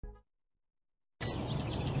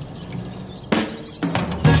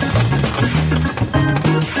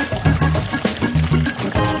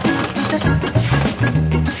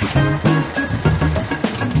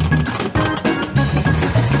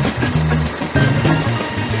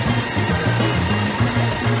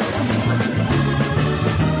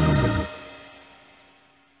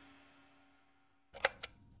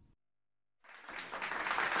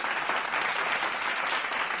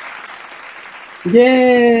เย้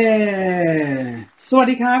สวัส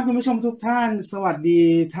ดีครับคุณผู้ชมทุกท่านสวัสดี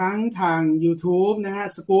ทั้งทาง YouTube นะฮะ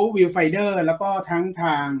Scoop Viewfinder แล้วก็ทั้งท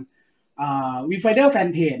างViewfinder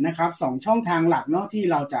Fanpage นะครับ2ช่องทางหลักเนาะที่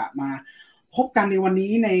เราจะมาพบกันในวัน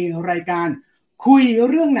นี้ในรายการคุย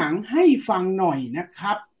เรื่องหนังให้ฟังหน่อยนะค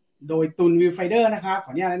รับโดยตุล Viewfinder นะครับข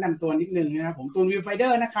ออนุญาตแนะนำตัวนิดนึงนะครับผมตุล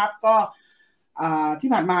Viewfinder นะครับก็ที่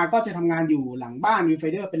ผ่านมาก็จะทำงานอยู่หลังบ้าน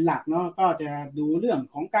Viewfinder เป็นหลักเนาะก็จะดูเรื่อง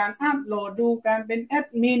ของการอัปโหลดดูการเป็นแอด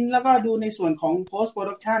มินแล้วก็ดูในส่วนของ Post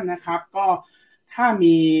Production นะครับก็ถ้า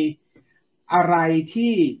มีอะไร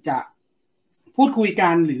ที่จะพูดคุยกั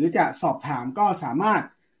นหรือจะสอบถามก็สามารถ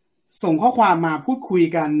ส่งข้อความมาพูดคุย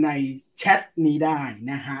กันในแชทนี้ได้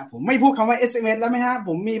นะฮะผมไม่พูดคำว่า SMS แล้วไหมฮะผ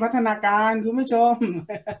มมีพัฒนาการคุณผู้ชม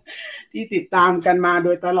ที่ติดตามกันมาโด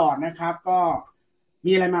ยตลอดนะครับก็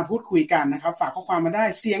มีอะไรมาพูดคุยกันนะครับฝากข้อความมาได้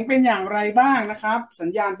เสียงเป็นอย่างไรบ้างนะครับสัญ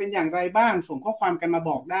ญาณเป็นอย่างไรบ้างส่งข้อความกันมา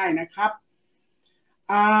บอกได้นะครับ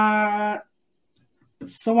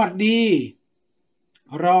สวัสดี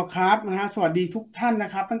รอครับนะฮะสวัสดีทุกท่านน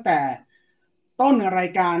ะครับตั้งแต่ต้นราย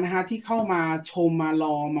การนะฮะที่เข้ามาชมมาร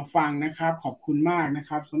อมาฟังนะครับขอบคุณมากนะค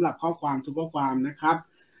รับสำหรับข้อความทุกข้อความนะครับ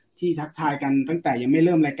ที่ทักทายกันตั้งแต่ยังไม่เ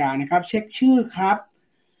ริ่มรายการนะครับเช็คชื่อครับ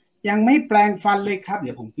ยังไม่แปลงฟันเลยครับเ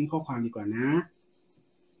ดี๋ยวผมพิมพ์ข้อความดีกว่านะ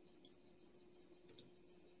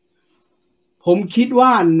ผมคิดว่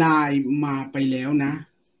านายมาไปแล้วนะ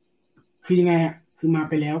คือยังไงฮะคือมา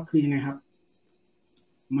ไปแล้วคือยังไงครับ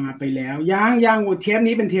มาไปแล้วยังเทป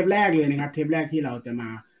นี้เป็นเทปแรกเลยนะครับเทปแรกที่เราจะมา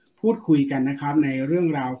พูดคุยกันนะครับในเรื่อง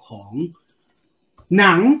ราวของห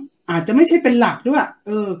นังอาจจะไม่ใช่เป็นหลักด้วย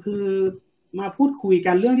คือมาพูดคุย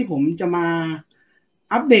กันเรื่องที่ผมจะมา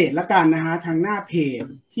อัปเดตละกันนะฮะทางหน้าเพจ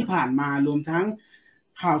ที่ผ่านมารวมทั้ง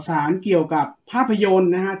ข่าวสารเกี่ยวกับภาพยนต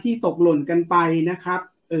ร์นะฮะที่ตกหล่นกันไปนะครับ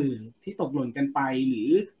ที่ตกหล่นกันไปหรื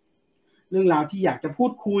อเรื่องราวที่อยากจะพู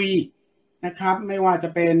ดคุยนะครับไม่ว่าจะ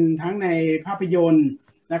เป็นทั้งในภาพยนตร์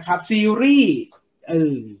นะครับซีรีส์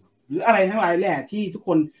หรืออะไรทั้งหลายแหละที่ทุกค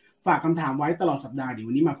นฝากคำถามไว้ตลอดสัปดาห์เดี๋ยว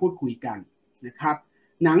วันนี้มาพูดคุยกันนะครับ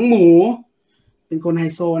หนังหมูเป็นคนไฮ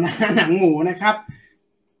โซนะหนังหมูนะครับ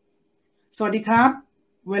สวัสดีครับ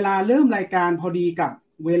เวลาเริ่มรายการพอดีกับ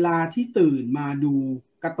เวลาที่ตื่นมาดู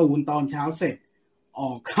การ์ตูนตอนเช้าเสร็จอ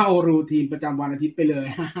อกเข้ารูทีนประจำวันอาทิตย์ไปเลย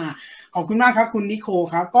ขอบคุณมากครับคุณนิโค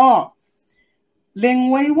ครับก็เล็ง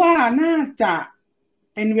ไว้ว่าน่าจะ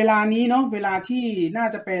เป็นเวลานี้เนาะเวลาที่น่า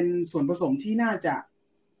จะเป็นส่วนผสมที่น่าจะ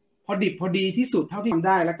พอดิบพอดีที่สุดเท่าที่ทำไ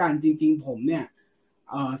ด้ละกันจริงๆผมเนี่ย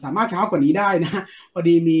สามารถเช้ากว่านี้ได้นะพอ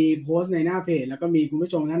ดีมีโพสต์ในหน้าเพจแล้วก็มีคุณผู้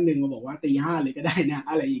ชมท่านหนึ่งมาบอกว่าตีห้าเลยก็ได้นะ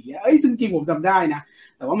อะไรอย่างเงี้ยซึ่งจริงผมทำได้นะ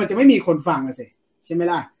แต่ว่ามันจะไม่มีคนฟังอะสิใช่ไหม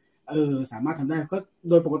ล่ะสามารถทำได้ก็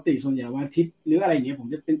โดยปกติส่วนใหญ่วันอาทิตย์หรืออะไรอย่างเงี้ยผม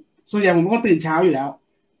จะเป็นส่วนใหญ่ผมเป็นคนตื่นเช้าอยู่แล้ว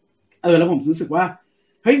แล้วผมรู้สึกว่า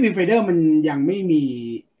เฮ้ยViewfinderมันยังไม่มี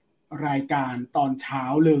รายการตอนเช้า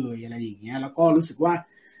เลยอะไรอย่างเงี้ยแล้วก็รู้สึกว่า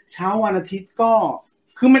เช้าวันอาทิตย์ก็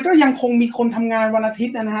คือมันก็ยังคงมีคนทำงานวันอาทิต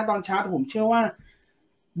ย์นะฮะตอนเช้าแต่ผมเชื่อว่า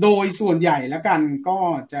โดยส่วนใหญ่แล้วกันก็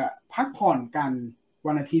จะพักผ่อนกัน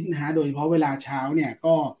วันอาทิตย์นะฮะโดยเฉพาะเวลาเช้าเนี่ย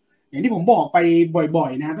ก็อย่างที่ผมบอกไปบ่อ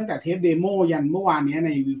ยๆนะตั้งแต่เทปเดโมยันเมื่อวานนี้ใน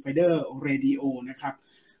Viewfinder Radio นะครับ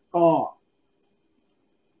ก็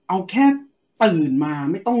เอาแค่ตื่นมา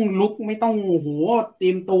ไม่ต้องลุกไม่ต้องโหเตรี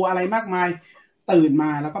ยมตัวอะไรมากมายตื่นม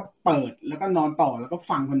าแล้วก็เปิดแล้วก็นอนต่อแล้วก็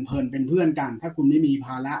ฟังเพลินๆเป็นเพื่อนกันถ้าคุณไม่มีภ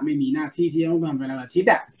าระไม่มีหน้าที่ที่ต้องทำเวลาอาทิตย์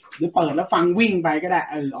หรือเปิดแล้วฟังวิ่งไปก็ได้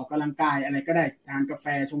ออกกำลังกายอะไรก็ได้ทานกาแฟ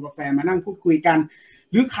ชงกาแฟมานั่งพูดคุยกัน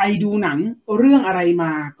หรือใครดูหนังเรื่องอะไรม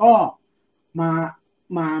าก็ม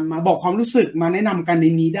าบอกความรู้สึกมาแนะนำกันใน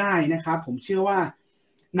นี้ได้นะครับผมเชื่อว่า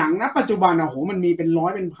หนังณปัจจุบันมันมีเป็นร้อ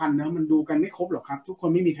ยเป็นพันนะมันดูกันไม่ครบหรอกครับทุกคน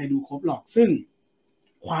ไม่มีใครดูครบหรอกซึ่ง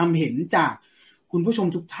ความเห็นจากคุณผู้ชม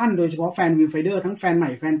ทุกท่านโดยเฉพาะแฟนViewfinderทั้งแฟนใหม่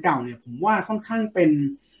แฟนเก่าเนี่ยผมว่าค่อนข้างเป็น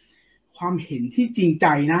ความเห็นที่จริงใจ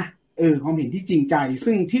นะความเห็นที่จริงใจ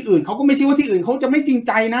ซึ่งที่อื่นเขาก็ไม่ใช่ว่าที่อื่นเขาจะไม่จริงใ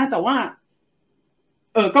จนะแต่ว่า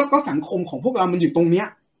ก็สังคมของพวกเรามันอยู่ตรงเนี้ย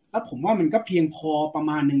แล้วผมว่ามันก็เพียงพอประ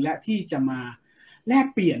มาณนึงแล้วที่จะมาแลก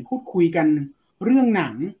เปลี่ยนพูดคุยกันเรื่องหนั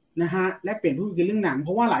งนะฮะแลกเปลี่ยนพูดคุยกันเรื่องหนังเพ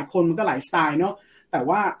ราะว่าหลายคนมันก็หลายสไตล์เนาะแต่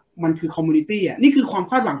ว่ามันคือคอมมูนิตี้นี่คือความ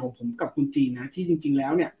คาดหวังของผมกับคุณจีนนะที่จริงๆแล้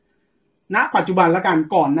วเนี่ยณปัจจุบันละกัน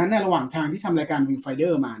ก่อนนั้นในระหว่างทางที่ทำรายการ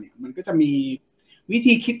Viewfinder มาเนี่ยมันก็จะมีวิ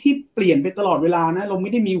ธีคิดที่เปลี่ยนไปตลอดเวลานะเราไ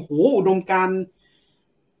ม่ได้มีอุดมการณ์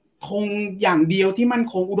ธงอย่างเดียวที่มั่น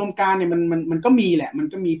คงอุดมการณ์เนี่ยมันก็มีแหละมัน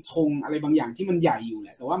ก็มีธงอะไรบางอย่างที่มันใหญ่อยู่แห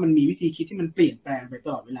ละแต่ว่ามันมีวิธีคิดที่มันเปลี่ยนแปลงไปต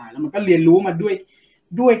ลอดเวลาแล้วมันก็เรียนรู้มา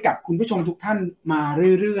ด้วยกับคุณผู้ชมทุกท่านมา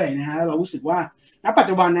เรื่อยๆนะฮะเรารู้สึกว่าณปัจ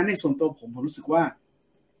จุบันนั้นในส่วนตัวผมรู้สึกว่า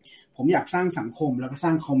ผมอยากสร้างสังคมแล้วก็สร้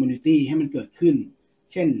างคอมมูนิตี้ให้มันเกิดขึ้น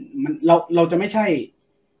เช่นเราจะไม่ใช่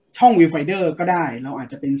ช่องวิวไฟเดอร์ก็ได้เราอาจ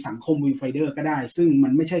จะเป็นสังคมวิวไฟเดอร์ก็ได้ซึ่งมั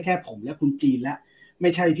นไม่ใช่แค่ผมและคุณจีนและไ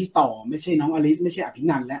ม่ใช่พี่ต่อไม่ใช่น้องอลิสไม่ใช่อภิ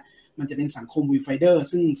นันท์และมันจะเป็นสังคมวิวไฟเดอร์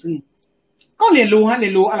ซึ่งก็เรียนรู้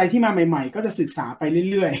อะไรที่มาใหม่ๆก็จะศึกษาไป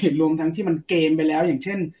เรื่อยๆรวมทั้งที่มันเกมไปแล้วอย่างเ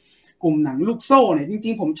ช่นกลุ่มหนังลูกโซ่เนี่ยจ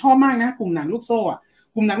ริงๆผมชอบมากนะกลุ่มหนังลูกโซ่อะ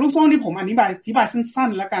กลุ่มหนังลูกโซ่ที่ผมอธิบายสั้น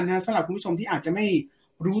ๆแล้วกันนะสำหรับคุณผู้ชมที่อาจจะไม่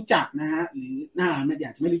รู้จักนะฮะหรือไม่อย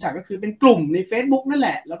ากจะไม่รู้จักก็คือเป็นกลุ่มใน Facebook นั่นแห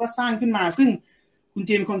ละแล้วก็สร้างขึ้นมาซึ่งคุณ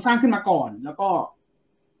จีนเป็นคนสร้างขึ้นมาก่อนแล้วก็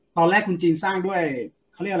ตอนแรกคุณจีนสร้างด้วย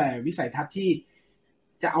เขาเรียกอะไรวิสัยทัศน์ที่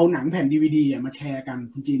จะเอาหนังแผ่น DVD มาแชร์กัน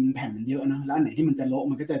คุณจีนแผ่นมันเยอะนะแล้วอันไหนที่มันจะโละ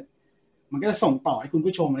มันก็จะส่งต่อให้คุณ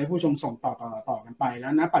ผู้ชมและผู้ชมส่งต่อกันไปแล้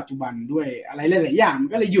วนะปัจจุบันด้วยอะไรหลายๆอย่างมั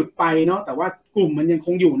นก็เลยหยุดไปเนาะแต่ว่ากลุ่มมันยังค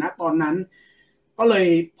งอยู่นะตอนนั้น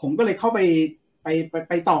ผมก็เลยเข้า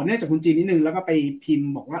ไปต่อเนื่องจากคุณจีนนิดนึงแล้วก็ไปพิมพ์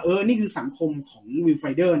บอกว่านี่คือสังคมของวิวไฟ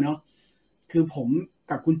เดอร์เนาะคือผม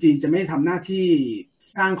กับคุณจีนจะไม่ทำหน้าที่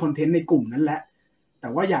สร้างคอนเทนต์ในกลุ่มนั้นแหละแต่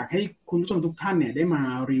ว่าอยากให้คุณผู้ชมทุกท่านเนี่ยได้มา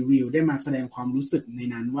รีวิวได้มาแสดงความรู้สึกใน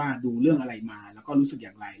นั้นว่าดูเรื่องอะไรมาแล้วก็รู้สึกอ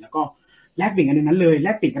ย่างไรแล้วก็แลกเปลี่ยนกันในนั้นเลยแล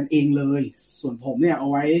กเปลี่ยนกันเองเลยส่วนผมเนี่ยเอา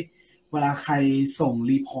ไว้เวลาใครส่ง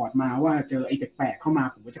รีพอร์ตมาว่าเจอไอ้แปลกๆเข้ามา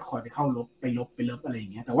ผมก็จะคอยไปเข้าลบไปลบอะไรอย่า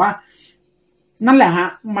งเงี้ยแต่ว่านั่นแหละฮะ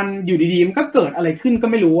มันอยู่ดีๆมันก็เกิดอะไรขึ้นก็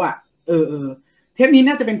ไม่รู้อ่ะเทปนี้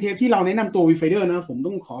น่าจะเป็นเทปที่เราแนะนำตัววีไฟเดอร์นะผม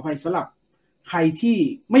ต้องขออภัยสำหรับใครที่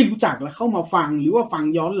ไม่รู้จักแล้วเข้ามาฟังหรือว่าฟัง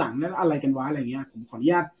ย้อนหลังแล้วอะไรกันวะอะไรเงี้ยผมขออนุ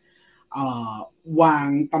ญาตวาง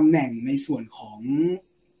ตำแหน่งในส่วนของ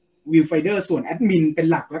วิวไฟเดอร์ส่วนแอดมินเป็น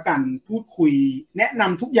หลักแล้วกันพูดคุยแนะน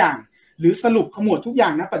ำทุกอย่างหรือสรุปขมวดทุกอย่า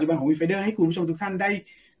งนะปัจจุบันของวิวไฟเดอร์ให้คุณผู้ชมทุกท่าน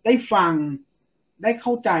ได้ฟังได้เข้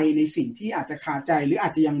าใจในสิ่งที่อาจจะคาใจหรืออา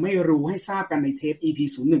จจะยังไม่รู้ให้ทราบกันในเทป EP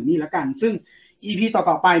 01นี่แล้วกันซึ่ง EP ต่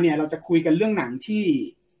อๆไปเนี่ยเราจะคุยกันเรื่องหนัง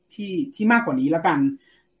ที่มากกว่านี้แล้วกัน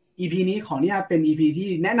EP นี้ขออนุญาตเป็น EP ที่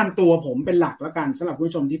แนะนำตัวผมเป็นหลักแล้วกันสำหรับ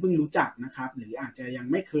ผู้ชมที่เพิ่งรู้จักนะครับหรืออาจจะยัง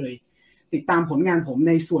ไม่เคยติดตามผลงานผม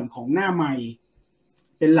ในส่วนของหน้าไมค์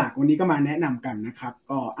เป็นหลักวันนี้ก็มาแนะนำกันนะครับ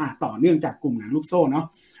ก็ต่อเนื่องจากกลุ่มหนังลูกโซ่เนาะ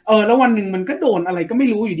แล้ววันหนึ่งมันก็โดนอะไรก็ไม่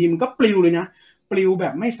รู้อยู่ดีมันก็ปลิวเลยนะปลิวแบ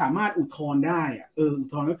บไม่สามารถอุทธรณ์ได้อุท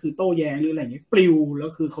ธรณ์ก็คือโต้แย้งหรืออะไรอย่างเงี้ยปลิวแล้ว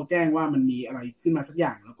คือเขาแจ้งว่ามันมีอะไรขึ้นมาสักอย่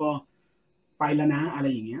างแล้วก็ไปแล้วนะอะไร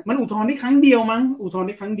อย่างเงี้ยมันอุทธรณ์ได้ครั้งเดียวมั้งอุทธรณ์ไ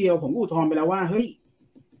ด้ครั้งเดียวผมอุทธรณ์ไปแล้วว่าเฮ้ย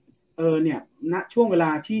เนี่ยณช่วงเวล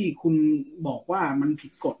าที่คุณบอกว่ามันผิ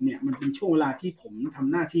ดกฎเนี่ยมันเป็นช่วงเวลาที่ผมท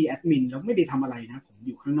ำหน้าที่แอดมินแล้วไม่ได้ทำอะไรนะผมอ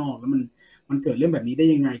ยู่ข้างนอกแล้วมันเกิดเรื่องแบบนี้ได้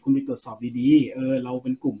ยังไงคุณไปตรวจสอบดีๆเราเป็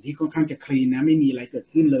นกลุ่มที่ค่อนข้างจะคลีนนะไม่มีอะไรเกิด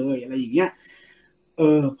ขึ้นเลยอะไรอย่างเงี้ย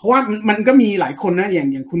เพราะว่ามันก็มีหลายคนนะอ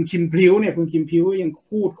ย่างคุณคิมพริ้วเนี่ยคุณคิมพริ้วยัง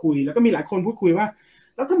พูดคุยแล้วก็มีหลายคนพูดคุยว่า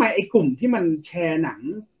แล้วทำไมไอ้กลุ่มที่มันแชร์หนัง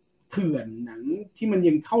เถื่อนหนังที่มัน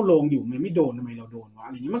ยังเข้าโรงอยู่มันไม่โดนทำไมเราโดนวะอ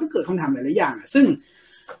ะไรเงี้ยมันก็เกิดคำถามหลายๆอย่างอ่ะซึ่ง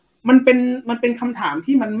มันเป็นคำถาม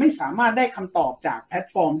ที่มันไม่สามารถได้คำตอบจากแพลต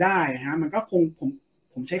ฟอร์มได้ฮะมันก็คง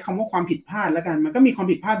ผมใช้คำว่าความผิดพลาดแล้วกันมันก็มีความ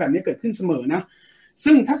ผิดพลาดแบบนี้เกิดขึ้นเสมอนะ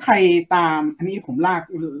ซึ่งถ้าใครตามอันนี้ผมล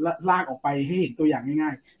ากออกไปให้เห็นตัวอย่างง่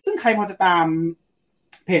ายๆซึ่งใครพอจะตาม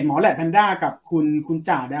เพจหมอแหละแพนด้ากับคุณ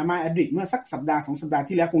จ่าดราม่าแอดริกเมื่อสักสัปดาห์2 สัปดาห์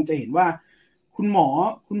ที่แล้วคงจะเห็นว่าคุณหม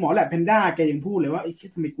อแหละแพนด้าแกยังพูดเลยว่าไอ้เชี่ย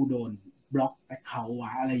ทำไมกูโดนบล็อกแอคเคาท์ว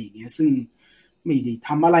ะอะไรอย่างเงี้ยซึ่งไม่ดีท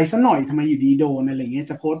ำอะไรซะหน่อยทำไมอยู่ดีโดนอะไรเงี้ย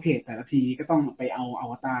จะโพสเพจแต่ละทีก็ต้องไปเอาอ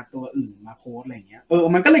วตารตัวอื่นมาโพสอะไรเงี้ย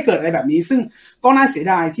มันก็เลยเกิดอะไรแบบนี้ซึ่งก็น่าเสีย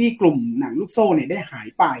ดายที่กลุ่มหนังลูกโซ่เนี่ยได้หาย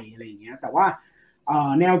ไปอะไรเงี้ยแต่ว่า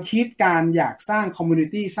แนวคิดการอยากสร้างคอมมูนิ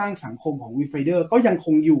ตี้สร้างสังคมของวีไฟเดอร์ก็ยังค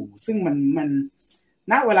งอยู่ซึ่งมัน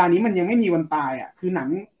ณเวลานี้มันยังไม่มีวันตายอ่ะคือ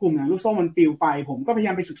กลุ่มหนังลูกโซ่มันปลิวไปผมก็พยาย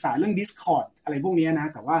ามไปศึกษาเรื่อง Discord อะไรพวกนี้นะ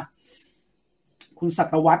แต่ว่าคุณสั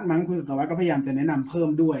ตวัฒน์ก็พยายามจะแนะนำเพิ่ม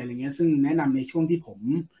ด้วยอะไรเงี้ยซึ่งแนะนำในช่วงที่ผม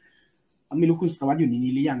ไม่รู้คุณสัตวัฒน์อยู่ใน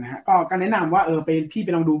นี้หรือยังนะฮะก็แนะนำว่าพี่ไป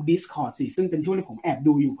ลองดู Discord สิซึ่งเป็นช่วงที่ผมแอบ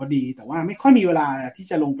ดูอยู่พอดีแต่ว่าไม่ค่อยมีเวลาที่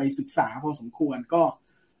จะลงไปศึกษาพอสมควรก็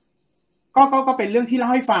เป็นเรื่องที่เล่า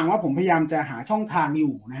ให้ฟังว่าผมพยายามจะหาช่องทางอ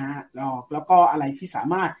ยู่นะฮะแล้วก็อะไรที่สา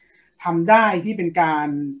มารถทำได้ที่เป็นการ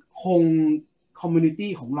คงคอมมูนิ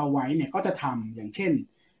ตี้ของเราไว้เนี่ยก็จะทำอย่างเช่น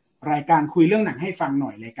รายการคุยเรื่องหนังให้ฟังหน่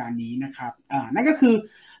อยรายการนี้นะครับนั่นก็คือ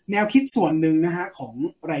แนวคิดส่วนหนึ่งนะฮะของ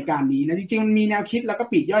รายการนี้นะจริงๆมันมีแนวคิดแล้วก็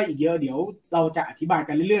ปลีกย่อยอีกเยอะเดี๋ยวเราจะอธิบาย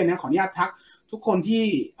กันเรื่อยๆนะขออนุญาตทักทุกคนที่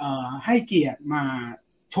ให้เกียรติมา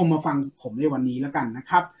ชมมาฟังผมในวันนี้แล้วกันนะ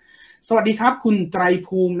ครับสวัสดีครับคุณไตร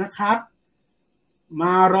ภูมินะครับม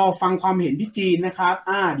ารอฟังความเห็นพี่จีนนะครับ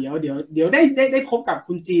เดี๋ยวได้พบกับ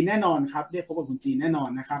คุณจีนแน่นอนครับได้พบกับคุณจีนแน่นอน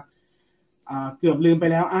นะครับเกือบลืมไป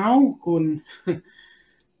แล้วคุณ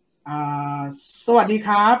สวัสดีค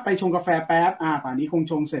รับไปชงกาแฟแป๊บป่านนี้คง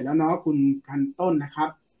ชงเสร็จแล้วเนาะคุณคันต้นนะครับ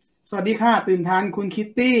สวัสดีค่ะตื่นทันคุณคิต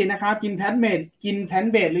ตี้นะครับกินแพนเ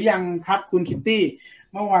บดหรือยังครับคุณคิตตี้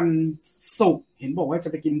เมื่อวันศุกร์เห็นบอกว่าจะ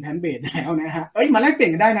ไปกินแพนเบดแล้วนะฮะมาแลกเปลี่ย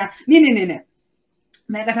นกันได้นะนี่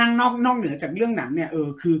แม้กระทั่งนอกเหนือจากเรื่องหนังเนี่ย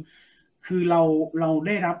คือเราไ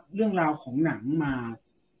ด้รับเรื่องราวของหนังมา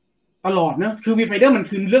ตลอดนะคือวีไฟเดอร์มัน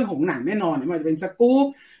คือเรื่องของหนังแน่นอนไม่ว่าจะเป็นสกู๊ป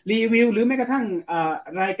รีวิวหรือแม้กระทั่ง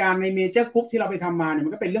รายการในเมเจอร์กรุ๊ปที่เราไปทำมาเนี่ยมั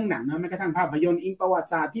นก็เป็นเรื่องหนังนะแม้กระทั่งภาพยนตร์อิงประวัติ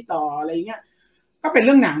ศาสตร์พี่ต่ออะไรเงี้ยก็เป็นเ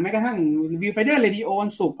รื่องหนังแม้กระทั่งวีไฟเดอร์เรดิโอวั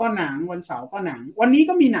นศุกร์ก็หนังวันเสาร์ก็หนังวันนี้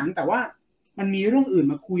ก็มีหนังแต่ว่ามันมีเรื่องอื่น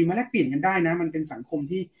มาคุยมาแลกเปลี่ยนกันได้นะมันเป็นสังคม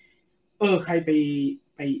ที่ใคร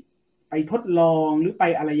ไปทดลองหรือไป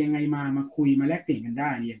อะไรยังไงมาคุยมาแลกเปลี่ยนกันได้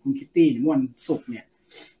เนี่ยคุณคิตตี้วันศุกร์เนี่ย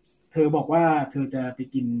เธอบอกว่าเธอจะไป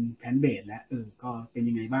กินแพนเบดแล้วก็เป็น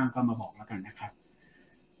ยังไงบ้างก็มาบอกแล้วกันนะครับ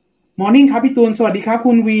มอร์นิ่งครับพี่ตูนสวัสดีครับ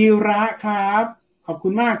คุณวีระครับขอบคุ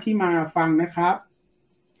ณมากที่มาฟังนะครับ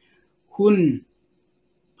คุณ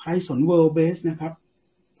ไพศาลเวิลด์เบสนะครับ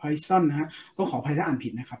ไพซอนนะฮะต้องขออภัยถ้าอ่านผิ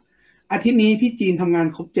ดนะครับอาทิตย์นี้พี่จีนทำงาน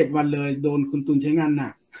ครบ7วันเลยโดนคุณตูนใช้งานหนั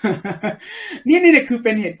ก นี่คือเ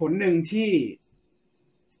ป็นเหตุผลหนึ่งที่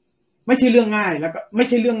ไม่ใช่เรื่องง่ายแล้วก็ไม่ใ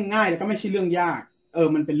ช่เรื่องง่ายแล้วก็ไม่ใช่เรื่องยาก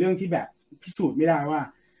มันเป็นเรื่องที่แบบพิสูจน์ไม่ได้ว่า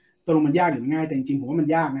ตกลงมันยากหรือง่ายแต่จริงๆผมว่ามัน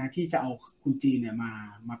ยากนะที่จะเอาคุณจีนเนี่ย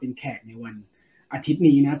มาเป็นแขกในวันอาทิตย์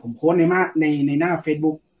นี้นะผมโพสต์ในหน้า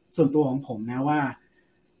Facebook ส่วนตัวของผมนะว่า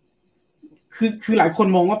คือหลายคน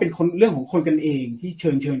มองว่าเป็นเรื่องของคนกันเองที่เ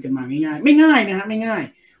ชิญกันมาง่ายๆไม่ง่ายนะฮะไม่ง่าย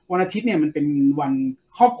วันอาทิตย์เนี่ยมันเป็นวัน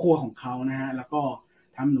ครอบครัวของเขานะฮะแล้วก็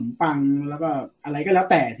ทำขนมปังแล้วก็อะไรก็แล้ว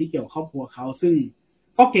แต่ที่เกี่ยวกับครอบครัวเขาซึ่ง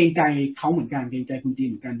ก็เกรงใจเขาเหมือนกันเกรงใจคุณจีน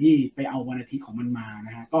เหมือนกันที่ไปเอาวันอาทิตย์ของมันมาน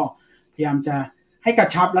ะฮะก็พยายามจะให้กระ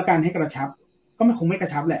ชับแล้วกันให้กระชับก็คงไม่กร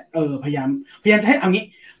ะชับแหละพยายามจะให้เอางี้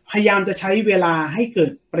พยายามจะใช้เวลาให้เกิ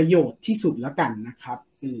ดประโยชน์ที่สุดแล้วกันนะครับ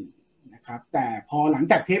นะครับแต่พอหลัง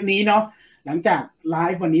จากเทปนี้เนาะหลังจากไล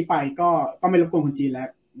ฟ์วันนี้ไปก็ไม่รบกวนคุณจีนแล้ว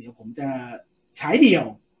เดี๋ยวผมจะใช้เดี่ยว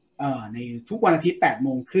ในทุกวันอาทิตย์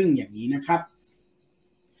 8:30 นอย่างนี้นะครับ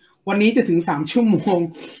วันนี้จะถึง3 ชั่วโมง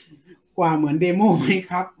กว่าเหมือนเดโมไหม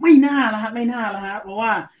ครับไม่น่าแล้วฮะเพราะว่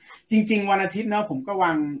าจริงๆวันอาทิตย์เนาะผมก็ว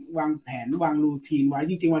างแผนวางรูทีนไว้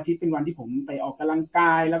จริงๆวันอาทิตย์เป็นวันที่ผมไปออกกำลังก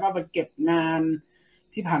ายแล้วก็ไปเก็บงาน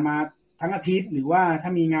ที่ผ่านมาทั้งอาทิตย์หรือว่าถ้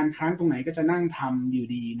ามีงานค้างตรงไหนก็จะนั่งทำอยู่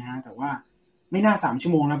ดีนะฮะแต่ว่าไม่น่า3 ชั่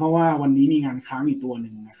วโมงแล้วเพราะว่าวันนี้มีงานค้างอยู่ตัวห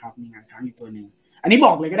นึ่งนะครับมีงานค้างอยู่ตัวหนึ่งอันนี้บ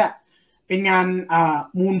อกเลยก็ได้เป็นงาน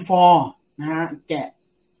มูนฟอร์นะฮะแกะ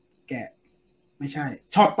ไม่ใช่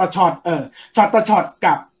ช็อตต่อช็อตช็อตต่อช็อต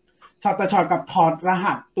กับถอดร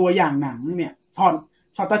หัสตัวอย่างหนังเนี่ยช็อต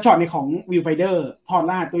ต่อช็อตในของวิวไฟเดอร์ถอด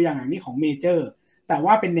รหัสตัวอย่างหนังนี่ของเมเจอร์แต่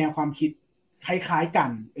ว่าเป็นแนวความคิดคล้ายๆกัน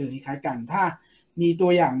คล้ายกันถ้ามีตั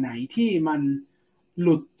วอย่างไหนที่มันห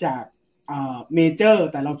ลุดจากเมเจอร์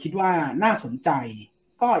แต่เราคิดว่าน่าสนใจ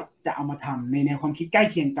ก็จะเอามาทำในแนวความคิดใกล้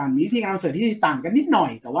เคียงกันมีวิธีการเสิร์ชที่ต่างกันนิดหน่อ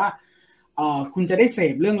ยแต่ว่าคุณจะได้เส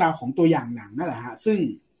พเรื่องราวของตัวอย่างหนังนั่นแหละฮะซึ่ง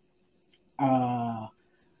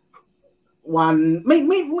วันไม่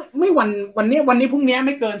วันนี้พรุ่งนี้ไ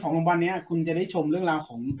ม่เกิน2 วันนี้คุณจะได้ชมเรื่องราวข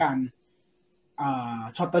องการ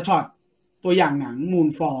ช็อตต่อช็อตตัวอย่างหนังมูน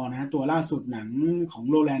ฟอร์นะฮะตัวล่าสุดหนังของ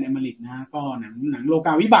โรแลนด์ เอเมริกนะฮะก็หนังโลก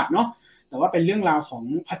าวิบัติเนาะแต่ว่าเป็นเรื่องราวของ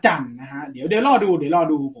พระจันทร์นะฮะเดี๋ยวรอ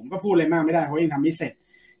ดูผมก็พูดอะไรมากไม่ได้เพราะยังทำไม่เสร็จ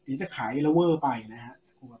เดี๋ยวจะขายละเวอร์ไปนะฮะ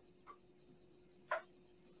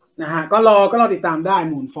ก็รอติดตามได้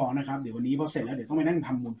มูนฟอร์นะครับเดี๋ยววันนี้พอเสร็จแล้วเดี๋ยวต้องไปนั่งท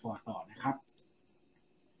ำมูนฟอร์ต่อนะครับ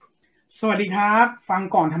สวัสดีครับฟัง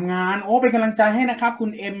ก่อนทำงานเป็นกำลังใจให้นะครับคุณ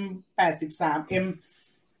M83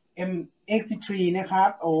 M83 นะครับ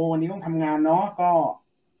วันนี้ต้องทำงานเนาะก็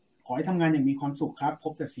ขอให้ทำงานอย่างมีความสุขครับพ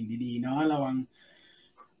บแต่สิ่งดีๆเนาะระวัง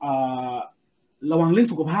เรื่อง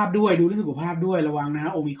สุขภาพด้วยดูเรื่องสุขภาพด้วยระวังน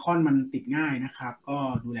ะโอมิครอนมันติดง่ายนะครับก็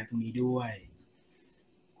ดูแลตรงนี้ด้วย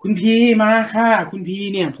คุณพีมาค่ะคุณพี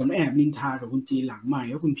เนี่ยผมแอบนินทากับคุณจีหลังใหม่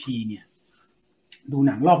ว่าคุณพีเนี่ยดูห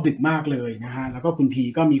นังรอบดึกมากเลยนะฮะแล้วก็คุณพี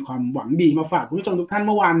ก็มีความหวังดีมาฝากคุณผู้ชมทุกท่านเ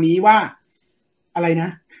มื่อวานนี้ว่าอะไรนะ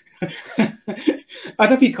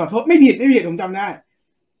ถ้าผิดขอโทษไม่ผิดผมจำได้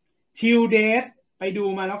Till Date ไปดู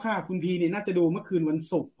มาแล้วค่ะคุณพีเนี่ยน่าจะดูเมื่อคืนวัน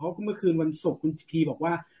ศุกร์เพราะเมื่อคืนวันศุกร์คุณพีบอก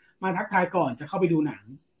ว่ามาทักทายก่อนจะเข้าไปดูหนัง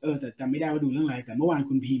แต่จำไม่ได้ว่าดูเรื่องอะไรแต่เมื่อวาน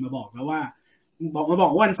คุณพีมาบอกแล้วว่าบอ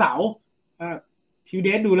กวันเสาร์Till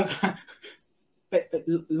Date ดูแล้วค่ะไป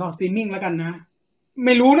รอสตรีมมิ่งแล้วกันนะไ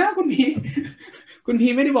ม่รู้นะคุณพี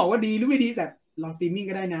ไม่ได้บอกว่าดีหรือไม่ดีแต่รอสตรีมมิ่ง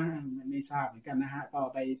ก็ได้นะไม่ทราบเหมือนกันนะฮะก็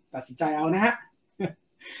ไปตัดสินใจเอานะฮะ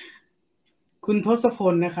คุณทศพ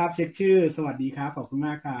ลนะครับเช็คชื่อสวัสดีครับขอบคุณม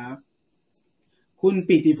ากครับคุณ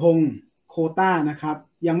ปิติพงศ์โคต้านะครับ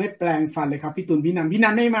ยังไม่แปลงฟันเลยครับพี่ตุลพี่นัน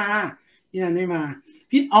ไม่มา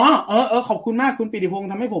พี่ขอบคุณมากคุณปิติพงศ์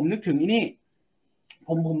ทำให้ผมนึกถึงอีนี่ผ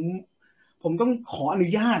มต้องขออนุ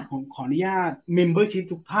ญาตmembership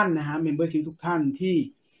ทุกท่านนะฮะmembership ทุกท่าน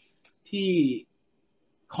ที่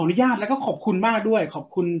ขออนุญาตแล้วก็ขอบคุณมากด้วยขอบ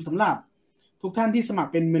คุณสำหรับทุกท่านที่สมัค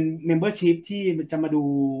รเป็น membership ที่จะมาดู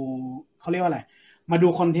เขาเรียกว่าอะไรมาดู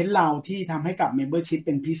คอนเทนต์เราที่ทำให้กับ membership เ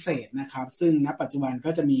ป็นพิเศษนะครับซึ่งณปัจจุบันก็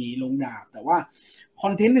จะมีลงดาบแต่ว่าคอ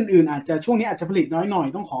นเทนต์อื่นๆอาจจะช่วงนี้อาจจะผลิตน้อยหน่อย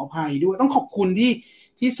ต้องขออภัยด้วยต้องขอบคุณ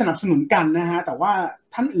ที่สนับสนุนกันนะฮะแต่ว่า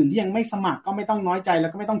ท่านอื่นที่ยังไม่สมัครก็ไม่ต้องน้อยใจแล้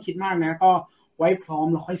วก็ไม่ต้องคิดมากนะก็ไว้พร้อม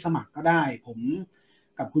แล้วค่อยสมัครก็ได้ผม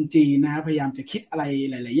กับคุณจีนนะฮะพยายามจะคิดอะไร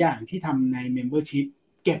หลายๆอย่างที่ทำใน membership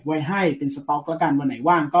เก็บไว้ให้เป็นสต็อกแล้วกันวันไหน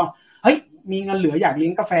ว่างก็เฮ้ยมีเงินเหลืออยากเลี้ย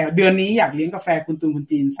งกาแฟเดือนนี้อยากเลี้ยงกาแฟคุณตูนคุณ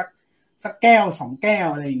จีนสักแก้ว2แก้ว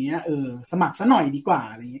อะไรอย่างเงี้ยสมัครซะหน่อยดีกว่า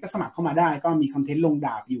อะไรเงี้ยก็สมัครเข้ามาได้ก็มีคอนเทนต์ลงด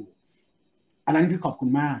าบอยู่อันนั้นคือขอบคุณ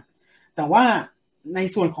มากแต่ว่าใน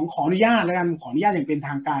ส่วนของขออนุญาตแล้วกันขออนุญาตอย่างเป็นท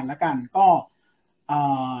างการแล้วกันก็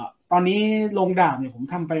ตอนนี้ลงดาบเนี่ยผม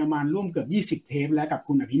ทำไปประมาณร่วมเกือบ20เทปแล้วกับ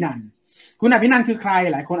คุณอภินันท์คุณอภินันท์คือใคร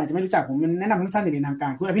หลายคนอาจจะไม่รู้จักผมแนะนำสั้นๆอย่างเป็นทางกา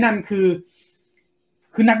รคุณอภินันท์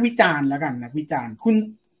คือนักวิจารณ์แล้วกันนักวิจารณ์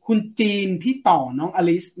คุณจีนพี่ต่อน้องอ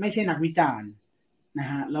ลิสไม่ใช่นักวิจารณ์นะ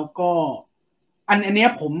ฮะแล้วก็อันเนี้ย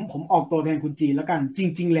ผมออกตัวแทนคุณจีนแล้วกันจ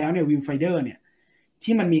ริงๆแล้วเนี่ยวิวไฟเดอร์เนี่ย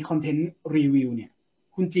ที่มันมีคอนเทนต์รีวิวเนี่ย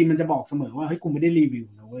คุณจีนมันจะบอกเสมอว่าเฮ้ยกูไม่ได้รีวิว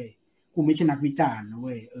นะเว้ยกูไม่ใช่นักวิจารณ์นะเ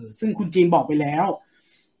ว้ยซึ่งคุณจีนบอกไปแล้ว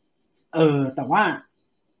แต่ว่า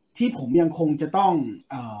ที่ผมยังคงจะต้อง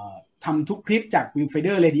ทำทุกคลิปจากวิวไฟเด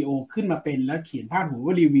อร์เรดิโอขึ้นมาเป็นแล้วเขียนพาดหัว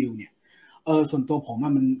ว่ารีวิวเนี่ยส่วนตัวผม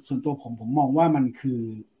ส่วนตัวผมมองว่ามันคือ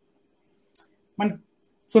มัน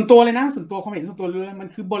ส่วนตัวเลยนะส่วนตัวความเห็นส่วนตัวเลยมัน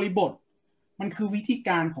คือบริบทมันคือวิธีก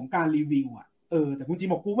ารของการรีวิวอ่ะแต่คุณจี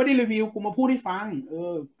บอกกูไม่ได้รีวิวกูมาพูดให้ฟัง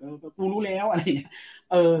กูรู้แล้วอะไรอย่างเงี้ย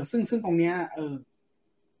ซึ่งตรงเนี้ย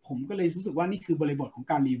ผมก็เลยรู้สึกว่านี่คือบริบทของ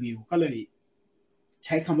การรีวิวก็เลยใ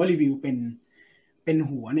ช้คำว่ารีวิวเป็น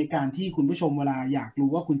หัวในการที่คุณผู้ชมเวลาอยากรู้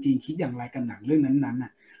ว่าคุณจีนคิดอย่างไรกับหนังเรื่องนั้นๆน่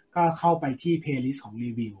ะก็เข้าไปที่เพลย์ลิสต์ของ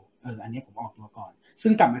รีวิวอันนี้ผมออกตัวก่อนซึ่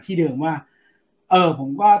งกลับมาที่เดิมว่าผม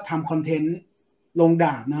ก็ทำคอนเทนต์ลงด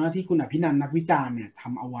าบนะที่คุณอภินันท์นักวิจารณ์เนี่ยท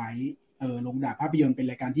ำเอาไว้ลงดาบภาพยนตร์เป็น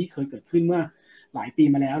รายการที่เคยเกิดขึ้นเมื่อหลายปี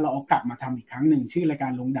มาแล้วเราเอากลับมาทำอีกครั้งหนึ่งชื่อรายกา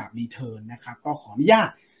รลงดาบรีเทิร์นนะครับก็ขออนุญาต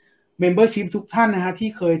membership ทุกท่านนะฮะที่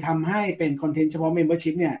เคยทำให้เป็นคอนเทนต์เฉพาะ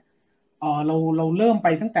membership เนี่ยเราเริ่มไป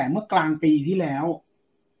ตั้งแต่เมื่อกลางปีที่แล้ว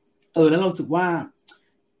แล้วเราสึกว่า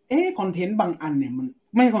คอนเทนต์บางอันเนี่ยมัน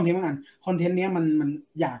ไม่คอนเทนต์บางอันคอนเทนต์เนี้ยมัน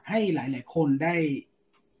อยากให้หลายๆคนไ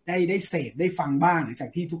ด้เสพได้ฟังบ้างหลังจาก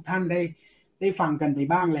ที่ทุกท่านได้ฟังกันไป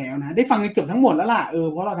บ้างแล้วนะได้ฟังกันเกือบทั้งหมดแล้วล่ะ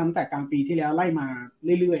เพราะเราทำแต่กลางปีที่แล้วไล่มา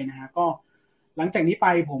เรื่อยๆนะฮะก็หลังจากนี้ไป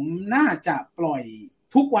ผมน่าจะปล่อย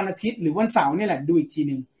ทุกวันอาทิตย์หรือวันเสาร์นี่แหละดูอีกที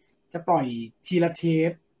นึงจะปล่อยทีละเท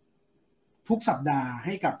ปทุกสัปดาห์ใ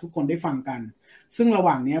ห้กับทุกคนได้ฟังกันซึ่งระห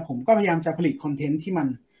ว่างนี้ผมก็พยายามจะผลิตคอนเทนต์ที่มัน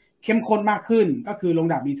เข้มข้นมากขึ้นก็คือลง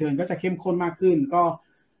ดาบรีเทิร์นก็จะเข้มข้นมากขึ้นก็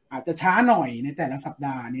อาจจะช้าหน่อยในแต่ละสัปด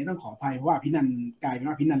าห์นี้ต้องขออภัยเพราะว่าพี่นันกลายเป็น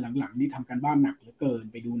ว่าพี่นันหลังๆนี่ทำกันบ้านหนักเหลือเกิน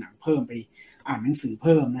ไปดูหนังเพิ่มไปอ่านหนังสือเ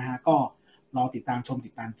พิ่มนะฮะก็รอติดตามชมติ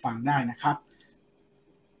ดตามฟังได้นะครับ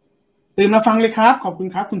ตื่นมาฟังเลยครับขอบคุณ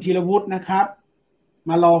ครับคุณธีรวุฒินะครับ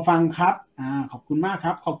มารอฟังครับขอบคุณมากค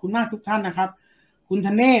รับขอบคุณมากทุกท่านนะครับคุณธ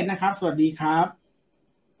เนศนะครับสวัสดีครับ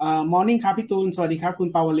morning ครับพี่ตูนสวัสดีครับคุณ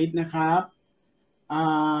ปาวลิตนะครับ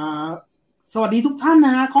สวัสดีทุกท่านน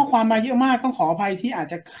ะฮะข้อความมาเยอะมากต้องขออภัยที่อาจ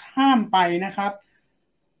จะข้ามไปนะครับ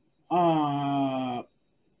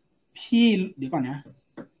พี่เดี๋ยวก่อนนะ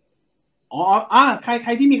ใค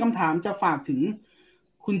รที่มีคำถามจะฝากถึง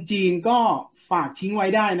คุณจีนก็ฝากทิ้งไว้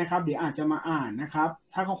ได้นะครับเดี๋ยวอาจจะมาอ่านนะครับ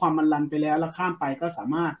ถ้าข้อความมันรันไปแล้วข้ามไปก็สา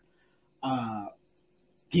มารถ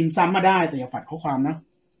พิมพ์ซ้ำมาได้แต่อย่าฝากข้อความนะ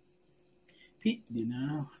พี่เดี๋ยวนะ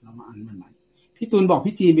เรามาอ่านมันใหม่พี่ตูนบอก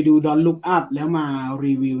พี่จีนไปดู Don't Look Up แล้วมา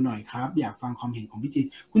รีวิวหน่อยครับอยากฟังความเห็นของพี่จีน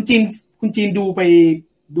คุณจีนดูไ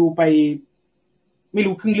ปไม่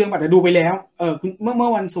รู้ครึ่งเรื่องป่ะแต่ดูไปแล้วเมื่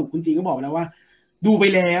อวันศุกร์คุณจีนก็บอกแล้วว่าดูไป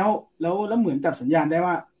แล้วเหมือนจับสัญญาณได้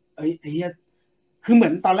ว่าไอ้เหี้ยคือเหมื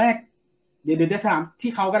อนตอนแรกเดี๋ยวถาม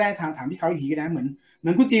ที่เขาก็ได้ถามที่เขาอีกทีก็ได้เหมื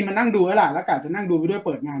อนคุณจีนมันนั่งดูแล้วล่ะแล้วกะจะนั่งดูไปด้วยเ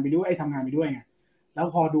ปิดงานไปด้วยทำงานไปด้วยไงแล้ว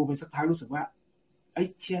พอดูไปสักพักรู้สึกว่า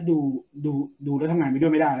เชี่ยดูแล้วทำงานไปด้ว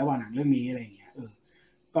ยไม่ได้แล้วว่าหนังเรื่องนี้อะไรอย่างเงี้ย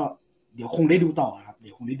ก็เดี๋ยวคงได้ดูต่อครับเ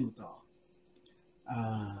ดี๋ยวคงได้ดูต่อ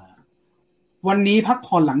วันนี้พัก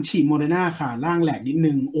ผ่อนหลังฉีดโมเดอร์นาค่ะร่างแหลกนิด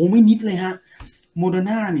นึงโอ้ไม่นิดเลยฮะโมเดอร์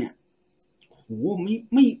นาเนี่ยโห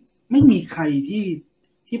ไม่มีใคร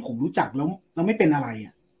ที่ผมรู้จักแล้วไม่เป็นอะไรอ่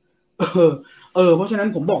ะเพราะฉะนั้น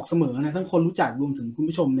ผมบอกเสมอนะทั้งคนรู้จักรวมถึงคุณ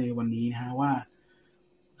ผู้ชมในวันนี้นะฮะว่า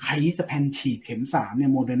ใครจะแพนฉีดเข็ม3เนี่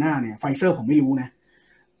ยโมเดอร์นาเนี่ยไฟเซอร์ผมไม่รู้นะ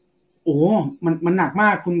โอ้มันหนักมา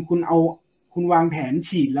กคุณวางแผน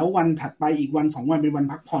ฉีดแล้ววันถัดไปอีกวัน2วันเป็นวัน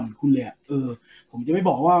พักผ่อนคุณเลยผมจะไม่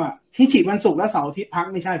บอกว่าที่ฉีดวันศุกร์และเสาร์อาทิตย์พัก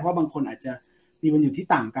ไม่ใช่เพราะบางคนอาจจะมีวันหยุดที่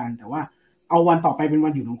ต่างกันแต่ว่า เอาวันต่อไปเป็นวั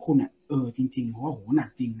นหยุดของคุณอ่ะจริงๆเพราะว่าโหหนัก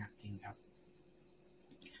จริงครับ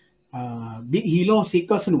บิ๊กฮีโร่ซิก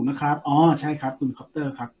ก็สนุกนะครับอ๋อใช่ครับคุณคอปเตอ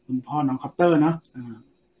ร์ครับคุณพ่อน้องคอปเตอร์เนาะ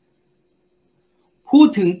พูด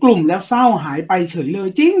ถึงกลุ่มแล้วเศร้าหายไปเฉยเลย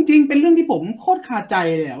จริงๆเป็นเรื่องที่ผมโคตรคาใจ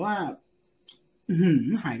เลยว่า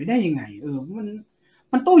หายไปได้ยังไง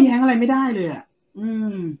มันโต้แย้งอะไรไม่ได้เลยอ่ะ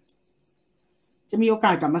จะมีโอก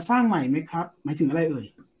าสกลับมาสร้างใหม่ไหมครับหมายถึงอะไรเอ่ย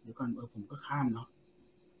เดี๋ยวก่อนผมก็ข้ามเนาะ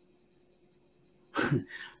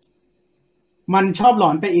มันชอบหล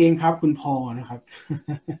อนไปเองครับคุณพอนะครับ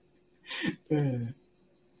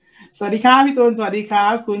สวัสดีครับพี่ตูนสวัสดีครั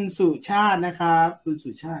บคุณสุชาตินะครับคุณสุ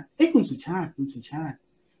ชาติคุณสุชาติ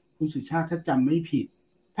ถ้าจำไม่ผิด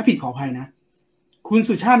ถ้าผิดขออภัยนะคุณ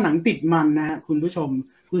สุชาติหนังติดมันนะฮะคุณผู้ชม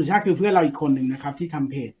คุณสุชาติคือเพื่อนเราอีกคนหนึ่งนะครับที่ท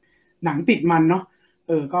ำเพจหนังติดมันเนาะ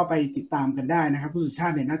ก็ไปติดตามกันได้นะครับคุณสุชา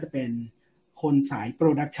ติเนี่ยน่าจะเป็นคนสายโปร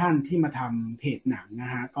ดักชันที่มาทำเพจหนังน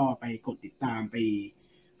ะฮะก็ไปกดติดตามไ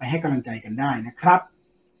ปให้กำลังใจกันได้นะครับ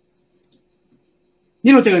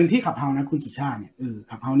นี่เราเจอกันที่ขับเฮานะคุณสุชาติเนี่ย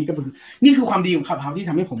ขับเฮานี่ก็นี่คือความดีของขับเฮาที่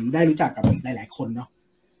ทำให้ผมได้รู้จักกับหลายๆคนเนาะ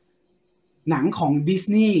หนังของดิส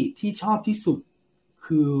นีย์ที่ชอบที่สุด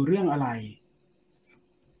คือเรื่องอะไร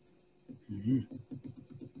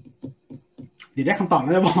เดี๋ยวได้คำตอบแ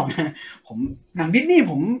ล้วจะบอกนะผมหนังดิสนีย์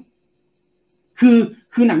ผม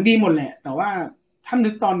คือหนังดีหมดแหละแต่ว่าถ้านึ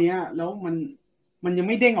กตอนนี้แล้วมันยัง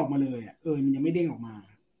ไม่เด้งออกมาเลยมันยังไม่เด้งออกมา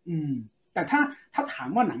แต่ถ้าถาม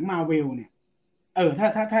ว่าหนังมาเวลเนี่ย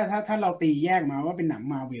ถ้าเราตีแยกมาว่าเป็นหนัง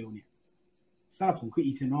มาเวลเนี่ยสำหรับผมคือ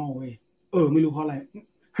Eternal เว้ยไม่รู้เพราะอะไร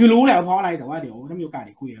คือรู้แหละเพราะอะไรแต่ว่าเดี๋ยวถ้ามีโอกาสไ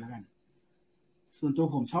ด้คุยกันแล้วกันส่วนตัว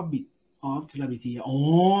ผมชอบ Bit of Terabithia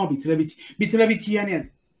Bit Terabithia เนี่ย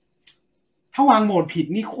ถ้าวางโหมดผิด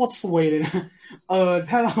นี่โคตรซวยเลยนะ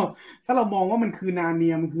ถ้าเรามองว่ามันคือนาเนี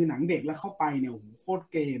ยมันคือหนังเด็กแล้วเข้าไปเนี่ยโอ้โหโคตร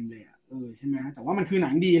เกมเลยใช่ไหมแต่ว่ามันคือหนั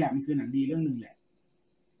งดีแหละมันคือหนังดีเรื่องนึงแหละ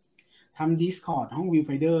ทำ Discord ห้อง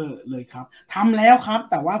Viewfinder เลยครับทำแล้วครับ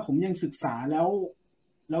แต่ว่าผมยังศึกษาแล้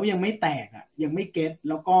วยังไม่แตกยังไม่เก็ต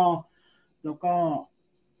แล้วก็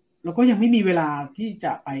ยังไม่มีเวลาที่จ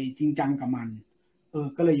ะไปจริงจังกับมัน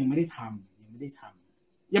ก็เลยยังไม่ได้ทำยังไม่ได้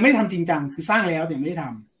ทำจริงจังคือสร้างแล้วแต่ยังไม่ได้ท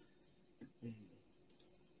ำ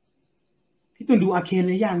พี่ตุนดูอาร์เคน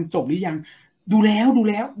หรือยังจบหรือยังดูแล้ว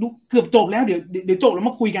ดูเกือบจบแล้วเดี๋ยวจบแล้ว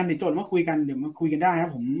มาคุยกันเดี๋ยวมาคุยกันได้น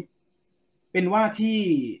ะผมเป็นว่าที่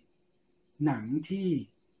หนังที่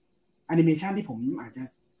แอนิเมชันที่ผมอาจจะ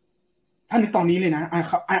ถ้านึกตอนนี้เลยนะ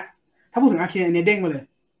ถ้าพูดถึงอาร์เคนอันนี้เด้งมาเลย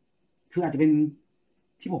คืออาจจะเป็น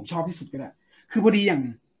ที่ผมชอบที่สุดก็ได้คือพอดีอย่าง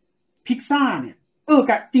พิกซ่าเนี่ย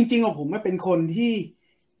จริงๆผมไม่เป็นคนที่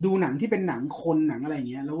ดูหนังที่เป็นหนังคนหนังอะไร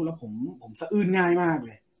เงี้ยแล้วผมสะอื้นง่ายมากเล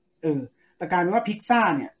ยแต่กลายเป็นว่าพิกซ่า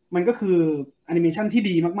เนี่ยมันก็คือแอนิเมชันที่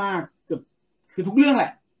ดีมากๆเกือบคือทุกเรื่องแหล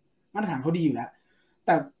ะมาตรฐานเขาดีอยู่แล้วแ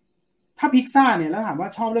ต่ถ้าพิกซ่าเนี่ยแล้วถามว่า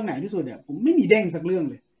ชอบเรื่องไหนที่สุดเนี่ยผมไม่มีเด้งสักเรื่อง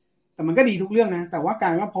เลยแต่มันก็ดีทุกเรื่องนะแต่ว่ากลา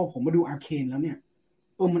ยว่าพอผมมาดูอาร์เคนแล้วเนี่ย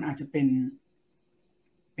มันอาจจะเป็น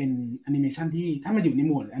แอนิเมชันที่ถ้ามันอยู่ในห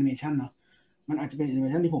มวดแอนิเมชันเนาะมันอาจจะเป็นแอนิเม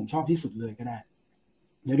ชันที่ผมชอบที่สุดเลยก็ได้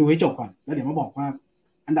เดี๋ยวดูให้จบก่อนแล้วเดี๋ยวมาบอกว่า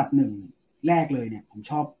อันดับ1แรกเลยเนี่ยผม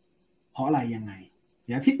ชอบเพราะอะไรยังไงเ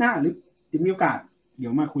ดี๋ยวอาทิตย์หน้าหรือมีโอกาสเดี๋ย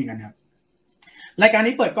วมาคุยกันครับรายการ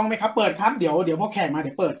นี้เปิดกล้องไหมครับเปิดครับเดี๋ยวพอแขกมาเ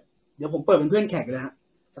ดี๋ยวผมเปิดเป็นเพื่อนแขกเลยฮะ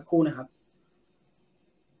สักครู่นะครับ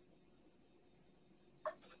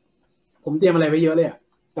ผมเตรียมอะไรไว้เยอะเลย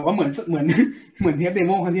แต่ว่าเหมือนเทปเดโ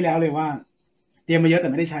มครั้งที่แล้วเลยว่าเตรียมมาเยอะแต่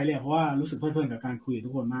ไม่ได้ใช้เลยเพราะว่ารู้สึกเพลิดเพลินกับการคุยกับทุ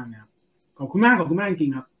กคนมากนะครับขอบคุณมากจริ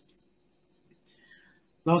งๆครับ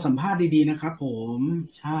เราสัมภาษณ์ดีๆนะครับผม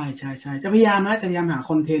ใช่จะพยายามหา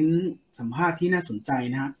คอนเทนต์สัมภาษณ์ที่น่าสนใจ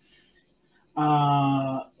นะครับ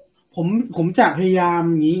ผมจะพยายาม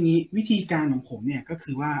งี้วิธีการของผมเนี่ยก็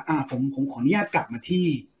คือว่าผมขออนุญาตกลับมาที่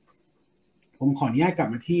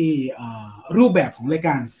รูปแบบของรายก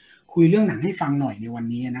ารคุยเรื่องหนังให้ฟังหน่อยในวัน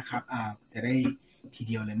นี้นะครับจะได้ทีเ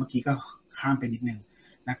ดียวเลยเมื่อกี้ก็ข้ามไปนิดนึง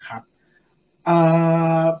นะครับ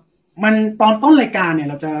มันตอนต้นรายการเนี่ย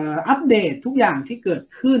เราจะอัปเดตทุกอย่างที่เกิด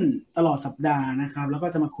ขึ้นตลอดสัปดาห์นะครับแล้วก็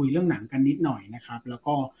จะมาคุยเรื่องหนังกันนิดหน่อยนะครับแล้ว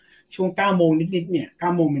ก็ช่วง 9 โมงนิดๆเนี่ย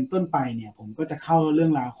 9 โมงเป็นต้นไปเนี่ยผมก็จะเข้าเรื่อ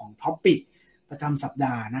งราวของท็อปปิกประจำสัปด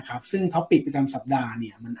าห์นะครับซึ่งท็อปปิกประจำสัปดาห์เ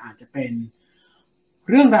นี่ยมันอาจจะเป็น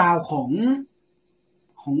เรื่องราวข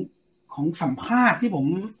องสัมภาษณ์ที่ผม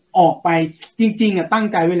ออกไปจริงๆตั้ง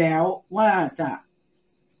ใจไว้แล้วว่าจะ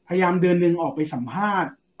พยายามเดือนนึงออกไปสัมภาษ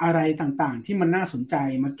ณ์อะไรต่างๆที่มันน่าสนใจ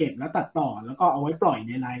มาเก็บแล้วตัดต่อแล้วก็เอาไว้ปล่อยใ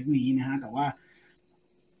นไลฟ์นี้นะฮะแต่ว่า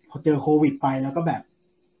พอเจอโควิดไปแล้วก็แบบ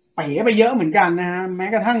เป๋ไปเยอะเหมือนกันนะฮะแม้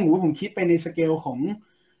กระทั่งผมคิดไปในสเกลของ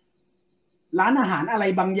ร้านอาหารอะไร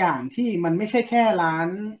บางอย่างที่มันไม่ใช่แค่ร้าน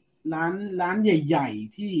ร้านใหญ่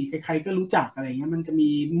ๆที่ใครๆก็รู้จักอะไรเงี้ยมันจะมี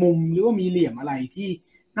มุมหรือว่ามีเหลี่ยมอะไรที่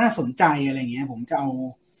น่าสนใจอะไรเงี้ยผมจะเอา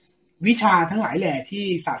วิชาทั้งหลายแหล่ที่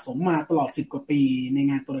สะสมมาตลอด10 กว่าปีใน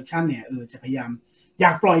งานโปรดักชันเนี่ยจะพยายามอย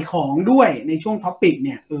ากปล่อยของด้วยในช่วงท็อปิกเ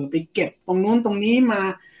นี่ยไปเก็บตรงนู้นตรงนี้มา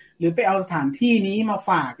หรือไปเอาสถานที่นี้มา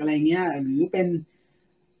ฝากอะไรเงี้ยหรือเป็น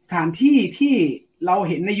สถานที่ที่เรา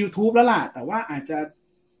เห็นใน YouTube แล้วล่ะแต่ว่าอาจจะ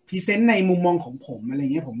พรีเซนต์ในมุมมองของผมอะไรเ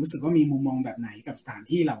งี้ยผมรู้สึกว่ามีมุมมองแบบไหนกับสถาน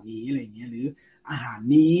ที่เหล่านี้อะไรเงี้ยหรืออาหาร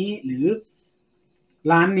นี้หรือ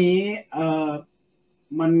ร้านนี้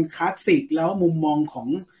มันคลาสสิกแล้วมุมมองของ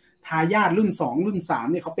ทายาทรุ่น2รุ่น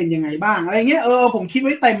3เนี่ยเขาเป็นยังไงบ้างอะไรเงี้ยผมคิดไ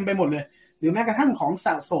ว้เต็มไปหมดเลยหรือแม้กระทั่งของส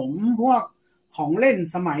ะสมพวกของเล่น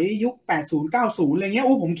สมัยยุค80 90อะไรเงี้ย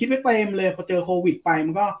ผมคิดไว้เต็มเลยพอเจอโควิดไป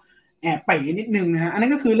มันก็แอบเป๋นิดนึงนะฮะอันนั้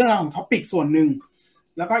นก็คือเรื่องราวของท็อปิกส่วนหนึ่ง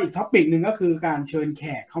แล้วก็อีกท็อปิกหนึ่งก็คือการเชิญแข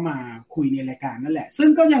กเข้ามาคุยในรายการนั่นแหละซึ่ง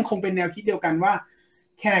ก็ยังคงเป็นแนวคิดเดียวกันว่า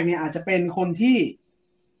แขกเนี่ยอาจจะเป็นคนที่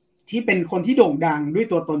เป็นคนที่โด่งดังด้วย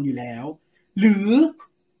ตัวตนอยู่แล้วหรือ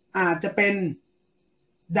อาจจะเป็น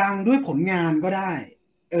ดังด้วยผลงานก็ได้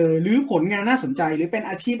หรือผลงานน่าสนใจหรือเป็น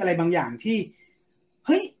อาชีพอะไรบางอย่างที่เ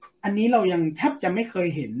ฮ้ยอันนี้เรายังแทบจะไม่เคย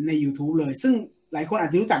เห็นใน YouTube เลยซึ่งหลายคนอาจ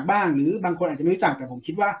จะรู้จักบ้างหรือบางคนอาจจะไม่รู้จักแต่ผม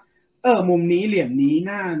คิดว่ามุมนี้เหลี่ยมนี้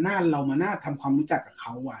น่าเรามาน่าทำความรู้จักกับเข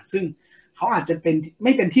าว่ะซึ่งเขาอาจจะเป็นไ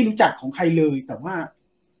ม่เป็นที่รู้จักของใครเลยแต่ว่า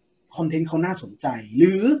คอนเทนต์เขาน่าสนใจห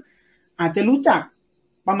รืออาจจะรู้จัก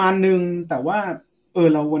ประมาณนึงแต่ว่า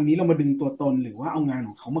เราวันนี้เรามาดึงตัวตนหรือว่าเอางานข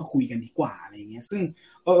องเขามาคุยกันดีกว่าอะไรเงี้ยซึ่ง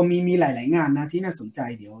มีหลายๆงานนะที่น่าสนใจ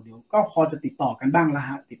เดี๋ยวก็พอจะติดต่อกันบ้างแล้ว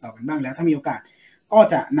ฮะติดต่อกันบ้างแล้วถ้ามีโอกาสก็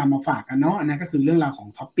จะนำมาฝากกันเนาะอันนั้นก็คือเรื่องราวของ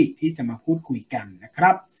ท็อปิกที่จะมาพูดคุยกันนะค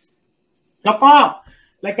รับแล้วก็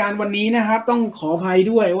รายการวันนี้นะครับต้องขออภัย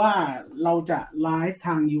ด้วยว่าเราจะไลฟ์ท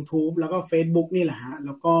าง YouTube แล้วก็ Facebook นี่แหละฮะแ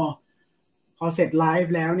ล้วก็พอเสร็จไล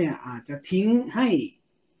ฟ์แล้วเนี่ยอาจจะทิ้งให้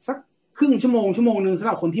สักครึ่งชั่วโมงนึงสำห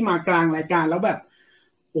รับคนที่มากลางรายการแล้วแบบ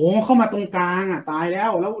เข้ามาตรงกลางตายแล้ว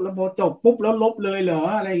พอจบปุ๊บแล้วลบเลยเหรอ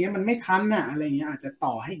อะไรเงี้ยมันไม่ทันน่ะอะไรเงี้ยอาจจะ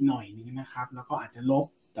ต่อให้อีกหน่อยนึงนะครับแล้วก็อาจจะลบ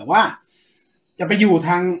แต่ว่าจะไปอยู่ท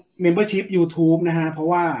าง Membership YouTube นะฮะเพราะ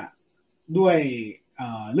ว่าด้วย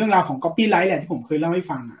เรื่องราวของ Copyright แหละที่ผมเคยเล่าให้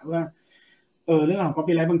ฟังว่าเรื่องราวของ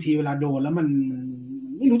Copyright บางทีเวลาโดนแล้วมัน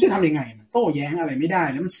ไม่รู้จะทำยังไงมันโต้แย้งอะไรไม่ได้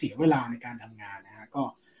แล้วมันเสียเวลาในการทำงานนะฮะก็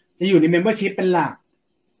จะอยู่ใน Membership เป็นหลัก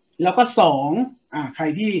แล้วก็2ใคร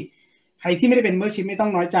ที่ไม่ได้เป็น Membership ไม่ต้อ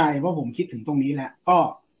งน้อยใจเพราะผมคิดถึงตรงนี้แหละก็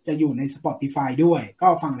จะอยู่ใน Spotify ด้วยก็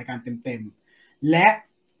ฟังรายการเต็มๆและ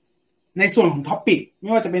ในส่วนของท็อปิกไ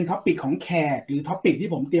ม่ว่าจะเป็นท็อปิกของแขกหรือท็อปิกที่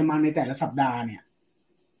ผมเตรียมมาในแต่ละสัปดาห์เนี่ย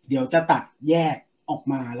เดี๋ยวจะตัดแยกออก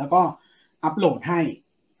มาแล้วก็อัปโหลดให้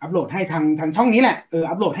ทางช่องนี้แหละ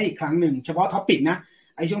อัปโหลดให้อีกครั้งหนึ่งเฉพาะท็อปิกนะ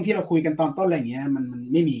ไอช่วงที่เราคุยกันตอนต้นอะไรเงี้ยมัน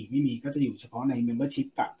ไม่มีก็จะอยู่เฉพาะใน Membership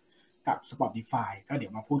กับ Spotify ก็เดี๋ย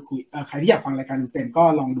วมาพูดคุยใครที่อยากฟังรายการเต็มก็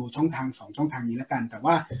ลองดูช่องทาง2ช่องทางนี้แล้วกันแต่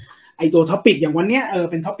ว่าไอตัวท็อปิกอย่างวันเนี้ย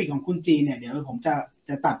เป็นท็อปิกของคุณจีเนี่ยเดี๋ยวผม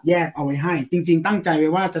จะตัดแยกเอาไว้ให้จริงๆตั้งใจไว้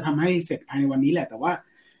ว่าจะทำให้เสร็จภายในวันนี้แหละแต่ว่า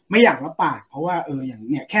ไม่อยากรับปากเพราะว่าอย่าง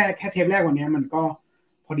เนี้ยแค่เทปแรกวันนี้มันก็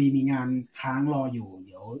พอดีมีงานค้างรออยู่เ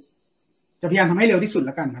ดี๋ยวจะพยายามทำให้เร็วที่สุดแ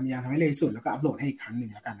ล้วกันพยายามทำให้เร็วที่สุดแล้วก็อัปโหลดให้อีกครั้งหนึ่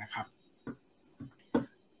งแล้วกันนะครับ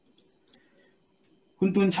คุณ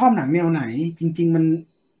ตูนชอบหนังแนวไหนจริงๆมัน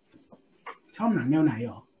ชอบหนังแนวไหนห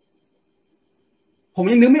รอผม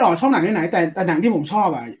ยังนึกไม่ออกชอบหนังแนวไหนแต่หนังที่ผมชอบ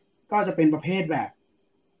ก็จะเป็นประเภทแบบ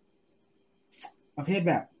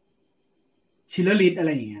ชิลเลอร์ลิสอะไร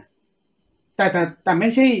อย่างเงี้ยแต่ไม่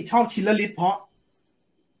ใช่ชอบชิลเลอร์ลิสเพราะ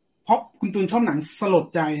คุณตูนชอบหนังสลด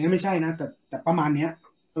ใจนะไม่ใช่นะแต่ประมาณเนี้ย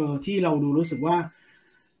ที่เราดูรู้สึกว่า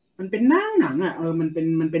มันเป็นหนังมันเ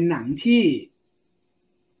ป็นหนังที่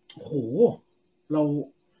โหเ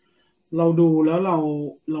ราดูแล้ว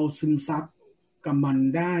เราซึมซับกับมัน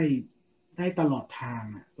ได้ตลอดทาง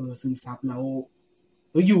ซึมซับแล้ว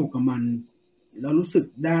อยู่กับมันแล้วรู้สึก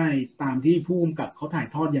ได้ตามที่ผู้กำกับเขาถ่าย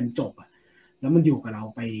ทอดยันจบแล้วมันอยู่กับเรา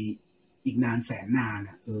ไปอีกนานแสนนาน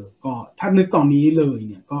ก็ถ้านึกตอนนี้เลย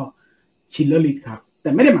เนี่ยก็ชิลเลอร์ลิสครับแต่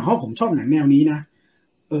ไม่ได้หมายความว่าผมชอบหนังแนวนี้นะ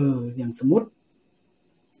อย่างสมมติ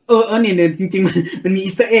เนี่ยจริงๆมันมีอี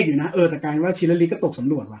สเตอร์เอ็กอยู่นะแต่กลายว่าชิลเลอร์ลิสก็ตกส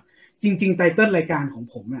ำรวจว่ะจริงๆไตเติ้ลรายการของ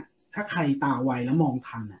ผมถ้าใครตาไวแล้วมอง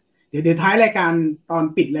ทันเดี๋ยวท้ายรายการตอน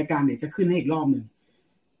ปิดรายการเดี๋ยวจะขึ้นให้อีกรอบนึง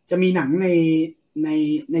จะมีหนัง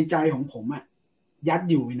ในใจของผมยัด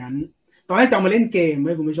อยู่ในนั้นตอนแรกจะเอามาเล่นเกมไ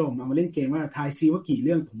ว้คุณผู้ชมเอามาเล่นเกมว่าทายซีว่ากี่เ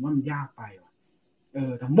รื่องผมว่ามันยากไป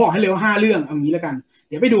แต่ผมบอกให้เลยว่า5เรื่องเอางี้แล้วกันเ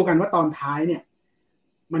ดี๋ยวไปดูกันว่าตอนท้ายเนี่ย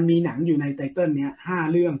มันมีหนังอยู่ในไตเติ้ลเนี้ย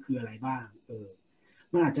5เรื่องคืออะไรบ้าง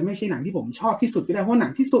มันอาจจะไม่ใช่หนังที่ผมชอบที่สุดก็ได้เพราะหนั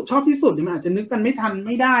งที่สุดชอบที่สุดเนี่ยมันอาจจะนึกกันไม่ทันไ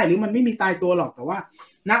ม่ได้หรือมันไม่มีตายตัวหรอกแต่ว่า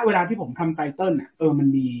ณเวลาที่ผมทำไตเติ้ลมัน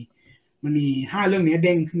มันมี5เรื่องนี้เ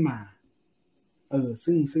ด้งขึ้นมา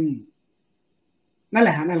ซึ่งนั่นแหล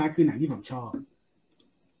ะฮะนั่นแหละคือหนังที่ผมชอบ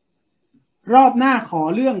รอบหน้าขอ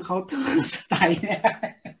เรื่องเคาน์เตอร์สไตล์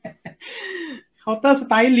เคาน์เตอร์ส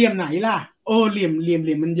ไตล์เหลี่ยมไหนล่ะเหลี่ยม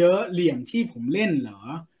มันเยอะเหลี่ยมที่ผมเล่นเหรอ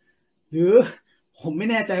หรือผมไม่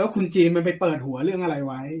แน่ใจว่าคุณจีนมันไปเปิดหัวเรื่องอะไร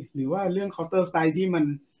ไว้หรือว่าเรื่องเคาน์เตอร์สไตล์ที่มัน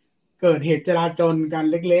เกิดเหตุจลาจลกัน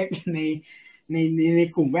เล็กๆใน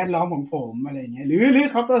กลุ่มแวดล้อมของผมอะไรเงี้ยหรือ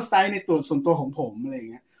เคาน์เตอร์สไตล์ในตัวส่วนตัวของผมอะไร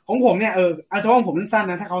เงี้ยของผมเนี่ยเอาเฉพาะของผมสั้นๆ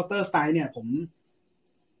นะถ้าเคาน์เตอร์สไตล์เนี่ยผ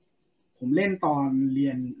มเล่นตอนเรี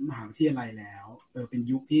ยนมหาวิทยาลัยแล้วเป็น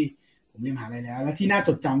ยุคที่ผมเรียนมหาวิทยาลัยแล้วที่น่าจ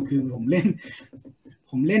ดจำคือผมเล่น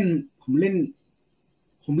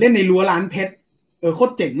ในรั้วร้านเพชรโค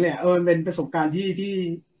ตรเจ๋งเลยมันเป็นประสบการณ์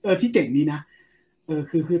ที่เจ๋งดีนะ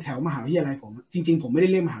คือแถวมหาวิทยาลัยผมจริงๆผมไม่ได้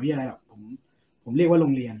เรียกมหาวิทยาลัยหรอกผมเรียกว่าโร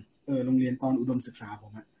งเรียนโรงเรียนตอนอุดมศึกษาผ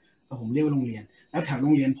มผมเรียกว่าโรงเรียนแล้วแถวโร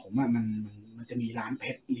งเรียนผมมันจะมีร้านเพ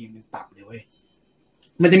ชรเรียงเป็นตับเลยเว้ย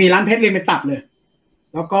มันจะมีร้านเพชรเรียงเป็นตับเลย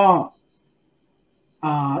แล้วก็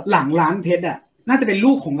หลังร้านเพชรน่าจะเป็น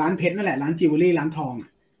ลูกของร้านเพชรนั่นแหละร้านจิวเวลรี่ร้านทอง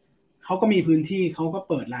เขาก็มีพื้นที่เขาก็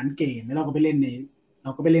เปิดร้านเกมแล้วเราก็ไปเล่นใ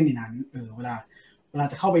นนั้นเวลา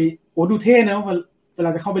จะเข้าไปดูเท่นะเวลา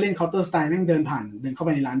จะเข้าไปเล่นเคาน์เตอร์สไตล์นั่งเดินเข้าไป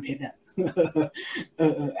ในร้านเพชร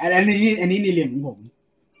อันนี้ในเหลี่ยมของผม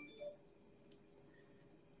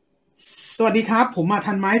สวัสดีครับผมมา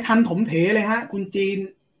ทันไหมทันถมเถเลยฮะคุณจีน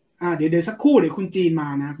เดี๋ยวสักครู่เดี๋ยวคุณจีนมา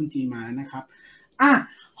นะคุณจีนมานะครับ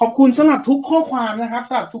ขอบคุณสำหรับทุกข้อความนะครับส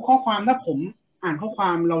ำหรับทุกข้อความถ้าผมอ่านข้อคว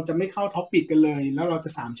ามเราจะไม่เข้าท็อปิกกันเลยแล้วเราจะ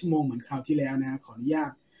3ชั่วโมงเหมือนคราวที่แล้วนะขออนุ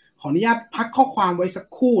ญาตพักข้อความไว้สัก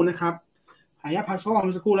ครู่นะครับขออนุญาตพักข้อความ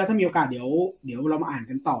สักครู่แล้วถ้ามีโอกาสเดี๋ยวเรามาอ่าน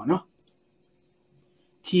กันต่อเนาะ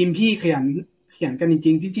ทีมพี่ขยันกันจ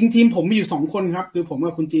ริงๆทีมผมมีอยู่2คนครับคือผม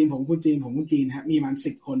กับคุณจีนผมคุณจีนฮะมีประมาณ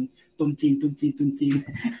10คนตุนจีน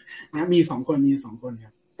นะมีอยู่2คนค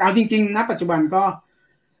รับแต่เอาจริงๆณปัจจุบัน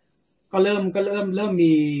ก็เริ่ม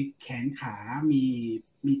มีแขนขา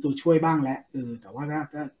มีตัวช่วยบ้างแล้วแต่ว่า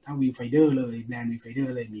ถ้าวิวไฟเดอร์เลยแบรนด์วิวไฟเดอ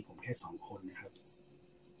ร์เลยมีผมแค่2คนนะครับ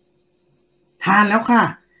ทานแล้วค่ะ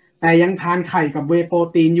แต่ยังทานไข่กับเวย์โปร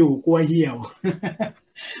ตีนอยู่กลัวเหี่ยว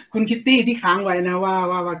คุณคิตตี้ที่ค้างไว้นะ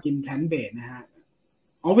ว่ากินแพลนท์เบสนะฮะ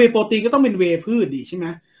เวย์โปรตีนก็ต้องเป็นเวย์พืชดิใช่ไหม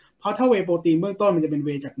เพราะถ้าเวย์โปรตีนเบื้องต้นมันจะเป็นเว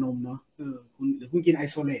ย์จากนมเนาะหรือคุณกินไอ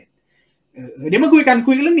โซเลตเดี๋ยวมาคุย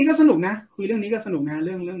เรื่องนี้ก็สนุกนะเ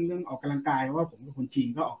รื่องออกกำลังกายว่าผมกับคุณจีน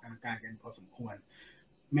ก็ออกกำลังกายกันพอสมควร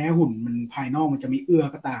แม้หุ่นมันภายนอกมันจะไม่เอื้อ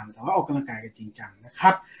ก็ตามแต่ว่าออกกำลังกายกันจริงจังนะค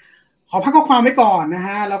รับขอพักข้อความไว้ก่อนนะฮ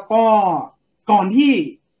ะแล้วก็ก่อนที่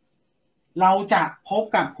เราจะพบ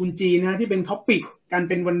กับคุณจีนนะที่เป็นท็อปิกกัน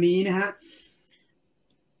เป็นวันนี้นะฮะ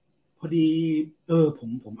พอดีผ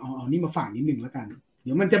มเอานี่มาฝากนิดหนึ่งแล้วกันเ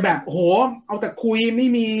ดี๋ยวมันจะแบบโอ้โหเอาแต่คุยไม่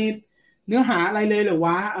มีเนื้อหาอะไรเลยเหรอว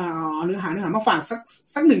ะเอาเนื้อหามาฝาก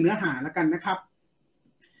สักหนึ่งเนื้อหาแล้วกันนะครับ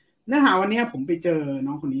เนื้อหาวันนี้ผมไปเจอ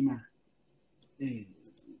น้องคนนี้มาเ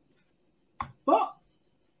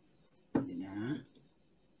ดี๋ยวนะ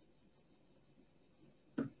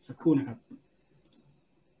สักครู่นะครับ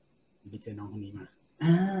ไปเจอน้องคนนี้มา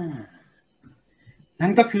นั่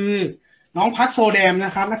นก็คือน้องพักโซแดมน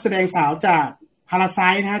ะครับนักแสดงสาวจากพาราไซ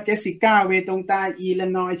ต์นะฮะเจสสิก้าเวตงตาอิลลิ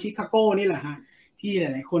นอยส์ชิคาโกนี่แหละฮะที่ห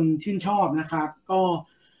ลายๆคนชื่นชอบนะครับก็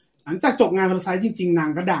หลังจากจบงานพาราไซต์จริงๆนาง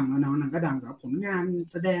ก็ดังแล้วเนาะนางก็ดังแต่ผลงาน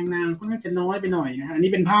แสดงนางค่อนข้างจะน้อยไปหน่อยนะฮะอัน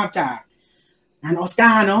นี้เป็นภาพจากงานออสกา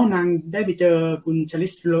ร์เนาะนางได้ไปเจอคุณชาลิ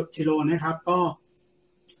สเชโรนะครับก็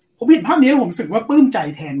ผมเห็นภาพนี้แล้วผมรู้สึกว่าปลื้มใจ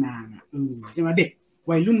แทนนางใช่ไหมเด็ก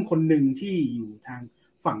วัยรุ่นคนหนึ่งที่อยู่ทาง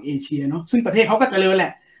ฝั่งเอเชียเนาะซึ่งประเทศเขาก็เจริญแหล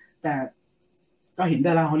ะแต่ก็เห็นด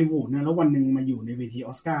าราฮอลลีวูดนะแล้ววันหนึ่งมาอยู่ในเวทีอ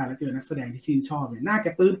อสการ์แล้วเจอนักแสดงที่ชื่นชอบเนี่ยน่าแก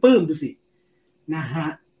ปลื้มดูสินะฮะ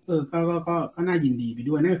ก็น่ายินดีไป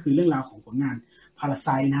ด้วยนั่นก็คือเรื่องราวของผลงานพาราไซ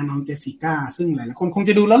ต์นะน้องเจสสิก้าซึ่งหลายๆคนคง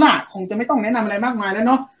จะดูแล้วล่ะคงจะไม่ต้องแนะนำอะไรมากมายแล้ว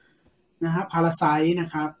เนาะนะฮะพาราไซต์นะ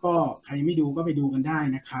ครับก็ใครไม่ดูก็ไปดูกันได้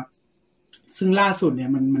นะครับซึ่งล่าสุดเนี่ย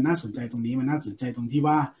มันน่าสนใจตรงนี้มันน่าสนใจตรงที่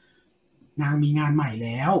ว่านางมีงานใหม่แ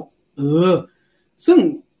ล้วซึ่ง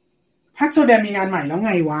แพ็กโซแดมมีงานใหม่แล้วไ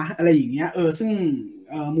งวะอะไรอย่างเงี้ยซึ่ง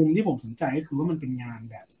มุมที่ผมสนใจก็คือว่ามันเป็นงาน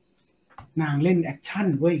แบบนางเล่นแอคชั่น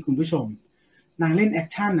เว้ยคุณผู้ชมนางเล่นแอค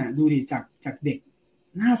ชั่นดูดิจากเด็ก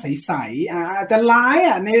หน้าใสๆอาจจะร้าย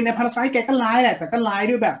ในพาราไซต์แกก็ร้ายแหละแต่ก็ร้าย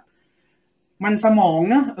ด้วยแบบมันสมอง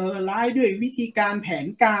นะร้ายด้วยวิธีการแผน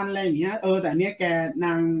การอะไรอย่างเงี้ยแต่เนี้ยแกน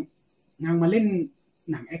างมาเล่น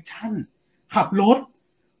หนังแอคชั่นขับรถ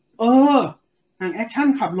หนังแอคชั่น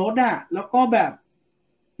ขับรถแล้วก็แบบ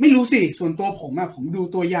ไม่รู้สิส่วนตัวผมดู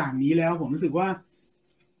ตัวอย่างนี้แล้วผมรู้สึกว่า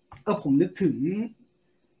ผมนึกถึง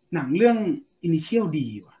หนังเรื่อง Initial D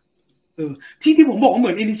ว่ะ ที่ผมบอกว่าเหมื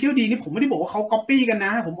อน Initial D นี่ผมไม่ได้บอกว่าเขา copy กันน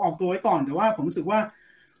ะผมออกตัวไว้ก่อนแต่ว่าผมรู้สึกว่า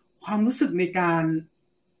ความรู้สึกในการ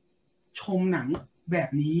ชมหนังแบบ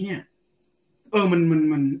นี้เนี่ย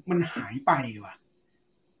มันหายไปว่ะ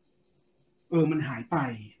มันหายไป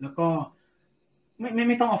แล้วก็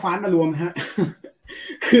ไม่ต้องเอาฟาสต์มารวมฮะ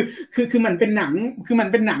คือมันเป็นหนังคือมัน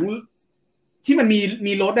เป็นหนังที่มัน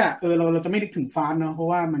มีรถอ่ะเราจะไม่นึกถึงฟาสต์เนาะเพราะ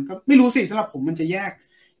ว่ามันก็ไม่รู้สิสำหรับผมมันจะแยก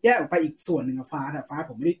ออกไปอีกส่วนหนึ่งกับฟาสต์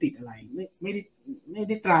ผมไม่ได้ติดอะไรไม่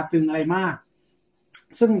ได้ตราตรึงอะไรมาก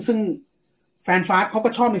ซึ่งแฟนฟาสต์เขาก็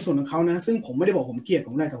ชอบในส่วนของเขานะซึ่งผมไม่ได้บอกผมเกลียดผ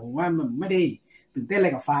มอะไรแต่ผมว่ามันไม่ได้ตื่นเต้นอะไร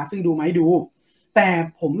กับฟาสต์ซึ่งดูไหมดูแต่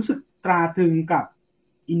ผมรู้สึกตราตรึงกับ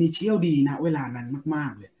Initial D นะเวลานั้นมา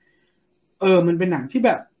กๆเลยมันเป็นหนังที่แ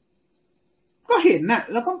บบก็เห็นน่ะ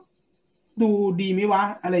แล้วก็ดูดีไหมวะ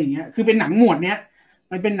อะไรอย่างเงี้ยคือเป็นหนังหมวดเนี้ย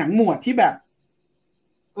มันเป็นหนังหมวดที่แบบ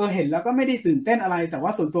เห็นแล้วก็ไม่ได้ตื่นเต้นอะไรแต่ว่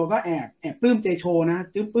าส่วนตัวก็แอบปลื้มเจโชนะ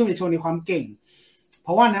ปลื้มเจโชในความเก่งเพ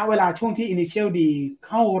ราะว่านะเวลาช่วงที่ Initial D เ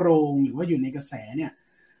ข้าโรงหรือว่าอยู่ในกระแสเนี่ย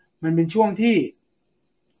มันเป็นช่วงที่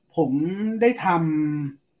ผมได้ท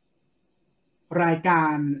ำรายกา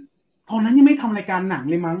รตอนนั้นยังไม่ทำรายการหนัง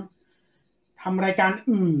เลยมั้งทำรายการ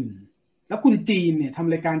อื่นแล้วคุณจีนเนี่ยท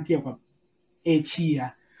ำรายการเกี่ยวกับเอเชีย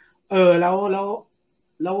แล้ว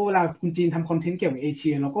เวลาคุณจีนทำคอนเทนต์เกี่ยวกับเอเชี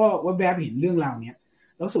ยเราก็แวบๆเห็นเรื่องราวเนี้ย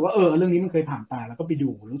รู้สึกว่าเรื่องนี้มันเคยผ่านตาแล้วก็ไปดู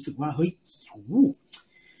รู้สึกว่าเฮ้ยโห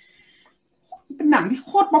เป็นหนังที่โ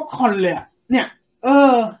คตรป๊อปคอร์นเลยเนี่ย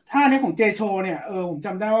ท่านี้ของเจโชเนี่ยผมจ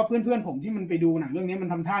ำได้ว่าเพื่อนๆผมที่มันไปดูหนังเรื่องนี้มัน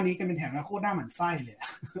ทำท่านี้กันเป็นแถวแล้วโคตรหน้าหมันไส้เลย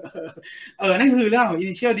นั่นคือเรื่องของ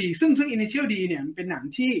Initial D ซึ่ง Initial D เนี่ยมันเป็นหนัง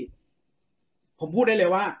ที่ผมพูดได้เลย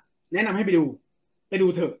ว่าแนะนำให้ไปดู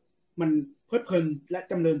เถอะมันเพลิดเพลินและ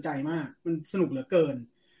จำเริญใจมากมันสนุกเหลือเกิน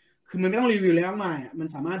คือมันไม่ต้องรีวิวเลยมากมายมัน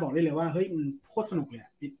สามารถบอกได้เลยว่าเฮ้ยมันโคตรสนุกเลย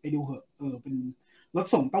ไปดูเถอะเป็นรถ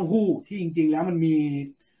ส่งเต้าหู้ที่จริงๆแล้วมันมี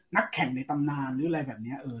นักแข่งในตำนานหรืออะไรแบบ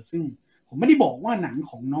นี้ซึ่งผมไม่ได้บอกว่าหนัง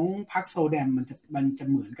ของน้องพักโซแดมมันจะ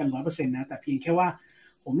เหมือนกัน 100% นะแต่เพียงแค่ว่า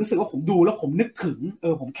ผมรู้สึกว่าผมดูแล้วผมนึกถึง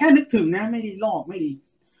ผมแค่นึกถึงนะไม่ได้ลอกไม่ดี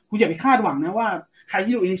คุณอย่าไปคาดหวังนะว่าใคร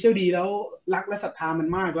ที่ดู Initial D แล้วรักและศรัทธามัน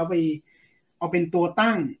มากแล้วไปเอาเป็นตัว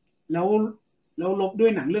ตั้งแล้วลบด้ว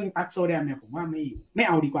ยหนังเรื่องพักโซแดมเนี่ยผมว่าไม่เ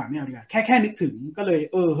อาดีกว่าแค่นึกถึงก็เลย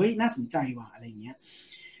เฮ้ยน่าสนใจว่ะอะไรอย่างเงี้ย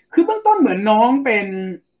คือเบื้องต้นเหมือนน้องเป็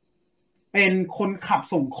นคนขับ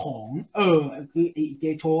ส่งของคือไอ้เจ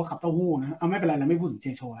โชขับเต้าหู้นะเอาไม่เป็นไรเราไม่พูดถึงเจ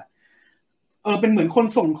โชอะเป็นเหมือนคน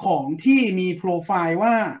ส่งของที่มีโปรไฟล์ว่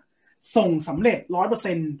าส่งสำเร็จ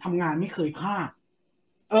 100% ทำงานไม่เคยพลาด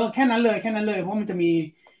แค่นั้นเลยเพราะมันจะมี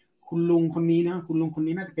คุณลุงคนนี้นะคุณลุงคน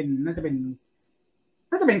นี้น่าจะเป็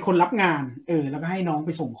นคนรับงานแล้วก็ให้น้องไป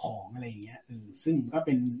ส่งของอะไรอย่างเงี้ยซึ่งก็เ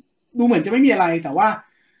ป็นดูเหมือนจะไม่มีอะไรแต่ว่า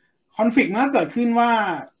คอนฟลิกต์มันก็เกิดขึ้นว่า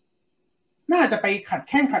น่าจะไปขัด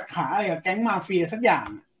แข้งขัดขาอะไรกับแก๊งมาเฟียสักอย่าง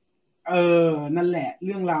นั่นแหละเ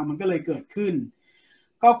รื่องราวมันก็เลยเกิดขึ้น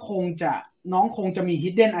ก็น้องคงจะมี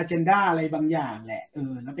hidden agenda อะไรบางอย่างแหละ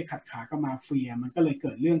แล้วไปขัดขากับมาเฟียมันก็เลยเ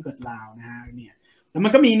กิดเรื่องเกิดราวนะฮะเนี่ยแล้วมั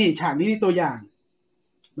นก็มีนี่ฉากนี้นี่ตัวอย่าง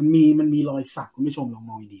มันมีรอยสักคุณผู้ชมลอง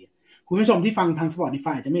มองดีคุณผู้ชมที่ฟังทาง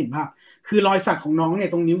Spotify จะไม่เห็นภาพคือรอยสักของน้องเนี่ย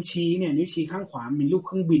ตรงนิ้วชี้ข้างขวามีรูปเ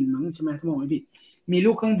ครื่องบินมั้งใช่ไหมถ้ามองไม่ผิดมี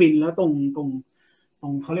รูปเครื่องบินแล้วตรง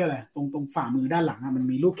เขาเรียกอะไรตรงฝ่ามือด้านหลังมัน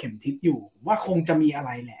มีรูปเข็มทิศอยู่ว่าคงจะมีอะไ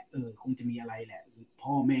รแหละคงจะมีอะไรแหละ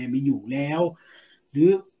พ่อแม่ไม่อยู่แล้วหรือ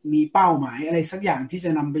มีเป้าหมายอะไรสักอย่างที่จะ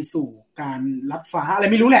นำไปสู่การลัดฟ้าอะไร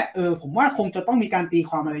ไม่รู้แหละผมว่าคงจะต้องมีการตี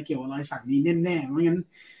ความอะไรเกี่ยวกับรอยสักนี้แน่ๆเพราะงั้น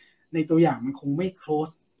ในตัวอย่างมันคงไม่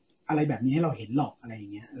close อะไรแบบนี้ให้เราเห็นหรอกอะไรอย่า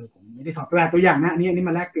งเงี้ยผมไม่ได้ถอดตัวอย่างนะอันนี้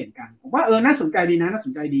มาแลกเปลี่ยนกันผมว่าน่าสนใจดีนะน่าส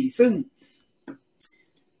นใจดีซึ่ง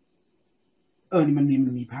นี่มั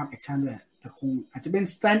นมีภาพแอคชั่นด้วยแต่คงอาจจะเป็น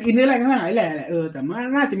สแตนด์อินหรืออะไรก็ได้แหละแต่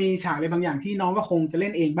น่าจะมีฉากอะไรบางอย่างที่น้องก็คงจะเล่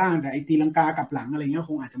นเองบ้างแต่ไอตีลังกากับหลังอะไรเงี้ย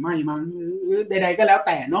คงอาจจะไม่มั้งหรือใดๆก็แล้วแ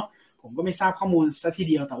ต่เนาะผมก็ไม่ทราบข้อมูลซะที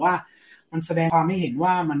เดียวแต่ว่ามันแสดงความให้เห็นว่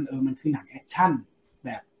ามันคือหนังแอคชั่นแ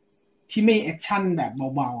บบที่ไม่แอคชั่นแบบ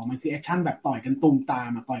เบาๆมันคือแอคชั่นแบบต่อยกันตุ้มตาม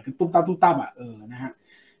ต่อยกันตุ้มตามตุ้มตามนะฮะ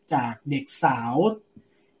จากเด็กสาว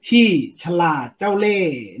ที่ฉลาดเจ้าเล่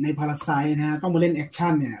ห์ในพาราไซต์นะฮะต้องมาเล่นแอค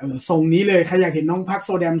ชั่นเนี่ยทรงนี้เลยใครอยากเห็นน้องพักโซ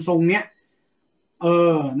แดมทรงเนี้ย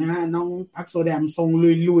นะฮะน้องพักโซแดมทรง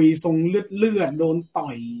ลุยทรงเลือดโดนต่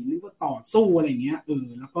อยหรือว่าต่อสู้อะไรเงี้ย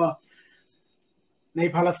แล้วก็ใน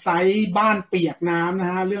พาราไซต์บ้านเปียกน้ำนะ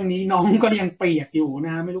ฮะเรื่องนี้น้องก็ยังเปียกอยู่น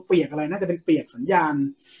ะฮะไม่รู้เปียกอะไรน่าจะเป็นเปียกสัญญา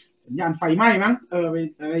ณไฟไหม้มั้ง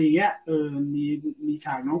อะไรอย่างเงี้ยมีฉ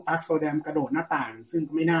ากน้องพักโซแดมกระโดดหน้าต่างซึ่ง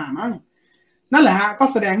ก็ไม่น่ามั้งนั่นแหละฮะก็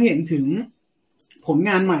แสดงให้เห็นถึงผล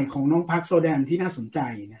งานใหม่ของน้องพักโซแดมที่น่าสนใจ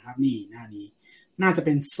นะครับนี่หน้านี้น่าจะเ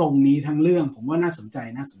ป็นทรงนี้ทั้งเรื่องผมว่าน่าสนใ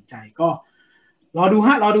จก็รอดู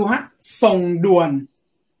ฮะส่งด่วน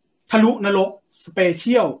ทะลุนรก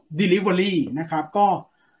Special Delivery นะครับก็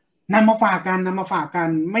นำมาฝากกัน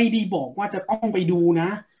ไม่ได้บอกว่าจะต้องไปดูนะ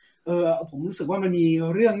ผมรู้สึกว่ามันมี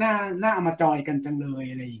เรื่องน่าเอามาจอยกันจังเลย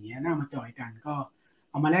อะไรอย่างเงี้ยน่ามาจอยกันก็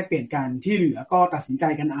เอามาแลกเปลี่ยนกันที่เหลือก็ตัดสินใจ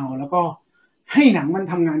กันเอาแล้วก็ให้หนังมัน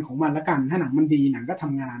ทำงานของมันละกันถ้าหนังมันดีหนังก็ท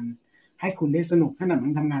ำงานให้คุณได้สนุกถ้าหนังมั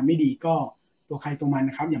นทำงานไม่ดีก็ตัวใครตัวมัน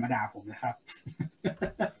นะครับอย่ามาด่าผมนะครับ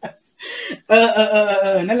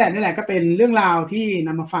นั่นแหละก็เป็นเรื่องราวที่น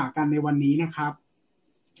ำมาฝากกันในวันนี้นะครับ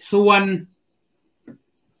ส่วน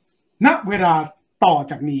ณเวลาต่อ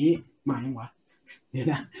จากนี้มายังวะเดี๋ยว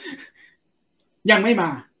นะยังไม่มา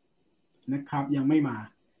นะครับยังไม่มา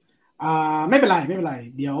ไม่เป็นไร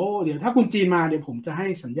เดี๋ยวถ้าคุณจีนมาเดี๋ยวผมจะให้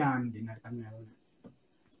สัญญาณเดี๋ยวนะตั้งไง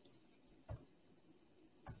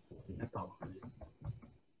แล้วต่อ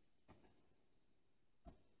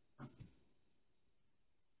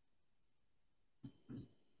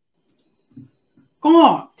ก็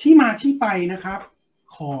ที่มาที่ไปนะครับ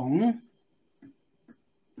ของ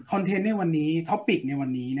คอนเทนต์ในวันนี้ท็อปิกในวัน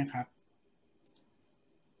นี้นะครับ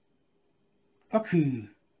ก็คือ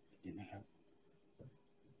เดี๋ยวนะครับ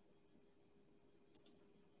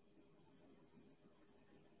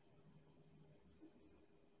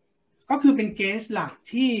ก็คือเป็นเกสหลัก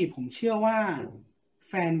ที่ผมเชื่อว่า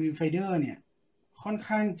แฟนวิวไฟเดอร์เนี่ยค่อน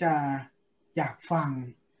ข้างจะอยากฟัง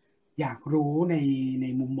อยากรู้ใน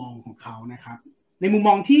มุมมองของเขานะครับในมุมม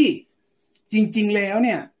องที่จริงๆแล้วเ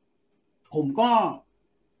นี่ยผมก็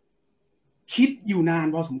คิดอยู่นาน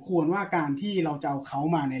พอสมควรว่าการที่เราจะเอาเขา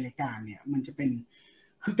มาในรายการเนี่ยมันจะเป็น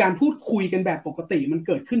คือการพูดคุยกันแบบปกติมันเ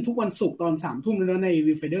กิดขึ้นทุกวันศุกร์ตอน 3:00 นแล้วใน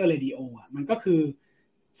Viewfinder Radio อ่ะมันก็คือ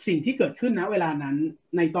สิ่งที่เกิดขึ้นนะเวลานั้น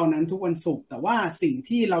ในตอนนั้นทุกวันศุกร์แต่ว่าสิ่ง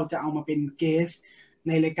ที่เราจะเอามาเป็นเกสใ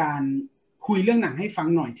นรายการคุยเรื่องหนังให้ฟัง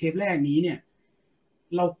หน่อยเทปแรกนี้เนี่ย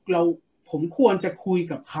ผมควรจะคุย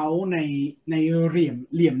กับเขาในเ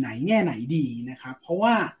หลี่ยมไหนแง่ไหนดีนะครับเพราะ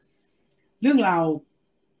ว่าเรื่องราว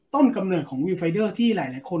ต้นกำเนิดของ Viewfinder ที่หลา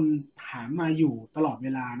ยๆคนถามมาอยู่ตลอดเว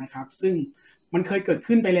ลานะครับซึ่งมันเคยเกิด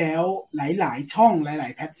ขึ้นไปแล้วหลายๆช่องหลา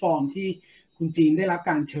ยๆแพลตฟอร์มที่คุณจีนได้รับ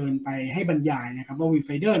การเชิญไปให้บรรยายนะครับว่า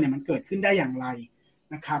Viewfinder เนี่ยมันเกิดขึ้นได้อย่างไร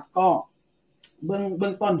นะครับก็เบื้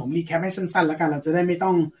องต้นผมรีแคปให้สั้นๆแล้วกันเราจะได้ไม่ต้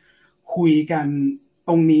องคุยกัน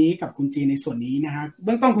ตรงนี้กับคุณจีนในส่วนนี้นะฮะเ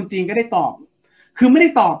บื้องต้นคุณจีนก็ได้ตอบคือไม่ได้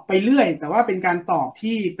ตอบไปเรื่อยแต่ว่าเป็นการตอบ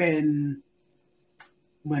ที่เป็น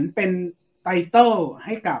เหมือนเป็นไตเติลใ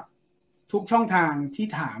ห้กับทุกช่องทางที่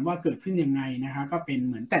ถามว่าเกิดขึ้นยังไงนะคะก็เป็นเ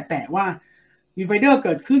หมือนแต่ว่า Viewfinder เ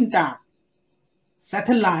กิดขึ้นจาก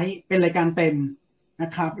Satellite เป็นรายการเต็มน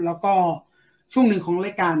ะครับแล้วก็ช่วงหนึ่งของร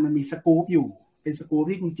ายการมันมีสกู๊ปอยู่เป็นสกู๊ป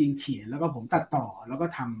ที่คุณจีนเขียนแล้วก็ผมตัดต่อแล้วก็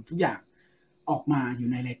ทำทุกอย่างออกมาอยู่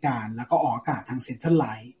ในรายการแล้วก็ออกอากาศทาง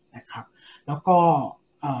Satellite นะครับแล้วก็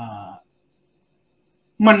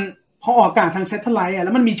มันพอออกอากาศทาง Satellite แ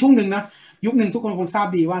ล้วมันมีช่วงหนึ่งนะยุคหนึ่งทุกคนคงทราบ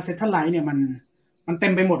ดีว่า Satellite เนี่ยมันเต็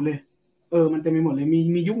มไปหมดเลยมันเต็มไปหมดเลย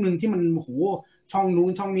มียุคหนึ่งที่มันโหช่องนู้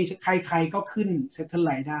นช่องนี้ใครก็ขึ้น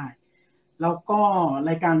Satellite ได้แล้วก็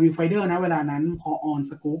รายการ Viewfinder นะเวลานั้นพอออน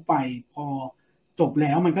สกู๊ปไปพอจบแ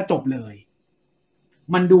ล้วมันก็จบเลย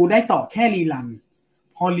มันดูได้ต่อแค่รีรัน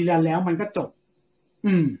พอรีรันแล้วมันก็จบ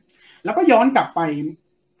แล้วก็ย้อนกลับไป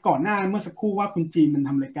ก่อนหน้าเมื่อสักครู่ว่าคุณจีนมันท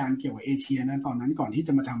ำรายการเกี่ยวกับเอเชียนะตอนนั้นก่อนที่จ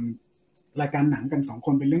ะมาทำรายการหนังกัน2ค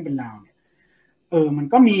นเป็นเรื่องเป็นราวเนี่ยมัน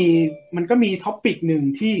ก็มีท็อปิกหนึ่ง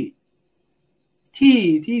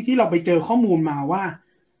ที่เราไปเจอข้อมูลมาว่า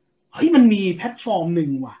เฮ้ยมันมีแพลตฟอร์มหนึ่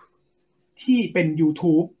งว่ะที่เป็น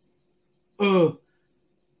YouTube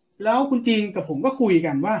แล้วคุณจีนกับผมก็คุย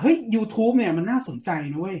กันว่าเฮ้ย YouTube เนี่ยมันน่าสนใจ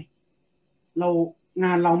นะเว้ยง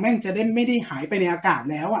านเราแม่งจะได้ไม่ได้หายไปในอากาศ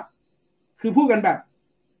แล้วอ่ะคือพูดกันแบบ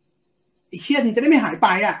ไอ้เหี้ยมันจะได้ไม่หายไป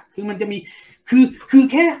อ่ะคือมันจะมีคือ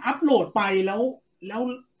แค่อัปโหลดไปแล้ว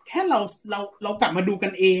แค่เรากลับมาดูกั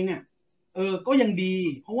นเองอ่ะก็ยังดี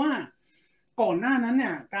เพราะว่าก่อนหน้านั้นเนี่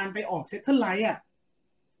ยการไปออกเซตเทิลไลท์อ่ะ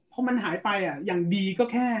พอมันหายไปอ่ะอย่างดีก็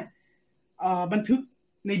แค่บันทึก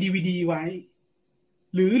ใน DVD ไว้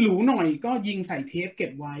หรือหรูหน่อยก็ยิงใส่เทปเก็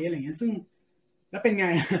บไว้อะไรเงี้ยซึ่งแล้วเป็นไง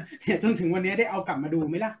เนี่ยจนถึงวันนี้ได้เอากลับมาดู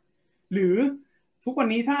ไหมล่ะหรือทุกวัน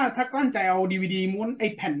นี้ถ้ากลั้นใจเอา DVD ม้วนไอ้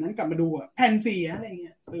แผ่นนั้นกลับมาดูอ่ะแผ่นเสียอะไรเ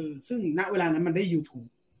งี้ยซึ่งณเวลานั้นมันได้ YouTube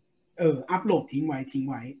อัปโหลดทิ้งไว้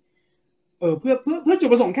เพื่อจุด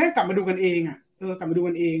ประสงค์แค่กลับมาดูกันเองอ่ะกลับมาดู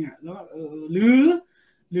กันเองอ่ะแล้วห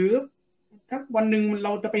รือถ้าวันหนึ่งเร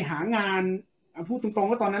าจะไปหางานพูดตรงๆ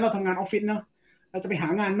ว่าตอนนั้นเราทำงานออฟฟิศเนาะเราจะไปหา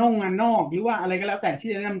งานนอกหรือว่าอะไรก็แล้วแต่ที่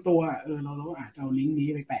จะแนะนำตัวเราอาจจะเอาลิงก์นี้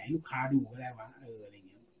ไปแปะให้ลูกค้าดูก็ได้ว่าอะไร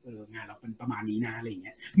เงี้ยงานเราเป็นประมาณนี้นะอะไรเ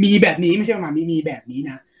งี้ยมีแบบนี้ไม่ใช่ประมาณนี้มีแบบนี้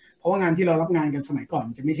นะเพราะว่างานที่เรารับงานกันสมัยก่อน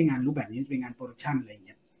มันจะไม่ใช่งานรูปแบบนี้จะเป็นงานโปรดักชันอะไรเ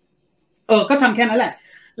งี้ยก็ทำแค่นั้นแหละ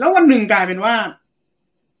แล้ววันหนึ่งกลายเป็นว่า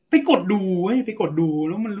ไปกดดูเว้ยไปกดดู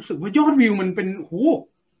แล้วมันรู้สึกว่ายอดวิวมันเป็นโห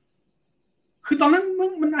คือตอนนั้น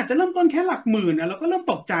มันอาจจะเริ่มต้นแค่หลักหมื่นนะเราก็เริ่ม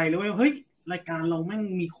ตกใจเลยว่าเฮ้ยรายการเราแม่ง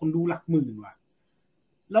มีคนดูหลักหมื่นว่ะ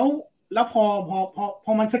แล้วพ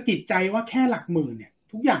อมันสะกิดใจว่าแค่หลักหมื่นเนี่ย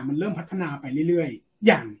ทุกอย่างมันเริ่มพัฒนาไปเรื่อยๆอ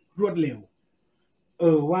ย่างรวดเร็ว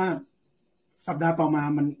ว่าสัปดาห์ต่อมา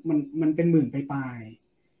มันเป็นหมื่นไปปลาย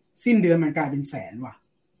สิ้นเดือนมันกลายเป็นแสนว่ะ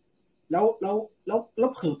แล้ว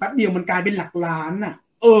เผลอแป๊บเดียวมันกลายเป็นหลักล้านน่ะ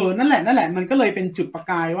นั่นแหละมันก็เลยเป็นจุดประ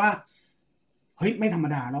กายว่าเฮ้ยไม่ธรรม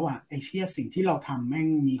ดาแล้วว่ะไอ้เชี่ยสิ่งที่เราทำแม่ง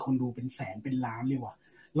มีคนดูเป็นแสนเป็นล้านเลยว่ะ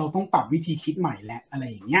เราต้องปรับวิธีคิดใหม่และอะไร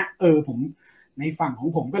อย่างเงี้ยผมในฝั่งของ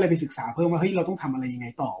ผมก็เลยไปศึกษาเพิ่มว่าเฮ้ยเราต้องทำอะไรยังไง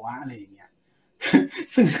ต่อวะอะไรอย่างเงี้ย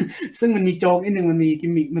ซึ่งมันมีโจ๊กนิดนึงมันมีกิ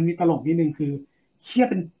มมิคมันมีตลกนิดนึงคือเชี่ย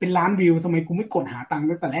เป็นล้านวิวทำไมกูไม่กดหาตังค์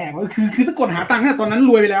ตั้งแต่แรกวะคือถ้ากดหาตังค์เนี่ยตอนนั้น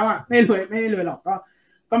รวยไปแล้วอ่ะไม่รวยหรอก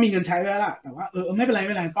ก็มีเงินใช้ไว้แล้วล่ะแต่ว่าไม่เป็นไร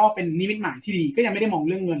ก็เป็นนิมิตหมายที่ดีก็ยังไม่ได้มอง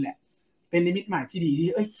เรื่องเงินแหละเป็นนิมิตหมายที่ดี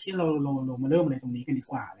ที่เรามาเริ่มอะไรตรงนี้กันดี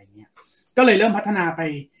กว่าอะไรเงี้ยก็เลยเริ่มพัฒนาไป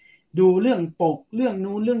ดูเรื่องปกเรื่อง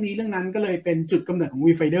นู้นเรื่องนี้เรื่องนั้นก็เลยเป็นจุดกำเนิดของ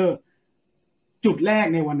Viewfinder จุดแรก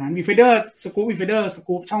ในวันนั้น Viewfinder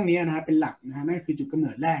Scoop ช่องนี้นะฮะเป็นหลักนะฮะนั่นคือจุดกำเ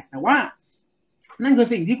นิดแรกแต่ว่านั่นคือ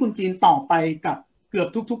สิ่งที่คุณจีนต่อไปกับเกือบ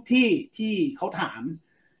ทุกที่เขาถาม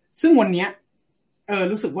ซึ่งวันนี้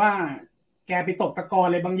รู้สึกว่าแกไปตกตะกอน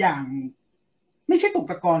อะไรบางอย่างไม่ใช่ตก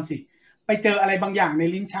ตะกอนสิไปเจออะไรบางอย่างใน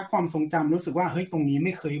ลิ้นชักความทรงจำรู้สึกว่าเฮ้ยตรงนี้ไ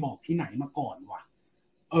ม่เคยบอกที่ไหนมาก่อนว่ะ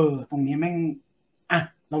ตรงนี้แม่งอ่ะ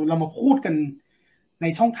เรามาพูดกันใน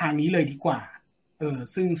ช่องทางนี้เลยดีกว่า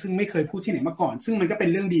ซึ่งไม่เคยพูดที่ไหนมาก่อนซึ่งมันก็เป็น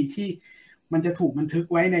เรื่องดีที่มันจะถูกบันทึก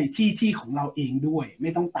ไว้ในที่ของเราเองด้วยไ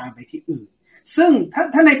ม่ต้องตามไปที่อื่นซึ่ง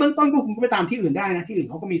ถ้าในเบื้องต้นก็คุณก็ไปตามที่อื่นได้นะที่อื่น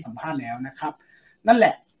เขาก็มีสัมภาษณ์แล้วนะครับนั่นแหล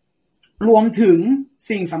ะรวมถึง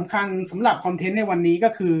สิ่งสำคัญสำหรับคอนเทนต์ในวันนี้ก็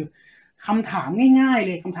คือคำถามง่ายๆเ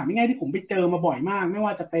ลยคำถามง่ายๆที่ผมไปเจอมาบ่อยมากไม่ว่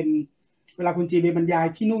าจะเป็นเวลาคุณจีไปบรรยาย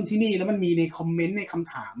ที่นู่นที่นี่แล้วมันมีในคอมเมนต์ในค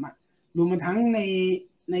ำถามอ่ะรวมทั้ง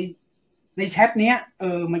ในแชทเนี้ย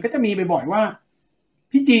มันก็จะมีบ่อยๆว่า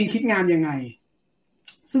พี่จีนคิดงานยังไง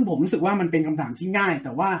ซึ่งผมรู้สึกว่ามันเป็นคำถามที่ง่ายแ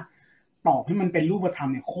ต่ว่าตอบให้มันเป็นรูปธรรม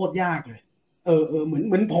เนี่ยโคตรยากเลยเห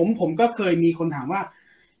มือนผมก็เคยมีคนถามว่า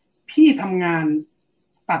พี่ทำงาน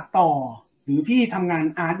ตัดต่อหรือพี่ทำงาน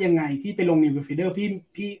อาร์ตยังไงที่ไปลงใน Viewfinder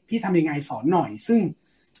พี่ทำยังไงสอนหน่อยซึ่ง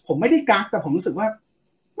ผมไม่ได้กักแต่ผมรู้สึกว่า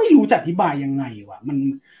ไม่รู้จะอธิบายยังไงวะ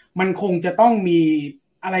มันคงจะต้องมี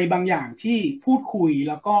อะไรบางอย่างที่พูดคุย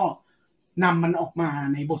แล้วก็นำมันออกมา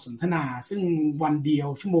ในบทสนทนาซึ่งวันเดียว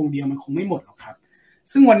ชั่วโมงเดียวมันคงไม่หมดหรอกครับ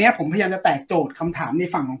ซึ่งวันนี้ผมพยายามจะแตกโจทย์คำถามใน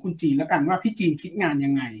ฝั่งของคุณจีนแล้วกันว่าพี่จีนคิดงานยั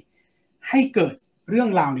งไงให้เกิดเรื่อง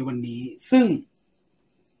ราวในวันนี้ซึ่ง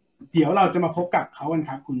เดี๋ยวเราจะมาพบกับเขากันค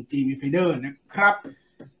รับคุณจีนViewfinderนะครับ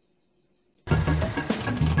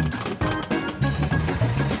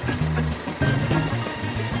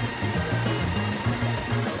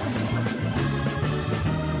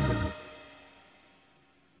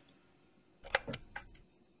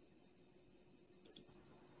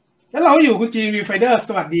แล้วเราอยู่คุณจีนViewfinderส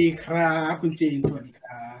วัสดีครับคุณจีนสวัสดีค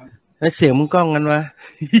รับแล้วเสียงมึงกล้องกันวะ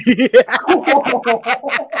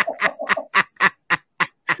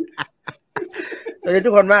สวัสดีทุ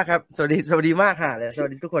กคนมากครับสวัสดีมากค่ะเลยสวัส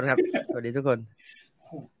ดีทุกคนครับสวัสดีทุกคน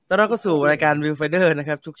ตอนเราก็สู่รายการ Viewfinder นะค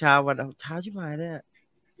รับทุกเช้าวันเช้าชิบหายเลย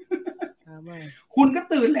ช้ามากคุณก็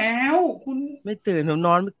ตื่นแล้วคุณไม่ตื่นผมน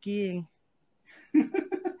อนเมื่อกี้เอง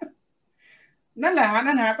นั่นแหละ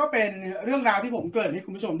ก็เป็นเรื่องราวที่ผมเกริ่นให้คุ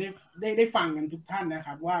ณผู้ชมได้ฟังกันทุกท่านนะค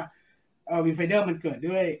รับว่าViewfinder มันเกิด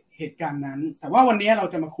ด้วยเหตุการณ์นั้นแต่ว่าวันนี้เรา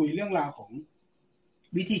จะมาคุยเรื่องราวของ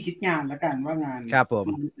วิธีคิดงานละกันว่างานครับผม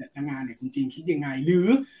งานเนี่ยคุณจีนคิดยังไงหรือ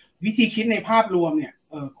วิธีคิดในภาพรวมเนี่ย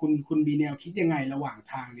คุณมีแนวคิดยังไงระหว่าง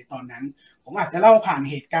ทางในตอนนั้นผมอาจจะเล่าผ่าน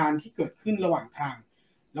เหตุการณ์ที่เกิดขึ้นระหว่างทาง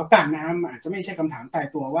แล้วกันนะอาจจะไม่ใช่คำถามตาย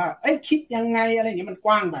ตัวว่าคิดยังไงอะไรอย่างเงี้ยมันก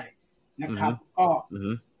ว้างไปนะครับก็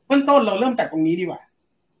เบื้องต้นเราเริ่มจากตรงนี้ดีกว่า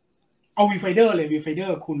เอา Viewfinder เลย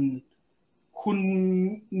Viewfinder คุณ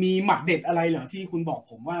มีหมัดเด็ดอะไรเหรอที่คุณบอก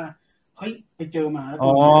ผมว่าเฮ้ยไปเจอมาแล้ว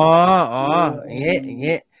อย่าง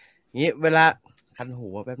งี้เวลาคันหู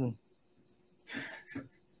แป๊บนึง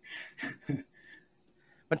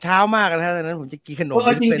มันเช้ามากนะตอนนั้นผมจะกินขนม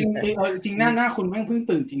จริงหน้าคุณแม่งเพิ่ง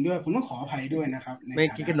ตื่นจริงด้วยผมต้องขออภัยด้วยนะครับไม่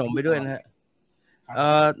กินขนมไปด้วยนะฮะ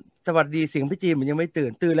สวัสดีเสียงพี่จีนมันยังไม่ตื่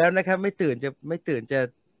นแล้วนะครับไม่ตื่นจะ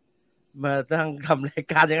มาตั้งทำราย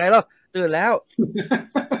การยังไงหรอตื่นแล้ว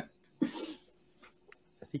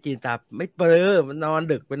พี่จีนตาไม่เปลือมันนอน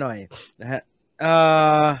ดึกไปหน่อยนะฮะ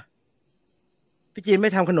พี่จีนไม่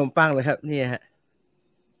ทำขนมปังเลยครับนี่ฮะ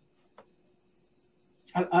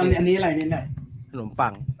อันนี้อะไรเนี่ยขนมปั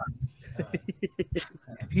ง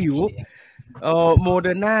หิวโมเด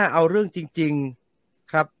อร์นาเอาเรื่องจริงๆ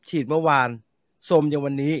ครับฉีดเมื่อวานสมอย่าง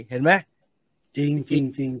วันนี้เห็นไหมจริงจริง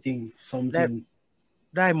จริงจริงสมจริง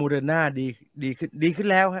ได้โมเดอร์นาดีขึ้น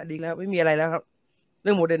แล้วฮะดีแล้วไม่มีอะไรแล้วครับเ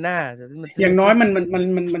รื่องโมเดอร์นาอย่างน้อย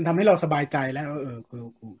มันทำให้เราสบายใจแล้ว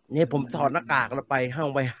เนี่ยผมถอดหน้ากากแล้วไปห้อง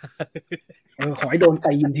ไปขอให้โดนไ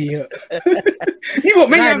ก่ยินทีเถอะนี่ผม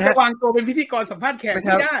ไม่อยากจะวางตัวเป็นพิธีกรสัมภาษณ์แขกไ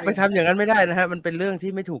ม่ได้ไปทำอย่างนั้นไม่ได้นะฮะมันเป็นเรื่อง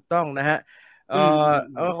ที่ไม่ถูกต้องนะฮะ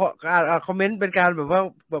คอมเมนต์เป็นการแบบว่า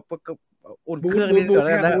แบบอุ่นเครื่องนิดหน่อ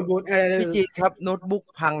ยนะพี่จีครับโน้ตบุ๊ก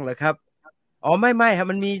พังเหรอครับอ๋อไม่ครับ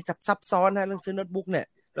มันมีซับซ้อนนะเรื่องซื้อโน้ตบุ๊กเนี่ย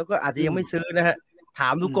แล้วก็อาจจะยังไม่ซื้อนะฮะถา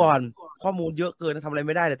มดูก่อนข้อมูลเยอะเกินทำอะไรไ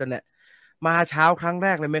ม่ได้เลยตอนเนี้ยมาเช้าครั้งแร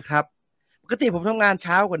กเลยไหมครับปกติผมทำงานเ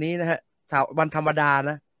ช้ากว่านี้นะฮะวันธรรมดา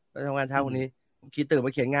นะทำงานเช้ากว่านี้ผมคิดตื่นม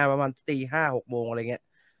าเขียนงานประมาณตี 5-6 โมงอะไรเงี้ย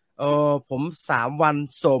ผม3 วัน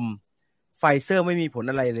ส่มไฟเซอร์ไม่มีผล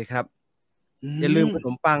อะไรเลยครับอย่าลืมขน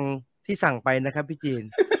มปังที่สั่งไปนะครับพี่จีน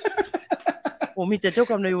ผมมีแต่เจ้า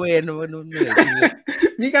กรรมนายเวรเหนื่อยจริง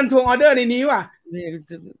มีการทวงออเดอร์ในนี้ว่ะนี่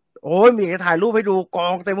โอ้ยมีถ่ายรูปให้ดูกอ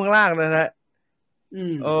งเต็มข้างล่างเลยนะ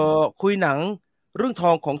คุยหนังเรื่องท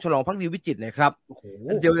องของฉลองภักดีวิจิตรนะครับ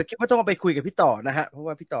เดี๋ยวคิดว่าต้องไปคุยกับพี่ต่อนะฮะเพราะ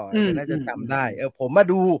ว่าพี่ต่อน่าจะจำได้ผมมา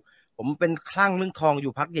ดูผมเป็นคลั่งเรื่องทองอ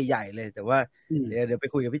ยู่พักใหญ่ๆเลยแต่ว่าเดี๋ยวไป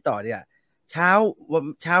คุยกับพี่ต่อเนี่ยเช้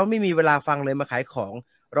าไม่มีเวลาฟังเลยมาขายของ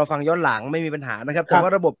เราฟังย้อนหลังไม่มีปัญหานะครับแต่ว่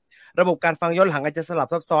าระบบการฟังย้อนหลังอาจจะสลับ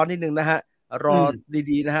ซับซ้อนนิดนึงนะฮะรอ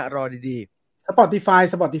ดีๆนะฮะรอดีๆ Spotify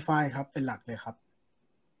ครับเป็นหลักเลยครับ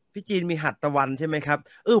พี่จีนมีหัตถวันใช่ไหมครับ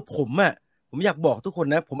ผมอยากบอกทุกคน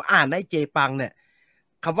นะผมอ่านในเจปังเนี่ย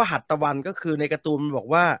คำว่าหัตถวันก็คือในการ์ตูนมันบอก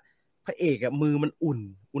ว่าพระเอกมือมันอุ่น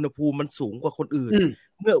อุณหภูมิมันสูงกว่าคนอื่น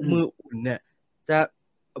เมื่อมืออุ่นเนี่ยจะ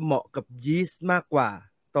เหมาะกับยีสต์มากกว่า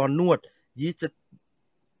ตอนนวดยีสต์จะ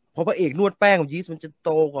พอพระเอกนวดแป้งยีสต์มันจะโต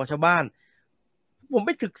กว่าชาวบ้านผมไ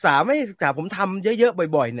ม่ศึกษาผมทำเยอะ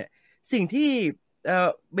ๆบ่อยๆเนี่ยสิ่งที่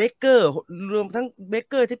เบเกอร์รวมทั้งเบ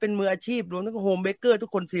เกอร์ที่เป็นมืออาชีพรวมทั้งโฮมเบเกอร์ทุก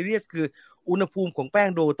คนซีเรียสคืออุณหภูมิของแป้ง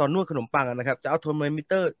โดตอนนวดขนมปังนะครับจะเอาเทอร์โมมิ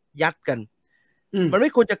เตอร์ยัดกันมันไ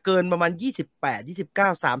ม่ควรจะเกินประมาณ28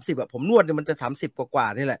 29 30อ่ะผมนวดเนี่ยมันจะ30กว่า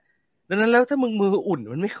นี่แหละดังนั้นแล้วถ้ามึงมืออุ่น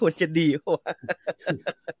มันไม่ควรจะดีเพราะว่า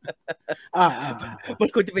มัน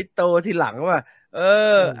ควรจะไปโตทีหลังว่า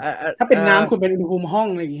ถ้าเป็นน้ำคุณเป็นอุณหภูมิห้อง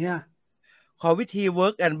อะไรอย่างเงี้ยขอวิธี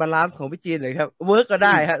work and balance ของพี่จีนหน่อยครับ work ก็ไ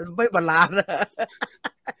ด้ฮะไม่บาลานซ์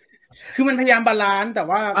คือมันพยายามบาลานซ์แต่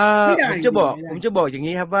ว่าไม่ได้ผมจะบอกอย่าง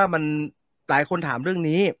นี้ครับว่ามันหลายคนถามเรื่อง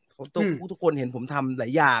นี้ทุกคนเห็นผมทำหลา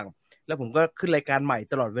ยอย่างแล้วผมก็ขึ้นรายการใหม่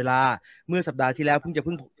ตลอดเวลาเมื่อสัปดาห์ที่แล้วเพิ่งจะ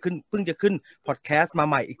ขึ้นพอดแคสต์มา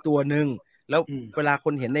ใหม่อีกตัวนึงแล้วเวลาค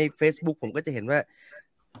นเห็นใน Facebook ผมก็จะเห็นว่า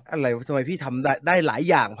อะไรทำไมพี่ทำได้หลาย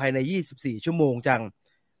อย่างภายใน24ชั่วโมงจัง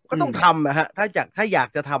ก็ต้องทำนะฮะถ้าอยาก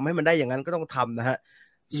จะทำให้มันได้อย่างนั้นก็ต้องทำนะฮะ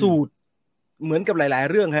สูตรเหมือนกับหลายๆ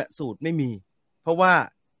เรื่องฮะสูตรไม่มีเพราะว่า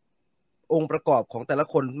องค์ประกอบของแต่ละ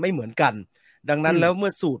คนไม่เหมือนกันดังนั้นแล้วเมื่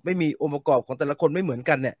อสูตรไม่มีองค์ประกอบของแต่ละคนไม่เหมือน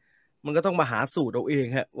กันเนี่ยมันก็ต้องมาหาสูตรเอาเอง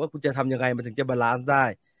ฮะว่าคุณจะทำยังไงมันถึงจะบาลานซ์ได้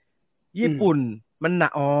ญี่ปุ่นมันหนั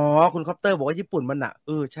กคุณคอปเตอร์บอกว่าญี่ปุ่นมันหนัก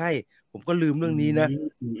ใช่ผมก็ลืมเรื่องนี้นะ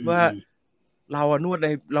ว่าเรานวด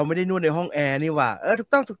เราไม่ได้นวดในห้องแอร์นี่ว่าถูก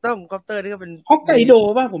ต้องคอปเตอร์นี่ก็เป็นฮอกไกโด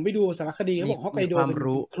ป่ะผมไปดูสารคดีเขาบอกฮอกไกโดเป็น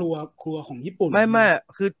ครัวของญี่ปุ่นไม่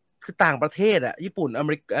คือต่างประเทศอ่ะญี่ปุ่นอเม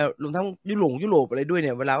ริการวมทั้งยุโรปอะไรด้วยเ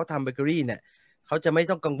นี่ยเวลาเขาทำเบเกอรี่เนี่ยเขาจะไม่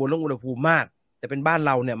ต้องกังวลเรื่องอุณหภูมิมากแต่เป็นบ้านเ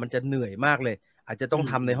ราเนี่ยมันจะเหนื่อยมากเลยอาจจะต้อง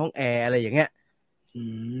ทำในห้องแอร์อะไรอย่างเงี้ย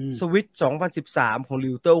สวิตช์2013ของ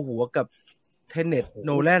ลิวเตอร์หัวกับเทนเน็ตโน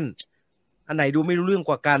แลนอันไหนดูไม่รู้เรื่อง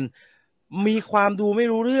กว่ากันมีความดูไม่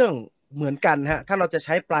รู้เรื่องเหมือนกันฮะถ้าเราจะใ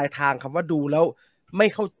ช้ปลายทางคำว่าดูแล้วไม่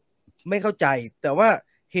เข้าใจแต่ว่า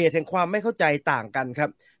เหตุแห่งความไม่เข้าใจต่างกันครับ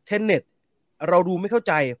เทนเน็ตเราดูไม่เข้า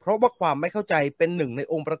ใจเพราะว่าความไม่เข้าใจเป็นหนึ่งใน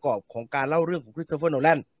องค์ประกอบของการเล่าเรื่องของคริสโตเฟอร์โนแล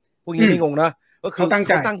นพวกนี้ไม่งงนะก็คือเขา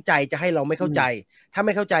ตั้งใจจะให้เราไม่เข้าใจถ้าไ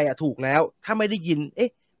ม่เข้าใจถูกแล้วถ้าไม่ได้ยิน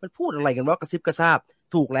มันพูดอะไรกันว่ากระซิบกระซาบ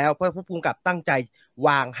ถูกแล้วเพราะผู้กำกับตั้งใจว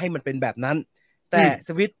างให้มันเป็นแบบนั้นแต่ส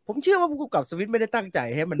วิตผมเชื่อว่าผู้กำกับสวิตไม่ได้ตั้งใจ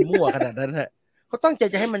ให้มันมั่วขนาดนั้นฮะเขาตั้งใจ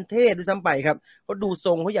จะให้มันเท่ด้วยซ้ำไปครับเขาดูท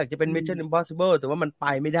รงเขาอยากจะเป็น Mission Impossible แต่ว่ามันไป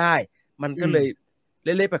ไม่ได้มันก็เลย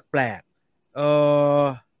เละๆแปลก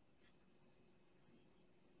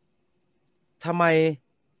ทำไม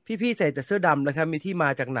พี่ๆใส่แต่เสื้อดำนะครับมีที่มา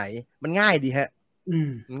จากไหนมันง่ายดีฮะ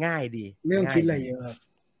ง่ายดีไม่ต้องคิดอะไรเยอะครับ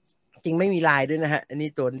จริงไม่มีลายด้วยนะฮะอันนี้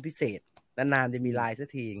ตัวพิเศษนานๆจะมีลายสัก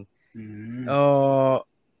ที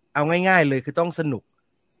เอาง่ายๆเลยคือต้องสนุก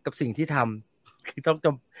กับสิ่งที่ทำคือ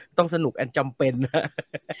ต้องสนุกจำเป็นนะ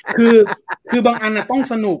คือบางอันต้อง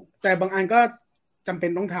สนุกแต่บางอันก็จำเป็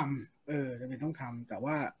นต้องทำจำเป็นต้องทำแต่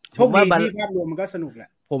ว่าโชคดีที่ภาพรวมมันก็สนุกแหละ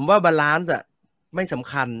ผมว่าบาลานซ์ไม่ส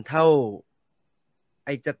ำคัญเท่า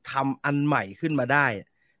จะทำอันใหม่ขึ้นมาได้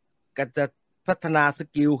ก็จะพัฒนาส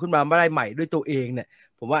กิลขึ้นมาได้ใหม่ด้วยตัวเองเนี่ย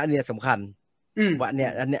ผมว่าอันเนี้ยสำคัญว่าอันเนี้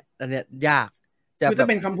ยยากคือจะ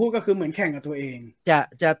เป็นคำพูดก็คือเหมือนแข่งกับตัวเอง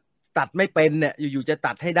จะตัดไม่เป็นเนี่ยอยู่ๆจะ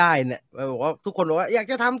ตัดให้ได้เนี่ยบอกว่าทุกคนบอกว่าอยาก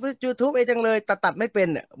จะทำ YouTube จังเลยตัดไม่เป็น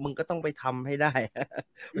เนี่ยมึงก็ต้องไปทำให้ได้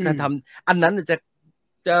ถ้าทำอันนั้น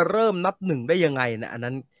จะเริ่มนับหนึ่งได้ยังไงนะอัน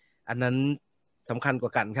นั้นสำคัญกว่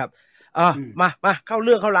ากันครับมาเข้าเ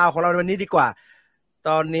รื่องเข้าราวของเราวันนี้ดีกว่าต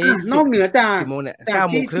อนนี้นอกเหนือจาก9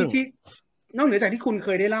 โมงครึ่งนอกเหนือจากที่คุณเค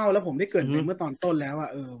ยได้เล่าแล้วผมได้เกริ่นไปเมื่อตอนต้นแล้วว่า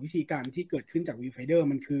วิธีการที่เกิดขึ้นจาก Viewfinder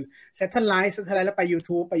มันคือ Satellite แล้วไป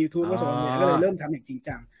YouTube ก็สมมติก็เลยเริ่มทำอย่างจริง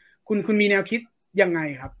จังคุณมีแนวคิดยังไง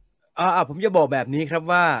ครับผมจะบอกแบบนี้ครับ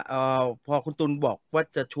ว่าพอคุณตุลบอกว่า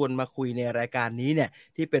จะชวนมาคุยในรายการนี้เนี่ย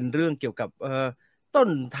ที่เป็นเรื่องเกี่ยวกับต้น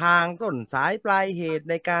ทางต้นสายปลายเหตุ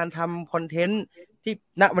ในการทำคอนเทนต์ที่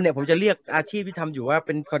ณวันเนี้ยผมจะเรียกอาชีพที่ทำอยู่ว่าเ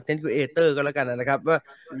ป็นคอนเทนต์ครีเอเตอร์ก็แล้วกันนะครับว่า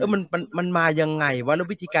มันมายังไงวะแล้ว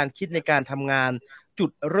วิธีการคิดในการทำงานจุด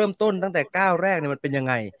เริ่มต้นตั้งแต่ก้าวแรกเนี่ยมันเป็นยัง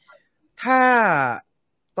ไงถ้า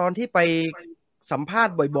ตอนที่ไปสัมภาษ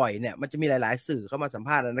ณ์บ่อยๆเนี่ยมันจะมีหลายๆสื่อเข้ามาสัมภ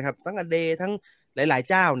าษณ์นะครับทั้งอเดทั้งหลายๆ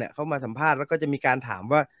เจ้าเนี่ยเข้ามาสัมภาษณ์แล้วก็จะมีการถาม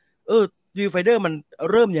ว่าViewfinder มัน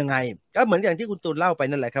เริ่มยังไงก็เหมือนอย่างที่คุณตูนเล่าไป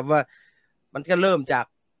นั่นแหละครับว่ามันก็เริ่มจาก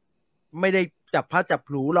ไม่ได้จับพลัดจับผ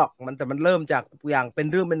ลูหรอกแต่มันเริ่มจากอย่างเป็น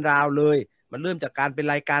เรื่องเป็นราวเลยมันเริ่มจากการเป็น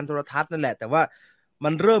รายการโทรทัศน์นั่นแหละแต่ว่ามั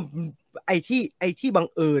นเริ่มไอ้ที่บัง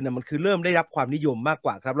เอิญน่ะมันคือเริ่มได้รับความนิยมมากก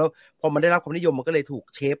ว่าครับแล้วพอมันได้รับความนิยมมันก็เลยถูก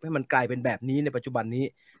เชฟให้มันกลายเป็นแบบนี้ในปัจจุบันนี้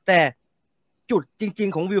แต่จุดจริง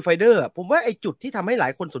ๆของ Viewfinder ผมว่าไอ้จุดที่ทำให้หลา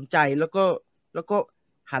ยคนสนใจแล้วก็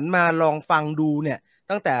หันมาลองฟังดูเนี่ย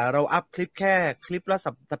ตั้งแต่เราอัพคลิปแค่คลิปละ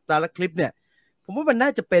สัปดาห์ละคลิปเนี่ยผมว่ามันน่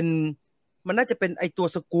าจะเป็นไอตัว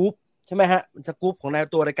สกู๊ปใช่ไหมฮะสกู๊ปของ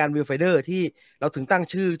ตัวรายการ Viewfinder ที่เราถึงตั้ง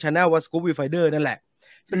ชื่อ channel ว่า Scoop Viewfinder นั่นแหละ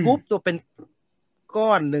สกู๊ปตัวเป็นก้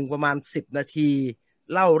อนหนึ่งประมาณ10 นาที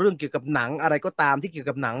เล่าเรื่องเกี่ยวกับหนังอะไรก็ตามที่เกี่ยว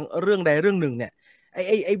กับหนังเรื่องใดเรื่องหนึ่งเนี่ย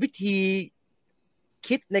ไอวิธี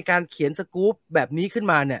คิดในการเขียนสกู๊ปแบบนี้ขึ้น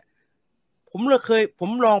มาเนี่ยผ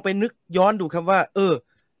มลองไปนึกย้อนดูครับว่า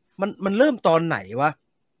มันเริ่มตอนไหนวะ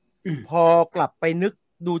พอกลับไปนึก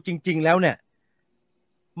ดูจริงๆแล้วเนี่ย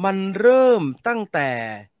มันเริ่มตั้งแต่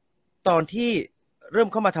ตอนที่เริ่ม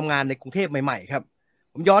เข้ามาทำงานในกรุงเทพใหม่ๆครับ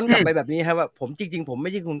ผมย้อนกลับไปแบบนี้ครับว่าผมจริงๆผมไ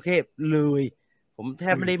ม่ใช่กรุงเทพเลยผมแท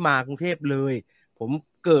บไม่ได้มากรุงเทพเลยผม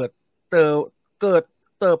เกิดเ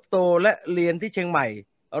ติบโตและเรียนที่เชียงใหม่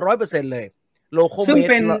 100% เลยโลโคเมต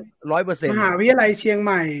ร 100% มหาวิทยาลัยเชียงใ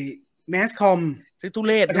หม่แมสคอมซึ่งทุ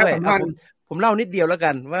เรศด้วยผมเล่านิดเดียวแล้ว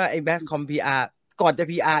กันว่าไอ้แมสคอม PR ก่อนจะ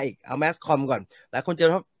PR อีกเอาแมสคอมก่อนหลายคนจะ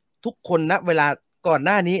ทุกคนนะเวลาก่อนห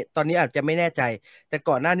น้านี้ตอนนี้อาจจะไม่แน่ใจแต่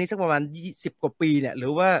ก่อนหน้านี้สักประมาณ20 กว่าปีเนี่ยหรื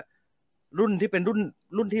อว่ารุ่นที่เป็น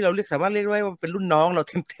รุ่นที่เราสามารถเรียกได้ว่าเป็นรุ่นน้องเรา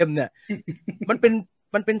เต็มเนี่ยมันเ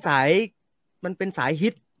ป็นสายฮิ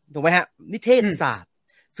ตถูกไหมฮะนิเทศศาสตร์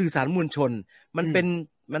สื่อสารมวลชนมันเ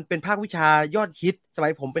ป็นภาควิชายอดฮิตสมั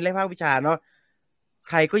ยผมเป็นภาควิชาเนาะ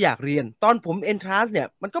ใครก็อยากเรียนตอนผม Entrance เนี่ย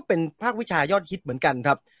มันก็เป็นภาควิชายอดฮิตเหมือนกันค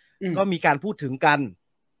รับก็มีการพูดถึงกัน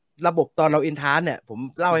ระบบตอนเรา Entrance เนี่ยผม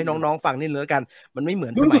เล่าให้น้องๆฟังนิดนึงแล้วกันมันไม่เหมือ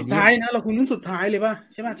นสมัยนี้รุ่นสุดท้ายนะเราคุณรุ่นสุดท้ายเลยป่ะ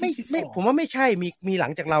ใช่ป่ะไม่ผมว่าไม่ใช่มีหลั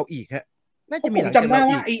งจากเราอีกฮะน่าจะมีหลังจากเรา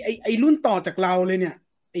อีกไอ้รุ่นต่อจากเราเลยเนี่ย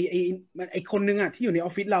ไอ้คนนึงอ่ะที่อยู่ในอ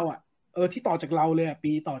อฟฟิศเราอ่ะที่ต่อจากเราเลยอ่ะ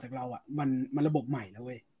ปีต่อจากเราอ่ะมันระบบใหม่แล้วเ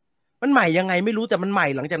ว้ยมันใหม่ยังไงไม่รู้แต่มันใหม่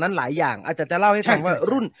หลังจากนั้นหลายอย่างอาจจะเล่าให้ฟังว่า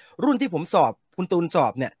รุ่นที่ผมสอบคุณตูนสอ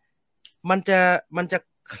บเนี่ยมันจะ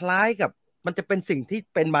คล้ายกับมันจะเป็นสิ่งที่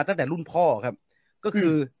เป็นมาตั้งแต่รุ่นพ่อครับก็คื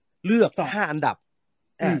อเลือก5 อันดับ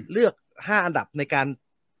เลือก5 อันดับในการ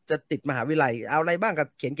จะติดมหาวิทยาลัยเอาอะไรบ้างก็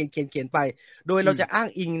เขียนไปโดยเราจะอ้าง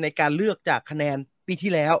อิงในการเลือกจากคะแนนปี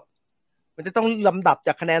ที่แล้วมันจะต้องลำดับจ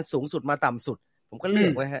ากคะแนนสูงสุดมาต่ำสุดผมก็เลือ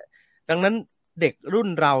กไว้ฮะดังนั้นเด็กรุ่น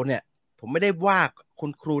เราเนี่ยผมไม่ได้ว่าคุ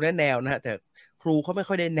ณครูแนะแนวนะฮะแต่ครูเขาไม่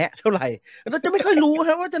ค่อยได้แนะเท่าไหร่เราจะไม่ค่อยรู้น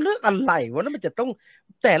ะว่าจะเลือกอะไรว่านั้นมันจะต้อง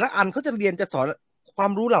แต่ละอันเขาจะเรียนจะสอนควา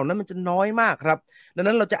มรู้เหล่านั้นมันจะน้อยมากครับดัง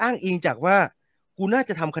นั้นเราจะอ้างอิงจากว่ากูน่า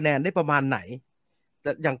จะทำคะแนนได้ประมาณไหนแ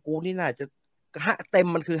ต่อย่างกูนี่น่าจะเต็ม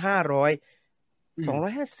มันคือ500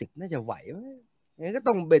 250น่าจะไหวงั้นก็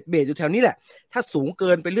ต้องเบสอยู่แถวนี้แหละถ้าสูงเกิ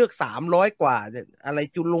นไปเลือก300 กว่าอะไร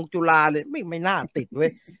จุฬาเลยไม่น่าติดเว้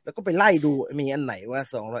ยแล้วก็ไปไล่ดูมีอันไหนว่า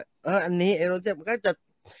200อันนี้เราก็จะ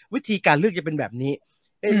วิธีการเลือกจะเป็นแบบนี้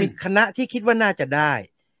มีคณะที่คิดว่าน่าจะได้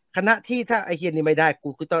คณะที่ถ้าไอเฮียนี่ไม่ได้กู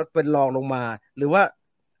ก็ต้องเป็นรองลงมาหรือว่า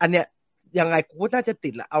อันเนี้ยยังไงกูน่าจะติ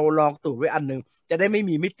ดละเอาลองตูดไว้อันนึงจะได้ไ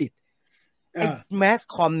ม่ติดไอ้แมส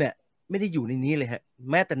คอมเนี่ย ไม่ได้อยู่ในนี้เลยฮะ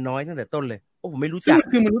แม้แต่น้อยตั้งแต่ต้นเลยโอ้ผมไม่รู้ซึ่งจักมั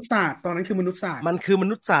นคือมนุษยศาสตร์ตอนนั้นคือมนุษยศาสตร์มันคือม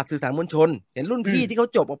นุษยศาสตร์สื่อสารมวลชนเห็นรุ่นพี่ที่เขา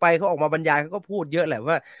จบออกไปเขาออกมาบรรยายเขาก็พูดเยอะแหละ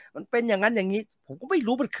ว่ามันเป็นอย่างนั้นอย่างนี้ผมก็ไม่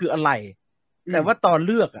รู้มันคืออะไรแต่ว่าตอนเ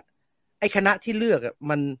ลือกอ่ะไอ้คณะที่เลือกอ่ะ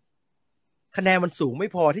มันคะแนนมันสูงไม่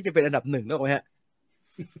พอที่จะเป็นอันดับ1นึกออกไหมฮะ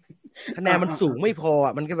คะแนนมันสูงไม่พออ่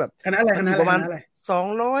ะมันก็แบบคณะอะไรมันอยู่ประมาณ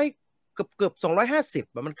200เกือบ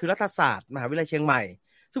250มันคือรัฐศาสตร์มหาวิทยาลัยเชียงใหม่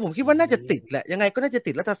ซึ่งผมคิดว่าน่าจะติดแหละยังไงก็น่าจะ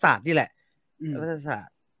ติดรัฐศาสตร์นี่แหละรัฐศาสต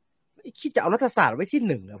ร์คิดจะเอารัฐศาสตร์ไว้ที่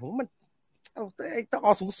1อ่ะผมว่ามันต้องเอ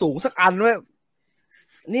าสูงสักอันด้วย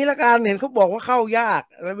นี่ละกันเห็นเขาบอกว่าเข้ายาก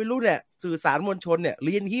อะไรไม่รู้เนี่ยสื่อสารมวลชนเนี่ยเ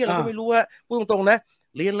รียนที่เราก็ไม่รู้ว่าพูดตรงๆนะ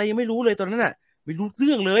เรียนอะไรยังไม่รู้เลยตอนนั้นน่ะไม่รู้เ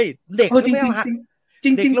รื่องเลยเด็กจ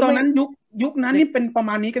ริงจริงตอนนั้นยุคนั้นนี่เป็นประม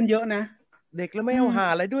าณนี้กันเยอะนะเด็กแล้วไม่เอาหา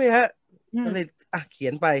อะไรด้วยฮะก็เลยเขีย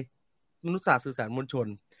นไปมนุษยศาสตร์สื่อสารมวลชน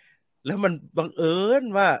แล้วมันบังเอิญ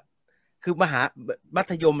ว่าคือมั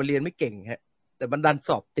ธยมมาเรียนไม่เก่งฮะแต่มันดันส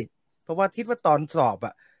อบติดเพราะว่าคิดว่าตอนสอบ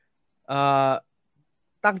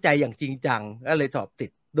ตั้งใจอย่างจริงจังก็เลยสอบติด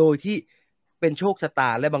โดยที่เป็นโชคชะตา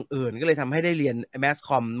และบังเอิญก็เลยทำให้ได้เรียนแมสค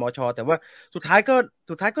อมมชแต่ว่าสุดท้าย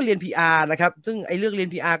ก็เรียน PR นะครับซึ่งไอ้เรื่องเรียน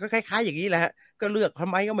PR ก็คล้ายๆอย่างนี้แหละฮะก็เลือกทำ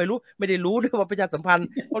ไมก็ไม่รู้ไม่ได้รู้ด้วยว่าประชาสัมพันธ์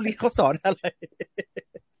เขาสอนอะไร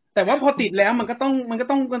แต่ว่าพอติดแล้วมันก็ต้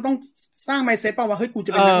องสร้าง mindset ป่ะว่าเฮ้ยกูจ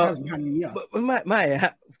ะเป็นนักประชาสัมพันธ์นี้เหรอไม่ฮ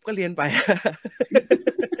ะก็เรียนไป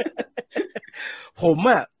ผม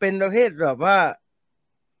เป็นประเภทแบบว่า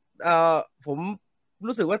ผม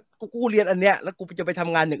รู้สึกว่ากูเรียนอันเนี้ยแล้วกูจะไปท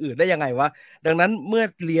ำงานอย่างอื่นได้ยังไงวะดังนั้นเมื่อ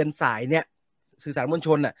เรียนสายเนี้ยสื่อสารมวลช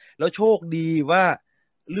นแล้วโชคดีว่า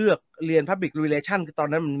เลือกเรียน Public Relation คือตอน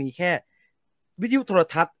นั้นมันมีแค่วิทยุโทร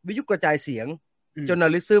ทัศน์วิทยุกระจายเสียง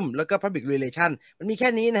Journalism แล้วก็ Public Relation มันมีแค่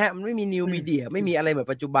นี้นะฮะมันไม่มี New Media ไม่มีอะไรแบบ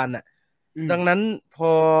ปัจจุบันดังนั้นพ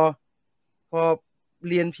อ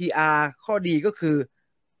เรียน PR ข้อดีก็คือ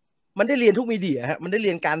มันได้เรียนทุกมีเดียฮะมันได้เ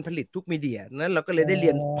รียนการผลิตทุกมีเดียนั้นเราก็เลยได้เรี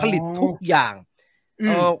ยนผลิตทุกอย่าง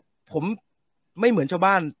ผมไม่เหมือนชาว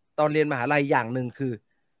บ้านตอนเรียนมหาลัยอย่างหนึ่งคือ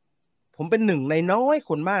ผมเป็นหนึ่งในน้อย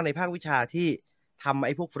คนมากในภาควิชาที่ทำไ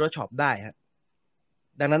อ้พวก Photoshop ได้ฮะ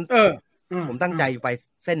ดังนั้นผมตั้งใจไป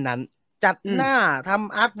เส้นนั้นจัดหน้าท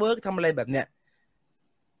ำอาร์ตเวิร์กทำอะไรแบบเนี้ย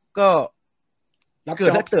ก็เกิ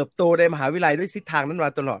ดและเติบโตในมหาวิทยาลัยด้วยทิศทางนั้นม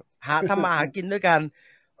าตลอดทำมาหากินด้วยกัน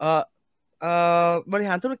บริ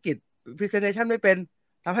หารธุรกิจ presentation ไม่เป็น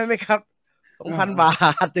ทำให้ไหมครับ 2,000 บา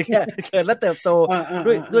ทอย่างเงี้ยเกิดและเติบโต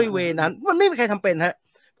ด้วยเวนั้นมันไม่มีใครทำเป็นฮะ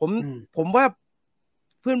ผมว่า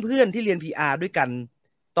เพื่อนๆที่เรียน PR ด้วยกัน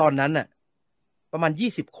ตอนนั้นประมาณ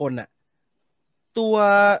20 คนตัว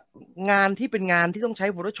งานที่เป็นงานที่ต้องใช้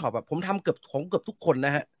Photoshop ผมทำเกือบทุกคนน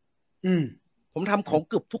ะฮะผมทำของ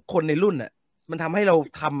เกือบทุกคนในรุ่นมันทำให้เรา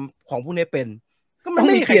ทำของพวกนี้เป็นก็มันไ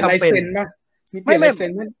ม่มีใครทำเป็นไม่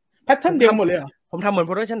แพทเทิร์นเดียวหมดเลยเหรอผมทำเหมือน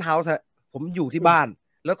Production House ฮะผมอยู่ที่บ้าน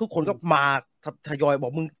แล้วทุกคนก็มาทยอยบอ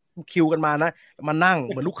กมึงคิวกันมานะมานั่ง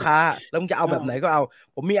เหมือนลูกค้าแล้วมึงจะเอาแบบไหนก็เอา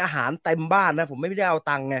ผมมีอาหารเต็มบ้านนะผมไม่ได้เอา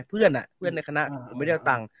ตังค์ไงเพื่อนในคณะผมไม่ได้เอา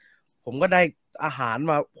ตังค์ผมก็ได้อาหาร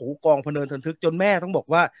มาโหกองพะเนินทนทึกจนแม่ต้องบอก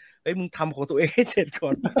ว่าเฮ้ยมึงทำของตัวเองให้เสร็จก่อ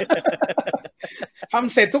น ท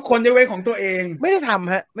ำเสร็จทุกคนยกเว้นของตัวเองไม่ได้ท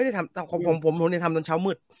ำฮะไม่ได้ทำผมเนี่ยทำตอนเช้า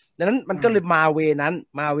มืดดังนั้นมันก็เลยมาเวนั้น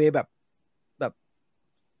มาเวแบบ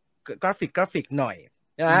กราฟิกหน่อย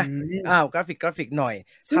นะกราฟิกหน่อย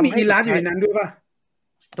ซึ่งมีอีลัสอยู่ในนั้นด้วยป่ะ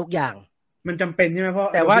ทุกอย่างมันจำเป็นใช่ไหมเพราะ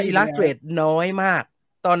แต่ว่า Illustrator น้อยมาก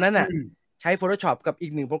ตอนนั้นใช้ Photoshop กับอี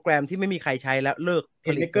กหนึ่งโปรแกรมที่ไม่มีใครใช้แล้วเลิกผ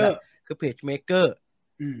ลิตแล้วคือ PageMaker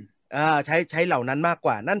ใช้เหล่านั้นมากก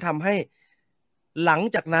ว่านั่นทำให้หลัง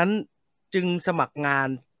จากนั้นจึงสมัครงาน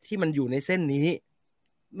ที่มันอยู่ในเส้นนี้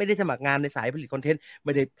ไม่ได้สมัครงานในสายผลิตคอนเทนต์ไ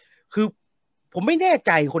ม่ได้คือผมไม่แน่ใ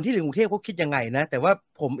จคนที่เรียนกรุงเทพเขาคิดยังไงนะแต่ว่า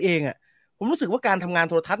ผมเองผมรู้สึกว่าการทำงาน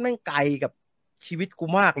โทรทัศน์แม่งไกลกับชีวิตกู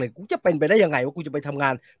มากเลยกูจะเป็นไปได้ยังไงว่ากูจะไปทำงา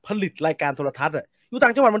นผลิตรายการโทรทัศน์อยู่ต่า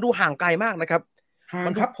งจังหวัดมันดูห่างไกลมากนะครับมั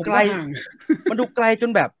นดูไกลมันดูไกลจน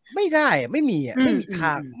แบบไม่ได้ไม่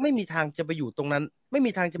มีทางจะไปอยู่ตรงนั้นไม่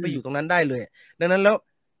มีทางจะไปอยู่ตรงนั้นได้เลยดังนั้น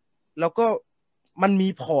แล้วก็มันมี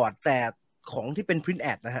พอร์ตแต่ของที่เป็น print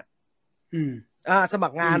ad นะฮะสมั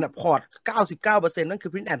ครงานพอร์ต 99% นั่นคื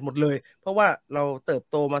อ print ad หมดเลยเพราะว่าเราเติบ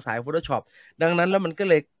โตมาสาย Photoshop ดังนั้นแล้วมันก็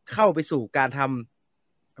เลยเข้าไปสู่การท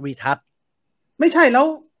ำรีทัชไม่ใช่แล้ว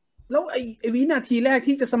ไอ้วินาทีแรก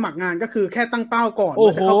ที่จะสมัครงานก็คือแค่ตั้งเป้าก่อนโอ้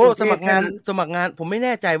โหสมัครงานผมไม่แ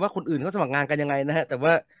น่ใจว่าคนอื่นเขาสมัครงานกันยังไงนะฮะแต่ว่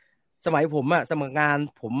าสมัยผมสมัครงาน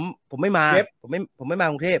ผมไม่มาผมไม่มา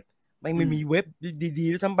กรุงเทพไม่มีเว็บดี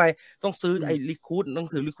ๆด้วยซ้ำไปต้องซื้อไอ้Recruitหนัง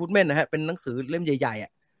สือ Recruitment นะฮะเป็นหนังสือเล่มใหญ่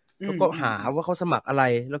ๆแล้วก็หาว่าเขาสมัครอะไร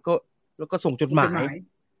แล้วก็ส่งจดหมาย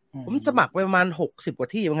ผมสมัครไปประมาณ60 กว่า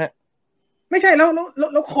ที่มั้งฮะ ไม่ใช่แล้ว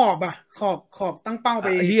ขอบอ่ะขอบตั้งเป้าไป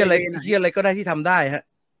ที่อะไรก็ได้ที่ทำได้ฮะ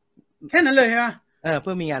แค่นั้นเลยใช่ป่ะเ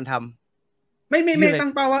พื่อมีงานทำไม่ตั้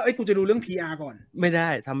งเป้าว่ากูจะดูเรื่อง PR ก่อนไม่ได้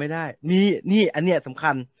ทำไม่ได้นี่อันเนี้ยสำ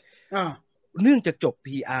คัญเนื่องจากจบ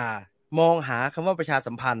PR มองหาคำว่าประชา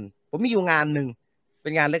สัมพันธ์ผมมีอยู่งานหนึ่งเป็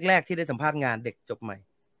นงานแรกๆที่ได้สัมภาษณ์งานเด็กจบใหม่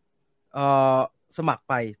สมัคร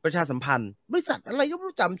ไปประชาสัมพันธ์บริษัทอะไรก็ไม่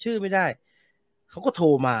รู้จำชื่อไม่ได้เขาก็โทร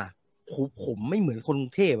มาผมไม่เหมือนคนกรุ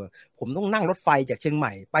งเทพอ่ะผมต้องนั่งรถไฟจากเชียงให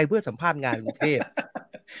ม่ไปเพื่อสัมภาษณ์งานกรุงเทพ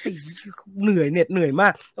เหนื่อยมา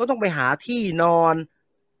กแล้วต้องไปหาที่นอน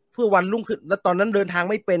เพื่อวันรุ่งขึ้นแล้วตอนนั้นเดินทาง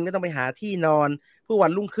ไม่เป็นก็ต้องไปหาที่นอนเพื่อวั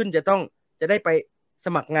นรุ่งขึ้นจะได้ไปส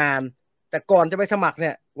มัครงานแต่ก่อนจะไปสมัครเนี่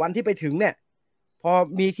ยวันที่ไปถึงเนี่ยพอ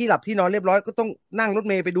มีที่หลับที่นอนเรียบร้อยก็ต้องนั่งรถ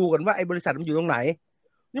เมล์ไปดูก่อนว่าไอ้บริษัทมันอยู่ตรงไหน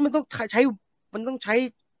นี่มันต้องใช้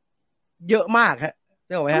เยอะมากฮะไ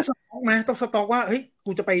ด้ไหมฮะต้องสต็อกว่าเฮ้ย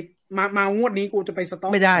กูจะไปมางวดนี้กูจะไปสต็อ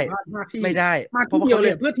กไม่ได้เพราะว่าเขาเ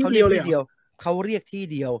รียกเพื่อที่เดียวเลยเขาเรียกที่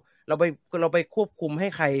เดียวเราไปควบคุมให้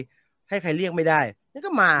ใครเรียกไม่ได้นี่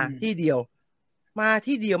ก็มาที่เดียว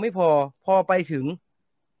ไม่พอไปถึง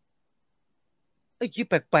ไอ้ชี้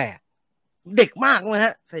แปลกๆเด็กมากเลยฮ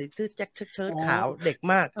ะใส่เสื้อแจ็คเชิ้ตขาวเด็ก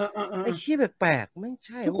มากไอ้ชี้แปลกๆไม่ใ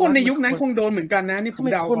ช่ทุกคนในยุคนั้นคงโดนเหมือนกันนะนี่ผม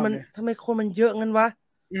เดาก่อนเลยทำไมคนมันเยอะงั้นวะ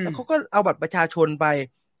แล้วเขาก็เอาบัตรประชาชนไป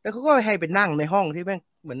แล้วเขาก็ให้ไปนั่งในห้องที่แม่ง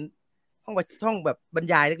เหมือนห้องแบบบรร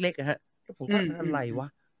ยายเล็กๆอะฮะแล้วผมก็อะไรวะ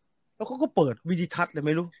แล้วเขาก็เปิดวิดีทัศน์เลยไ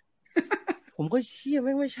ม่รู้ ผมก็เชี่ย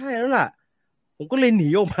ไม่ใช่แล้วล่ะผมก็เลยหนี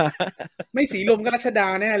ออกมาไม่สีลมก็รัชดา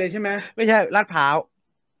แน่เลยใช่ไหมไม่ใช่ลาดพร้าว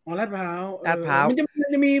ลาดพร้าวมันจ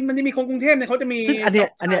ะมีคนกรุงเทพเนี่ยเขาจะมีซึ่งอันเ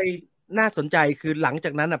นี้ยน่าสนใจคือหลังจ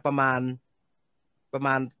ากนั้นอ่ะประมาณ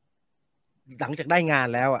หลังจากได้งาน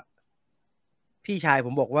แล้วอ่ะพี่ชายผ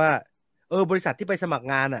มบอกว่าบริษัทที่ไปสมัคร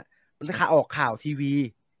งานอ่ะมันออกข่าวทีวี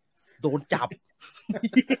โดนจับ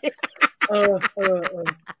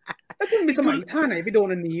แล้วคุณมีสมัยท่าไหนไปโดน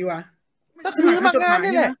อันนี้วะหนังสือสมัครงาน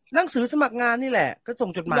นี่แหละหนังสือสมัครงานนี่แหละก็ส่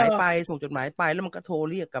งจดหมายไปแล้วมันก็โทร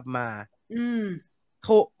เรียกกลับมาโท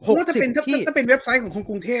รถ้าเป็นเว็บไซต์ของคน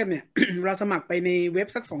กรุงเทพเนี่ย เราสมัครไปในเว็บ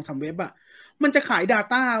สัก 2-3 เว็บอ่ะมันจะขาย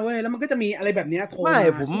Data เว้ยแล้วมันก็จะมีอะไรแบบนี้โทรมา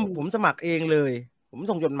ผมสมัครเองเลยผม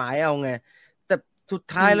ส่งจดหมายเอาไงแต่สุด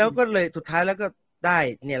ท้ายแล้วก็ได้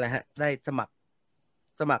เนี่ยแหละฮะได้สมัค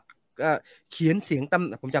รเขียนเสียง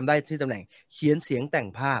ผมจำได้ที่ตำแหน่งเขียนเสียงแต่ง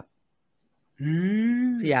ภาพ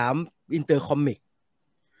สยามอินเตอร์คอมิก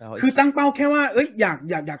คือตั้งเป้าแค่ว่าอย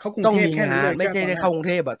ากเข้ากรุงเทพแค่นั้นเลยไม่ใช่ได้เข้ากรุง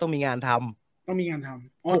เทพอะต้องมีงานท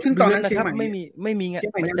ำซึ่งตอนนั้นเชียงใหม่ไม่มีงาน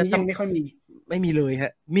ยังไม่ค่อยมีไม่มีเลยฮ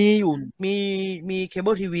ะมีอยู่มีเคเ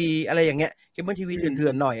บิลทีวีอะไรอย่างเงี้ยเคเบิลทีวีเถื่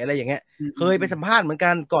อนๆหน่อยอะไรอย่างเงี้ยเคยไปสัมภาษณ์เหมือนกั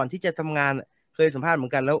นก่อนที่จะทำงานเคยสัมภาษณ์เหมือ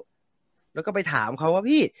นกันแล้วก็ไปถามเขาว่า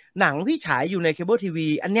พี่หนังพี่ฉายอยู่ในเคเบิลทีวี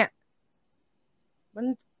อันเนี้ยมัน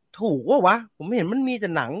ถูกวะผมเห็นมันมีแต่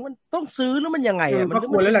หนังมันต้องซื้อแล้วมันยังไงอ่ะมันก็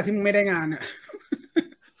ควรแล้วแหละที่มึงไม่ได้งานอ่ะ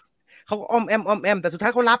เขาอ้อมแอมแต่สุดท้า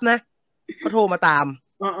ยเขารับนะเขาโทรมาตาม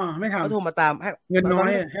ไม่ทำเขาโทรมาตามเงินน้อ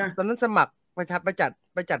ยตอนนั้นสมัครไ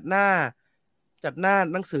ปจัดหน้า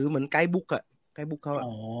หนังสือเหมือนไกด์บุ๊กอะไกด์บุ๊กเขา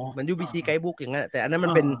เหมือน UBC ไกด์บุ๊กอย่างนั้นแต่อันนั้นมั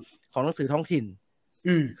นเป็นของหนังสือท้องถิ่น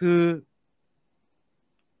คือ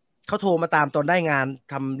เขาโทรมาตามตอนได้งาน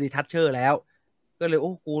ทำรีทัชเชอร์แล้วก็เลย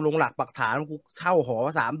กูลงหลักปักฐานกูเช่าหอ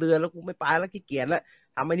3 เดือนแล้วกูไม่ไปแล้วขี้เกียจแล้ว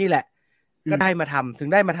ทำไอ้นี่แหละก็ได้มาทำถึง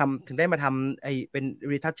ได้มาทำไอ้เป็น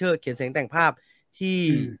รีทัชเชอร์เขียนเสียงแต่งภาพ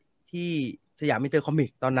ที่สยามอินเตอร์คอมิก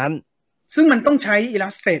ตอนนั้นซึ่งมันต้องใช้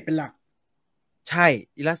Illustrator เป็นหลักใช่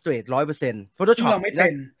Illustrator 100% Photoshop เราไม่เป็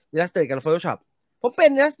น Illustrator กับ Photoshop ผมเป็น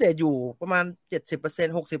Illustrator อยู่ประมาณ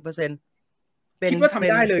 70% 60% คิดว่าท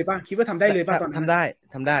ำได้เลยป่ะคิดว่าทำได้เลยป่ะตอนนั้นทำไ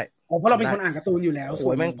ด้เพราะเราเป็นคนอ่านการ์ตูนอยู่แล้วโ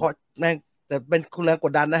อ้ยแม่งเพราะแม่งแต่เป็นคุณแรงก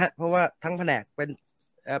ดดันนะฮะเพราะว่าทั้งแผนก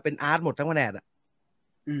เป็นอาร์ตหมดทั้งแผนก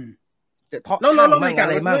แต่เพราะเราไม่กล้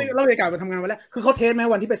าไปทำงานวันแรกคือเขาเทสไหม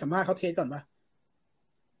วันที่ไปสัมภาษณ์เขาเทสก่อนป่ะ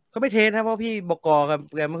เขาไม่เทสนะเพราะพี่บก.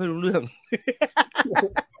แกไม่ค่อยรู้เรื่อง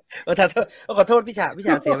ขอโทษพี่ช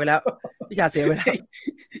าเสียไปแล้วพี่ชาเสียไปแ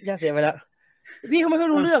ล้วพี่เขาไม่ค่อย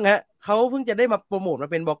รู้เรื่องฮะเขาเพิ่งจะได้มาโปรโมทมา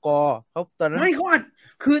เป็นบก.เขาตอนนั้นไม่เขาอาจ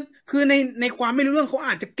คือในความไม่รู้เรื่องเขาอ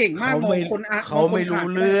าจจะเก่งมากมองคนเขาไม่รู้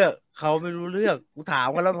เรื่องกูถาม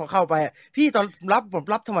กันแล้วพอเข้าไปพี่ตอนผม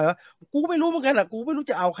รับทำไมวะกูไม่รู้เหมือนกันอ่ะกูไม่รู้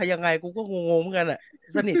จะเอาใครยังไงกูก็งงเหมือนกันอ่ะ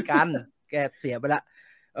สนิทกันแกเสียไปละ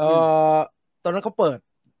ตอนนั้นเขาเปิด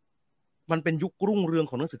มันเป็นยุครุ่งเรือง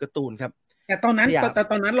ของหนังสือการ์ตูนครับแต่ตอนนั้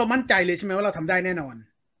นเรามั่นใจเลยใช่ไหมว่าเราทำได้แน่นอน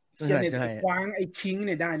เขียนเนี่ยวางไอ้ชิงเ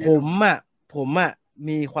นี่ยได้ผม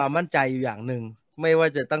มีความมั่นใจอยู่อย่างหนึ่งไม่ว่า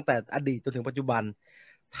จะตั้งแต่อดีตจนถึงปัจจุบัน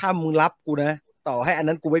ถ้ามึงรับกูนะต่อให้อัน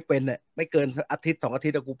นั้นกูไม่เกินอาทิตย์2 อาทิ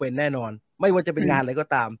ตย์กูเป็นแน่นอนไม่ว่าจะเป็นงานอะไรก็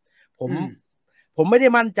ตาม ผมไม่ได้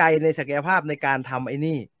มั่นใจในศักยภาพในการทำไอ้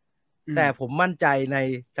นี่แต่ผมมั่นใจใน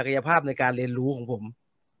ศักยภาพในการเรียนรู้ของผม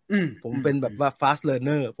ผมเป็นแบบว่า fast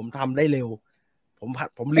learner ผมทำได้เร็ว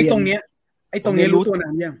ผมเรียนไอ้ตรงเนี้ยรู้ตัวนา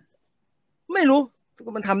นยังไม่รู้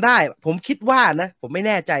มันทำได้ผมคิดว่านะผมไม่แ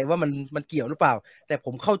น่ใจว่ามันเกี่ยวหรือเปล่าแต่ผ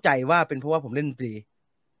มเข้าใจว่าเป็นเพราะว่าผมเล่นดนตรี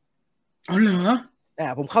อ๋อเหรอ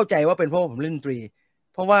ผมเข้าใจว่าเป็นเพราะว่าผมเล่นดนตรี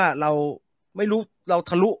เพราะว่าเราไม่รู้เรา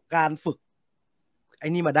ทะลุการฝึกไอ้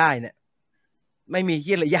นี่มาได้เนี่ยไม่มีเ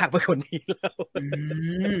หี้ยอะไรยากไปกว่านี้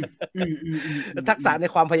แล้วทักษะใน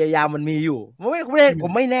ความพยายามมันมีอยู่ผ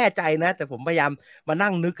มไม่แน่ใจนะแต่ผมพยายามมานั่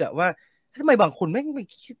งนึกอะว่าทำไมบางคนไม่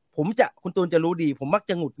คุณตูนจะรู้ดีผมมัก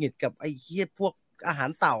จะหงุดหงิดกับไอ้เหี้ยพวกอาหาร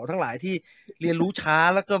เต่าทั้งหลายที่เรียนรู้ช้า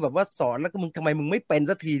แล้วก็แบบว่าสอนแล้วก็ทำไมมึงไม่เป็น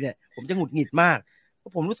สักทีเนี่ยผมจะหงุดหงิดมากเพรา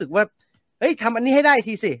ะผมรู้สึกว่าเฮ้ยทำอันนี้ให้ได้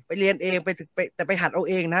ทีสิไปเรียนเองแต่ไปหัดเอา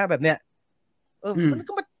เองนะแบบเนี้ย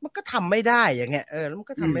มันก็ทำไม่ได้อย่างเงี้ยแล้วมัน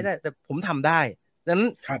ก็ทำไม่ได้แต่ผมทำได้ดังนั้น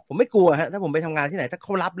ผมไม่กลัวฮะถ้าผมไปทำงานที่ไหนถ้าเข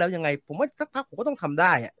ารับแล้วยังไงผมว่าสักพักผมก็ต้องทำไ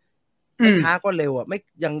ด้อะไม่ช้าก็เร็วอ่ะไม่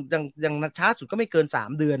ยังช้าสุดก็ไม่เกิน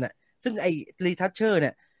3 เดือนอ่ะซึ่งไอ้รีทัชเชอร์เ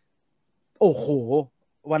นี่ยโอ้โห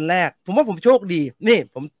วันแรกผมว่าผมโชคดีนี่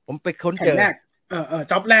ผมไปค้นเจอ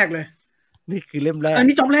จ็อบแรกเลยนี่คือเล่มแรก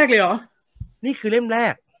นี่จ็อบแรกเลยเหรอนี่คือเล่มแร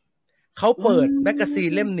กเขาเปิดแมกกาซี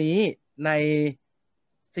นเล่มนี้ใน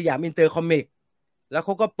สยามอินเตอร์คอมิกแล้วเข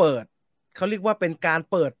าก็เปิดเขาเรียกว่าเป็นการ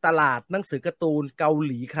เปิดตลาดหนังสือการ์ตูนเกา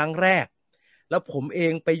หลีครั้งแรกแล้วผมเอ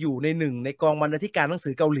งไปอยู่ในหนึ่งในกองบรรณาธิการหนังสื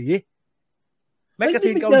อเกาหลีแมกกาซี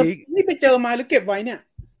นเกาหลีนี่ไปเจอมาหรือเก็บไว้เนี่ย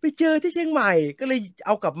ไปเจอที่เชียงใหม่ก็เลยเอ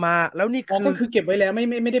ากลับมาแล้วนี่ก็คือเก็บไว้แล้วไ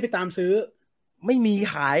ม่ได้ไปตามซื้อไม่มี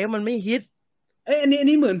ขายมันไม่ฮิตอัน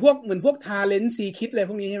นี้เหมือนพวกทาเลนต์ซีคิดอะไร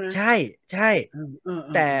พวกนี้ใช่ไหมใช่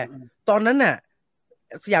แต่ตอนนั้นน่ะ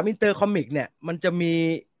สยามอินเตอร์คอมิกเนี่ยมันจะมี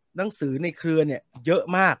หนังสือในเครือเนี่ยเยอะ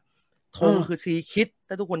มากธงคือซีคิด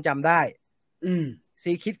ถ้าทุกคนจำได้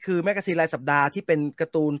ซีคิดคือแมกกาซีนรายสัปดาห์ที่เป็นกา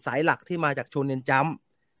ร์ตูนสายหลักที่มาจากโชเน็นจัมป์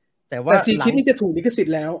แต่ว่าซีคิดนี่จะถูกลิขสิท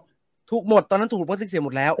ธิ์แล้วถูกหมดตอนนั้นถูกลิขสิทธิ์หม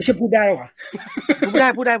ดแล้วไม่ใช่พูดได้ว่ะ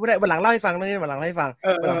พูดได้วันหลังเล่าให้ฟังเรื่องนี้วันหลังเล่าให้ฟัง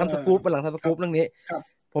วันหลังทำสกู๊ปวันหลังทำสกู๊ปเรื่องนี้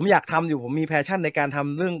ผมอยากทำอยู่ผมมีแพชชั่นในการท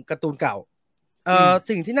ำเรื่องการ์ตูนเก่า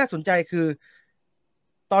สิ่งที่น่าสนใจคือ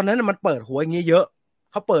ตอนนั้นมันเปิดหัวอย่างนี้เยอะ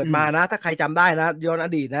เขาเปิดมานะถ้าใครจำได้นะย้อนอ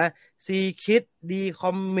ดีตนะซีคิดดีค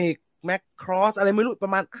อมิกแมคครอสอะไรไม่รู้ปร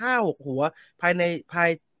ะมาณ 5-6 หัวภ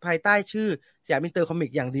ายใต้ชื่อสยามอินเตอร์คอมิ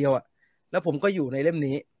กอย่างเดียวอ่ะแล้วผมก็อยู่ในเล่ม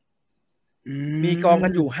นี้มีกองกั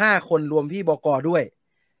นอยู่5 คนรวมพี่บก.ด้วย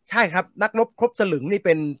ใช่ครับนักรบครบสลึงนี่เ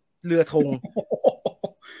ป็นเรือธง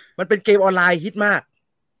มันเป็นเกมออนไลน์ฮิตมาก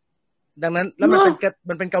ดังนั้นแล้วมัน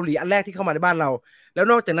เป็นเกาหลีอันแรกที่เข้ามาในบ้านเราแล้ว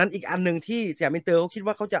นอกจากนั้นอีกอันนึงที่สยามอินเตอร์เขาคิด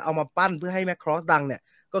ว่าเขาจะเอามาปั้นเพื่อให้แมคครอสดังเนี่ย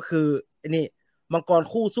ก็คือไอ้นี่มังกร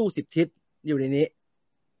คู่สู้10 ทิศอยู่ในนี้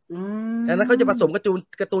ดังนั้นเขาจะผสมกา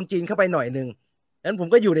ร์ตูนจีนเข้าไปหน่อยนึงดังนั้นผม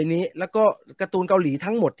ก็อยู่ในนี้แล้วก็การ์ตูนเกาหลี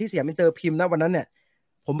ทั้งหมดที่สยามอินเตอร์พิมพ์นะวันนั้นเนี่ย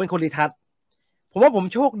ผมเป็นคนรีทัชผมว่าผม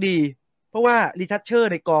โชคดีเพราะว่ารีทัชเชอ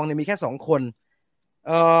ร์ในกองเนี่ยมีแค่2 คน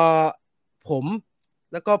ผม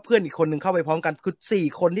แล้วก็เพื่อนอีกคนหนึ่งเข้าไปพร้อมกันคือ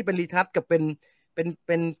4 คนที่เป็นรีทัชกับเ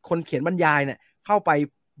ป็นคนเขียนบรรยายเนี่ยเข้าไป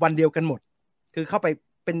วันเดียวกันหมดคือเข้าไป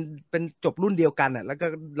เป็นจบรุ่นเดียวกันอ่ะแล้วก็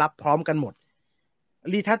รับพร้อมกันหมด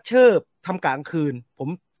รีทัชเชอร์ทำกลางคืนผม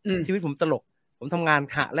ชีวิตผมตลกผมทำงาน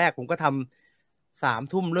หะแรกผมก็ทำ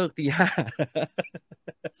3 ทุ่มเลิกตี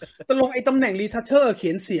 5ตลงไอ้ตำแหน่งรีทัชเชอร์เขี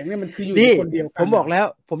ยนเสียงเนี่ยมันคืออยู่คนเดียวกันผมบอกแล้ว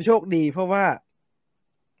ผมโชคดีเพราะว่า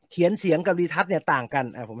เขียนเสียงกับรีทัชเนี่ยต่างกัน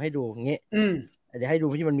ผมให้ดูอย่างงี้เดี๋ยวให้ดู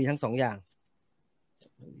ที่มันมีทั้ง2 อย่าง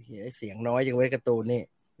เสียงน้อยจังเว้ยการ์ตูนนี่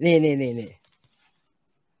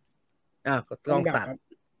ก็ต้องตัด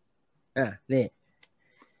นี่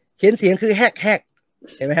เขียนเสียงคือแฮก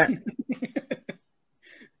เห็นไหมฮะ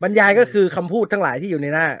บรรยายก็คือคำพูดทั้งหลายที่อยู่ใน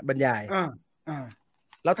หน้าบรรยาย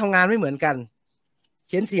เราทำงานไม่เหมือนกันเ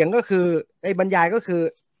ขียนเสียงก็คือบรรยายก็คือ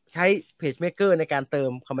ใช้เพจเมกเกอร์ในการเติ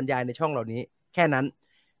มคำบรรยายในช่องเหล่านี้แค่นั้น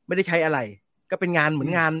ไม่ได้ใช้อะไรก็เป็นงานเหมือ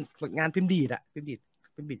นงานพิมพ์ดีด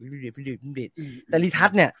แต่รีทั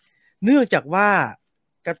ชเนี่ยเนื่องจากว่า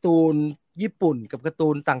การ์ตูนญี่ปุ่นกับการ์ตู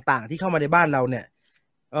นต่างๆที่เข้ามาในบ้านเราเนี่ย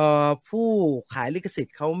ผู้ขายลิขสิท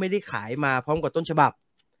ธิ์เขาไม่ได้ขายมาพร้อมกับต้นฉบับ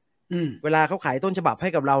เวลาเขาขายต้นฉบับให้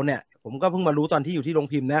กับเราเนี่ยผมก็เพิ่งมารู้ตอนที่อยู่ที่โรง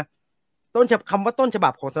พิมพ์นะคำว่าต้นฉบั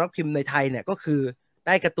บของสำนักพิมพ์ในไทยเนี่ยก็คือไ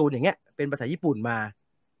ด้การ์ตูนอย่างเงี้ยเป็นภาษาญี่ปุ่นมา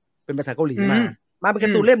เป็นภาษาเกาหลีมาเป็นกา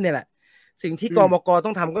ร์ตูนเล่มเนี่ยแหละสิ่งที่กมก.ต้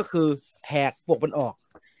องทำก็คือแหกปกมันออก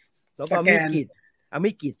แล้วก็มีก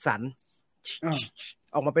รีดสัน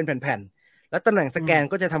ออกมาเป็นแผ่นๆแล้วตำแหน่งสแกน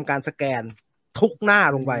ก็จะทำการสแกนทุกหน้า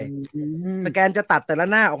ลงไปสแกนจะตัดแต่ละ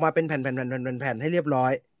หน้าออกมาเป็นแผ่นๆให้เรียบร้อ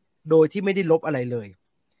ยโดยที่ไม่ได้ลบอะไรเลย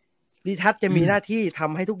รีทัชจะมีหน้าที่ท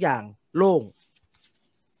ำให้ทุกอย่างโล่ง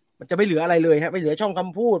มันจะไม่เหลืออะไรเลยฮะไม่เหลือช่องค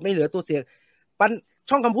ำพูดไม่เหลือตัวเสียงปัน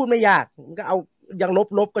ช่องคำพูดไม่ยากก็เอายังล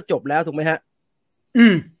บก็จบแล้วถูกไหมฮะ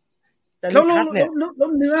แต่แล้วเ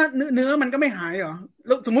นื้อมันก็ไม่หายเหรอแ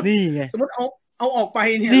ล้วสมมติเอาออกไป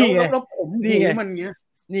เนี่ยแล้วผมหูมันเงี้ย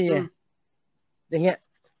นี่ไงอย่างเงี้ย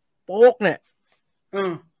โป๊กเนี่ย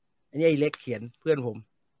อันนี้ไอ้เล็กเขียนเพื่อนผม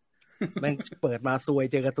แม่งเปิดมาซวย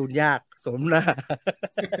เจอการ์ตูนยากสมหน้า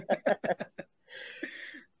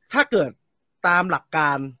ถ้าเกิดตามหลักก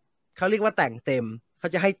ารเขาเรียกว่าแต่งเต็มเขา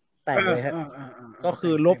จะให้แต่งเลยฮะก็คื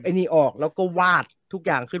อลบไอ้นี่ออกแล้วก็วาดทุกอ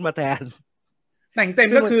ย่างขึ้นมาแทนแต่งเต็ม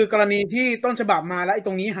ก็คือกรณีที่ต้นฉบับมาแล้วไอ้ต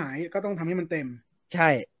รงนี้หายก็ต้องทำให้มันเต็มใช่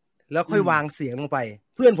แล้วค่อยวางเสียงลงไป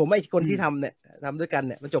เพื่อนผมไอ้คนที่ทำเนี่ยทำด้วยกันเ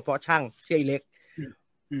นี่ยมันจบเพราะช่างชื่อไอ้เล็ก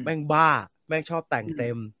แม่งบ้าแม่งชอบแต่งเต็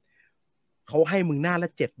มเขาให้มึงหน้าละ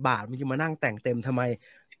7 บาทมึงจะมานั่งแต่งเต็มทำไม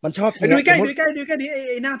มันชอบดูใกล้ดิ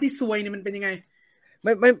ไอ้หน้าที่ซวยเนี่ยมันเป็นยังไง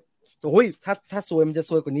ไม่โอ้ยถ้าซวยมันจะ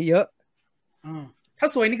ซวยกว่านี้เยอะถ้า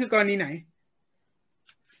ซวยนี่คือกรณีไหน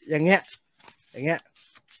อย่างเงี้ย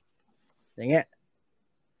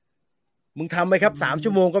มึงทำไหมครับ3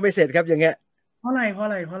 ชั่วโมงก็ไม่เสร็จครับอย่างเงี้ยเพราะอะไร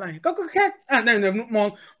ก็แค่เดี๋ยว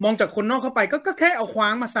มองจากคนนอกเข้าไปก็แค่เอาคว้า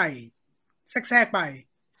งมาใส่แทรกไป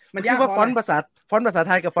มันยากว่าฟอนต์ภาษาไ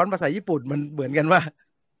ทยกับฟอนต์ภาษาญี่ปุ่นมันเหมือนกันว่า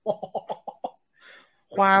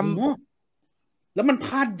ความแล้วมันพ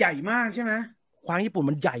าดใหญ่มากใช่ไหมคว้างญี่ปุ่น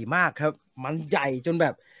มันใหญ่มากครับมันใหญ่จนแบ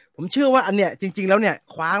บผมเชื่อว่าอันเนี้ยจริงๆแล้วเนี่ย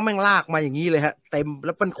คว้างแม่งลากมาอย่างนี้เลยฮะเต็มแ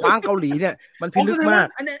ล้วเป็นคว้างเกาหลีเนี่ยมันพิลึกมาก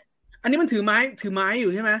อันนี้มันถือไม้อ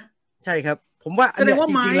ยู่ใช่ไหมใช่ครับผมว่าแสดงว่า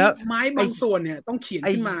จริงๆแล้วไม้บางส่วนเนี่ยต้องเขียน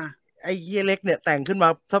ขึ้นมาไอ้เล็กเนี่ยแต่งขึ้นมา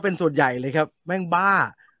ถ้าเป็นส่วนใหญ่เลยครับแม่งบ้า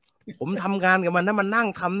ผมทำงานกับมันนะมันนั่ง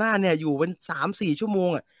ทำหน้าเนี่ยอยู่เป็น3-4 ชั่วโมง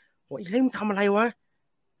อ่ะโอ้ยเฮ้ยมึงทำอะไรวะ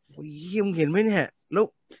โอ้ยมึงเห็นไหมเนี่ยแล้ว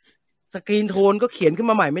สกรีนโทนก็เขียนขึ้น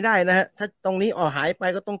มาใหม่ไม่ได้นะฮะถ้าตรงนี้หายไป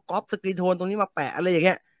ก็ต้องก๊อปสกรีนโทนตรงนี้มาแปะอะไรอย่างเ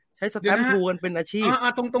งี้ยใช้สแตมป์ทูกันเป็นอาชีพ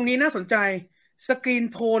ตรงนี้น่าสนใจสกรีน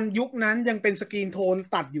โทนยุคนั้นยังเป็นสกรีนโทน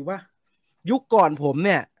ตัดอยู่ป่ะยุคก่อนผมเ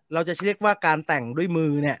นี่ยเราจะเรียกว่าการแต่งด้วยมื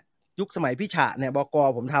อเนี่ยยุคสมัยพี่ฉะเนี่ยบก.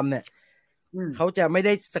ผมทำเนี่ยเขาจะไม่ไ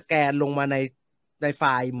ด้สแกนลงมาในไฟ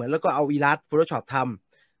ล์เหมือนแล้วก็เอาIllustrator Photoshop ท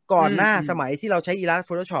ำก่อนหน้าสมัยที่เราใช้Illustrator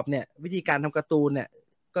Photoshop เนี่ยวิธีการทำการ์ตูนเนี่ย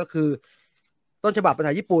ก็คือต้นฉบับภาษ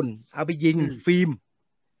าญี่ปุ่นเอาไปยิงฟิล์ม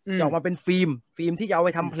จะออกมาเป็นฟิล์มที่จะเอาไป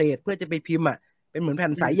ทำเพลทเพื่อจะไปพิมพ์อ่ะเป็นเหมือนแผ่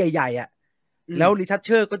นใสใหญ่ๆอ่ะแล้วรีทัชเช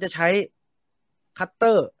อร์ก็จะใช้คัตเต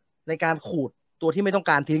อร์ในการขูดตัวที่ไม่ต้อง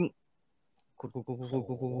การทิ้งขู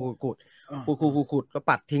ดแล้ว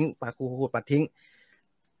ปัดทิ้งปัดทิ้ง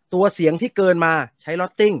ตัวเสียงที่เกินมาใช้ลอ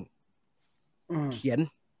ตติ้งเขียน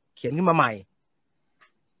ขึ้นมาใหม่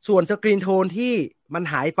ส่วนสกรีนโทนที่มัน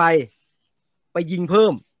หายไปยิงเพิ่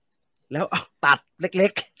มแล้วตัดเล็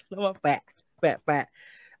กๆแล้วมาแปะ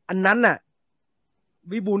อันนั้นน่ะ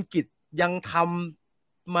วิบูลย์กิจยังท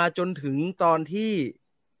ำมาจนถึงตอนที่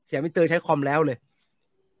เสียมิเตอร์ใช้คอมแล้วเลย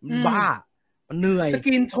บ้ามันเหนื่อยสก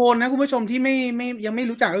รีนโทนนะคุณผู้ชมที่ไม่ยังไม่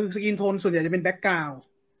รู้จักก็คือสกรีนโทนส่วนใหญ่จะเป็นแบ็คกราวด์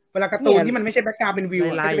เวลาการ์ตูนที่มันไม่ใช่แบ็คกราวด์เป็นวิว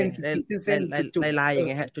ก็จะเป็นเส้นจุดลายอย่างเ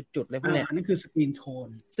งี้ยฮะจุดๆอะไรพวกเนี้ยนั่นคือสกรีนโทน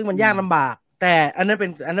ซึ่งมันยากลำบากแต่อันนั้นเ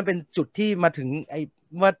ป็นจุดที่มาถึงไอ้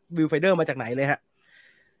ว่าวิวไฟเดอร์มาจากไหนเลยฮะ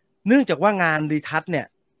เนื่องจากว่างานรีทัชเนี่ย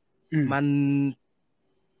มั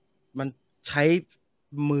นใช้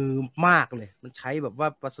มือมากเลยมันใช้แบบว่า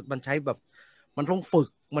มันใช้แบบมันต้องฝึก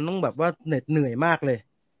มันต้องแบบว่าเหนื่อยมากเลย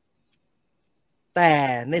แต่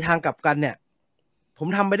ในทางกลับกันเนี่ยผม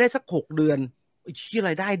ทำไปได้สัก6 เดือนที่ร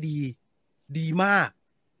ายได้ดีมาก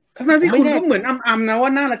ทั้งที่คุณก็เหมือนอำนะว่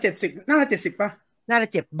าหน้าละ70หน้าละ70ป่ะหน้าละ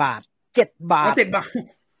7 บาท7 บาท7 บาท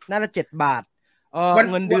หน้าละ7 บาท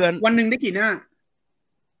เงินเดือนวันหนึ่งได้กี่หน้า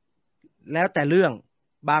แล้วแต่เรื่อง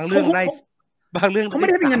บางเรื่องได้บางเรื่องเขาไม่ไ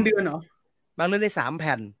ด้เป็นเงินเดือนเหรอบางเรื่องได้3 แ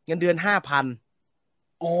ผ่นเงินเดือน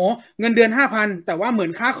 5,000 อ๋อเงินเดือน 5,000 แต่ว่าเหมือ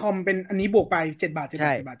นค่าคอมเป็นอันนี้บวกไป7 บาท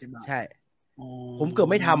ใช่ผมเกือบ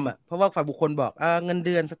ไม่ทำอ่ะเพราะว่าฝ่ายบุคคลบอกเงินเ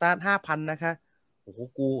ดือนสตาร์ท 5,000 นะคะโอ้โห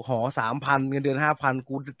กูหอ 3,000 เงินเดือน 5,000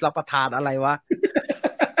 กูรับประทานอะไรวะ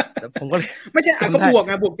แต่ผมก็ไม่ใช่ก็บว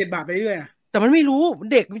ก7 บาทไปเรื่อยแต่มันไม่รู้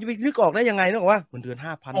เด็กมันจะไปนึกออกได้ยังไงนึกว่าเงินเดือน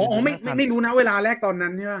 5,000 อ๋อไม่รู้นะเวลาแรกตอนนั้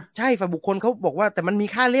นใช่ป่ะใช่ฝ่ายบุคคลเขาบอกว่าแต่มันมี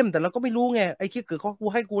ค่าเล่มแต่เราก็ไม่รู้ไงไอ้คิดเกิดเขากู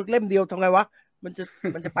ให้กูเล่มเดียวทำไงวะมัน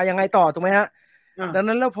จะไปยังไงต่อถูกไหมฮะดัง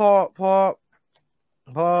นั้นแล้ว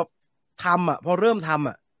พอทำอ่ะพอเริ่มทำ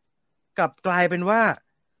อ่ะกลับกลายเป็นว่า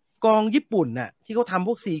กองญี่ปุ่นน่ะที่เขาทำพ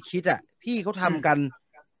วกซีคิดอ่ะพี่เขาทำกัน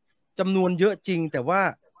จำนวนเยอะจริงแต่ว่า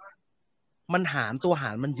มันตัวหา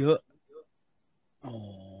รมันเยอะ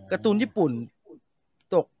การ์ตูนญี่ปุ่น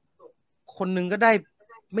ตกคนนึงก็ได้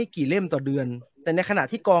ไม่กี่เล่มต่อเดือนแต่ในขณะ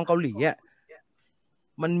ที่กองเกาหลีอ่ะ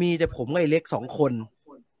มันมีแต่ผมกับไอ้เล็ก2 คน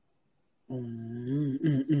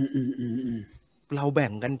เราแบ่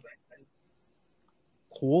งกัน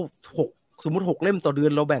โหสมมติ6 เล่มต่อเดือ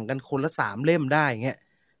นเราแบ่งกันคนละ3 เล่มได้เงี้ย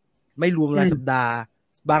ไม่รวมรายสัปดาห์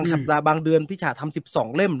บางสัปดาห์บางเดือนพี่ฉาทำ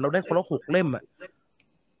12 เล่มเราได้คนละ6 เล่มอ่ะ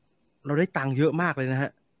เราได้ตังค์เยอะมากเลยนะฮ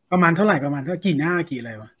ะประมาณเท่าไหร่กี่หน้ากี่อะไ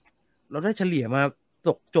รวะเราได้เฉลี่ยมา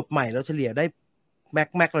จบใหม่เราเฉลี่ยได้แ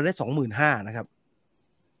ม็กเราได้ 25,000 นะครับ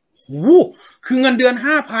โหคือเงินเดือน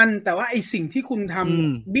 5,000 แต่ว่าไอสิ่งที่คุณท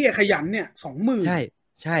ำเบี้ยขยันเนี่ย 20,000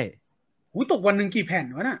 ใช่หูตกวันนึงกี่แผ่น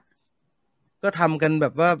วะน่ะก็ทำกันแบ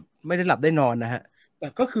บว่าไม่ได้หลับได้นอนนะฮะแต่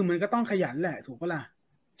ก็คือมันก็ต้องขยันแหละถูกปะล่ะ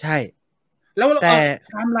ใช่แล้วแต่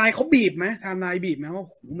ไทม์ไลน์เขาบีบไหมไทม์ไลน์บีบไหมว่า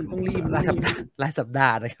โหมันต้องรีบรายสัปดา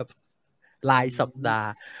ห์นะครับรายสัปดาห์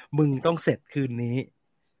มึงต้องเสร็จคืนนี้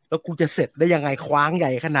แล้วกูจะเสร็จได้ยังไงคว้างให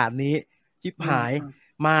ญ่ขนาดนี้ชิบหาย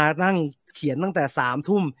มานั่งเขียนตั้งแต่3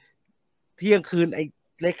 ทุ่มเที่ยงคืนไอ้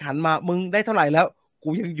เลขหันมามึงได้เท่าไหร่แล้วกู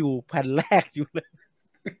ยังอยู่แผ่นแรกอยู่เลย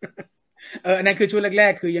อันนั้นคือชุดแร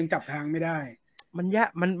กๆคือยังจับทางไม่ได้มันยาก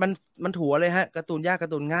มันถั่วเลยฮะการ์ตูนยากกา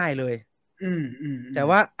ร์ตูนง่ายเลยแต่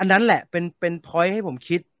ว่าอันนั้นแหละเป็นพอยต์ให้ผม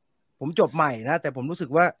คิดผมจบใหม่นะแต่ผมรู้สึก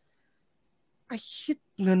ว่าไอ้คิด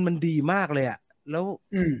เงินมันดีมากเลยอะแล้ว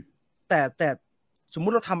แต่สมมุ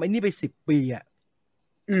ติเราทำไอ้นี่ไป10 ปีอะ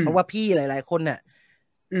เพราะว่าพี่หลายๆคนเนี่ย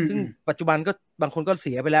ซึ่งปัจจุบันก็บางคนก็เ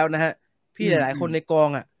สียไปแล้วนะฮะพี่หลายๆคนในกอง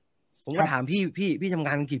อะผมก็ถามพี่ทำง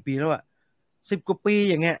านกี่ปีแล้วอะ10 กว่าปี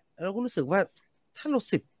อย่างเงี้ยเราก็รู้สึกว่าถ้าเรา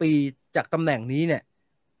10 ปีจากตำแหน่งนี้เนี่ย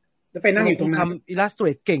ไปนั่งอยู่ตรงนั้นทำ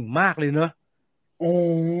Illustrate เก่งมากเลยเนอะโอ้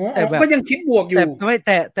แต่ก็ยังคิดบวกอยู่แ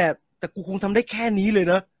ต่กูคงทำได้แค่นี้เลย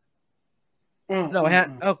เนอะเหรอฮะ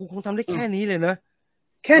กูคงทำได้แค่นี้เลยเนอะ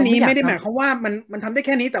แค่นี้ไม่ได้หมายความว่ามันทำได้แ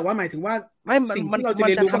ค่นี้แต่ว่าหมายถึงว่าสิ่งที่เราจะเ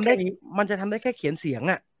รียนรู้มันจะทำได้แค่เขียนเสียง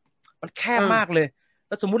อ่ะมันแคบมากเลยแ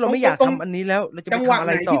ล้วสมมุติเราไม่อยากทำอันนี้แล้วเราจะไปทำอะไ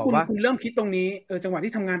รต่อวะคุณเริ่มคิดตรงนี้จังหวะ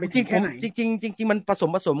ที่ทำงานไปถึงแค่ไหนจริงมันผส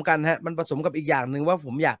มกันฮะมันผสมกับอีกอย่างนึงว่าผ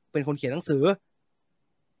มอยากเป็นคนเขียนหนังสือ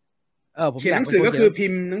ผมเขียนหนังสือก็คือพิ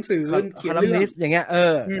มพ์หนังสือเขียนเรื่องอย่างเงี้ย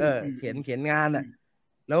เขียนงานอ่ะ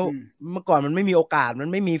แล้วเมื่อก่อนมันไม่มีโอกาสมัน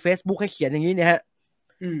ไม่มี Facebook ให้เขียนอย่างนี้เนี่ยฮะ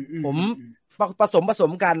ผมผส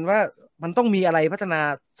มกันว่ามันต้องมีอะไรพัฒนา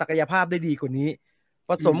ศักยภาพได้ดีกว่านี้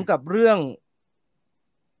ผสมกับเรื่อง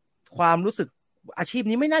ความรู้สึกอาชีพ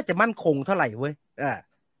นี้ไม่น่าจะมั่นคงเท่าไหร่เว้ย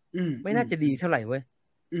ไม่น่าจะดีเท่าไหร่เว้ย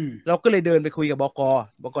เราก็เลยเดินไปคุยกับบ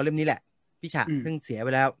ก.เล่มนี้แหละพี่ฉะซึ่งเสียไป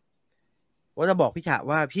แล้วว่าจะบอกพี่ฉะ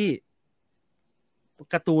ว่าพี่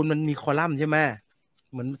การ์ตูนมันมีคอลัมน์ใช่ไหม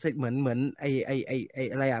เหมือนไอ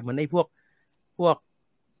อะไรอ่ะเหมือนไอพวก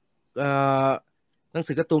หนัง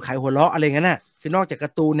สือการ์ตูนขายหัวเราะอะไรเงี้ยน่ะคือนอกจากกา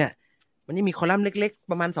ร์ตูนเนี่ยมันยังมีคอลัมน์เล็ก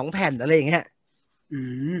ๆประมาณ2 แผ่นอะไรอย่างเงี้ย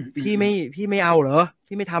พี่ไม่เอาเหรอ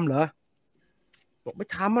พี่ไม่ทำเหรอบอกไม่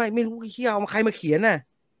ทำไม่รู้ที่เอาใครมาเขียนน่ะ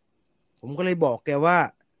ผมก็เลยบอกแกว่า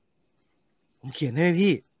ผมเขียนให้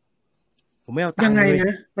พี่ผมไม่เอาตังค์เลยยังไงน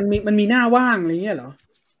ะมันมีหน้าว่างอะไรเงี้ยเหรอ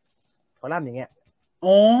คอลัมน์อย่างเงี้ย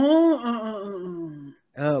อ๋อ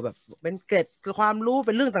แบบเป็นเกร็ดความรู้เ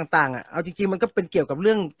ป็นเรื่องต่างๆอ่ะเอาจริงๆมันก็เป็นเกี่ยวกับเ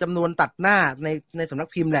รื่องจำนวนตัดหน้าในสำนัก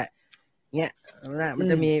พิมพ์แหละเงี้ยมัน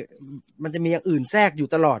จะมีอย่างอื่นแทรกอยู่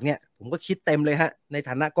ตลอดเนี่ยผมก็คิดเต็มเลยฮะในฐ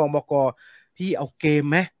านะกองบก.พี่เอาเกม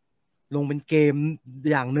ไหมลงเป็นเกม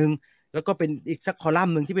อย่างนึงแล้วก็เป็นอีกสักคอลัม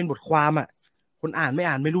น์นึงที่เป็นบทความอ่ะคนอ่าน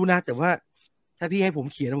ไม่รู้นะแต่ว่าถ้าพี่ให้ผม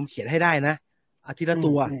เขียนให้ได้นะอาทิตย์ละ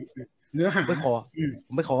ตัวเนื้อหาผมไปขอ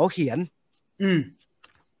เขาเขียน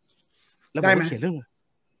แล้วผมเขียนเรื่อง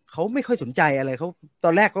เขาไม่ค่อยสนใจอะไรเขาต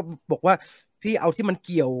อนแรกก็บอกว่าพี่เอาที่มันเ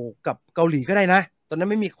กี่ยวกับเกาหลีก็ได้นะตอนนั้น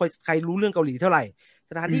ไม่มีใครรู้เรื่องเกาหลีเท่าไหร่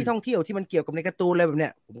สถานที่ท่องเที่ยวที่มันเกี่ยวกับในการ์ตูนอะไรแบบเนี้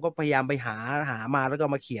ยผมก็พยายามไปหามาแล้วก็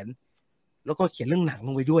มาเขียนแล้วก็เขียนเรื่องหนังล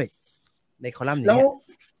งไปด้วยในคอลัมน์นี้แ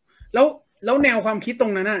ล้วแนวความคิดตร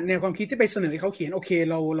งนั้นน่ะแนวความคิดที่ไปเสนอให้เขาเขียนโอเค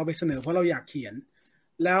เราไปเสนอเพราะเราอยากเขียน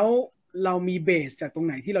แล้วเรามีเบสจากตรงไ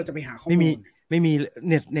หนที่เราจะไปหาข้อมูลไม่มี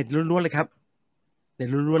เน็ตล้วนๆเลยครับเน็ต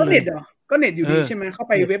ล้วนๆเลยก็เน็ตอยู่ดีใช่ไหมเข้า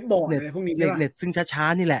ไปเว็บบอร์ดอะไรพวกนี้เน็ตซึ่งช้า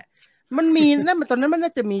ๆนี่แหละมันมีนั่นตอนนั้นมันน่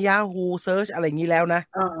าจะมี Yahoo Search อะไรอย่างนี้แล้วนะ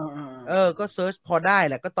ก็เซิร์ชพอได้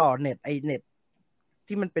แหละก็ต่อเน็ตเน็ต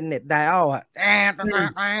ที่มันเป็นเน็ตไดอัลอะ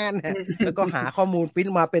แล้วก็หาข้อมูลพิม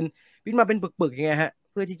พ์มาเป็นปึกๆยังไงฮะ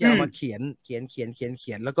เพื่อที่จะเอามาเขียน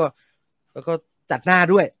แล้วก็จัดหน้า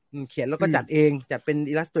ด้วยเขียนแล้วก็จัดเองจัดเป็น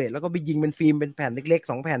Illustrate แล้วก็ไปยิงเป็นฟิล์มเป็นแผ่นเล็ก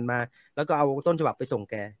ๆ2 แผ่นมาแล้วก็เอาต้นฉบับไปส่ง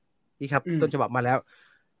แกนี่ครับต้นฉบับมาแล้ว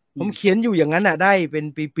ผมเขียนอยู่อย่างนั้นน่ะได้เป็น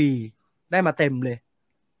ปีๆได้มาเต็มเลย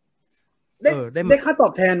ได้ค่าตอ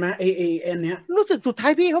บแทนไหมเอ็นเนี้ยรู้สึกสุดท้า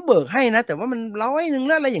ยพี่เขาเบิกให้นะแต่ว่ามัน100 นึงแ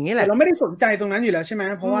ล้วอะไรอย่างนี้แหละเราไม่ได้สนใจตรงนั้นอยู่แล้วใช่ไหม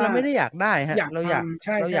เพราะว่าเราไม่ได้อยากได้ฮะเราอยาก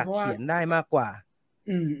เขียนได้มากกว่า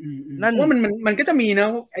นั่นว่ามันก็จะมีนะ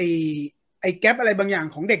ไอ้แกปอะไรบางอย่าง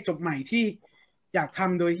ของเด็กจบใหม่ที่อยากท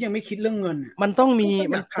ำโดยที่ยังไม่คิดเรื่องเงินมันต้องมี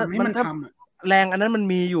มันทำให้มันท แรงอันนั้นมัน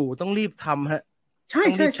มีอยู่ต้องรีบทำฮะใช่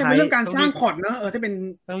ใช่ใช่เป็นเรื่องการสร้างพอร์ตเนอะถ้าเป็น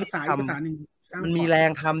ภาษาอีกภาษาหนึ่งมันมีแรง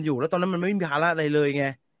ทำอยู่แล้วตอนนั้นมันไม่มีภาระอะไรเลยไง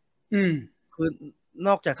คือน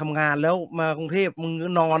อกจากทำงานแล้วมากรุงเทพมึง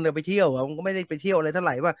นอนไปเที่ยวมึงก็ไม่ได้ไปเที่ยวอะไรเท่าไห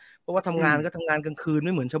ร่ว่าเพราะว่าทำงานก็ทำงานกลางคืนไ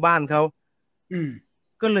ม่เหมือนชาวบ้านเขา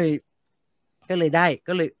ก็เลย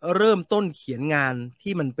เริ่มต้นเขียนงาน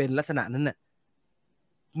ที่มันเป็นลักษณะนั้นน่ะ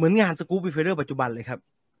เหมือนงานสกู๊ปวีเฟเดอร์ปัจจุบันเลยครับ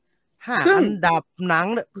5 อันดับหนัง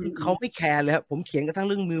เนี่ยคือเขาไม่แคร์เลยครับผมเขียนกระทั่ง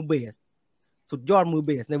เรื่องมือเบสสุดยอดมือเ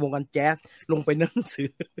บสในวงการแจ๊สลงไปหนังสือ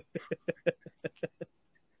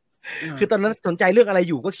คือตอนนั้นสนใจเรื่องอะไร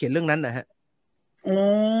อยู่ก็เขียนเรื่องนั้นนะฮะอ๋อ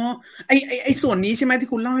ไอส่วนนี้ใช่ไหมที่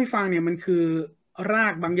คุณเล่าให้ฟังเนี่ยมันคือรา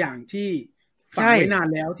กบางอย่างที่ฝังไว้นาน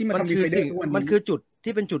แล้วที่มาทำวีเฟเดอร์ทุกวันนี้มันคือจุด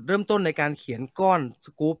ที่เป็นจุดเริ่มต้นในการเขียนก้อนส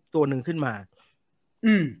กู๊ปตัวหนึ่งขึ้นมา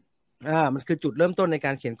มันคือจุดเริ่มต้นในก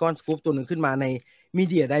ารเขียนก้อนสกู๊ปตัวหนึ่งขึ้นมาในมี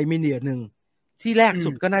เดียใดมีเดียหนึ่งที่แรกสุ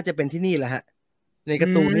ดก็น่าจะเป็นที่นี่แหละฮะในกา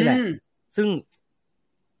ร์ตูนนี่แหละซึ่ง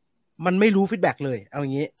มันไม่รู้ฟีดแบ็กเลยเอาอย่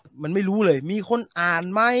างนี้มันไม่รู้เลยมีคนอ่าน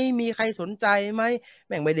ไหมมีใครสนใจไหมแ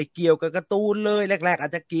ม่งไม่ได้เกี่ยวกับการ์ตูนเลยแรกๆอา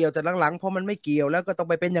จจะเกี่ยวแต่หลังๆพอมันไม่เกี่ยวแล้วก็ต้อง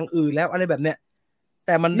ไปเป็นอย่างอื่นแล้วอะไรแบบเนี้ยแ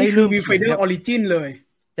ต่มันได้เริ่มวีเฟเดอร์ออริจินเลย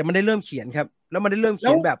แต่มันได้เริ่มเขียนครับแล้วมันได้เริ่มเ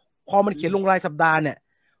ขียนแบบพอมันเขียนลงรายสัปดาห์เนี่ย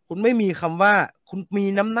คุณไม่มีคำว่าคุณมี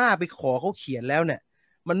น้ำหน้าไปขอเขาเขียนแล้วเนี่ย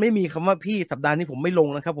มันไม่มีคำว่าพี่สัปดาห์นี้ผมไม่ลง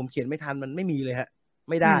นะครับผมเขียนไม่ทันมันไม่มีเลยฮะ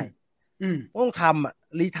ไม่ได้ต้องท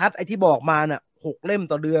ำรีทัชไอที่บอกมาน่ะ6 เล่ม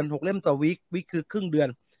ต่อเดือน6 เล่มต่อวีคคือครึ่งเดือน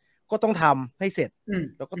ก็ต้องทำให้เสร็จ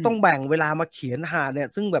แล้วก็ต้องแบ่งเวลามาเขียนหาเนี่ย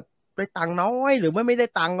ซึ่งแบบได้ตังค์น้อยหรือไม่ได้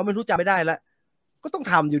ตังค์ก็ไม่รู้จำไม่ได้แล้วก็ต้อง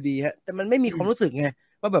ทำอยู่ดีฮะแต่มันไม่มีความรู้สึกไง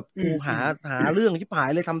ว่าแบบกูหาเรื่องที่ผาย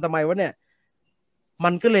เลยทำไมวะเนี่ยมั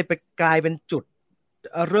นก็เลยไปกลายเป็นจุด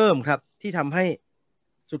เริ่มครับที่ทำให้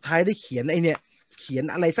สุดท้ายได้เขียนไอเนี่ยเขียน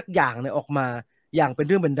อะไรสักอย่างเนี่ยออกมาอย่างเป็นเ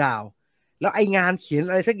รื่องเป็นราวแล้วไองานเขียน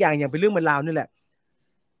อะไรสักอย่างเป็นเรื่องเป็นราวนี่แหละ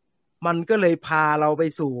มันก็เลยพาเราไป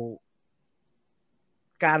สู่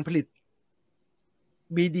การผลิต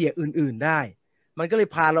มีเดียอื่นๆได้มันก็เลย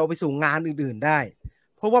พาเราไปสู่งานอื่นๆได้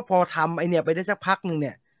เพราะว่าพอทำไอเนี่ยไปได้สักพักนึงเ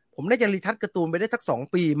นี่ยผมน่าจะรีทัชการ์ตูนไปได้สัก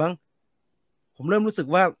2 ปีมั้งผมเริ่มรู้สึก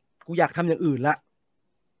ว่ากูอยากทำอย่างอื่นละ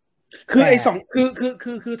คือไอ้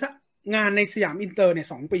คือถ้างานในสยามอินเตอร์เนี่ย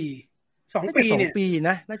2 ปีเนี่ย2 ปี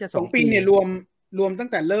นะน่าจะ2 ปีเนี่ยรวมตั้ง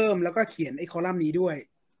แต่เริ่มแล้วก็เขียนไอ้คอลัมน์นี้ด้วย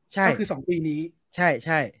ใช่ก็คือ2 ปีนี้ใ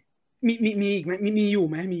ช่มีอีกไหมมีอยู่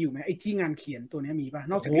ไหมไอ้ที่งานเขียนตัวนี้มีป่ะ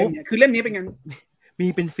นอกจากเล่มนี้คือเล่มนี้เป็นงานมี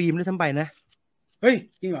เป็นฟิล์มด้วยทั้งใบนะเฮ้ย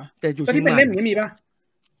จริงเหรอแต่อยู่ที่เป็นเล่มนี้มีป่ะ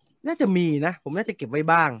น่าจะมีนะผมน่าจะเก็บไว้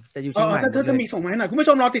บ้างแต่อยู่ที่ไหนถ้ามีส่งมาให้หน่อยคุณผู้ช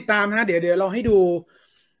มรอติดตามนะเดี๋ยวเราให้ดู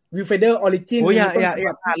วิวเฟเดอร์ออริจินอย่า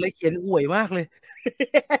อ่านเลยเขียนห่วยมากเลย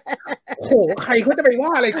โอ้โหใครเขาจะไปว่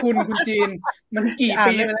าอะไรคุณจีนมันกี่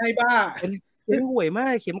ปีมาแล้วไอ้บ้าเขียนห่วยมา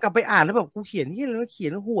กเขียนกลับไปอ่านแล้วแบบกูเขียนที่แล้วเขีย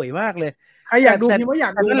นห่วยมากเลยใครอยากดูพิมพ์ว่าอย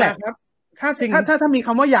ากดูแหละครับถ้ามีค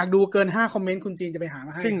ำว่าอยากดูเกิน5 คอมเมนต์คุณจีนจะไปหาม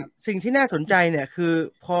าให้สิ่งที่น่าสนใจเนี่ยคือ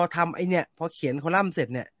พอทำไอเนี่ยพอเขียนคอลัมน์เสร็จ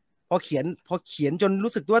เนี่ยพอเขียนจน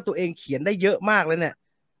รู้สึกว่าตัวเองเขียนได้เยอะมากแล้วเนี่ย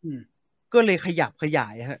ก็เลยขยับขยา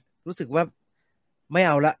ยฮะรู้สึกว่าไม่เ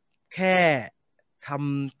อาละแค่ท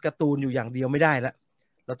ำการ์ตูนอยู่อย่างเดียวไม่ได้ละ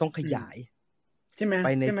เราต้องขยายใช่ไหมไป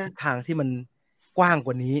ในทางที่มันกว้างก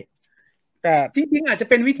ว่านี้แต่จริงๆอาจจะ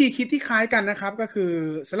เป็นวิธีคิดที่คล้ายกันนะครับก็คือ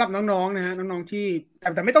สำหรับน้องๆนะฮะน้องๆที่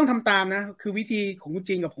แต่ไม่ต้องทำตามนะคือวิธีของคุณ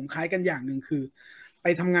จริงกับผมคล้ายกันอย่างหนึ่งคือไป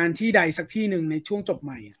ทำงานที่ใดสักที่หนึ่งในช่วงจบใ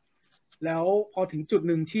หม่แล้วพอถึงจุดห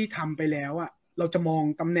นึ่งที่ทำไปแล้วอ่ะเราจะมอง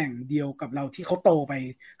ตำแหน่งเดียวกับเราที่เขาโตไป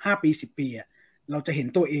5 ปี 10 ปีอ่ะเราจะเห็น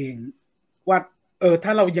ตัวเองว่าถ้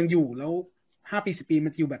าเรายังอยู่แล้ว5 ปี 10 ปีมั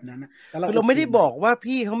นอยู่แบบนั้นนะคือเราไม่ได้บอกว่า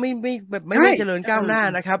พี่เขาไม่แบบไม่เจริญก้าวหน้า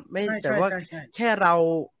นะครับไม่แต่ว่าแค่เรา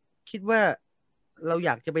คิดว่าเราอย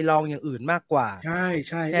ากจะไปลองอย่างอื่นมากกว่าใช่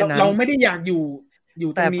เราไม่ได้อยากอยู่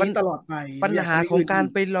ตรงนี้ตลอดไปปัญหาของการ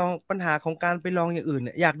ไปลองอย่างอื่นเ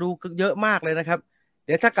นี่ยอยากดูเยอะมากเลยนะครับเ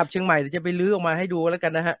ดี๋ยวถ้ากลับเชียงใหม่เดี๋ยวจะไปลื้อออกมาให้ดูแล้วกั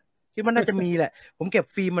นนะฮะคิดว่าน่าจะมีแหละผมเก็บ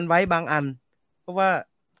ฟิล์มมันไว้บางอันเพราะว่า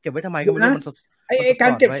เก็บไว้ทำไมก็ไม่รู้มันไอกา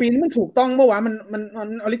รเก็บฟิล์มมันถูกต้องเมื่อวานมันอ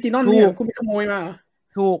อริจินอลเนี่ยคุณไปขโมยมา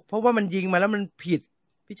ถูกเพราะว่ามันยิงมาแล้วมันผิด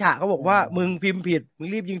พี่ฉะเขาบอกว่ามึงพิมพ์ผิดมึง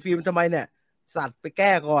รีบยิงฟิล์มทำไมเนี่ยสัตว์ไปแ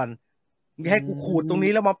ก้ก่อนให้กูขูดตรง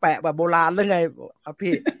นี้แล้วมาแปะแบบโบราณหรือไงครับ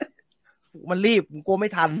พี่มันรีบกลัวไม่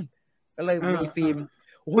ทันก็เลยมีฟิล์ม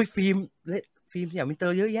โอ้ยฟิล์มสยามอินเตอ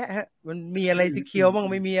ร์เยอะแยะฮะมันมีอะไรสีเขียวบ้าง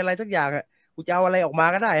ไม่มีอะไรสักอย่างอ่ะกูจะเอาอะไรออกมา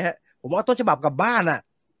ก็ได้ฮะผมเอาต้นฉบับกลับบ้านอ่ะ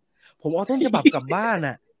ผมเอาต้นฉบับกลับบ้าน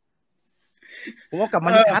อ่ะผมเอากลับม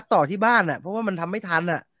านิทัศน์ต่อที่บ้านอ่ะเพราะว่ามันทำไม่ทัน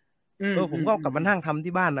อ่ะผมก็กลับมานั่งทำ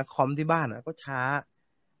ที่บ้านนะคอมที่บ้านอ่ะก็ช้า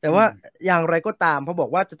แต่ว่าอย่างไรก็ตามพอบอก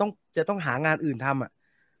ว่าจะต้องหางานอื่นทำอ่ะ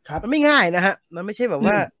มันไม่ง่ายนะฮะมันไม่ใช่แบบ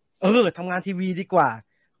ว่าทำงานทีวีดีกว่า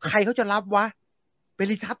ใครเขาจะรับวะเป็น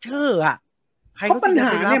รีทัชเชอร์อ่ะใคร เพราะ เขา ปัญ จะ ห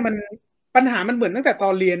า ไปรับ เนี่ยปัญหามันเหมือนตั้งแต่ตอ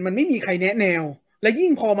นเรียนมันไม่มีใครแนะแนว และยิ่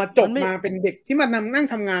งพอมาจบ มันไม่ มาเป็นเด็กที่มันนั่ง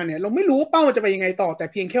ทำงานเนี่ย เราไม่รู้เป้าจะไปยังไงต่อ แต่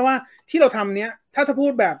เพียงแค่ว่าที่เราทำเนี้ยถ้าพู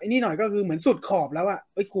ดแบบไอ้นี่หน่อยก็คือเหมือนสุดขอบแล้วอะ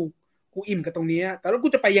เอ้ยกูอิ่มกับตรงนี้แต่แล้วกู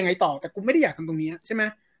จะไปยังไงต่อแต่กูไม่ได้อยากทำตรงนี้ใช่ไหม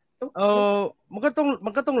มันก็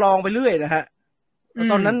ต้องลองไปเรื่อยนะฮะ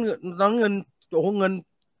ตอนนั้นเงินโอ้โหเงิน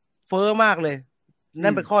เฟ้อมากเลยนั่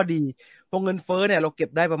นเป็นข้อดีพอเงินเฟ้อเนี่ยเราเก็บ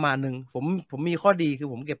ได้ประมาณนึงผมมีข้อดีคือ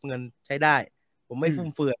ผมเก็บเงินใช้ได้ผมไม่ฟุ่ม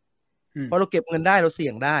เฟือยพอเราเก็บเงินได้เราเสี่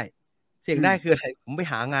ยงได้คืออะไรผมไป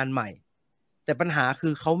หางานใหม่แต่ปัญหาคื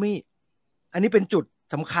อเขาไม่อันนี้เป็นจุด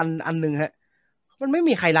สำคัญอันนึงฮะมันไม่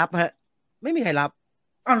มีใครรับฮะไม่มีใครรับ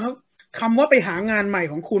แล้วคำว่าไปหางานใหม่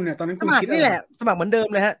ของคุณเนี่ยตอนนั้นคุณคิดอะไรนี่แหละสมัครเหมือนเดิม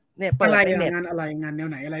เลยฮะเนี่ยอะไรงานอะไรงานแนว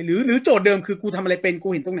ไหนอะไรหรือโจทย์เดิมคือกูทำอะไรเป็นกู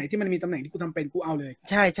เห็นตรงไหนที่มันมีตำแหน่งที่กูทำเป็นกูเอาเลย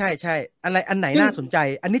ใช่อะไรอันไหนน่าสนใจ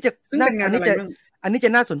อันนี้จะอันนี้จ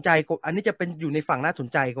ะน่าสนใจกว่าอันนี้จะเป็นอยู่ในฝั่งน่าสน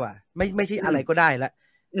ใจกว่าไม่ใช่อะไรก็ได้ละ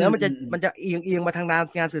แล้วมันจะเอียงมาทาง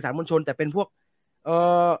งานสื่อสารมวลชนแต่เป็นพวก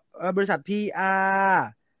บริษัท PR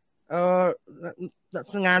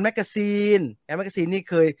งานแมกกาซีนนี่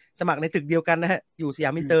เคยสมัครในตึกเดียวกันนะฮะอยู่สยา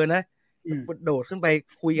มอินเตอร์นะโดดขึ้นไป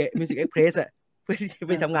คุยกับ Music Express อ่ะเพื่อที่จะไ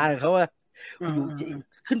ปทำงานกับเขาอ่ะอยู่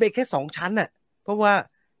ขึ้นไปแค่2 ชั้นอ่ะเพราะว่า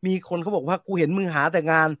มีคนเขาบอกว่ากูเห็นมึงหาแต่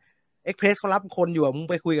งาน Express เขารับคนอยู่อ่ะมึง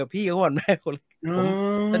ไปคุยกับพี่เขาก่อนแม่คนผม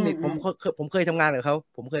สนิทผมเคยทำงานกับเขา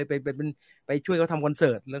ผมเคยไปช่วยเขาทำคอนเสิ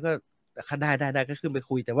ร์ตแล้วก็ได้ก็ขึ้นไป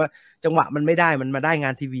คุยแต่ว่าจังหวะมันไม่ได้มันมาได้งา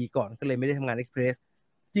นทีวีก่อนก็เลยไม่ได้ทำงาน Express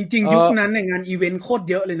จริงๆยุคนั้นเนี่ยงานอีเวนต์โคตร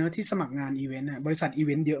เยอะเลยเนอะที่สมัครงานอีเวนต์บริษัทอีเว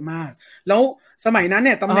นต์เยอะมากแล้วสมัยนั้นเ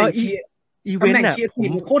นี่ยตำแหน่งอีเวน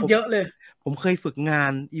ต์โคตรเยอะเลยผมเคยฝึกงา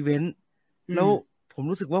นอีเวนต์แล้วผม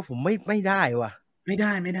รู้สึกว่าผมไม่ได้ว่ะไม่ไ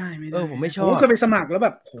ด้ผมไม่ชอบผมเคยไปสมัครแล้วแบ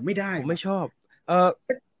บผมไม่ได้ผมไม่ชอบ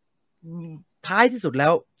ท้ายที่สุดแล้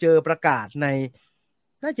วเจอประกาศใน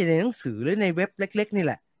น่าจะในหนังสือหรือในเว็บเล็กๆนี่แ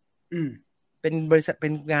หละเป็นบริษัทเป็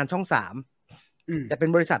นงานช่อง3แต่เป็น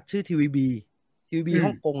บริษัทชื่อ TVB ฮ่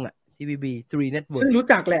องกงอ่ะ TVB 3 Network ซึ่งรู้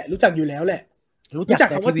จักอยู่แล้วแหละรู้จัก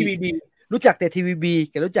คำว่า TVB รู้จักแต่ TVB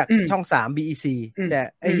กับรู้จักช่อง3 BEC แต่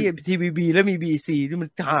ไอ้ที่ TVB แล้วมี BEC ที่มัน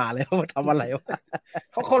หาแล้วมาทำอะไรวะ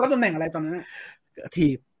เขารับตำแหน่งอะไรตอนนั้นน่ะ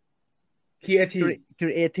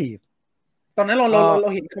Creative ตอนนั้นเรา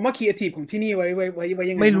เห็นคำว่า Creative ของที่นี่ไว้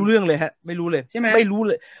ยังไงไม่รู้เรื่องเลยฮะไม่รู้เลยใช่ไหมไม่รู้เ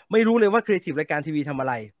ลยว่า Creative รายการทีวีทำอะ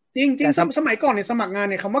ไรจริงสมัยก่อนเนี่ยสมัครงาน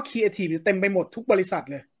เนี่ยคำว่า Creative เต็มไปหมดทุกบริษัท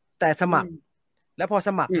เลยแต่สมัครแล้วพอส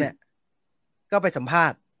มัครเนี่ยก็ไปสัมภา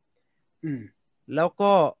ษณ์แล้ว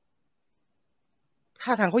ก็ถ้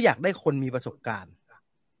าทางเขาอยากได้คนมีประสบการณ์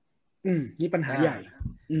นี่ปัญหาใหญ่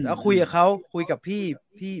แล้วคุยกับเขาคุยกับ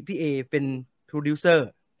พี่เอเป็นโปรดิวเซอร์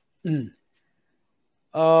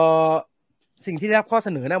สิ่งที่ได้รับข้อเส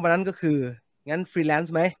นอในวันนั้นก็คืองั้นฟรีแลน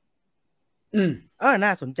ซ์ไหมน่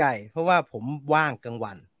าสนใจเพราะว่าผมว่างกลาง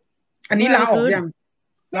วันอันนี้ลาออกยัง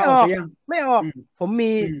ไม่ออกผม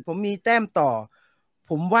มีแต้มต่อ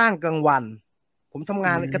ผมว่างกลางวันผมทำง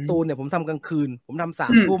านการ์ตูนเนี่ยผมทำกลางคืนผมทำ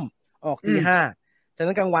3 ทุ่มออกตี 5ฉะ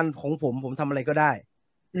นั้นกลางวันของผมทำอะไรก็ได้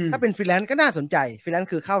ถ้าเป็นฟรีแลนซ์ก็น่าสนใจฟรีแลนซ์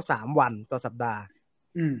คือเข้า3 วันต่อสัปดาห์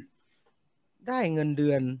ได้เงินเดื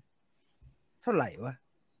อนเท่าไหร่วะ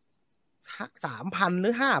3,000 หรื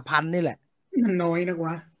อ 5,000 นี่แหละมันน้อยนักว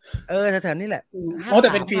ะแถวๆนี้แหละแต่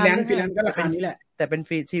เป็นฟรีแลนซ์ก็ราคานี้แหละแต่เป็น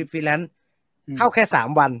ฟรีแลนซ์เข้าแค่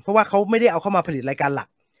3 วันเพราะว่าเขาไม่ได้เอาเข้ามาผลิตรายการหลัก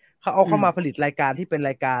เขาเอาเข้ามาผลิตรายการที่เป็น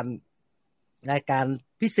รายการ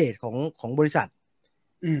พิเศษของบริษัท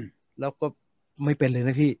แล้วก็ไม่เป็นเลยน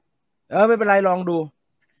ะพี่ไม่เป็นไรลองดู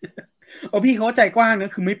พี่เขาใจกว้างน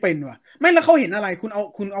ะคือไม่เป็นว่ะไม่แล้วเขาเห็นอะไรคุณ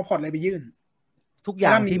เอาพอร์ตอะไรไปยื่นทุกอย่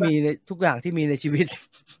างที่มีในชีวิต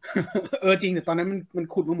จริงแต่ตอนนั้นมัน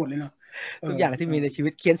ขุดมาหมดเลยเนาะทุกอย่างที่มีในชีวิ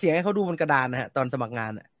ตเขียนเสียงให้เขาดูบนกระดานนะฮะตอนสมัครงา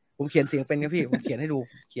นอ่ะผมเขียนเสียงเป็นครับพี่ผมเขียนให้ดู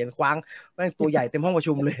เขียนคว้างแม่งตัวใหญ่เต็มห้องประ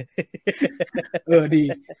ชุมเลยดี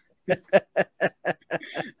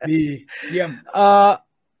เยี่ยม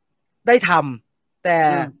ได้ทำแต่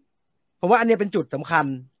ผมว่าอันนี้เป็นจุดสำคัญ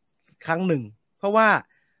ครั้งหนึ่งเพราะว่า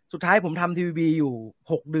สุดท้ายผมทำทีวีอยู่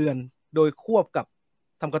6 เดือนโดยควบกับ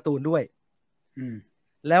ทำการ์ตูนด้วย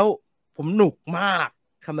แล้วผมหนุกมาก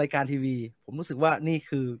ทำรายการทีวีผมรู้สึกว่านี่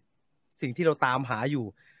คือสิ่งที่เราตามหาอยู่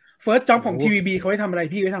First Job ของ TVB เขาให้ทำอะไร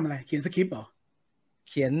พี่ให้ทำอะไรเขียนสคริปต์เหรอ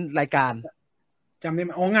เขียนรายการจำได้ไห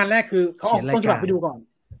มงานแรกคือเขาออกต้นฉบับไปดูก่อน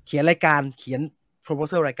เขียนรายการเขียน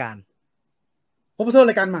proposal รายการ proposal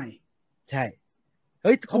รายการใหม่ใช่เ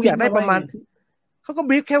ฮ้ยเขาอยากได้ประมาณเขาก็บ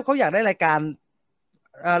รีฟแค่เขาอยากได้รายกา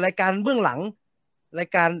รเบื้องหลังราย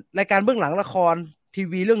การเบื้องหลังละครที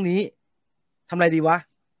วีเรื่องนี้ทำอะไรดีวะ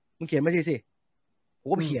มึงเขียนมาสิผม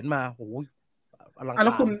ก็เขียนมาโหอลังการแ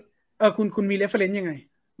ล้วคุณมี reference ยังไง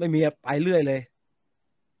ไม่มีไปเรื่อยเลย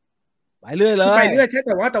ไปเรื่อยเลคือไปยเรื่อยใช่แ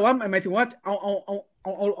ต่ว่าหมายถึงว่าเ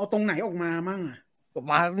อาตรงไหนออกมามั่งอ่ะ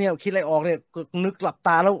มาเนี่ยคิดอะไรออกเนี่ยก็นึกหลับต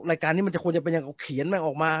าแล้วรายการนี้มันจะควรจะเป็นยังไงเขียนมันอ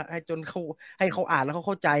อกมาให้จนเขาให้เขาอ่านแล้วเขาเ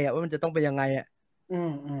ข้าใจอะว่ามันจะต้องเป็นยังไงอะ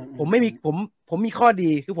ผมไม่มีผมมีข้อ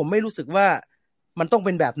ดีคือผมไม่รู้สึกว่ามันต้องเ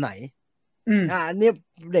ป็นแบบไหนเนี่ย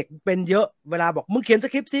เด็กเป็นเยอะเวลาบอกมึงเขียนส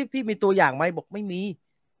คริปต์สิพี่มีตัวอย่างไหมบอกไม่มี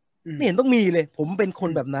ไม่เห็นต้องมีเลยผมเป็นคน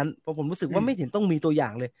แบบนั้นเพราะผมรู้สึกว่าไม่เห็นต้องมีตัวอย่า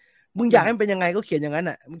งเลยมึงอยากให้มันเป็นยังไงก็เขียนอย่างนั้น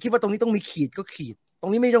อ่ะมึงคิดว่าตรงนี้ต้องมีขีดก็ขีดตร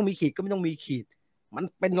งนี้ไม่ต้องมีขีดก็ไม่ต้องมีขีดมัน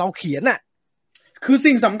เป็นเราเขียนอ่ะคือ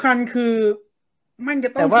สิ่งสำคัญคือมันจะ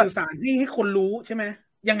ต้องสื่อสารให้คนรู้ใช่ไหม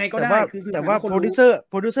ยังไงก็ได้คือแต่ว่าโปรดิวเ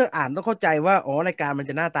ซอร์อ่านต้องเข้าใจว่าอ๋อรายการมัน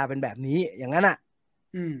จะหน้าตาเป็นแบบนี้อย่างนั้นอ่ะ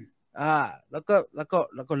แล้ว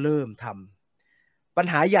ก็เริ่มทำปัญ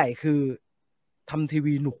หาใหญ่คือทำที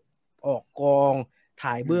วีหนุกออกกอง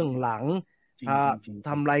ถ่ายเบื้องหลังท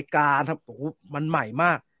ำรายการโอ้โหมันใหม่ม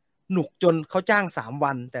ากหนุกจนเขาจ้าง3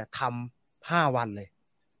 วันแต่ทำ5 วันเลย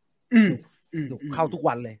หนุกเข้าทุก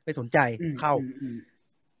วันเลยไม่สนใจเข้า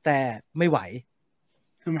แต่ไม่ไหว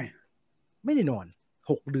ทำไมไม่ได้นอน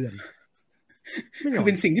6 เดือนคือเ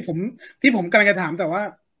ป็นสิ่งที่ผมกำลังจะถามแต่ว่า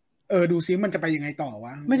ดูซิมันจะไปยังไงต่อว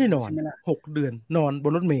ะไม่ได้นอน6 เดือนนอนบ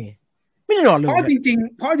นรถเมล์ไม่ได้นอนเลยเพราะจ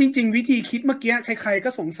ริงวิธีคิดเมื่อกี้ใครๆก็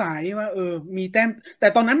สงสัยว่ามีแต้มแต่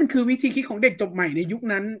ตอนนั้นมันคือวิธีคิดของเด็กจบใหม่ในยุค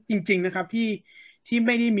นั้นจริงๆนะครับที่ไ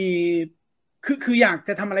ม่ได้มีคืออยากจ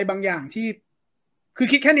ะทำอะไรบางอย่างที่คือ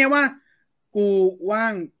คิดแค่นี้ว่ากูว่า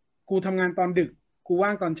งกูทำงานตอนดึกกูว่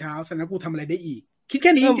างตอนเช้าฉะนั้นกูทำอะไรได้อีกคิดแ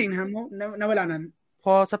ค่นี้จริงๆนะครับณเวลานั้นพ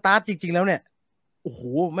อสตาร์ทจริงๆแล้วเนี่ยโอ้โห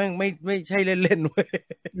แม่งไม่ใช่เล่นๆเว้ย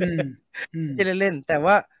ไม่ใช่เล่นๆแต่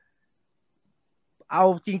ว่าเอา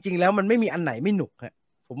จริงๆแล้วมันไม่มีอันไหนไม่หนุกฮะ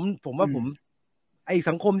ผมว่าไอ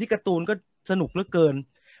สังคมที่การ์ตูนก็สนุกเหลือเกิน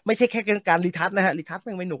ไม่ใช่แค่การรีทัชนะฮะรีทัชแ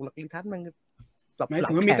ม่งไม่หนุกหรอกรีทัชแม่งหมาย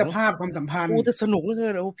ถึงว่ามิตรภาพความสัมพันธ์จะสนุกเหลือเกิ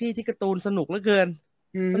นโอ้พี่ที่การ์ตูนสนุกเหลือเกิน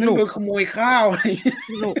สนุกขโมยข้าวอะไร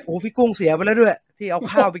สนุกโอ้พี่กุ้งเสียไปแล้วด้วยที่เอา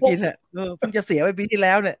ข้าวไปกินอ่ะเพิ่งจะเสียไปปีที่แ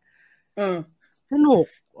ล้วเนี่ยสนุก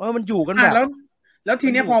มันอยู่กันแบบแล้วที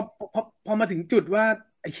เนี้ยพอมาถึงจุดว่า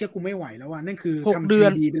ไอ้เชี่ยกูไม่ไหวแล้วว่ะนั่นคือทำที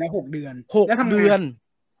วีไปแล้ว6 เดือนแล้วทำเดือน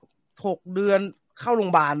6 เดือนเข้าโรง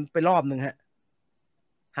พยาบาลไปรอบนึงฮะ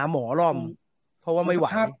หาหมอรอบเพราะว่าไม่ไหว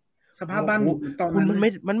สภาพบ้านหมุนตอนนั้นมัน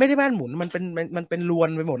ไม่ได้บ้านหมุนมันเป็นรวน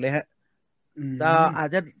ไปหมดเลยฮะแต่อาจ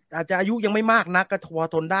จะอายุยังไม่มากนักก็พอ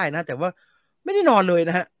ทนได้นะแต่ว่าไม่ได้นอนเลย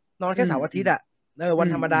นะฮะนอนแค่เสาร์อาทิตย์อ่ะวัน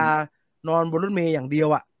ธรรมดานอนบนรถเมล์อย่างเดียว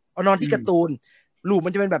อ่ะเอานอนที่การ์ตูนลูกมั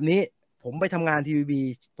นจะเป็นแบบนี้ผมไปทำงานทีวี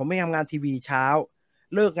ผมไม่ทำงานทีวีเช้า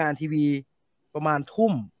เลิกงานทีวีประมาณทุ่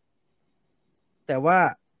มแต่ว่า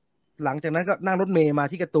หลังจากนั้นก็นั่งรถเมล์มา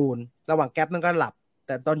ที่การ์ตูนระหว่างแก๊ปนั่นก็หลับแ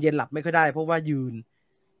ต่ตอนเย็นหลับไม่ค่อยได้เพราะว่ายืน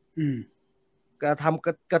ก็ท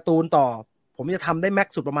ำการ์ตูนต่อผมจะทำได้แม็ก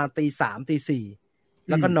ซ์สุดประมาณ3 ตี 4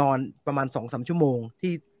แล้วก็นอนประมาณ2-3 ชั่วโมง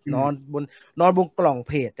ที่นอนบนกล่องเ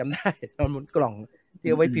พจจำได้นอนบนกล่องที่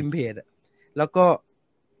เอาไว้พิมพ์เพจแล้วก็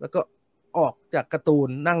ออกจากการ์ตูน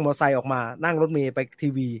นั่งมอเตอร์ไซค์ออกมานั่งรถเมล์ไปที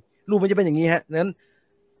วีรูปมันจะเป็นอย่างนี้ฮะนั้น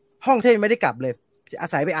ห้องเทไม่ได้กลับเลยจะอา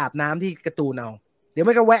ศัยไปอาบน้ำที่การ์ตูนเอาเดี๋ยวไ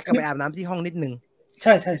ม่ก็แวะกลับไปอาบน้ำที่ห้องนิดนึงใ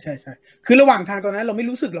ช่คือระหว่างทางตอนนั้นเราไม่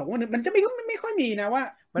รู้สึกหรอกว่ามันจะไม่ค่อยมีนะว่า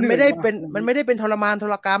มันไม่ได้เป็นทรมานท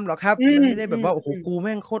รกรรมหรอกครับมันไม่ได้แบบว่าโอ้โหกูแ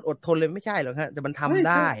ม่งโคตรอดทนเลยไม่ใช่หรอกฮะแต่มันทำ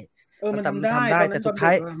ได้มันทำได้แต่สุด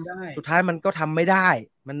ท้ายมันก็ทำไม่ได้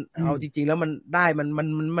มันเอาจริงๆแล้วมันได้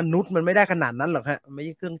มันนุษย์มันไม่ได้ขนาดนั้นหรอกฮะไม่ใ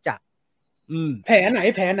ช่เครื่องจักรแผลไ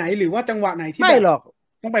หนหรือว่าจังหวะไหนที่ไม่หรอก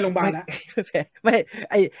ต้องไปโรงพยาบาลแล้วไม่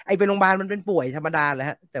ไอเป็นโรงพยาบาลมันเป็นป่วยธรรมดาแหละ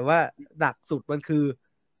ฮะแต่ว่าหลักสุดมันคือ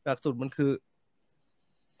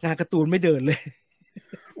งานการ์ตูนไม่เดินเลย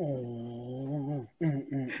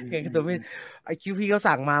งานการ์ตูนไม่ไอคิวพี่เขา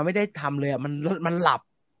สั่งมาไม่ได้ทำเลยอ่ะมันหลับ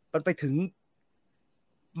มันไปถึง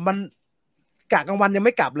มันกะกลางวันยังไ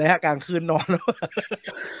ม่กลับเลยฮะกลางคืนนอนแล้ว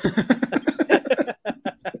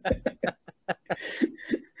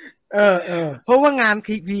เพราะว่างาน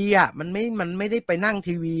ทีวีอ่ะมันไม่ได้ไปนั่ง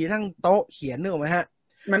ทีวีนั่งโต๊ะเขียนนึกออกไหมฮะ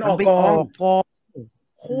มันออกกอง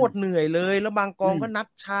โคตรเหนื่อยเลยแล้วบางกองก็นัด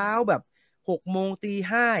เช้าแบบ6 โมงตี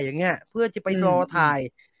 5อย่างเงี้ยเพื่อจะไปรอถ่าย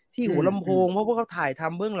ที่หัวลำโพงเพราะพวกเขาถ่ายท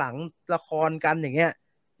ำเบื้องหลังละครกันอย่างเงี้ย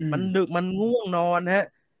มันดึกมันง่วงนอนฮะ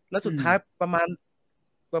แล้วสุดท้ายประมาณ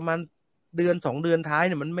1-2 เดือนท้ายเ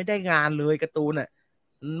นี่ยมันไม่ได้งานเลยการ์ตูนอ่ะ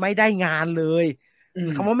ไม่ได้งานเลย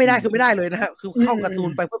คำว่าไม่ได้คือไม่ได้เลยนะฮะคือเข้าการ์ตูน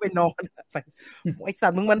ไปเพื่อไปนอนไปไอ้สั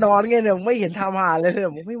ตว์มึงมานอนไงเนี่ยไม่เห็นทำหาเลยผ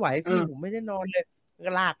มไม่ไหวพี่ผมไม่ได้นอนเลย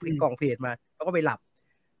ก็ลากเพลงกล่องเพจมาแล้วก็ไปหลับ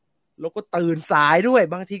แล้วก็ตื่นสายด้วย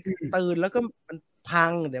บางทีตื่นแล้วก็มันพั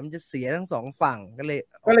งเดี๋ยวมันจะเสียทั้ง2 ฝั่งก็เลย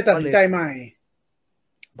ตัดสินใจใหม่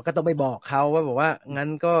มันก็ต้องไปบอกเขาว่าบอกว่างั้น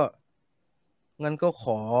งั้นก็ข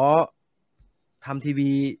อทำทีวี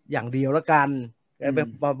อย่างเดียวแล้วกันแล้ว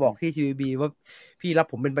มาบอกที่ทีวีว่าพี่รับ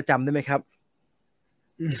ผมเป็นประจำได้ไหมครับ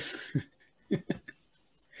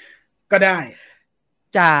ก็ได้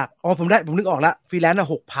จากผมนึกออกแล้วฟรีแลนซ์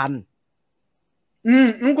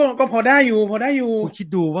ก็พอได้อยู่คุณคิด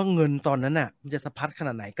ดูว่าเงินตอนนั้นน่ะมันจะสะพัดขน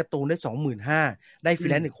าดไหนการ์ตูนได้ 25,000 ได้ฟรี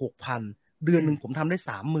แลนซ์อีก 6,000 เดือนนึงผมทำได้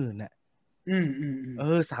 30,000 น่ะ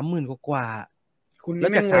30,000 กว่าแล้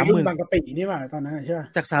วจาก 30,000 บางกะปินี่ว่าตอนนั้นใช่ป่ะ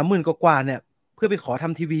จาก 30,000 กว่าเนี่ยเพื่อไปขอท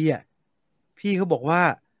ำทีวีอ่ะพี่เขาบอกว่า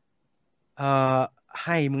ใ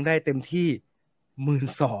ห้มึงได้เต็มที่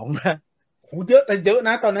 12,000 นะโหเยอะแต่เยอะน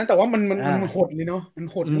ะตอนนั้นแต่ว่ามันหดเลยเนาะมัน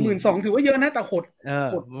หด 12,000 ถือว่าเยอะนะแต่หด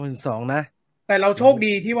 12,000 นะแต่เราโชค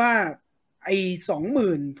ดีที่ว่าไอ้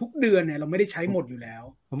 20,000 ทุกเดือนเนี่ยเราไม่ได้ใช้หมดอยู่แล้ว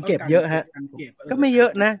ผมเก็บเยอะฮะก็ไม่เยอ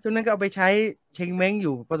ะนะช่วงนั้นก็เอาไปใช้เชงเม้งอ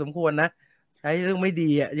ยู่พอสมควรนะใช้เรื่องไม่ดี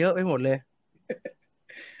อ่ะเยอะไปหมดเลย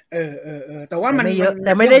แต่ว่ามันไม่เยอะแ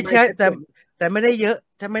ต่ไม่ได้ใช้แต่ไม่ได้เยอะ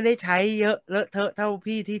จะไม่ได้ใช้เยอะเลอะเทอะเท่า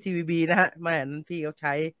พี่ที่ทีวีบีนะฮะไม่นั้นพี่เขาใ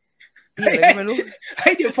ช้พี่อะไรก็ไม่รู้ใ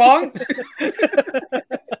ห้เดี๋ยวฟ้อง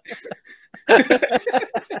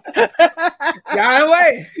อย่าเว้ย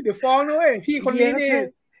เดี๋ยวฟ้องด้วยพี่คนนี้นี่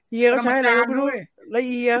เฮียเขาใช้อะไรก็ไม่รู้แล้วเ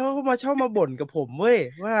ฮียเขามาชอบมาบ่นกับผมเว้ย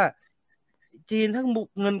ว่าจีนทั้ง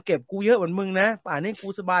เงินเก็บกูเยอะเหมือนมึงนะป่านนี้กู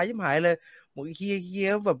สบายชิบหายเลยบอกเฮีย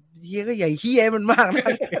แบบเฮียก็ใหญ่เฮียมันมากนะ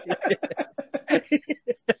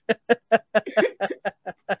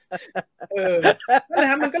นั่นแหละ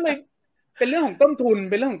ครับมันก็เลยเป็นเรื่องของต้นทุน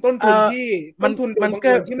ที่ต้นทุนมันเ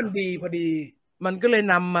กิดที่มันดีพอดีมันก็เลย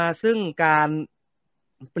นำมาซึ่งการ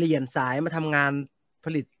เปลี่ยนสายมาทำงานผ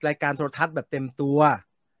ลิตรายการโทรทัศน์แบบเต็มตัว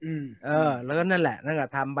แล้วก็นั่นแหละ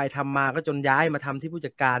ทำไปทำมาก็จนย้ายมาทำที่ผู้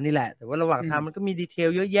จัดการนี่แหละแต่ว่าระหว่างทำมันก็มีดีเทล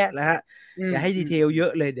เยอะแยะแล้วฮะอย่าให้ดีเทลเยอ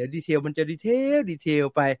ะเลยเดี๋ยวดีเทลมันจะดีเทล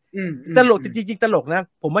ไปตลกจริงๆตลกนะ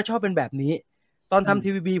ผมว่าชอบเป็นแบบนี้ตอนทำที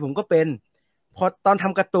วีบีผมก็เป็นพอตอนท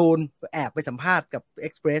ำการ์ตูนแอบไปสัมภาษณ์กับ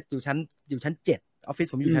Express อยู่ชั้น7ออฟฟิศ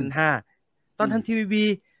ผมอยู่ชั้น5ตอนทำทีวีบี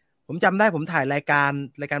ผมจำได้ผมถ่ายรายกา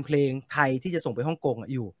รเพลงไทยที่จะส่งไปฮ่องกง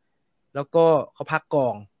อยู่แล้วก็เขาพักกอ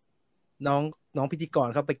งน้องพิธีกร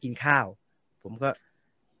เขาไปกินข้าวผมก็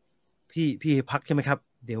พี่พักใช่ไหมครับ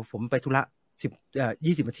เดี๋ยวผมไปธุระ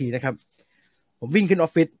20 นาทีนะครับผมวิ่งขึ้นออ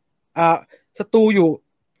ฟฟิศสตูอ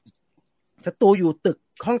ยู่ตึก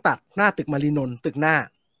ห้องตัดหน้าตึกมารีนนท์ตึกหน้า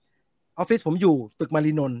ออฟฟิศผมอยู่ตึกมา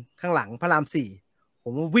รีนนท์ข้างหลังพระราม4ผ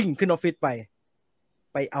มวิ่งขึ้นออฟฟิศ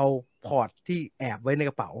ไปเอาพอร์ตที่แอบไว้ใน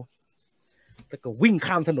กระเป๋าแล้วก็วิ่ง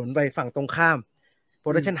ข้ามถนนไปฝั่งตรงข้ามโปร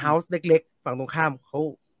ดักชั่นเฮาส์เล็กๆฝั่งตรงข้ามเขา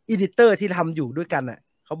อีดิเตอร์ที่ทำอยู่ด้วยกันน่ะ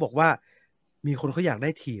เขาบอกว่ามีคนเขาอยากได้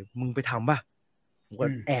ทีมึงไปทำป่ะผมก็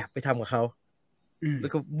แอบไปทำกับเขาแล้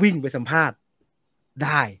วก็วิ่งไปสัมภาษณ์ไ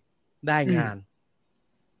ด้งาน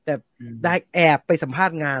แต่ได้แอบไปสัมภา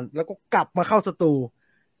ษณ์งานแล้วก็กลับมาเข้าสตู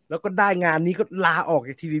แล้วก็ได้งานนี้ก็ลาออก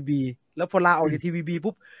จากทีวีบีแล้วพอลาออกจากทีวีบี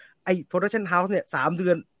ปุ๊บไอ้โปรดักชั่นเฮาส์เนี่ย3 เดื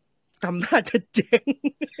อนทำน่าจะเจ๊ง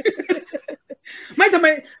ไม่ทำ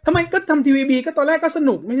ไมก็ทำทีวีบีก็ตอนแรกก็ส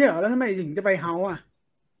นุกไม่ใช่เหรอแล้วทำไมถึงจะไปเฮาส์อ่ะ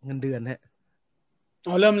เงินเดือนฮะ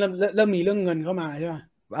เริ่มมีเรื่องเงินเข้ามาใช่ป่ะ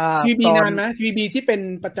ทีวีบีนานไหมทีวีบีที่เป็น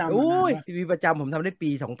ประจำทีวีประจำผมทำได้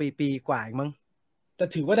2 ปีกว่ามั้งแต่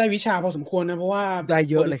ถือว่าได้วิชาพอสมควรนะเพราะว่าได้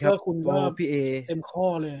เยอะเลยครับคุณก็พี่เอเต็มข้อ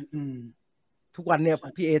เลยทุกวันเนี่ย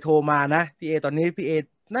พี่เอโทรมานะพี่เอตอนนี้พี่เอ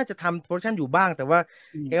น่าจะทำโปรดักชั่นอยู่บ้างแต่ว่า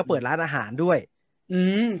แกก็เปิดร้านอาหารด้วย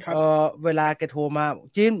ครับเวลาแกโทรมา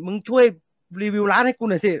จีนมึงช่วยรีวิวร้านให้กู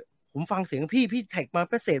หน่อยสิผมฟังเสียงพี่แท็กมา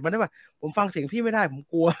เศษมาได้ป่ะผมฟังเสียงพี่ไม่ได้ผม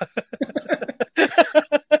กลัว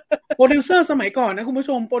โปรดิวเซอร์สมัยก่อนนะคุณผู้ช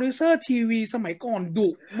มโปรดิวเซอร์ทีวีสมัยก่อนดุ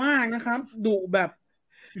มากนะครับดุแบบ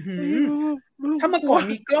ถ้าเมื่อก่อน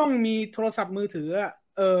มีกล้องมีโทรศัพท์มือถือ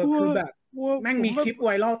คือแบบแม่งมีคลิปไว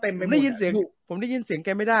รัลเต็มไปหมดได้ยินเสียงผมได้ยินเสียงแก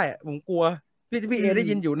ไม่ได้ผมกลัวพี่เอได้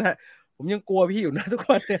ยินอยู่นะผมยังกลัวพี่อยู่นะทุกค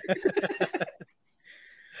น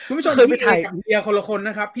คุณผู้ชมเคยไปถ่ายกับเฮียคนละคน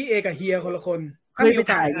นะครับพี่เอกับเฮียคนละคนเคยไป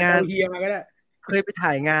ถ่ายงานเฮียมาก็ได้เคยไปถ่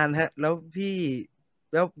ายงานฮะแล้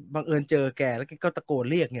วบังเอิญเจอแกแล้วแกก็ตะโกน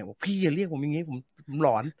เรียกเนี่ยบอกพี่อย่าเรียกผมอย่างงี้ผมหล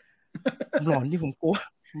อนที่ผมกลัว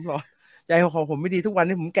ผมหลอนใจของผมไม่ดีทุกวัน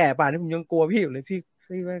นี้ผมแก่ป่านนี้ผมยังกลัวพี่อยู่เลยพี่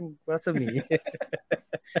แม่งรัศมี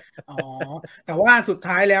แต่ว่าสุด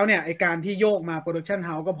ท้ายแล้วเนี่ยไอการที่โยกมาโปรดักชันเฮ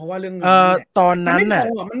าส์ก็เพราะว่าเรื่องตอนนั้นน่ะ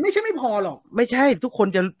มันไม่ใช่ไม่พอหรอกไม่ใช่ทุกค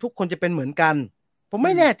นจะเป็นเหมือนกันผมไ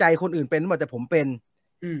ม่แน่ใจคนอื่นเป็นแต่ผมเป็น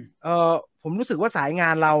ผมรู้สึกว่าสายงา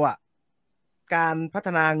นเราอ่ะการพัฒ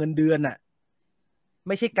นาเงินเดือนอ่ะไ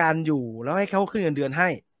ม่ใช่การอยู่แล้วให้เขาขึ้นเงินเดือนให้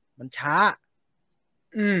มันช้า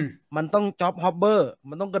มันต้องจ็อบฮอปเบอร์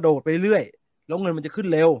มันต้องกระโดดไปเรื่อยแล้วเงินมันจะขึ้น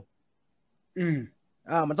เร็ว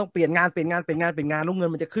มันต้องเปลี่ยนงานแล้วเงิ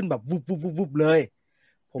นมันจะขึ้นแบบวุบเลย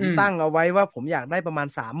ผมตั้งเอาไว้ว่าผมอยากได้ประมาณ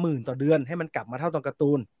 30,000 ต่อเดือนให้มันกลับมาเท่าตอนการ์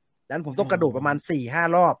ตูนดังนั้นผมต้องกระโดดประมาณ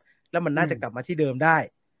 4-5 รอบแล้วมันน่าจะกลับมาที่เดิมได้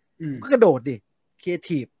ก็กระโดดดิครีเอ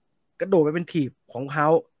ทีฟกระโดดไปเป็นทีมของเฮา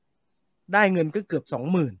ได้เงินก็เกือบ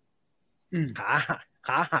 20,000 ขา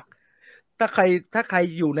หักถ้าใคร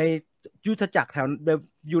อยู่ในยุทธจักรแถว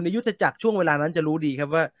อยู่ในยุทธจักรช่วงเวลานั้นจะรู้ดีครับ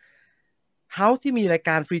ว่าเฮาที่มีรายก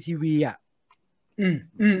ารฟรีทีวีอ่ะ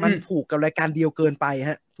มันผูกกับรายการเดียวเกินไป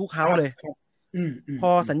ฮะทุกเฮาเลยพอ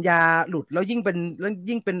สัญญาหลุดแล้วยิ่งเ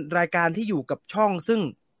ป็นรายการที่อยู่กับช่อง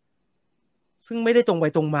ซึ่งไม่ได้ตรงไป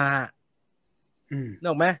ตรงมานึก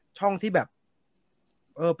ออกไหมช่องที่แบบ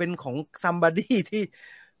เป็นของซัมบอดี้ที่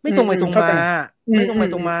ไม่ตรงไปตรงมาไม่ตรงไป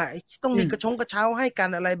ตรงมาต้องมีกระเช้าให้กัน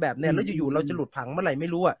อะไรแบบเนี้ยแล้วอยู่ๆเราจะหลุดผังเมื่อไหร่ไม่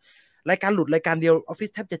รู้อ่ะรายการหลุดรายการเดียวออฟฟิศ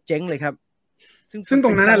แทบจะเจ๊งเลยครับซึ่งตร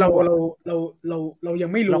งนั้นเรายั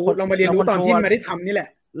งไม่รู้เรามาเรียนรู้ตอนที่มาได้ทำนี่แหละ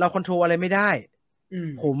เราควบคุมอะไรไม่ได้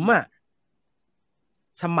ผมอ่ะ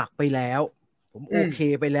สมัครไปแล้วผมโอเค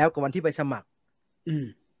ไปแล้วกับวันที่ไปสมัคร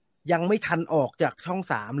ยังไม่ทันออกจากช่อง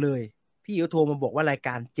3เลยพี่เขาโทรมาบอกว่ารายก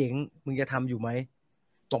ารเจ๊งมึงจะทำอยู่ไหม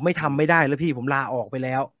บอกไม่ทำไม่ได้แล้วพี่ผมลาออกไปแ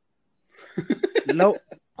ล้ว แล้ว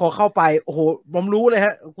พอเข้าไปโอ้โหผมรู้เลยฮ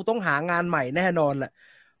ะกูต้องหางานใหม่แน่นอนแหละ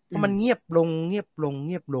เพราะมันเงียบล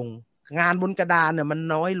งงานบนกระดานเนี่ยมัน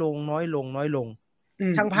น้อยลง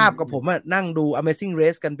ช่างภาพกับผมอะนั่งดู Amazing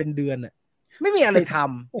Race กันเป็นเดือนอะไม่มีอะไรท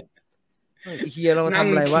ำเฮียเราทำ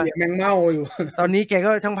อะไรวะแมงเม่าอยู่ตอนนี้แก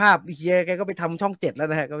ก็ช่างภาพเฮียแกก็ไปทำช่อง7แล้ว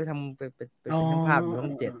นะฮะก็ไปทำเป็นช่างภาพช่อ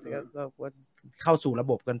ง7ก็เข้าสู่ระ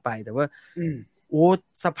บบกันไปแต่ว่าโอ้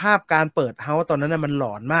สภาพการเปิดเฮาส์ตอนนั้นน่ะมันหล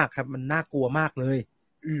อนมากครับมันน่ากลัวมากเลย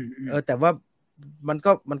แต่ว่ามัน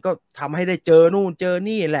ก็ทำให้ได้เจอนู่นเจอ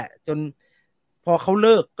นี่แหละจนพอเขาเ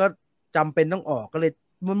ลิกก็จำเป็นต้องออกก็เลย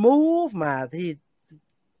มัน move มาที่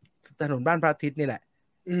ถนนบ้านพระอาทิตย์นี่แหละ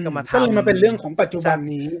ก็มาทำมาเป็นเรื่องของปัจจุบัน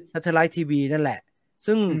นี้Satellite TV นั่นแหละ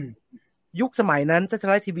ซึ่งยุคสมัยนั้น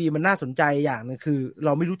Satellite TV มันน่าสนใจอย่างนึงคือเร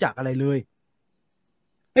าไม่รู้จักอะไรเลย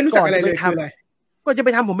ไม่รู้จักอะไรเลยคืออะไรก็จะไป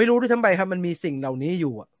ทำผมไม่รู้ด้วยทั้งใบครับมันมีสิ่งเหล่านี้อ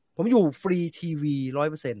ยู่อ่ะผมอยู่ฟรีทีวี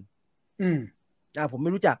 100% ผมไ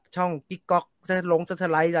ม่รู้จักช่องกิ๊กก๊อก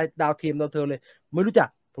Satelliteดาวเทียมดาวเทอเลยไม่รู้จัก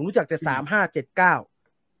ผมรู้จักแต่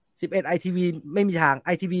3579 11 ITV ไม่มีทาง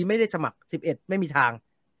ITV ไม่ได้สมัคร11ไม่มีทาง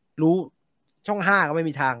รู้ช่อง5ก็ไม่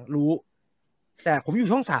มีทางรู้แต่ผมอยู่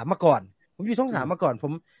ช่อง3มาก่อนผ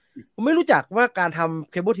มไม่รู้จักว่าการท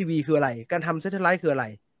ำเคเบิลทีวีคืออะไรการทำ Satellite คืออะไร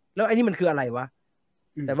แล้วไอ้นี่มันคืออะไรวะ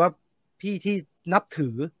แต่ว่าพี่ที่นับถื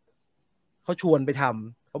อเขาชวนไปท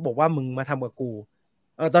ำเขาบอกว่ามึงมาทำกับกู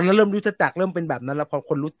ตอนนั้นเริ่มรู้จักเริ่มเป็นแบบนั้นแล้วพอ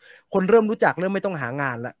คนเริ่มรู้จักเริ่มไม่ต้องหาง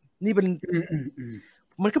านละนี่เป็น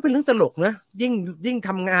มันก็เป็นเรื่องตลกนะยิ่งท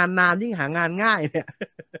ำงานนานยิ่งหางานง่ายเนี่ย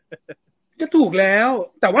ก็ถูกแล้ว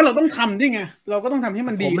แต่ว่าเราต้องทำด้วยไงเราก็ต้องทำให้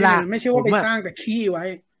มันดีไม่ใช่ว่าไปสร้างแต่ขี้ไว้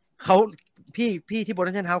เขาพี่ที่โปร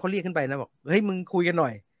ดักชั่นเฮาส์เขาเรียกขึ้นไปนะบอกเฮ้ยมึงคุยกันหน่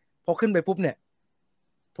อยพอขึ้นไปปุ๊บเนี่ย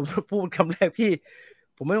ผมพูดคำแรกพี่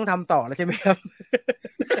ผมไม่ต้องทำต่อแล้วใช่ไหมครับ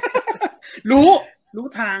รู้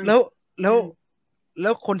ทางแล้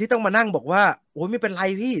วคนที่ต้องมานั่งบอกว่าโอ้ยไม่เป็นไร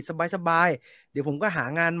พี่สบายเดี๋ยวผมก็หา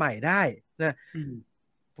งานใหม่ได้นะ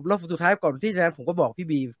ผมแล้วสุดท้ายก่อนที่จะนั้นผมก็บอกพี่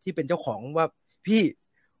บีที่เป็นเจ้าของว่าพี่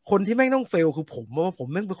คนที่แม่งต้องเฟลคือผมว่าผม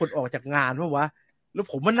แม่งเป็นคนออกจากงานเพราะว่าแล้ว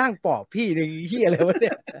ผมมานั่งปอบพี่ในที่อะไรวะเ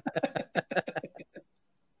นี่ย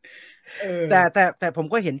แต่ผม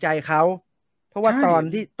ก็เห็นใจเขาเพราะว่าตอ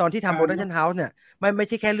นที่ทำโปรดักชั่นเฮาส์เนี่ยไม่ใ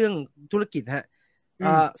ช่แค่เรื่องธุรกิจฮะ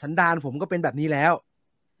สันดานผมก็เป็นแบบนี้แล้ว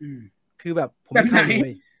คือแบบผม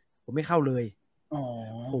ไม่เข้าเลย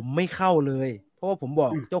ผมไม่เข้าเลยเพราะว่าผมบอ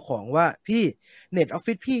กเจ้าของว่าพี่เน็ตออฟ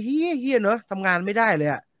ฟิศพี่เฮี้ยเนอะทำงานไม่ได้เลย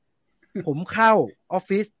อะผมเข้าออฟ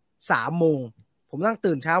ฟิศ3 โมงผมนั่ง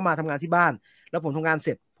ตื่นเช้ามาทำงานที่บ้านแล้วผมทำงานเส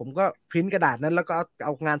ร็จผมก็พริ้นกระดาษนั้นแล้วก็เอ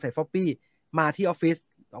างานใส่ฟอปปี้มาที่ออฟฟิศ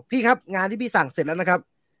บอกพี่ครับงานที่พี่สั่งเสร็จแล้วนะครับ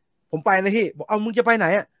ผมไปนะพี่บอกเอามึงจะไปไหน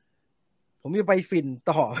อ่ะผมจะไปฟิน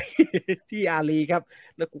ต่อ ที่อารีครับ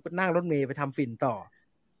แล้วกูก็นั่งรถเมล์ไปทำฟินต่อ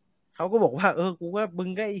เขาก็บอกว่ากูว่ามึง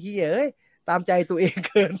ก็ไอ้เหี้ยเอ้ยตามใจตัวเองเ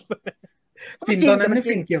กิน ฟินตอนนั้นไม่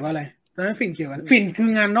ฟินเกี่ยวกับอะไรตอนนั้นฟินเกี่ยวกับฟินคือ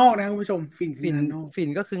งานนอกนะคุณผู้ชมฟินคืองานนอกฟิน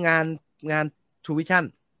ก็คืองานทูวิชั่น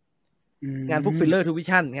งานพวกฟิลเลอร์ทูวิ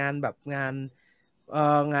ชั่นงานแบบงา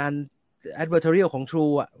นadvertorial ของ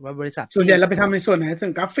True อ่ะบริษัทส่วนใหญ่เราไปทำในส่วนไหนส่ว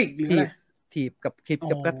นกราฟิกหรืออะไรทีบกับ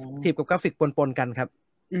กราฟิกปนๆกันครับ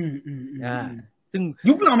ซึ่ง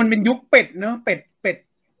ยุคเรามันเป็นยุคเป็ดเนอะเป็ด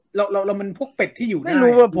เรามันพวกเป็ดที่อยู่ได้ไม่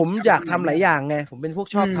รู้ว่าผมอยากทำหลายอย่างไงผมเป็นพวก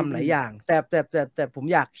ชอบทำหลายอย่างแต่ผม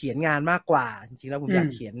อยากเขียนงานมากกว่าจริงๆแล้วผมอยาก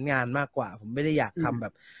เขียนงานมากกว่าผมไม่ได้อยากทำแบ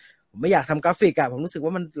บผมไม่อยากทำกราฟิกอ่ะผมรู้สึกว่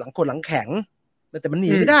ามันหลังแข็งแต่มันหนี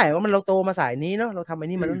ไม่ได้ว่ามันเราโตมาสายนี้เนาะเราทำไอ้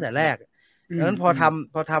นี่มาตั้งแต่แรกดังนั้นพ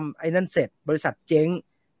อทำไอ้นั่นเสร็จบริษัทเจ๊ง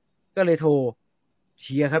ก็เลยโทร เ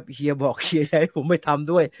ฮียครับเฮียบอกเฮียให้ผมไม่ท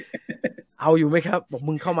ำด้วย เอาอยู่ไหมครับบอก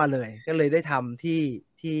มึงเข้ามาเลยก็เลยได้ทำ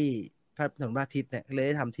ที่พระถนนพระอาทิตย์เนี่ยเลยไ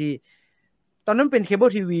ด้ทำที่ตอนนั้นเป็นเคเบิล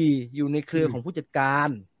ทีวีอยู่ในเครือของผู้จัดการ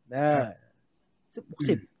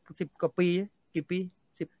สิบกว่าปีกี่ปี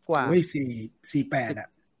10 กว่าโอ้ย48อ่ะ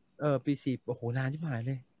ปี10โอ้โหนานที่หายเ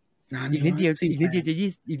ลยนานอีกนิดเดียวจ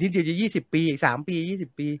ะ20 ปีอีก3 ปี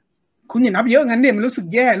20 ปีคุณอย่านับเยอะงั้นเนี่ยมันรู้สึก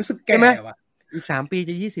แย่รู้สึกแก่ว่ะอีก3 ปี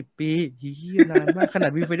จะ20 ปีนานมากขนา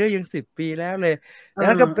ดวิวไฟเดอร์ยัง10 ปีแล้วเลยแล้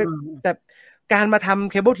วก็แต่การมาท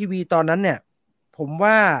ำเคเบิลทีวีตอนนั้นเนี่ยผม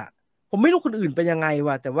ว่าผมไม่รู้คนอื่นเป็นยังไง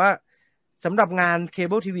ว่ะแต่ว่าสำหรับงานเคเ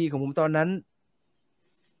บิลทีวีของผมตอนนั้น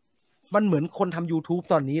มันเหมือนคนทำ YouTube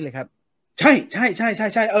ตอนนี้เลยครับใช่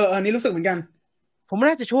อันนี้รู้สึกเหมือนกันผม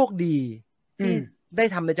น่าจะโชคดีที่ได้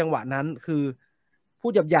ทำในจังหวะนั้นคือพู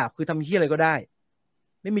ดหยาบๆคือทำที่อะไรก็ได้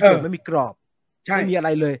ไม่มีกฎไม่มีกรอบไม่มีอะไร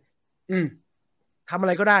เลยทำอะไ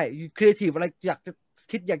รก็ได้ครีเอทีฟอะไรอย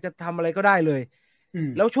ากจะทำอะไรก็ได้เลย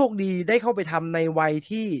แล้วโชคดีได้เข้าไปทำในวัย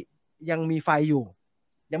ที่ยังมีไฟอยู่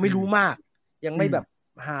ยังไม่รู้มากยังไม่แบบ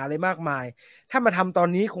หาอะไรมากมายถ้ามาทำตอน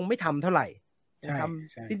นี้คงไม่ทำเท่าไหร่ท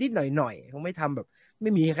ำนิดๆหน่อยๆคงไม่ทำแบบไ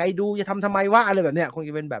ม่มีใครดูจะทำไมวะอะไรแบบเนี้ยคงจ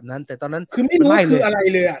ะเป็นแบบนั้นแต่ตอนนั้นคือไม่รู้คืออะไร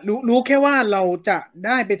เลยอ่ะรู้แค่ว่าเราจะไ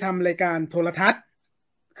ด้ไปทำรายการโทรทัศน์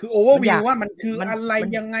คือโอเวอร์วิวว่ามันคืออะไร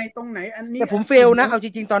ยังไงตรงไหนอันนี้แต่ผมเฟลนะเอาจ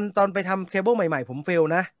ริงๆตอนไปทำเคเบิลใหม่ๆผมเฟล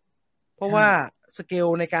นะเพราะว่าสเกล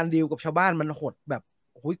ในการดีลกับชาวบ้านมันหดแบบ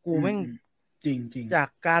โอ้ยกูแม่งจริงจาก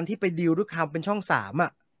การที่ไปดีลด้วยคำเป็นช่อง3อ่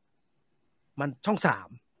ะมันช่อง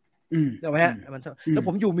3ใช่ไหมฮะมันแล้วผ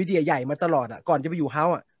มอยู่มีเดียใหญ่มาตลอดอ่ะก่อนจะไปอยู่เฮ้า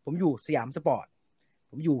อ่ะผมอยู่สยามสปอร์ต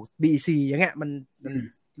ผมอยู่ BC อย่างเงี้ยมัน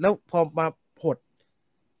แล้วพอมาหด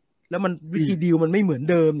แล้วมันวิธีดีลมันไม่เหมือน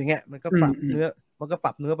เดิมอย่างเงี้ยมันก็ปรับเนื้อ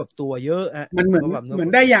ปรับตัวเยอะฮะมันเหมือ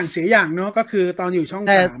นได้อย่างเสียอย่างเนาะก็คือตอนอยู่ช่อง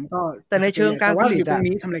3ก็แต่ในเชิงการผลิตตรง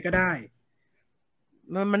นี้ทำอะไรก็ได้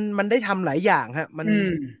มันได้ทำหลายอย่างฮะมัน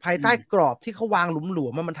ภายใต้กรอบที่เขาวางหลุ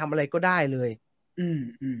มๆมันทำอะไรก็ได้เลย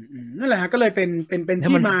นั่นแหละฮะก็เลยเป็น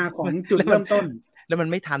ที่มาของจุดเริ่มต้นแล้วมัน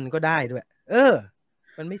ไม่ทันก็ได้ด้วย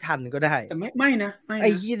มันไม่ทันก็ได้แต่ไม่นะไอ้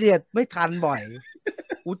เหี้ยไม่ทันบ่อย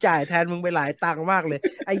กูจ่ายแทนมึงไปหลายตังค์มากเลย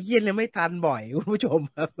ไอ้เหี้ยเนี่ยไม่ทันบ่อยคุณผู้ชม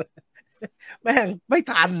ครับแม่งไม่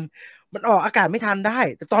ทันมันออกอากาศไม่ทันได้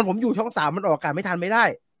แต่ตอนผมอยู่ช่อง3มันออกอากาศไม่ทันไม่ได้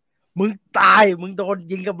มึงตายมึงโดน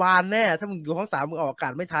ยิงกระบาลแน่ถ้ามึงอยู่ช่อง3มึงออกอากา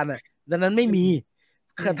ศไม่ทันอ่ะดังนั้นไม่มี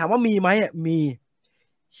ถามว่ามีไหมมี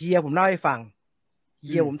เฮียผมเล่าให้ฟังเ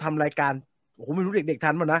ฮียผมทำรายการโอ้โหไม่รู้เด็กๆ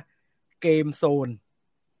ทันมั้ยนะเกมโซน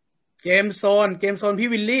พี่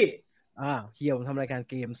วิลลี่เฮียผมทำรายการ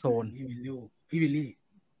เกมโซนพี่วิลลี่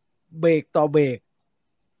เบรกต่อเบรก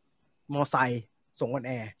มอไซค์ส่งออนแ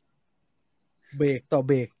อร์เบรกต่อ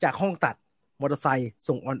เบรกจากห้องตัดมอเตอร์ไซค์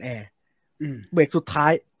ส่งออนแอร์เบรกสุดท้า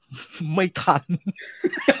ยไม่ทัน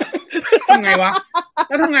ทำไงวะแ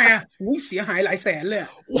ล้วทำไงอ่ะเสียหายหลายแสนเลย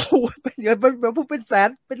โอ้โหเป็นแสน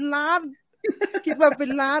เป็นล้านคิดว่าเป็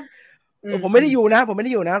นล้านผมไม่ได้อยู่นะ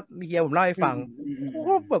มีเฮียผมเล่าให้ฟังโ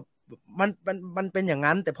อ้แบบมันเป็นอย่าง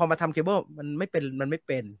นั้นแต่พอมาทำเคเบิลมันไม่เป็นมันไม่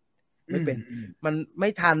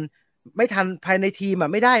ทันภายในทีมอ่ะ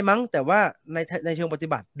ไม่ได้มั้งแต่ว่าในเชิงปฏิ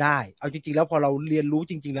บัติได้เอาจริงๆแล้วพอเราเรียนรู้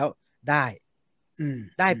จริงๆแล้วไ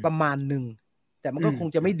ด้ประมาณนึงแต่มันก็คง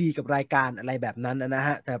จะไม่ดีกับรายการอะไรแบบนั้นนะฮ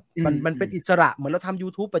ะแต่มันเป็นอิสระเหมือนเราทำ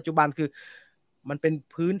YouTube ปัจจุบันคือมันเป็น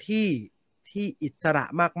พื้นที่ที่อิสระ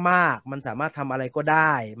มากๆมันสามารถทำอะไรก็ไ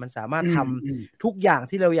ด้มันสามารถทำทุกอย่าง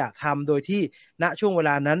ที่เราอยากทำโดยที่ณช่วงเว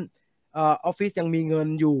ลานั้นออฟฟิศยังมีเงิน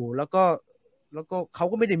อยู่แล้วก็เขา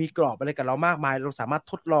ก็ไม่ได้มีกรอบอะไรกับเรามากมายเราสามารถ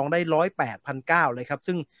ทดลองได้108,900เลยครับ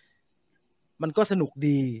ซึ่งมันก็สนุก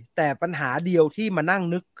ดีแต่ปัญหาเดียวที่มานั่ง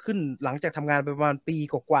นึกขึ้นหลังจากทำงานไปประมาณปี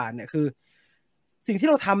กว่าๆเนี่ยคือสิ่งที่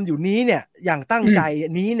เราทำอยู่นี้เนี่ยอย่างตั้งใจ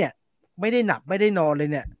นี้เนี่ยไม่ได้หนับไม่ได้นอนเลย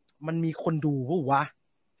เนี่ยมันมีคนดูป่ะวะ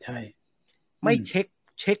ใช่ไม่เ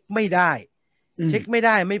ช็คไม่ได้เช็คไม่ไ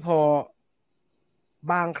ด้ไม่พอ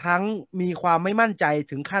บางครั้งมีความไม่มั่นใจ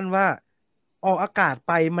ถึงขั้นว่าออกอากาศ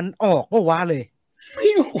ไปมันออกป่ะวะเลยไม่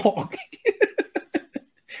ออก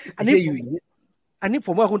อันนี้ผ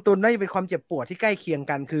มว่าคุณตุลน่าจะเป็นความเจ็บปวดที่ใกล้เคียง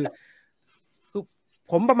กันคือ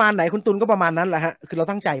ผมประมาณไหนคุณตุลก็ประมาณนั้นแหละฮะคือเรา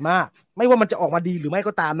ตั้งใจมากไม่ว่ามันจะออกมาดีหรือไม่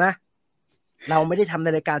ก็ตามนะเราไม่ได้ทำใน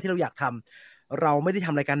รายการที่เราอยากทำเราไม่ได้ท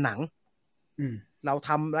ำรายการหนังเราท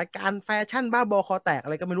ำรายการแฟชั่นบ้าบอคอแตกอะ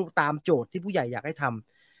ไรก็ไม่รู้ตามโจทย์ที่ผู้ใหญ่อยากให้ท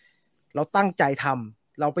ำเราตั้งใจท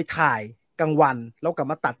ำเราไปถ่ายกลางวันเรากลับ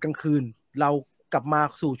มาตัดกลางคืนเรากลับมา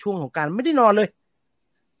สู่ช่วงของการไม่ได้นอนเลย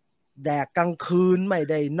แดกกลางคืนไม่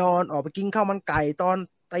ได้นอนออกไปกินข้าวมันไก่ตอน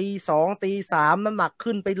2:00 3:00น้ำหนัก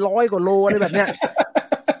ขึ้นไป100 กว่าโลอะไรแบบเนี้ย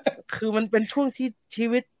คือมันเป็นช่วงที่ชี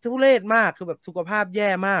วิตทุเรศมากคือแบบสุขภาพแย่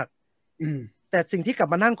มากแต่สิ่งที่กลับ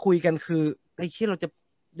มานั่งคุยกันคือ ไอ้ที่เราจะ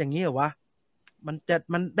อย่างนี้เหรอวะ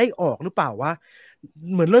มันได้ออกหรือเปล่าวะ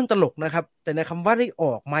เหมือนเรื่องตลกนะครับแต่ในคำว่าได้อ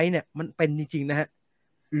อกไหมเนี่ยมันเป็นจริงๆนะฮะ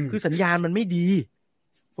คือสัญญาณมันไม่ดี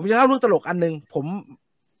ผมจะเล่าเรื่องตลกอันนึง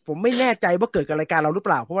ผมไม่แน่ใจว่าเกิดกับรายการเราหรือเป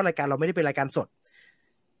ล่าเพราะว่ารายการเราไม่ได้เป็นรายการสด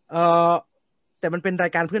แต่มันเป็นรา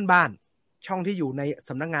ยการเพื่อนบ้านช่องที่อยู่ในส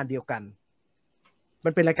ำนักงานเดียวกันมั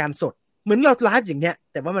นเป็นรายการสดเหมือนเราไลฟ์อย่างเนี้ย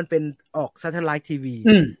แต่ว่ามันเป็นออกซัตเทอร์ไลท์ทีวี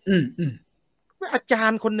อาจา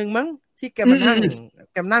รย์คนหนึ่งมั้งที่แกมานั่ง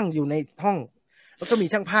อยู่ในห้องแล้วก็มี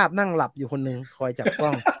ช่างภาพนั่งหลับอยู่คนหนึ่งคอยจับกล้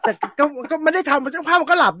องแต่ก็ไม่ได้ทำช่างภาพมัน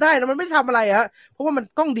ก็หลับได้นะมันไม่ได้ทำอะไรฮะเพราะว่ามัน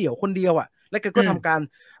กล้องเดี่ยวคนเดียวอ่ะแล้วแกก็ทำการ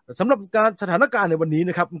สำหรับการสถานการณ์ในวันนี้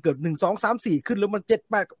นะครับมันเกิด1 2 3 4ขึ้นแล้วมัน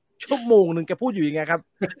7-8 ชั่วโมงนึงแกพูดอยู่อย่างไงครับ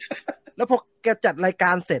แล้วพอแกจัดรายก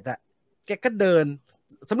ารเสร็จอ่ะแกก็เดิน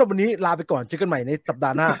สำหรับวันนี้ลาไปก่อนเจอกันใหม่ในสัปด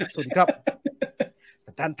าห์หน้าสวัสดีครับ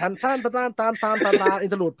ท่านอิน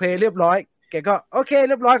เตอร์ลูดเพลย์เรียบร้อยแกก็โอเค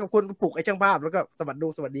เรียบร้อยกับคุณปลุกไอ้ช่างภาพแล้วก็สวั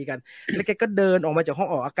สดีกันแล้วแกก็เดินออกมาจากห้อง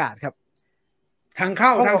ออกอากาศครับทางเข้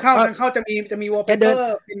าจะมีวอลเปเปอร์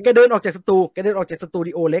แกเดินออกจากสตู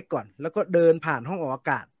ดิโอเล็กก่อนแล้วก็เดินผ่านห้องออกอา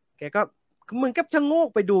กาศแกก็เหมือนกับชะโงก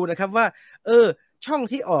ไปดูนะครับว่าช่อง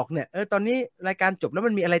ที่ออกเนี่ยตอนนี้รายการจบแล้ว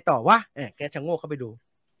มันมีอะไรต่อวะแกชะโงกเข้าไปดู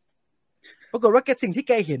ปรากฏว่าสิ่งที่แ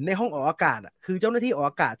กเห็นในห้องออกอากาศคือเจ้าหน้าที่ออก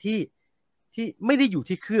อากาศที่ไม่ได้อยู่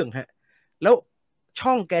ที่เครื่องฮะแล้วช่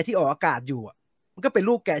องแกที่ออกอากาศอยู่มันก็เป็น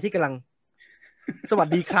ลูกแกที่กำลังสวัส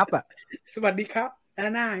ดีครับสวัสดีครับ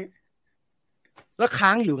น่าแล้วค้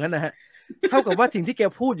างอยู่งั้นนะฮะเท่ากับว่าสิ่งที่แก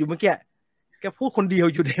พูดอยู่เมื่อกี้แกพูดคนเดียว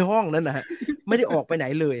อยู่ในห้องนั้นนะฮะไม่ได้ออกไปไหน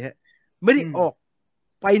เลยฮะไม่ได้ออก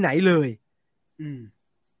ไปไหนเลย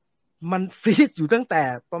มันฟรีซอยู่ตั้งแต่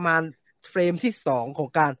ประมาณเฟรมที่2ของ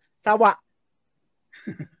การสวะ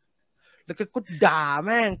แล้วก็ด่าแ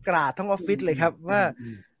ม่งกราดทั้งออฟฟิศเลยครับว่า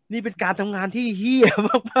นี่เป็นการทำงานที่เหี้ย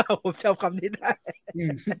มากๆผมจำคำนี้ได้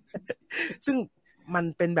ซึ่งมัน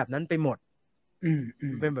เป็นแบบนั้นไปหมด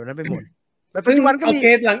เป็นแบบนั้นไปหมดปัจจุบันก็มี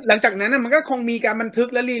หลังจากนั้นมันก็คงมีการบันทึก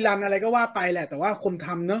และรีรันอะไรก็ว่าไปแหละแต่ว่าคนท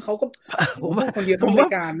ำเนอะเขาก็ผมว่าคนเดียวทำรา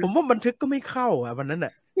ยการผมว่าบันทึกก็ไม่เข้าวันนั้น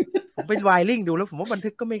ผมไปไวริ่งดูแล้วผมว่าบันทึ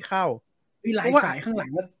กก็ไม่เข้ามีหลายสายข้างหลัง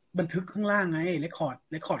แล้วบันทึกข้างล่างไงเรคคอร์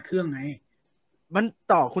ดเครื่องไงมัน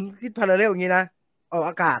ต่อคุณคิดพาราเรลอย่างนี้นะเอา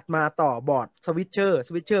อากาศมาต่อบอร์ดสวิตเชอ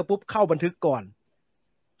ร์ปุ๊บเข้าบันทึกก่อน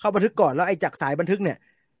แล้วไอ้จากสายบันทึกเนี่ย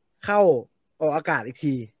เข้าออกอากาศอีก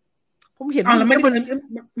ทีผมเห็นมันไ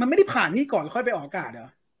ม่ได้ผ่านนี่ก่อนค่อยไปออกอากาศเหรอ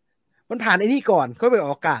มันผ่านไอ้นี่ก่อนค่อยไปออ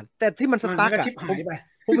กอากาศแต่ที่มันสตั๊ก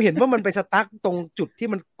ผมเห็นว่ามันไปสตั๊กตรงจุดที่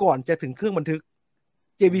มันก่อนจะถึงเครื่องบันทึก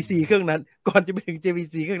JVC เครื่องนั้นก่อนจะไปถึง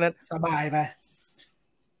JVC เครื่องนั้นสบายไป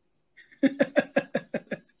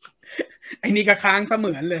ไอ้นี่ก็ค้างเส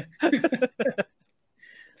มือนเลย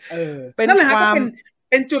เป็นความ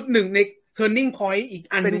เป็นจุดหนึ่งใน turning point อีก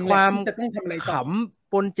อันนึงที่จะต้องทำอะไรต่อข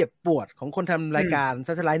ำปนเจ็บปวดของคนทำรายการ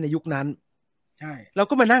ซัตเทอร์ไลท์ในยุคนั้นใช่เรา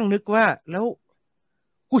ก็มานั่งนึกว่าแล้ว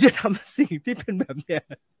กูจะทำสิ่งที่เป็นแบบเนี้ย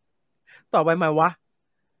ต่อไปมาวะ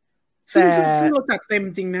ซึ่งเราจัดเต็ม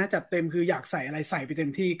จริงนะจัดเต็มคืออยากใส่อะไรใส่ไปเต็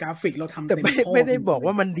มที่กราฟิกเราทำแต่ไม่ได้บอก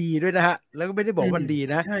ว่ามันดีด้วยนะฮะแล้วก็ไม่ได้บอกมันดี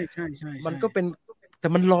นะใช่มันก็เป็นแต่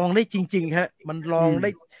มันลองได้จริงๆฮะมันลองได้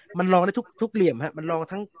ทุกเหลี่ยมฮะมันลอง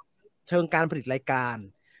ทั้งเชิงการผลิตรายการ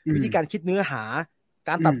วิธีการคิดเนื้อหา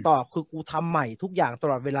การตัดต่อคือกูทำใหม่ทุกอย่างต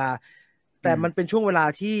ลอดเวลาแต่มันเป็นช่วงเวลา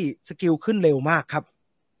ที่สกิลขึ้นเร็วมากครับ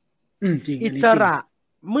จริงอิสระ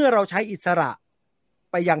เมื่อเราใช้อิสระ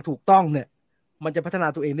ไปอย่างถูกต้องเนี่ยมันจะพัฒนา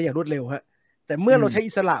ตัวเองได้อย่างรวดเร็วฮะแต่เมื่อเราใช้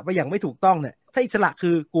อิสระไปอย่างไม่ถูกต้องเนี่ยถ้าอิสระคื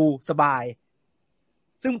อกูสบาย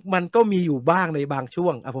ซึ่งมันก็มีอยู่บ้างในบางช่ว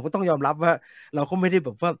งผมก็ต้องยอมรับว่าเราก็ไม่ได้แบ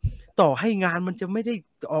บว่าต่อให้งานมันจะไม่ได้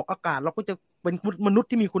ออกอากาศเราก็จะเป็นมนุษย์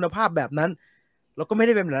ที่มีคุณภาพแบบนั้นเราก็ไม่ไ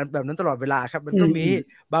ด้เป็นแบบนั้นตลอดเวลาครับมันก็มี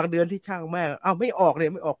บางเดือนที่ช่างแม่ไม่ออกเลย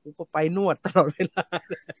ไม่ออกกูก็ไปนวดตลอดเวลา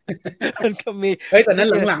มันก็มีแต่นั้น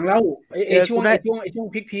หลังๆแล้วไอ้ช่วง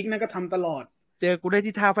พีคๆนั่นก็ทำตลอดเจอกูได้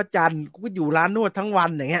ที่ท่าพระจันทร์กูก็อยู่ร้านนวดทั้งวัน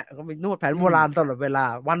อย่างเงี้ยก็ไปนวดแผนโบราณตลอดเวลา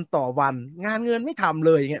วันต่อวันงานเงินไม่ทำเ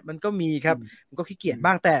ลยอย่างเงี้ยมันก็มีครับมันก็ขี้เกียจบ้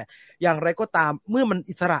างแต่อย่างไรก็ตามเมื่อมัน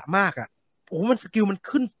อิสระมากมันสกิลมัน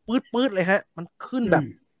ขึ้นปื๊ดเลยฮะมันขึ้นแบ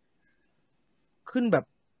บ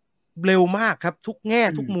เร็วมากครับทุกแง่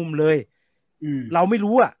ทุกมุมเลยเราไม่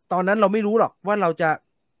รู้ตอนนั้นเราไม่รู้หรอกว่าเรา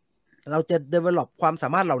จะ develop ความสา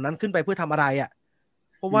มารถเหล่านั้นขึ้นไปเพื่อทำอะไร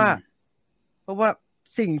เพราะว่า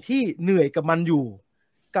สิ่งที่เหนื่อยกับมันอยู่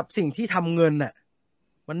กับสิ่งที่ทำเงิน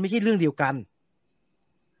มันไม่ใช่เรื่องเดียวกัน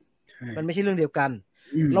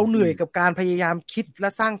เราเหนื่อยกับการพยายามคิดและ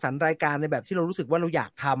สร้างสรรค์รายการในแบบที่เรารู้สึกว่าเราอยา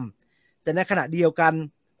กทำแต่ในขณะเดียวกัน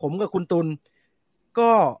ผมกับคุณตุลก็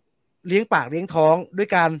เลี้ยงปากเลี้ยงท้องด้วย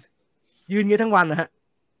การยืนเงี้ยทั้งวันนะฮะ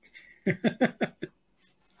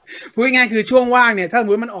พูดง่ายๆคือช่วงว่างเนี่ยถ้าสม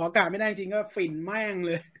มติมันออกอากาศไม่ได้จริงก็ฝิ่นแม่งเ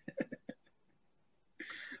ลย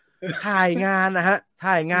ถ่ายงานนะฮะ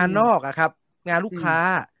ถ่ายงานนอกอะครับงานลูกค้า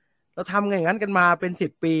เราทำอย่างนั้นกันมาเป็น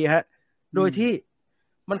10 ปีฮะโดยที่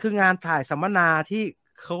มันคืองานถ่ายสัมมนาที่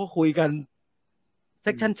เขาก็คุยกันเซ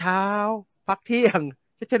สชั่นเช้าพักเที่ยง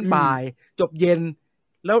เซสชั่นบ่ายจบเย็น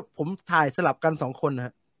แล้วผมถ่ายสลับกัน2 คนนะฮ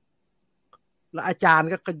ะแล้วอาจารย์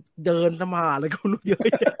ก็เดินสมาอะไรก็รู้เยอะ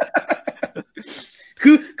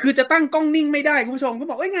คือจะตั้งกล้องนิ่งไม่ได้คุณผู้ชมก็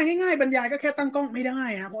บอกว่างานง่ายๆบรรยายก็แค่ตั้งกล้องไม่ได้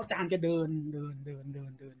ครับเพราะอาจารย์จะเดิน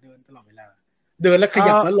ตลอดเวลาเดินแล้วข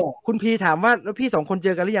ยับแล้วหลอกคุณพีถามว่าแล้วพี่2 คนเจ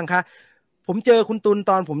อกันหรือยังคะผมเจอคุณตุล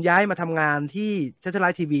ตอนผมย้ายมาทำงานที่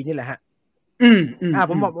Satellite TV นี่แหละฮะ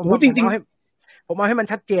ผมบอกจริงๆผมเอาให้มัน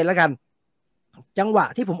ชัดเจนแล้วกันจังหวะ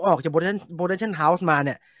ที่ผมออกจาก Production House มาเ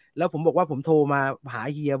นี่ยแล้วผมบอกว่าผมโทรมาหา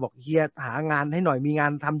เฮียบอกเฮียหางานให้หน่อยมีงา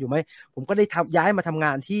นทำอยู่ไหมผมก็ได้ย้ายมาทำง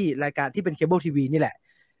านที่รายการที่เป็นเคเบิลทีวีนี่แหละ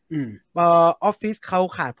ออฟฟิศเขา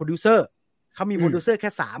ขาดโปรดิวเซอร์เขามีโปรดิวเซอร์แค่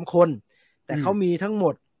3 คนแต่เขามีทั้งหม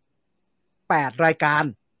ด8 รายการ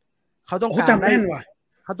เขาต้องการ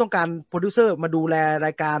เขาต้องการโปรดิวเซอร์มาดูแลร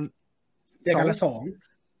ายการละ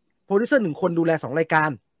2โปรดิวเซอร์1 คนดูแล2 รายการ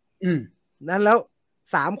นั้นแล้ว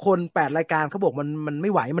3 คน8 รายการเขาบอกมันไ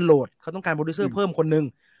ม่ไหวมันโหลดเขาต้องการโปรดิวเซอร์เพิ่มคนนึง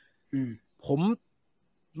ผม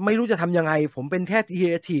ไม่รู้จะทำยังไงผมเป็นแค่ครี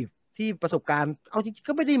เอทีฟที่ประสบการณ์เอาจริงๆ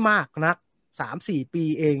ก็ไม่ได้มากนัก3-4 ปี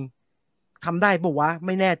เองทำได้บอกว่าไ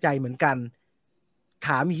ม่แน่ใจเหมือนกันถ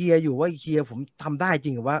ามเฮียอยู่ว่าเฮียผมทำได้จ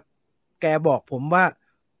ริงหรือว่าแกบอกผมว่า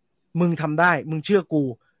มึงทำได้มึงเชื่อกู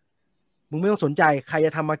มึงไม่ต้องสนใจใครจ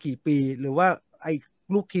ะทำมากี่ปีหรือว่าไอ้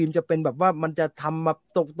ลูกทีมจะเป็นแบบว่ามันจะทำมา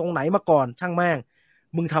ตรงไหนมาก่อนช่างแม่ง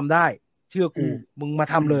มึงทำได้เชื่อกูมึงมา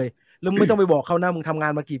ทำเลยแล้วไม่ต้องไปบอกเขานะมึงทำงา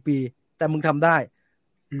นมากี่ปีแต่มึงทำได้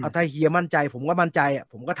เอาถ้าเฮียมั่นใจผมก็มั่นใจอ่ะ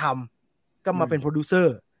ผมก็ทำก็มาเป็นโปรดิวเซอ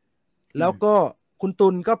ร์แล้วก็คุณตุ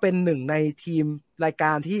ลก็เป็น1 ในทีมรายก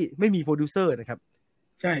ารที่ไม่มีโปรดิวเซอร์นะครับ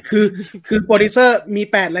ใช่คือโปรดิวเซอร์มี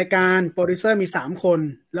8 รายการโปรดิวเซอร์มี3 คน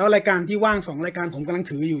แล้วรายการที่ว่าง2 รายการผมกำลัง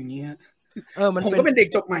ถืออยู่อย่างนี้ฮะผมก็เป็นเด็ก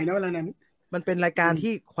จบใหม่นะเวลานั้นมันเป็นรายการ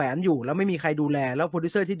ที่แขวนอยู่แล้วไม่มีใครดูแลแล้วโปรดิ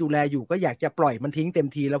วเซอร์ที่ดูแลอยู่ก็อยากจะปล่อยมันทิ้งเต็ม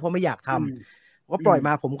ทีแล้วเพราะไม่อยากทำก็ปล่อยม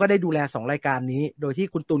าผมก็ได้ดูแล2 รายการนี้โดยที่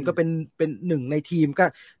คุณตุลก็เป็น1 ในทีมก็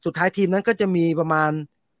สุดท้ายทีมนั้นก็จะมีประมาณ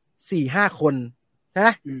 4-5 คนน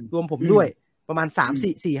ะรวมผมด้วยประมาณ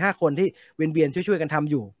3-4-5 คนที่เวียนๆช่วยๆกันทำ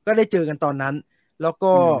อยู่ก็ได้เจอกันตอนนั้นแล้ว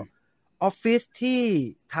ก็ออฟฟิศที่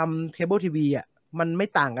ทำเคเบิลทีวีอ่ะมันไม่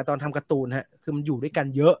ต่างกันตอนทำการ์ตูนฮะคือมันอยู่ด้วยกัน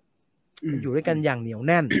เยอะมันอยู่ด้วยกันอย่างเหนียวแ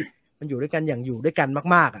น่นมันอยู่ด้วยกันอย่างอยู่ด้วยกัน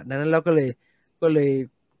มากๆอ่ะดังนั้นเราก็เลย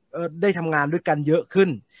ได้ทำงานด้วยกันเยอะขึ้น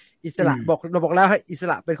อิสระเราบอกแล้วให้อิส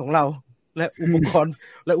ระเป็นของเราและอุป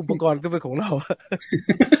กรณ์ก็เป็นของเรา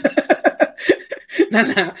นั่น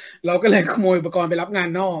แหละเราก็เลยขโมยอุปกรณ์ไปรับงาน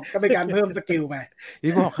นอกก็เป็นการเพิ่มสกิลไป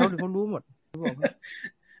พี่บอกเขาเขารู้หมด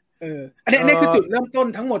อันนี้คือจุดเริ่มต้น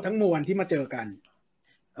ทั้งหมดทั้งมวลที่มาเจอกัน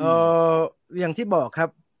อย่างที่บอกครับ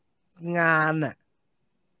งานน่ะ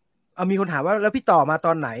มีคนถามว่าแล้วพี่ต่อมาต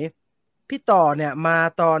อนไหนพี่ต่อเนี่ยมา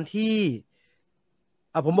ตอนที่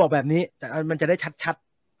ผมบอกแบบนี้แต่มันจะได้ชัด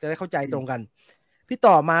ๆจะได้เข้าใจตรงกันพี่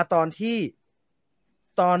ต่อมาตอนที่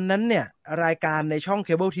ตอนนั้นเนี่ยรายการในช่องเค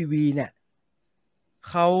เบิลทีวีเนี่ย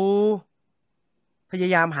เขาพย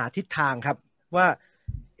ายามหาทิศทางครับว่า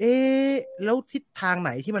แล้วทิศทางไห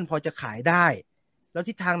นที่มันพอจะขายได้แล้ว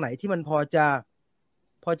ทิศทางไหนที่มันพอ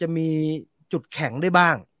จะมีจุดแข็งได้บ้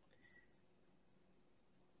าง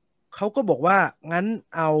เขาก็บอกว่างั้น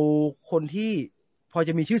เอาคนที่พอจ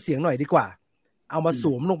ะมีชื่อเสียงหน่อยดีกว่าเอามาส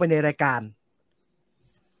วมลงไปในรายการ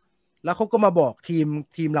แล้วเขาก็มาบอก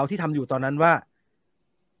ทีมเราที่ทำอยู่ตอนนั้นว่า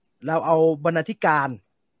เราเอาบรรณาธิการ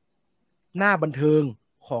หน้าบันเทิง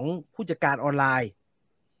ของผู้จัดการออนไลน์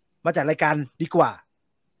มาจากรายการดีกว่า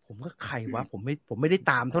ผมก็ใครวะผมไม่ได้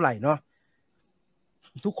ตามเท่าไหร่เนาะ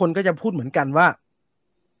ทุกคนก็จะพูดเหมือนกันว่า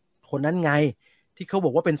คนนั้นไงที่เขาบ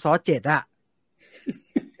อกว่าเป็นซอ7อ่ะ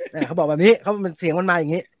เขาบอกแบบนี้เขาเป็นเสียงมันมาอย่า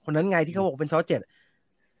งนี้คนนั้นไงที่เขาบอกเป็นซอ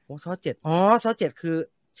7โอ้ซอ7ซอ7คือ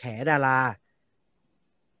แฉดารา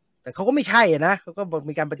แต่เขาก็ไม่ใช่นะเขาก็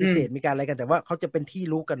มีการปฏิเสธมีการอะไรกันแต่ว่าเขาจะเป็นที่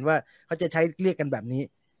รู้กันว่าเขาจะใช้เรียกกันแบบนี้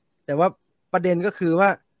แต่ว่าประเด็นก็คือว่า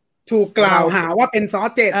ถูกกล่าวหาว่าเป็นซอ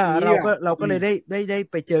7เราก็เลยได้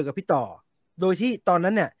ไปเจอกับพี่ต่อโดยที่ตอน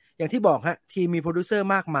นั้นเนี่ยอย่างที่บอกฮะทีมมีโปรดิวเซอร์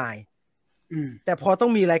มากมายแต่พอต้อ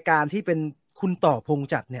งมีรายการที่เป็นคุณต่อพงษ์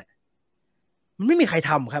จัดเนี่ยมันไม่มีใคร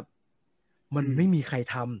ทำครับมันไม่มีใคร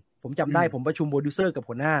ทำผมจำได้ผมประชุมโปรดิวเซอร์กับ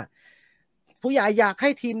หัวหน้าผู้ใหญ่อยากให้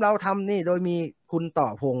ทีมเราทำนี่โดยมีคุณต่อ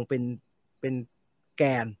พงษ์เป็นแก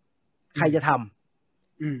นใครจะท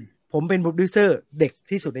ำผมเป็นโปรดิวเซอร์เด็ก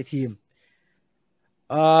ที่สุดในทีม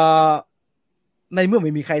ในเมื่อไ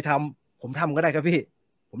ม่มีใครทำผมทำก็ได้ครับพี่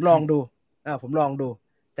ผมลองดูผมลองดู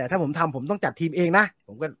แต่ถ้าผมทำผมต้องจัดทีมเองนะผ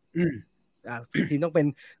มก็ทีมต้องเป็น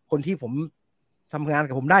คนที่ผมทำงาน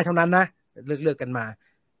กับผมได้เท่านั้นนะเลือกกันมา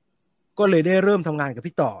ก็เลยได้เริ่มทำงานกับ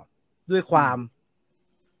พี่ต่อด้วย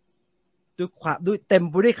เต็ม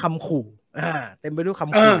ไปด้วยคำขู่เต็มไปด้วยค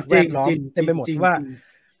ำขู่แวดล้อมเต็มไปหมดว่า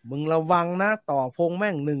มึงระวังนะต่อพงแ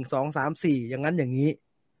ม่ง1 2 3 4อย่างนั้นอย่างนี้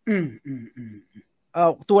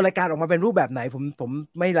ตัวรายการออกมาเป็นรูปแบบไหนผม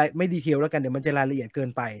ไม่ดีเทลแล้วกันเดี๋ยวมันจะรายละเอียดเกิน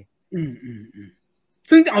ไป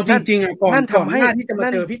ซึ่งเอาจริงๆก่อนหน้าที่จะมา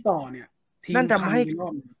เจอพี่ต่อเนี่ยนั่นท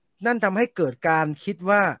ำให้เกิดการคิด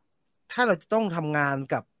ว่าถ้าเราจะต้องทำงาน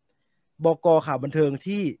กับบก.ข่าวบันเทิง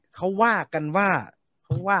ที่เขาว่ากันว่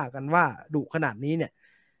าดุขนาดนี้เนี่ย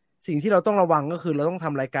สิ่งที่เราต้องระวังก็คือเราต้องท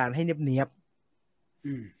ำรายการให้เนียบ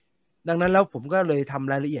ดังนั้นแล้วผมก็เลยท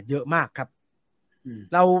ำรายละเอียดเยอะมากครับ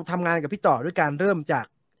เราทำงานกับพี่ต่อด้วยการเริ่มจาก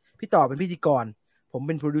พี่ต่อเป็นพิธีกรผมเ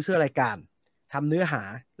ป็นโปรดิวเซอร์รายการทำเนื้อหา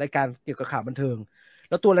รายการเกี่ยวกับข่าวบันเทิง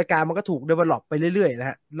แล้วตัวรายการมันก็ถูก develop ไปเรื่อยๆนะ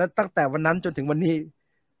ฮะแล้วตั้งแต่วันนั้นจนถึงวันนี้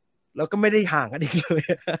เราก็ไม่ได้ห่างกันอีกเลย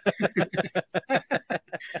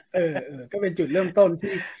ก็เป็นจุดเริ่มต้น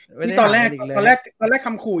ที่ตอนแรกค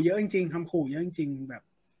ำขู่เยอะจริงๆคำขู่เยอะจริงๆแบบ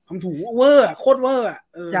คำถูเวอร์โคตรเวอร์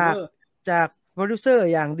จากโปรดิวเซอร์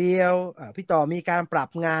อย่างเดียวพี่ต่อมีการปรับ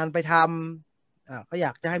งานไปทำก็อย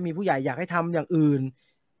ากจะให้มีผู้ใหญ่อยากให้ทำอย่างอื่น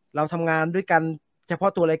เราทำงานด้วยกันเฉพา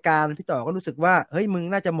ะตัวรายการพี่ต่อก็รู้สึกว่าเฮ้ยมึง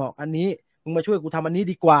น่าจะเหมาะอันนี้มึงมาช่วยกูทำอันนี้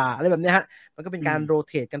ดีกว่าอะไรแบบนี้ฮะมันก็เป็นการโร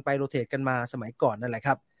เตทกันไปโรเตทกันมาสมัยก่อนนั่นแหละค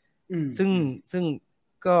รับซึ่ง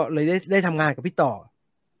ก็เลยได้ทำงานกับพี่ต่อ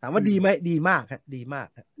ถามว่าดีไหมดีมากครับดีมาก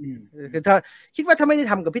ครับคือถ้าคิดว่าถ้าไม่ได้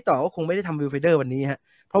ทำกับพี่ต่อก็คงไม่ได้ทำวิวไฟเดอร์วันนี้ฮะ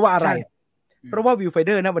เพราะว่าอะไรเพราะว่าวิวไฟเ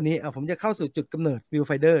ดอร์ณวันนี้ผมจะเข้าสู่จุดกำเนิดวิวไ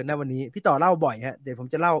ฟเดอร์ณวันนี้พี่ต่อเล่าบ่อยฮะเดี๋ยวผม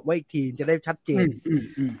จะเล่าไว้อีกทีจะได้ชัดเจน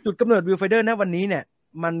จุดกำเนิดวิวไฟเดอร์ณวันนี้เนี่ย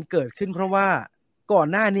มันเกิดขึ้นเพราะว่าก่อน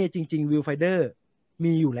หน้านี้จริงๆวิวไฟเดอร์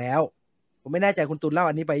มีอยู่แล้วผมไม่แน่ใจคุณตุลเล่า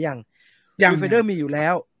อันนี้ไปยังวิวไฟเดอร์มีอยู่แล้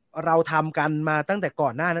วเราทำกันมาตั้งแต่ก่อ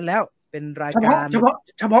นหน้านั้นแล้วเป็นรายการเ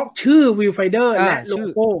ฉพาะชื่อวิวไฟเดอร์และโล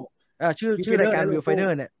โก้ชื่อรายการวิวไฟเดอ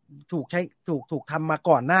ร์เนี่ยถูกทำมา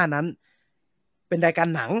ก่อนหน้านั้นเป็นรายการ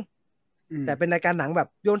หนังแต่เป็นรายการหนังแบบ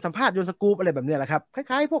โยนสัมภาษณ์โยนสกู๊ปอะไรแบบนี้แหละครับค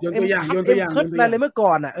ล้ายๆพวกเอ็มคัทอะไรเมื่อก่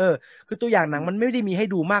อนคือตัวอย่างหนังมันไม่ได้มีให้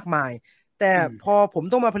ดูมากมายแต่พอผม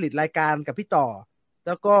ต้องมาผลิตรายการกับพี่ต่อแ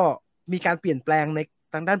ล้วก็มีการเปลี่ยนแปลงใน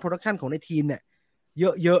ทางด้านโปรดักชันของในทีมเนี่ย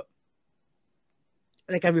เยอะ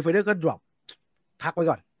รายการวิวไฟเดอร์ก็ drop พักไว้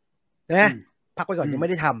ก่อนนะพักไว้ก่อนยังไม่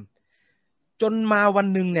ได้ทำจนมาวัน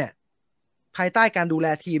หนึ่งเนี่ยภายใต้การดูแล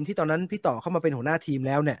ทีมที่ตอนนั้นพี่ต่อเข้ามาเป็นหัวหน้าทีมแ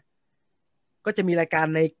ล้วเนี่ยก็จะมีรายการ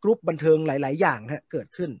ในกรุ๊ปบันเทิงหลายๆอย่างฮะเกิด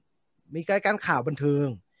ขึ้นมีรายการข่าวบันเทิง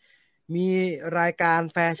มีรายการ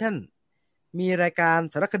แฟชั่นมีรายการ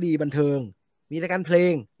สารคดีบันเทิงมีรายการเพล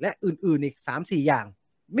งและอื่นๆอีก 3-4 อย่าง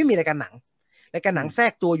ไม่มีรายการหนังแทร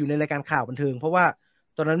กตัวอยู่ในรายการข่าวบันเทิงเพราะว่า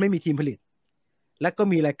ตอนนั้นไม่มีทีมผลิตและก็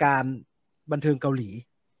มีรายการบันเทิงเกาหลี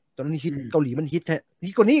ตอนนั้นฮิตเกาหลีมันฮิต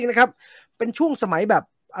กว่านี้อีกนะครับเป็นช่วงสมัยแบบ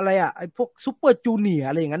อะไรไอ้พวกซุปเปอร์จูเนียร์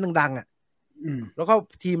อะไรอย่างนั้นดังๆแล้วก็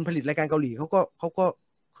ทีมผลิตรายการเกาหลีเขา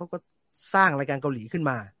ก็สร้างรายการเกาหลีขึ้น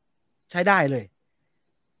มาใช้ได้เลย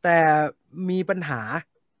แต่มี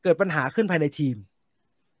เกิดปัญหาขึ้นภายในทีม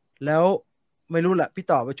แล้วไม่รู้ละพี่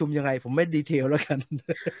ต่อประชุมยังไงผมไม่ดีเทลแล้วกัน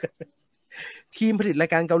ทีมผลิตรา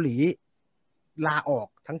ยการเกาหลีลาออก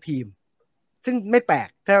ทั้งทีมซึ่งไม่แปลก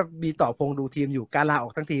ถ้ามีต่อพงดูทีมอยู่การลาออ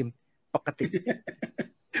กทั้งทีมปก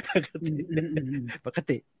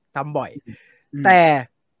ติทำบ่อยแต่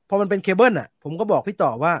พอมันเป็นเคเบิลผมก็บอกพี่ต่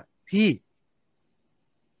อว่าพี่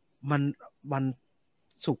มัน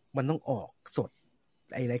สุกมันต้องออกสด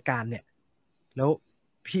ไอรายการเนี่ยแล้ว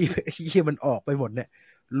พี่มันออกไปหมดเนี่ย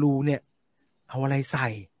รูเนี่ยเอาอะไรใส่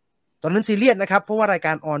ตอนนั้นซีเรียสนะครับเพราะว่ารายก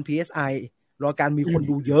าร on PSI รายการมีคน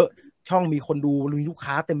ดูเยอะช่องมีคนดูมีลูก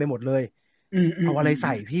ค้าเต็มไปหมดเลยเอาอะไรใ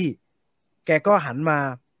ส่พี่แกก็หันมา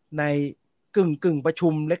ในกึ่งประชุ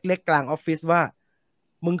มเล็กๆกลางออฟฟิศว่า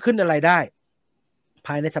มึงขึ้นอะไรได้ภ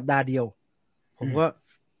ายในสัปดาห์เดียวผมก็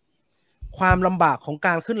ความลำบากของก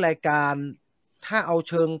ารขึ้นรายการถ้าเอา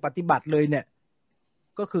เชิงปฏิบัติเลยเนี่ย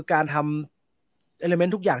ก็คือการทำเอลิเมน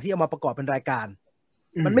ต์ทุกอย่างที่เอามาประกอบเป็นรายการ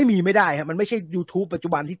มันไม่มีไม่ได้ครับมันไม่ใช่ YouTube ปัจจุ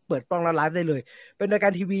บันที่เปิดกล้องแล้วไลฟ์ได้เลยเป็นรายกา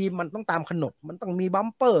รทีวีมันต้องตามขนบมันต้องมีบัม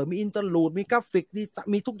เปอร์มีอินเตอร์ลูดมีกราฟิก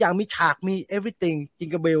มีทุกอย่างมีฉากมี everything จิง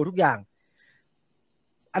เกอร์เบลทุกอย่าง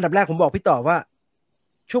อันดับแรกผมบอกพี่ต่อว่า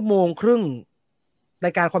1.5 ชั่วโมงร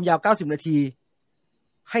ายการความยาว90 นาที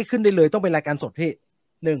ให้ขึ้นได้เลยต้องเป็นรายการสดพี่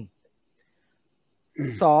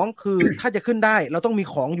2คือถ้าจะขึ้นได้เราต้องมี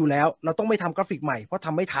ของอยู่แล้วเราต้องไม่ทำกราฟิกใหม่เพราะท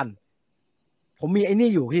ำไม่ทันผมมีไอ้นี่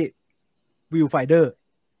อยู่พี่วิวไฟเดอร์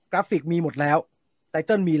กราฟิกมีหมดแล้วไตเ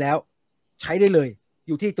ติ้ลมีแล้วใช้ได้เลยอ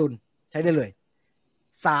ยู่ที่ตุนใช้ได้เลย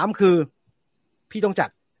 3คือพี่ต้องจัด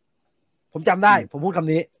ผมจำได้ผมพูดค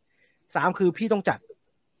ำนี้3คือพี่ต้องจัด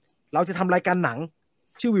เราจะทำรายการหนัง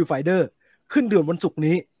ชื่อ Viewfinder ขึ้นเดือนวันศุกร์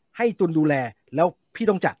นี้ให้ตุนดูแลแล้วพี่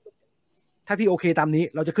ต้องจัดถ้าพี่โอเคตามนี้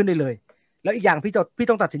เราจะขึ้นได้เลยแล้วอีกอย่างพี่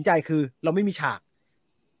ต้องตัดสินใจคือเราไม่มีฉาก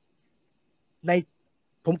ใน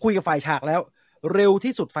ผมคุยกับฝ่ายฉากแล้วเร็ว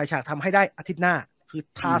ที่สุดฝ่ายฉากทำให้ได้อาทิตย์หน้าคือ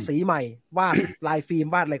ทาสีใหม่วาดลายฟิล์ม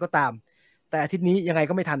วาดอะไรก็ตามแต่อาทิตย์นี้ยังไง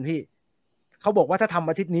ก็ไม่ทันพี่เขาบอกว่าถ้าทำ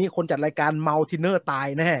อาทิตย์นี้คนจัดรายการเมาทินเนอร์ตาย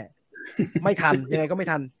แน่ไม่ทันยังไงก็ไม่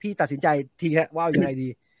ทันพี่ตัดสินใจทีฮะว่ายังไงดี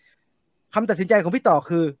คำตัดสินใจของพี่ต่อ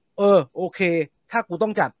คือโอเคถ้ากูต้อ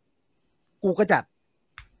งจัดกูก็จัด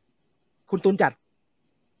คุณตุลจัด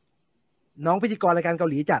น้องพิธีกรรายการเกา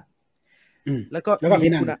หลีจัดแล้วก็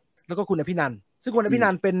คุณอภินันท์ซึ่งคุณอภินั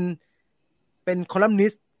นท์เป็นคอลัมนิ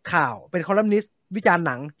สต์ข่าวเป็นคอลัมนิสต์วิจารณ์ห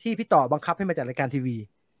นังที่พี่ต่อบังคับให้มาจัดรายการทีวี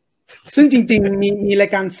ซึ่งจริงๆมีรา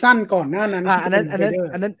ยการสั้นก่อนหน้านั้นอัน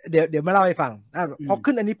นั้นเดี๋ยวมาเล่าให้ฟังพอ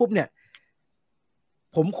ขึ้นอันนี้ปุ๊บเนี่ย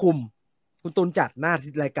ผมคุมคุณตุลจัดหน้า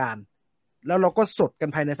รายการแล้วเราก็สดกัน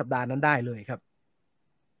ภายในสัปดาห์นั้นได้เลยครับ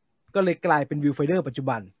ก็เลยกลายเป็นวิวไฟเดอร์ปัจจุ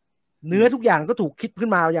บันเนื้อทุกอย่างก็ถูกคิดขึ้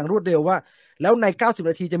นมาอย่างรวดเร็วว่าแล้วใน90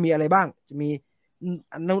นาทีจะมีอะไรบ้างจะมี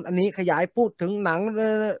อันนี้ขยายพูดถึงหนัง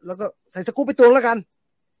แล้วก็ใส่สกู๊ปไปตัวแล้วกัน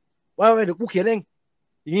ว่าเดี๋ยวกูเขียนเอง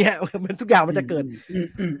อย่างเงี้ยมันทุกอย่างมันจะเกิด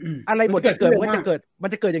อะไรบทจะเกิดมันจะเ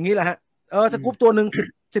กิดอย่างนี้แหละฮะสกู๊ปตัวนึง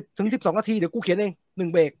10 ถึง 12นาทีเดี๋ยวกูเขียนเอง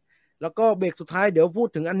1เบรกแล้วก็เบรกสุดท้ายเดี๋ยวพูด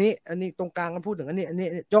ถึงอันนี้ตรงกลางกันพูดถึงอันนี้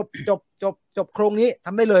จบโครงนี้ท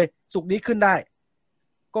ำได้เลยสุกนี้ขึ้นได้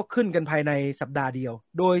ก็ขึ้นกันภายในสัปดาห์เดียว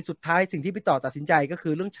โดยสุดท้ายสิ่งที่พี่ต่อตัดสินใจก็คื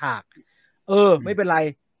อเรื่องฉากไม่เป็นไร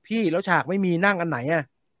พี่แล้วฉากไม่มีนั่งอันไหนอ่ะ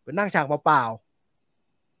เป็นนั่งฉากเปล่า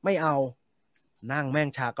ๆไม่เอานั่งแม่ง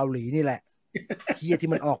ฉากเกาหลีนี่แหละเฮียที่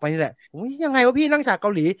มันออกไปนี่แหละยังไงวะพี่นั่งฉากเก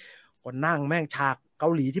าหลีก็นั่งแม่งฉากเกา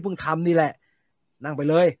หลีที่เพิ่งทำนี่แหละนั่งไป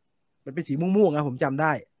เลยมันเป็นสีม่วงๆนะผมจำไ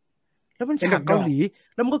ด้แล้วมันฉากเกาหลี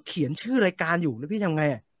แล้วมันก็เขียนชื่อรายการอยู่แล้วพี่ทำไง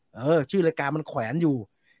ชื่อรายการมันแขวนอยู่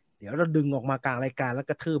เดี๋ยวเราดึงออกมากลางรายการแล้ว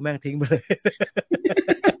กระทืบแม่งทิ้งไปเลย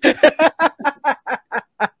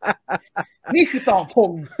นี่คือต่อพ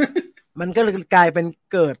ง มันก็เลยกลายเป็น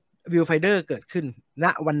เกิดวิวไฟเดอร์เกิดขึ้นณ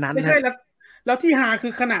วันนั้นไม่ใช่แล้วที่หาคื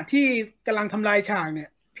อขณะที่กำลังทำลายฉากเนี่ย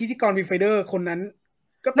พิธีกรวิวไฟเดอร์คนนั้น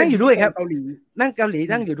ก็นั่งอยู่ด้วยครับเกาหลีนั่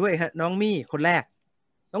งอยู่ด้วยฮะน้องมี่คนแรก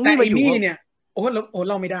น้องมี่มาอยู่เนี่ยโอ้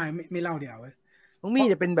เล่าไม่ได้ไม่เล่าเดี๋ยวน้องมี่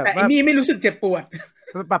จะเป็นแบบว่ามี่ไม่รู้สึกเจ็บปวด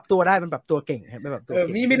มันปรับตัวได้มันปรับตัวเก่งฮะปรับตัวเก่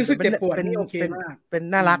งมี่ไม่รู้สึกเจ็บปวดโอเคมากเป็น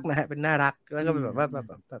น่ารักนะฮะเป็นน่ารักแล้วก็เป็นแบบว่าแบบ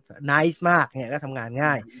nice มากเนี่ยก็ทำงาน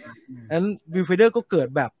ง่ายนั้นวิวไฟเดอร์ก็เกิด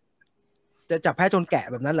แบบจะจับแพ้จนแกะ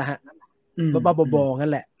แบบนั้นแหละฮะบ้าๆบอๆงั้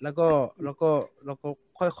นแหละแล้วก็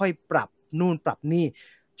ค่อยๆปรับนู่นปรับนี่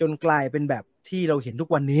จนกลายเป็นแบบที่เราเห็นทุก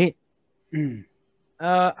วันนี้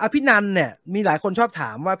อภินันท์เนี่ยมีหลายคนชอบถ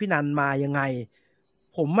ามว่าพี่นันท์มายังไง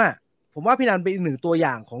ผมว่าพี่นันท์เป็นอีกหนึ่งตัวอ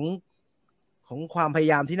ย่างของความพย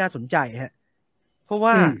ายามที่น่าสนใจฮะเพราะ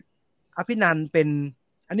ว่าอภินันท์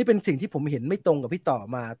อันนี้เป็นสิ่งที่ผมเห็นไม่ตรงกับพี่ต่อ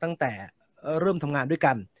มาตั้งแต่เริ่มทำงานด้วย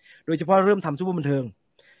กันโดยเฉพาะเริ่มทำซุปเปอร์บันเทิง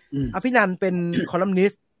อภินันท์เป็นคอลัมนิ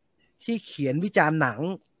สต์ที่เขียนวิจารณ์หนัง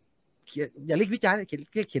อย่าเรียกวิจารณ์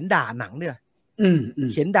เขียนด่าหนังเนี่ย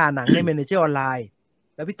เขียนด่าหนังในเมเนเจอร์ออนไลน์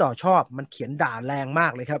แล้วพี่ต่อชอบมันเขียนด่าแรงมา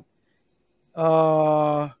กเลยครับ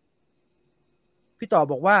พี่ต่อ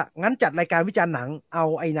บอกว่างั้นจัดรายการวิจารณ์หนังเอา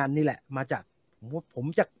ไอ้นันนี่แหละมาจัดผม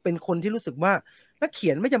จะเป็นคนที่รู้สึกว่านักเขี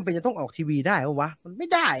ยนไม่จำเป็นจะต้องออกทีวีได้วะมันไม่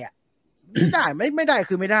ได้อ่ะไม่ได้ไม่ได้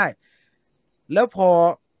คือไม่ได้แล้วพอ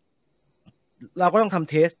เราก็ต้องทำ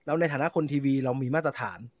เทสแล้วในฐานะคนทีวีเรามีมาตรฐ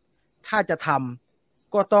านถ้าจะท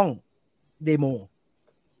ำก็ต้องเดโม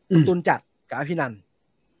ตุนจัดกับอภินันท์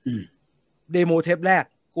เดโมเทปแรก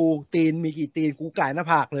กูตีนมีกี่ตีนกูก่ายหน้า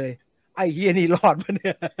ผากเลยไอ้เฮียนี่รอดปะเ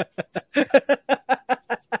นี่ย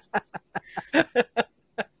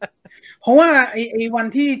เพราะว่าไอ้วัน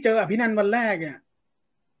ที่เจออภินันท์วันแรกเนี่ย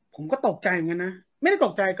ผมก็ตกใจเหมือนกันนะไม่ได้ต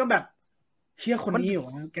กใจก็แบบเชี่ยคนนี้เหรอ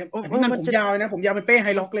แกอภินันท์ผมยาวนะผมยาวเป็นเป้ไฮ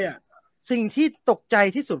ล็อกเลยอ่ะสิ่งที่ตกใจ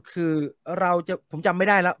ที่สุดคือผมจำไม่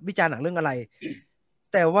ได้แล้ววิจารณ์หนังเรื่องอะไร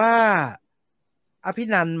แต่ว่าอภิ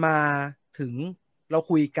นันท์มาถึงเรา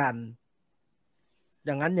คุยกันอ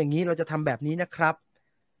ย่างนั้นอย่างนี้เราจะทำแบบนี้นะครับ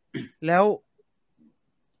แล้ว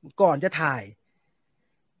ก่อนจะถ่าย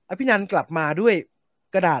อภินันท์กลับมาด้วย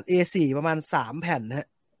กระดาษ A4 ประมาณ3แผ่นฮะ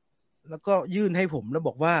แล้วก็ยื่นให้ผมแล้วบ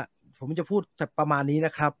อกว่าผมจะพูดแต่ประมาณนี้น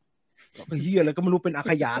ะครับเฮียแล้วก็ไม่รู้เป็นอา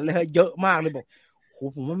ขยานเลยฮะเยอะมากเลยบอกโห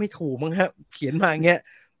ผมว่าไม่ถูกมั้งฮะเขียนมาอย่างเงี้ย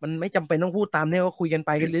มันไม่จำเป็นต้องพูดตามนี้ก็คุยกันไป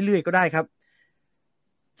กันเรื่อยๆก็ได้ครับ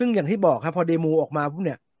ซึ่งอย่างที่บอกครับพอเดโมออกมาปุ๊บเ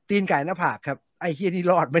นี่ยตีนไก่หน้าผากครับไอ้เฮียที่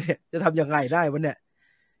รอดไหมเนี่ยจะทำยังไงได้วะเนี่ย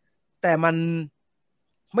แต่มัน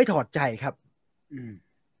ไม่ถอดใจครับ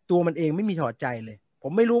ตัวมันเองไม่มีถอดใจเลยผ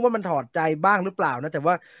มไม่รู้ว่ามันถอดใจบ้างหรือเปล่านะแต่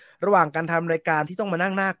ว่าระหว่างการทำรายการที่ต้องมานั่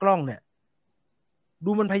งหน้ากล้องเนี่ย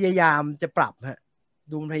ดูมันพยายามจะปรับฮะ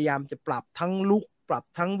ดูมันพยายามจะปรับทั้งลุคปรับ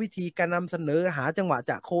ทั้งวิธีการนำเสนอหาจังหวะ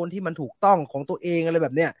จะโคนที่มันถูกต้องของตัวเองอะไรแบ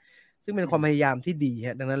บเนี้ยซึ่งเป็นความพยายามที่ดีฮ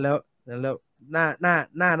ะดังนั้นแล้ว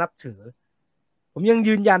น่านับถือผมยัง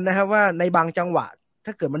ยืนยันนะครับว่าในบางจังหวะถ้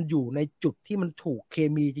าเกิดมันอยู่ในจุดที่มันถูกเค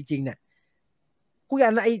มีจริงๆเนี่ยคุยกั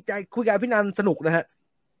นคุยกับพี่นันสนุกนะฮะ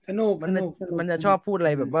สนุกมันจะชอบพูดอะไ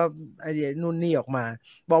รแบบว่าไอเดียนู่นนี่ออกมา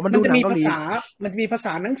บอกมันดูหนังเกาหลีมันจะมีภาษ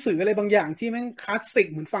าหนังสืออะไรบางอย่างที่แม่งคลาสสิก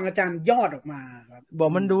เหมือนฟังอาจารย์ยอดออกมาครับบอ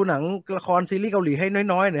กมันดูหนังละครซีรีส์เกาหลีให้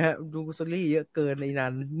น้อยๆนะฮะดูซีรีส์เยอะเกินใน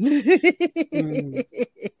นั้น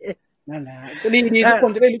นั่นแหละก็ดีทุกค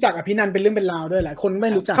นจะได้รู้จักอภินันท์เป็นเรื่องเป็นราวด้วยหลายคนไ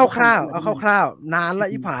ม่รู้จักคร่าวๆเอาคร่าวๆนานละ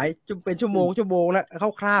อีผายจนเป็นชั่วโมงแล้ว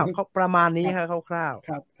คร่าวๆเขาประมาณนี้ครับคร่าวๆ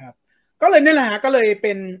ครับก็เลยนี่แหละฮะก็เลยเ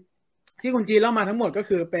ป็นที่คุณจีนเล่ามาทั้งหมดก็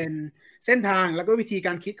คือเป็นเส้นทางแล้วก็วิธีก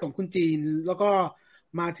ารคิดของคุณจีนแล้วก็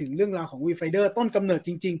มาถึงเรื่องราวของ Viewfinder ต้นกำเนิดจ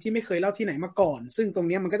ริงๆที่ไม่เคยเล่าที่ไหนมาก่อนซึ่งตรง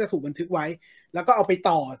นี้มันก็จะถูกบันทึกไว้แล้วก็เอาไป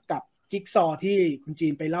ต่อกับจิ๊กซอที่คุณจี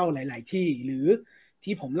นไปเล่าหลายๆที่หรือ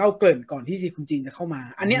ที่ผมเล่าเกริ่นก่อนที่คุณจีนจะเข้ามา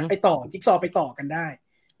อันเนี้ยไปต่อจิ๊กซอไปต่อกันได้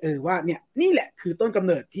ว่าเนี่ยนี่แหละคือต้นกำ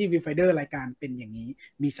เนิดที่ Viewfinder รายการเป็นอย่างนี้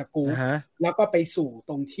มีสกู๊ปแล้วก็ไปสู่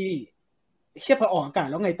ตรงที่เทียบพอออกอากาศ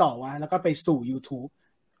แล้วไงต่อวะแล้วก็ไปสู่ YouTube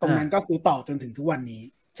ตรงนั้นก็คือต่อจนถึงทุกวันนี้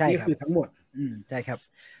นี่คือทั้งหมดใช่ครับ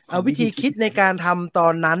เอาวิธีคิดในการทำตอ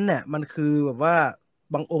นนั้นเนี่ยมันคือแบบว่า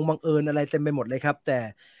บังเอิญอะไรเต็มไปหมดเลยครับแต่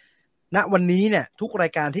ณวันนี้เนี่ยทุกรา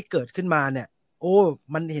ยการที่เกิดขึ้นมาเนี่ยโอ้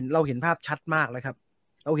เราเห็นภาพชัดมากเลยครับ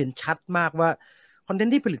เราเห็นชัดมากว่าคอนเทน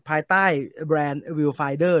ต์ที่ผลิตภายใต้แบรนด์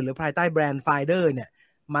Viewfinder หรือภายใต้แบรนด์ Finder เนี่ย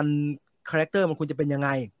มันคาแรคเตอร์มันควรจะเป็นยังไง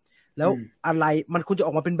แล้วอะไรมันควรจะอ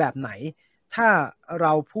อกมาเป็นแบบไหนถ้าเร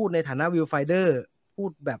าพูดในฐานะ Viewfinder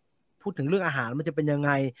พูดถึงเรื่องอาหารมันจะเป็นยังไ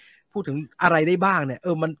งพูดถึงอะไรได้บ้างเนี่ย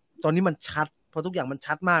มันตอนนี้มันชัดพอทุกอย่างมัน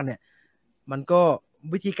ชัดมากเนี่ยมันก็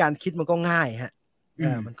วิธีการคิดมันก็ง่ายฮะ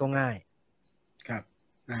มันก็ง่ายครับ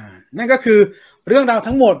นั่นก็คือเรื่องราว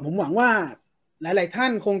ทั้งหมดผมหวังว่าหลายๆท่า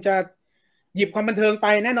นคงจะหยิบความบันเทิงไป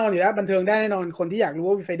แน่นอนอยู่แล้วบันเทิงได้แน่นอนคนที่อยากรู้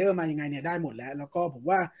ว่า Viewfinder มายังไงเนี่ยได้หมดแล้วก็ผม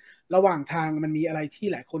ว่าระหว่างทางมันมีอะไรที่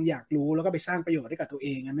หลายคนอยากรู้แล้วก็ไปสร้างประโยชน์ให้กับตัวเอ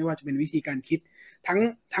งไม่ว่าจะเป็นวิธีการคิด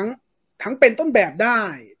ทั้งเป็นต้นแบบได้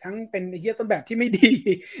ทั้งเป็นเฮียต้นแบบที่ไม่ดี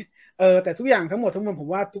แต่ทุกอย่างทั้งหมดผม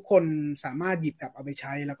ว่าทุกคนสามารถหยิบจับเอาไปใ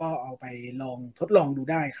ช้แล้วก็เอาไปลองทดลองดู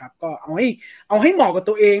ได้ครับก็เอาให้เหมาะกับ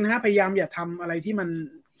ตัวเองนะฮะพยายามอย่าทำอะไรที่มัน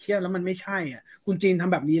เชี่ยแล้วมันไม่ใช่อ่ะคุณจีนท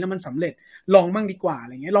ำแบบนี้แล้วมันสำเร็จลองมั่งดีกว่าอะไ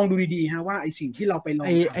รเงี้ยลองดูดีๆฮะว่าไอสิ่งที่เราไปลอง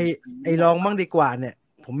ไอลองมั่งดีกว่าเนี่ย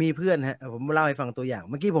ผมมีเพื่อนฮะผมเล่าให้ฟังตัวอย่าง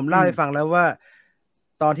เมื่อกี้ผมเล่าให้ฟังแล้วว่า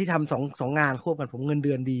ตอนที่ทำสองงานควบกันผมเงินเ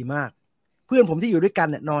ดือนดีมากเพื่อนผมที่อยู่ด้วยกัน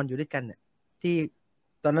เนี่ยนอนอยู่ด้วยกันเนี่ยที่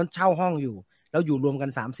ตอนนั้นเช่าห้องอยู่แล้วอยู่รวมกัน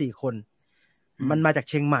 3-4 คนมันมาจาก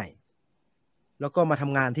เชียงใหม่แล้วก็มาท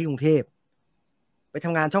ำงานที่กรุงเทพไปท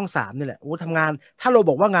ำงานช่อง3นี่แหละโอ้ทำงานถ้าเรา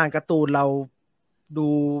บอกว่างานการ์ตูนเราดู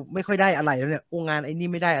ไม่ค่อยได้อะไรแล้วเนี่ยงานไอ้นี่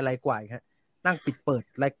ไม่ได้อะไรกว่าครับนั่งปิดเ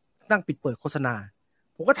ปิดโฆษณา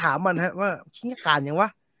ผมก็ถามมันฮะว่าชิ้นการยังวะ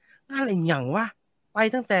งานอะไรอย่างวะไป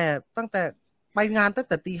ตั้งแต่ไปงานตั้ง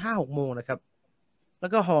แต่ 5-6 โมงนะครับแล้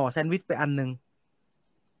วก็ห่อแซนด์วิชไปอันนึง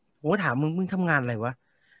ผมก็ถามมึงทำงานอะไรวะ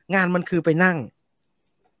งานมันคือไปนั่ง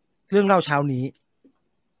เรื่องเล่าเช้านี้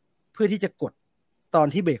เพื่อที่จะกดตอน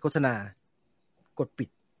ที่เบรกโฆษณากดปิด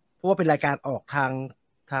เพราะว่าเป็นรายการออกทา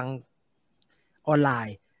งออนไล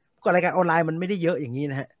น์ก็รายการออนไลน์มันไม่ได้เยอะอย่างนี้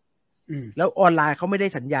นะฮะแล้วออนไลน์เขาไม่ได้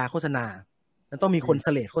สัญญาโฆษณามันต้องมีคนเส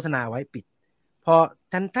ลดโฆษณาไว้ปิดพอ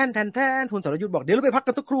แทนคุณสรยุทธ์บอกเดี๋ยวเราไปพัก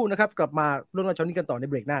กันสักครู่นะครับกลับมาเรื่องเล่าเช้านี้กันต่อใน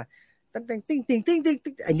เบรกหน้าติ้ง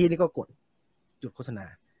ไอ้นี่ก็กดจุดโฆษณา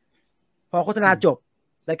พอโฆษณาจบ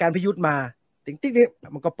รายการพิยุทธ์มาติ้ง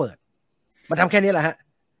มันก็เปิดมันทำแค่นี้แหละฮะ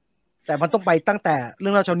แต่มันต้องไปตั้งแต่เรื่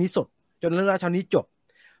องเล่าเช้านี้สดจนเรื่องเล่าเช้านี้จบ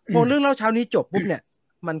พอเรื่องเล่าเช้านี้จบปุ๊บเนี่ย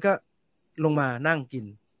มันก็ลงมานั่งกิน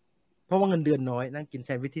เพราะว่าเงินเดือนน้อยนั่งกินแซ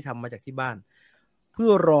นด์วิชที่ทำมาจากที่บ้านเพื่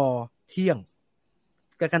อรอเที่ยง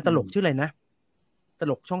การตลกชื่ออะไรนะต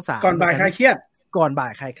ลกช่อง3ก่อนบ่ายคลายเค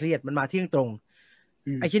รียดมันมาเที่ยงตรง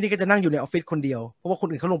ไอ้ที่นี่ก็จะนั่งอยู่ในออฟฟิศคนเดียวเพราะว่าคน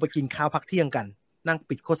อื่นเขาลงไปกินข้าวพักเที่ยงกันนั่ง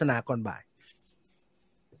ปิดโฆษณาก่อนบ่าย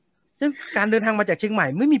ซึ่งการเดินทางมาจากเชียงใหม่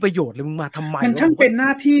ไม่มีประโยชน์เลยมึงมาทำไมมันช่างเป็นหน้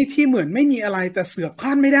าที่ที่เหมือนไม่มีอะไรแต่เสือกพล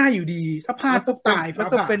าดไม่ได้อยู่ดีถ้าพลาดก็ตายมัน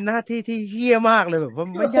ก็เป็นหน้าที่ที่เหี้ยมากเลยแบบว่า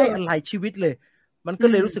ไม่ได้อะไรชีวิตเลยมันก็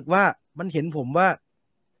เลยรู้สึกว่ามันเห็นผมว่า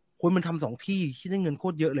คนมันทำ2ที่ที่ได้เงินโค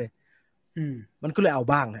ตรเยอะเลยมันก็เลยเอา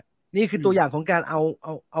บ้างฮะนี่คือตัวอย่างของการเ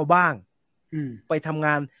อาบ้างไปทำง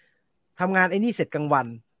านไอ้นี่เสร็จกลางวัน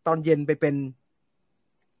ตอนเย็นไปเป็น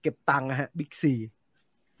เก็บตังค์ฮะบิ๊กซี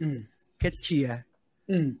แคชเชียร์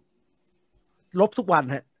ลบทุกวัน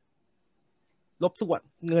ฮะลบทุกวัน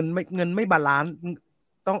เงินไม่บาลานซ์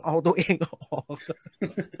ต้องเอาตัวเองออก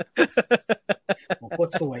โคต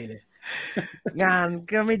รซวยเลย งาน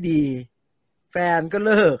ก็ไม่ดีแฟนก็เ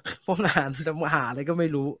ลิกเพราะงานทำหาอะไรก็ไม่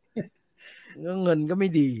รู้เงินก็ไม่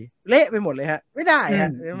ดีเละไปหมดเลยฮะไม่ได้ฮะ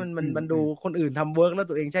มันดูคนอื่นทำเวิร์กแล้ว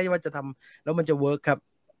ตัวเองใช่ว่าจะทำแล้วมันจะเวิร์กครับ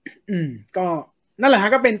ก็นั่นแหละฮะ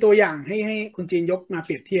ก็เป็นตัวอย่างให้คุณจีนยกมาเป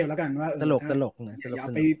รียบเทียบแล้วกันว่าตลกนะอย่า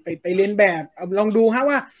ไปเรียนแบบลองดูฮะ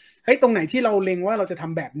ว่าเฮ้ยตรงไหนที่เราเล็งว่าเราจะท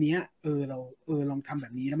ำแบบนี้เราลองทำแบ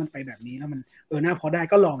บนี้แล้วมันไปแบบนี้แล้วมันน่าพอได้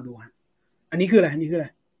ก็ลองดูฮะอันนี้คืออะไรอันนี้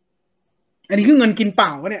คือเงินกินเปล่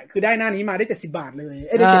าวะเนี่ยคือได้หน้านี้มาได้70 บาทเลย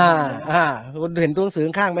ได้7 บาทคุณเห็นตัวหนังสือ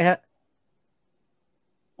ข้างไหมฮะ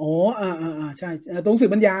อ๋อใช่ตัวหนังสือ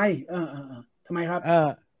บรรยายทำไมครับ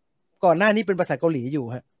ก่อนหน้านี้เป็นภาษาเกาหลีอยู่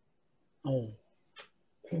ฮะโอ้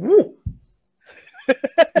โห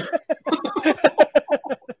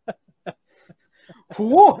โห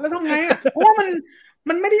แล้วทำไงอ่ะเพราะว่า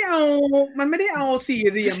มันไม่ได้เอาสี่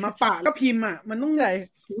เหลี่ยมมาปะก็พิมพ์อ่ะมันต้อง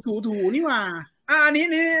ถูนี่ว่าอันนี้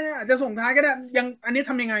จะส่งท้ายก็ได้ยังอันนี้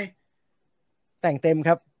ทำยังไงแต่งเต็มค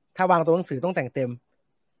รับถ้าวางตัวหนังสือต้องแต่งเต็ม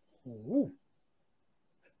โอ้โ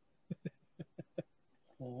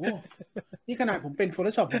หนี่ขนาดผมเป็น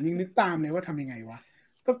Photoshop ผมยังนึกตามเลยว่าทำยังไงวะ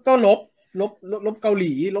ก็ลบเกาห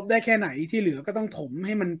ลีลบได้แค่ไหนที่เหลือก็ต้องถมใ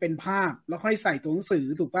ห้มันเป็นภาพแล้วค่อยใส่ตัวหนังสือ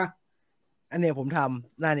ถูกป่ะอันเนี้ยผมท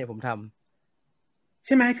ำหน้าเนี่ยผมทำใ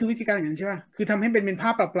ช่ไหมคือวิธีการอย่างนั้นใช่ป่ะคือทำให้เป็นภา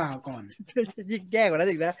พเปล่าๆก่อนยิ่งแย่กว่านั้น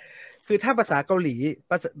อีกนะคือถ้าภาษาเกาหลี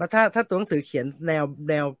ถ้าตัวหนังสือเขียน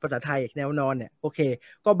แนวภาษาไทยแนวนอนเนี่ยโอเค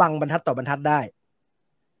ก็บังบรรทัดต่อบรรทัดได้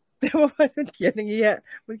แต่ว่ามันเขียนอย่างนี้อ่ะ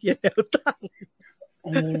มันเขียนแนวตั้งโ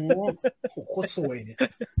อ้โหโคตรสวยเนี่ย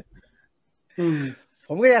ผ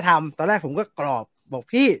มก็จะทำตอนแรกผมก็กรอบบอก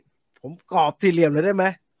พี่ผมกรอบสี่เหลี่ยมเลยได้ไหม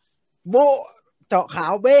โบเจาะขา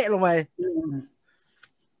วเบ้ลงไป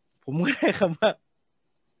ผมก็ได้คำว่า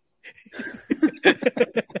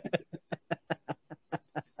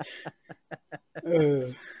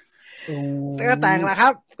ก็แต่งแล้วครั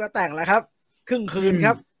บครึ่งคืนค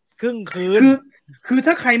รับครึ่งคืนคือ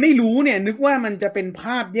ถ้าใครไม่รู้เนี่ยนึกว่ามันจะเป็นภ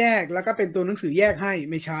าพแยกแล้วก็เป็นตัวหนังสือแยกให้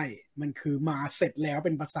ไม่ใช่มันคือมาเสร็จแล้วเ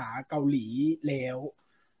ป็นภาษาเกาหลีแล้ว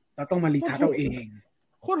เราต้องมารีทัชเอาเอง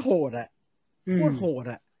โคตรโหดอ่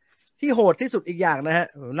ะที่โหดที่สุดอีกอย่างนะฮะ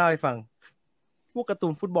ผมเล่าให้ฟังพวกการ์ตู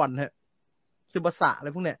นฟุตบอลฮะซึบาสะอะไร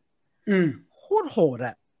พวกเนี้ยโคตรโหด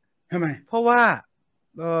อ่ะทำไมเพราะว่า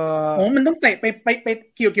มันต้องเตะไป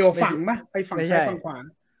เกี่ยวฝั่งป่ะไปฝั่งซ้ายฝั่งขวา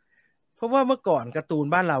เพราะว่าเมื่อก่อนการ์ตูน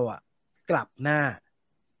บ้านเราอ่ะกลับหน้า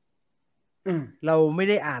เราไม่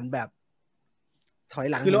ได้อ่านแบบถอย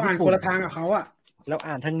หลังคือเราอ่านคนละทางกับเขาอ่ะเรา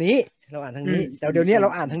อ่านทางนี้แต่เดี๋ยวนี้เรา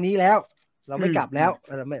อ่านทางนี้แล้วเราไม่กลับแล้ว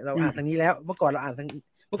เราอ่านทางนี้แล้วเมื่อก่อนเราอ่านทาง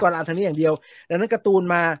นี้อย่างเดียวดังนั้นการ์ตูน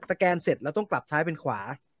มาสแกนเสร็จเราต้องกลับซ้ายเป็นขวา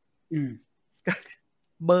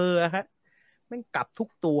เบอร์ฮะแม่งกลับทุก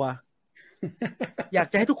ตัว อยาก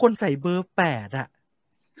จะให้ทุกคนใส่เบอร์8อ่ะ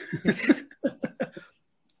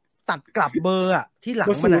ตัดกลับเบอร์อ่ะที่หลัง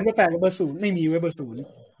มันเบอร์8กับเบอร์0ไม่มีไว้เบอร์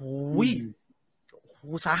0โอ้ย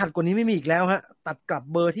สาหัสกว่านี้ไม่มีอีกแล้วฮะตัดกลับ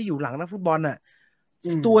เบอร์ที่อยู่หลังนักฟุตบอลน่ะ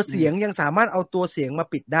ตัวเสียงยังสามารถเอาตัวเสียงมา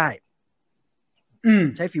ปิดได้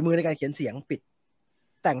ใช้ฝีมือในการเขียนเสียงปิด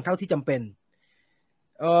แต่งเท่าที่จำเป็น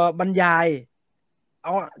บรรยายเอ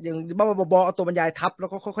าอย่างบ้าเอาตัวบรรยายทับแล้ว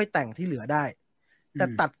ก็ค่อยๆแต่งที่เหลือได้แต่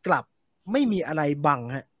ตัดกลับไม่มีอะไรบัง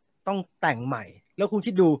ฮะต้องแต่งใหม่แล้วคุณ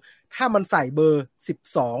คิดดูถ้ามันใส่เบอร์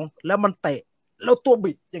12แล้วมันเตะแล้วตัว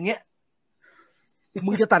บิดอย่างเงี้ย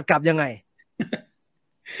มึงจะตัดกลับยังไง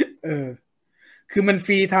คือมันฟ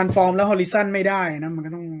รีทรานส์ฟอร์มแล้วฮอริซอนไม่ได้นะมัน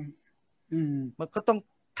ก็ต้อง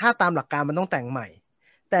ถ้าตามหลักการมันต้องแต่งใหม่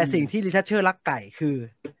แต่สิ่งที่รีทัชเชอร์รักไก่คือ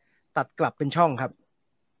ตัดกลับเป็นช่องครับ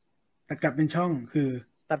ตัดกลับเป็นช่องคือ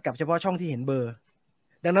ตัดกลับเฉพาะช่องที่เห็นเบอร์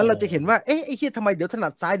ดังนั้นเราจะเห็นว่าไอ้เหี้ยทำไมเดี๋ยวถนั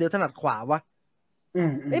ดซ้ายเดี๋ยวถนัดขวาวะ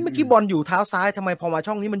เมื่อกี้บอลอยู่เท้าซ้ายทำไมพอมา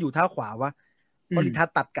ช่องนี้มันอยู่เท้าขวาวะบริทัศ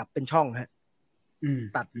น์ตัดกลับเป็นช่องฮะ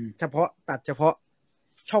ตัดเฉพาะ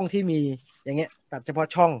ช่องที่มีอย่างเงี้ยตัดเฉพาะ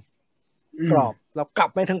ช่องกรอบเรากลับ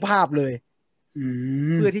ไปทั้งภาพเลย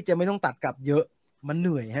เพื่อที่จะไม่ต้องตัดกลับเยอะมันเห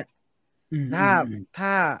นื่อยฮะถ้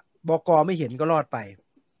าบก.ไม่เห็นก็รอดไป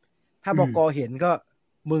ถ้าบก.เห็นก็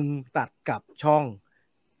มึงตัดกลับช่อง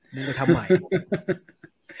มึงไปทำใหม่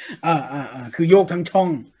คือโยกทั้งช่อง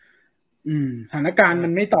สถานการณ์มั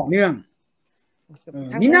นไม่ต่อเนื่อง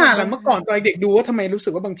นี่น่าละเมื่อก่อนตอนเด็กดูว่าทำไมรู้สึ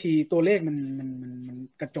กว่าบางทีตัวเลขมัน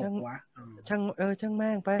กระจกวะช่างแ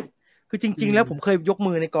ม่งไปคือจริงๆแล้วผมเคยยก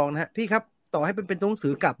มือในกองนะฮะพี่ครับต่อให้เป็นตัวหนังสื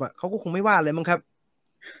อกลับอ่ะเขาก็คงไม่ว่าเลยมั้งครับ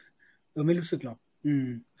ไม่รู้สึกหรอก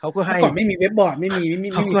เขาก็ให้ก่อนไม่มีเว็บบอร์ดไม่มี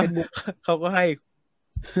Facebook เขาก็ให้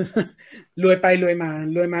รวยไปรวยมา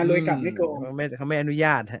รวยกลับไม่โกงเขาไม่อนุญ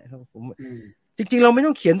าตฮะผมจริงๆเราไม่ต้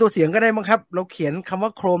องเขียนตัวเสียงก็ได้มั้งครับเราเขียนคำว่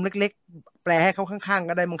าโครมเล็กๆแปลให้เขาข้างๆ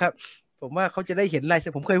ก็ได้มั้งครับผมว่าเขาจะได้เห็นลายเส้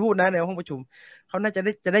นผมเคยพูดนะในห้องประชุมเขาน่าจะ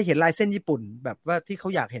ได้เห็นลายเส้นญี่ปุ่นแบบว่าที่เขา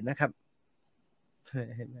อยากเห็นนะครับ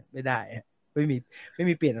ไม่ได้ไม่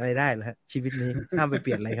มีเปลี่ยนอะไรได้แล้วฮะชีวิตนี้ห้ามไปเป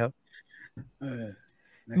ลี่ยนอะไรครับ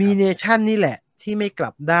มีเนชั่นนี่แหละที่ไม่กลั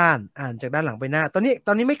บด้านอ่านจากด้านหลังไปหน้าตอน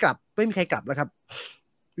นี้ไม่กลับไม่มีใครกลับแล้วครับ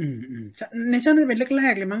เนชั่นนี่เป็นแร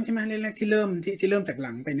กๆเลยมั้งใช่ไหมแรกๆที่เริ่มจากห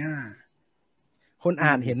ลังไปหน้าคน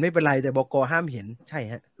อ่านเห็นไม่เป็นไรแต่บก.ห้ามเห็นใช่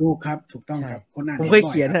ฮะถูกครับถูกต้องครับคนอ่านผมเคย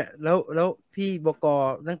เขียนฮะแล้วพี่บก.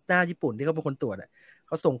หน้าญี่ปุ่นที่เขาเป็นคนตรวจอ่ะเ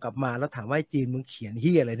ขาส่งกลับมาแล้วถามว่าจีนมึงเขียนเ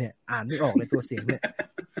หี้ยอะไรเนี่ยอ่านไม่ออกเลยตัวเสียงเนี่ย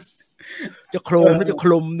จะโครมไม่จะค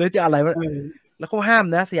ลุมหรือจะอะไรวะแล้วเขาห้าม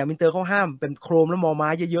นะสยามอินเตอร์เขาห้ามเป็นโครมแล้วมอม้า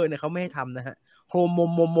เยอะๆเนี่ยเขาไม่ให้ทำนะฮะโครมม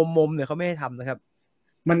มเนี่ยเขาไม่ให้ทำนะครับ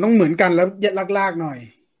มันต้องเหมือนกันแล้วลากๆหน่อย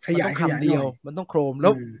ขยายเดียวมันต้องโครมแล้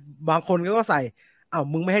วบางคนก็ใส่อ้าว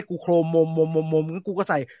มึงไม่ให้กูโครมมงั้นกูก็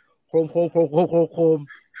ใส่โครม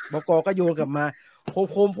บก.ก็โยนกลับมา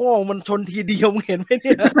โครมพ่อมันชนทีเดียวมึงเห็นไหมเ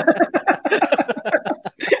นี่ย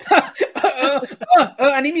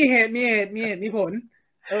อันนี้มีเหตุมีผล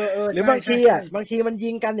หรือบางทีมันยิ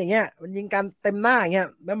งกันอย่างเงี้ยมันยิงกันเต็มหน้าอย่างเงี้ย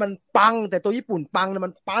แล้วมันปังแต่ตัวญี่ปุ่นปังเนี่ยมั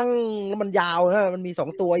นปังแล้วมันยาวนะมันมี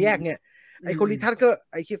2ตัวแยกเนี่ยไอ้คนลิทัศน์ก็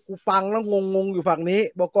ไอ้กูปังแล้วงงอยู่ฝั่งนี้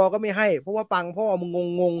บก.ก็ไม่ให้เพราะว่าปังพ่อมึง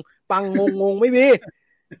งงปังงงไม่มี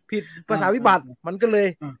ผิดภาษาวิบัติมันก็เลย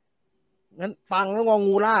งั้นปังแล้วงอ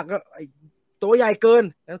งูลากก็ไอ้ตัวใหญ่เกิน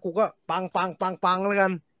งั้นกูก็ปังแล้วกั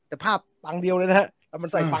นแต่ภาพปังเดียวเลยนะฮะแล้วมัน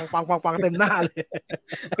ใส่ปังเต็มหน้าเลย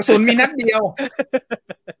กระสุนมีนัดเดียว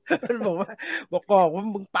มันบอกว่าว่า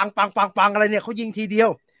มึงปังอะไรเนี่ยเขายิงทีเดียว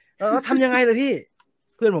แล้วทำยังไงเลยพี่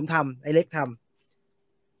เพื่อนผมทำไอ้เล็กท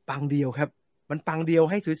ำปังเดียวครับมันปังเดียว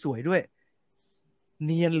ให้สวยๆด้วยเ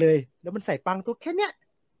นียนเลยแล้วมันใส่ปังตัวแค่เนี้ย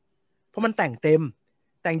เพราะมันแต่งเต็ม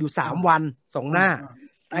แต่งอยู่3 วัน2 หน้า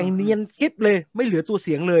แต่งเนียนกิ๊บเลยไม่เหลือตัวเ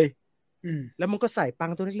สียงเลยแล้วมันก็ใส่ปั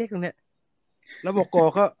งตัวเล็กๆตรงเนี้ยแล้วบก.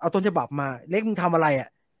ก็เอาต้นฉบับมาเล็กมึงทำอะไรอ่ะ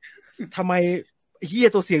ทำไมเฮีย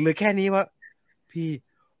ตัวเสียงเลยแค่นี้วะพี่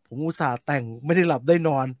ผมอุตส่าห์แต่งไม่ได้หลับได้น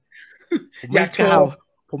อนผม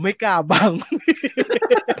ไม่กล้าบัง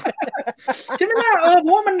ใช่ไหมล่ะเพร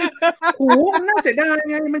าะมันมันน่าเสียดาย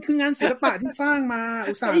ไงมันคืองานศิลปะที่สร้างมา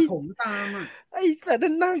อุตส่าห์ถมตามอ่ะไอ้แต่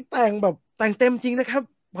นั่งแต่งแบบแต่งเต็มจริงนะครับ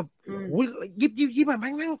แบบโอ้โหยิบแบบ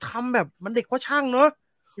นั่งทำแบบมันเด็กกว่าช่างเนาะ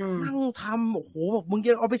นั่งทำโอ้โหแบบมึงจ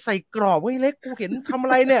ะเอาไปใส่กรอบไว้เล็กกูเห็นทำอะ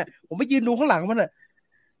ไรเนี่ยผมไปยืนดูข้างหลังมันอ่ะ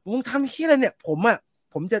มึงทำขี้อะไรเนี่ย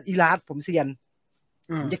ผมจะอีลาสผมเซียน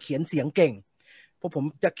ผมจะเขียนเสียงเก่งเพราะผม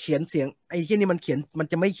จะเขียนเสียงไอ้ที่นี่มัน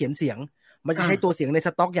จะไม่เขียนเสียงมันจะใช้ตัวเสียงในส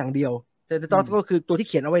ต็อกอย่างเดียวแต่สต็อกก็คือตัวที่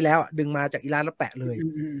เขียนเอาไว้แล้วดึงมาจากอีลาสแล้วแปะเลย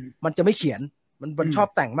มันจะไม่เขียนมันชอบ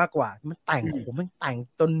แต่งมากกว่ามันแต่งมันแต่ง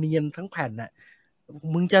จนเนียนทั้งแผ่นน่ะ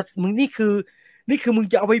มึงนี่คือมึง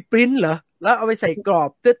จะเอาไปปริ้นเหรอแล้วเอาไปใส่กรอบ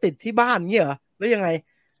จะติดที่บ้านเงี้ยเหรอแล้วยังไง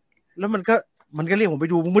แล้วมันก็เรียกผมไป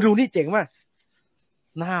ดูมึงมาดูนี่เจ๋งป่ะ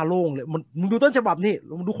หน้าโล่งเลยมึงดูต้นฉบับนี่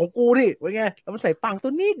มึงดูของกูนี่เป็นไงแล้วมันใส่ปังตั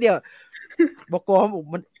วนี้เดียวบก.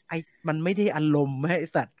มันไม่ได้อารมณ์ไอ้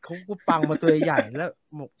สัตว์เขาก็ปังมาตัวใหญ่แล้ว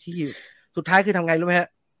ที่สุดท้ายคือทำไงรู้ไหมฮะ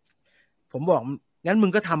ผมบอกงั้นมึ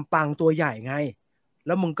งก็ทำปังตัวใหญ่ไงแ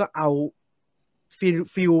ล้วมึงก็เอา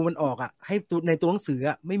ฟิลมันออกอ่ะให้ในตัวหนังสือ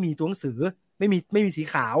อ่ะไม่มีตัวหนังสือไม่มีสี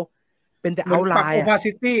ขาวเป็นแต่เอาลาย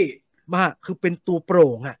opacity มาคือเป็นตัวโป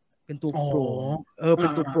ร่งอ่ะเป็นตัวโปร่งเป็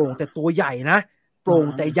นตัวโปร่งแต่ตัวใหญ่นะโปร่ง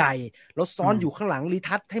แต่ใหญ่แล้วซ้อนอยู่ข้างหลังรี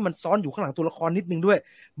ทัชให้มันซ้อนอยู่ข้างหลังตัวละครนิดนึงด้วย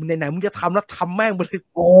มึงไหนมึงจะทำแล้วทำแม่งไปเลย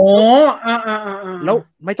แล้ว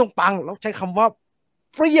ไม่ต้องปังแล้วใช้คำว่า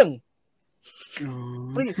เปรี้ยง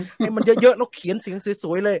ให้มันเยอะๆแล้วเขียนเสียงส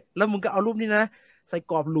วยๆเลยแล้วมึงก็เอารูปนี้นะใส่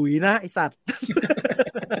กรอบหลุยนะไอสัตว์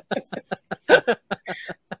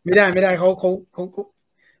ไม่ได้เขา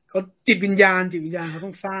จิตวิญญาณเขาต้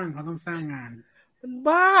องสร้างงานมัน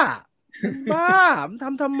บ้ามัน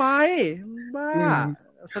ทำไมบ้า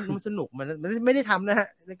สนุกมันไม่ได้ทำนะฮะ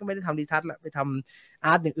ก็ไม่ได้ทำดีทัศน์ละไปทำอ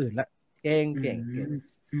าร์ตอย่างอื่นละเก่ง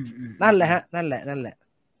นั่นแหละฮะนั่นแหละ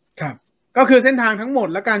ครับก็คือเส้นทางทั้งหมด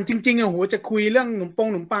แล้วกันจริงๆจะคุยเรื่องข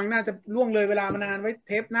นมปังน่าจะล่วงเลยเวลามานานไว้เ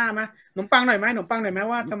ทปหน้ามั้ยขนมปังหน่อยไหม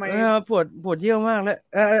ว่าทำไมปวดเยี่ยวมากแล้ว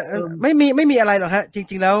ไม่มีอะไรหรอกฮะจ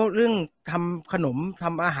ริงๆแล้วเรื่องทำขนมท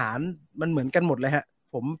ำอาหารมันเหมือนกันหมดเลยฮะ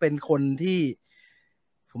ผมเป็นคนที่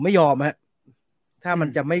ผมไม่ยอมฮะถ้ามัน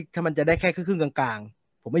จะได้แค่ครึ่งกลาง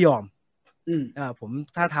ๆผมไม่ยอมผม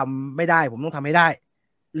ถ้าทำไม่ได้ผมต้องทำให้ได้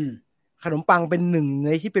ขนมปังเป็นหนึ่งใน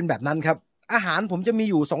ที่เป็นแบบนั้นครับอาหารผมจะมี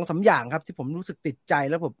อยู่ 2-3 อย่างครับที่ผมรู้สึกติดใจ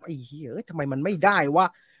แล้วผมไอ้เหี้ยทำไมมันไม่ได้วะ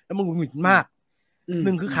แล้วมันหงุดหงิดมาก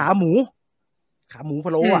1คือขาหมู ขาหมูพ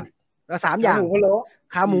ะโล้อ่ะแล้ว3อย่าง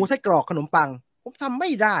ขาหมูไส้กรอกขนมปังผมทำไม่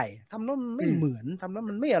ได้ทำแล้วมันไม่เหมือนทำแล้ว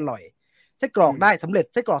มันไม่อร่อยไส้กรอกได้สำเร็จ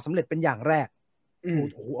ไส้กรอกสำเร็จเป็นอย่างแรกโอ้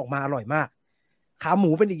โหออกมาอร่อยมากขาหมู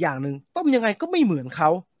เป็นอีกอย่างนึงต้มยังไงก็ไม่เหมือนเขา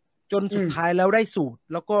จนสุดท้ายแล้วได้สูตร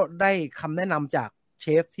แล้วก็ได้คำแนะนำจากเช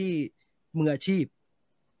ฟที่มืออาชีพ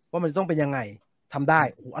ว่ามันต้องเป็นยังไงทำได้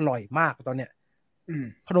โอ้อร่อยมากตอนเนี้ย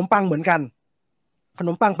ขนมปังเหมือนกันขน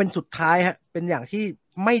มปังเป็นสุดท้ายฮะเป็นอย่างที่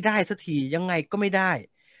ไม่ได้สักทียังไงก็ไม่ได้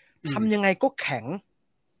ทำยังไงก็แข็ง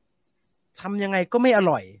ทำยังไงก็ไม่อ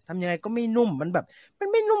ร่อยทำยังไงก็ไม่นุ่มมันแบบมัน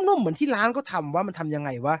ไม่นุ่มๆเหมือนที่ร้านก็ทำว่ามันทำยังไง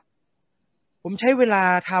วะผมใช้เวลา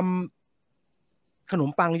ทำขนม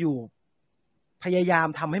ปังอยู่พยายาม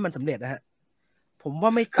ทำให้มันสำเร็จนะฮะผมว่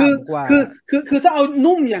าไม่ต่ำกว่าคือถ้าเอา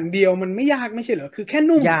นุ่มอย่างเดียวมันไม่ยากไม่ใช่เหรอคือแค่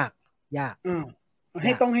นุ่มยากใ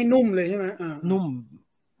ห้ต้องให้นุ่มเลยใช่ไหมนุ่ม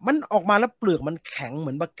มันออกมาแล้วเปลือกมันแข็งเห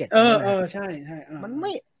มือนบาเก็ตใช่ใช่มันไ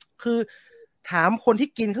ม่คือถามคนที่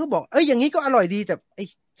กินเขาบอกอย่างนี้ก็อร่อยดีแต่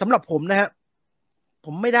สำหรับผมนะฮะผ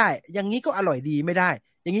มไม่ได้อย่างนี้ก็อร่อยดีไม่ได้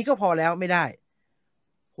อย่างนี้ก็พอแล้วไม่ได้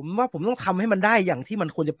ผมว่าผมต้องทำให้มันได้อย่างที่มัน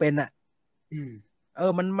ควรจะเป็นอ่ะ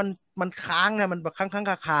มันค้างนะมันค้าง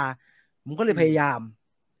คาผมก็เลยพยายาม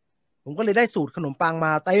ผมก็เลยได้สูตรขนมปังม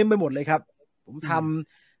าเต็มไปหมดเลยครับผมท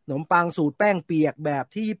ำขนมปังสูตรแป้งเปียกแบบ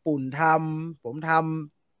ที่ญี่ปุ่นทำผมท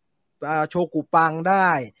ำโชกุปังได้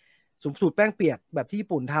สูตรแป้งเปียกแบบที่ญี่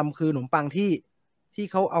ปุ่นทำคือขนมปังที่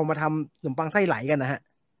เขาเอามาทำขนมปังไส้ไหลกันนะฮะ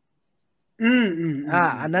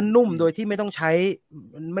อันนั้นนุ่มโดยที่ไม่ต้องใ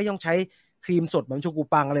ช้ครีมสดแบบโชกุ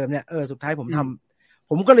ปังอะไรแบบเนี้ยสุดท้ายผมทำ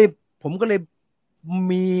ผมก็เลย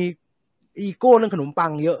มีอีโก้เรื่องขนมปั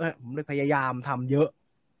งเยอะฮะผมเลยพยายามทำเยอะ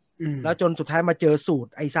แล้วจนสุดท้ายมาเจอสูต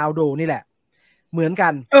รไอซาวโดนี่แหละเหมือนกั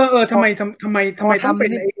นทำไมต้องเป็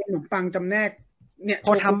นไอขนมปังจำแนกเนี่ยพ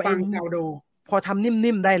อทำไอซาวโดพอทำ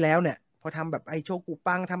นิ่มๆได้แล้วเนี่ยพอทำแบบไอโชกุ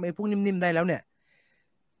ปังทำไอพวกนิ่มๆได้แล้วเนี่ย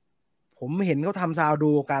ผมเห็นเขาทำซาวโด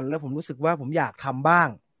กันแล้วผมรู้สึกว่าผมอยากทำบ้าง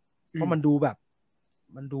เพราะมันดูแบบ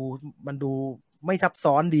มันดูไม่ซับ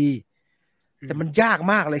ซ้อนดีแต่มันยาก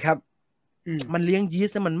มากเลยครับมันเลี้ยงยีส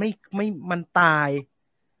ต์มันไม่มันตาย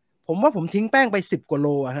ผมว่าผมทิ้งแป้งไป10 กว่าโล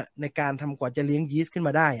อะฮะในการทำกว่าจะเลี้ยงยีสต์ขึ้นม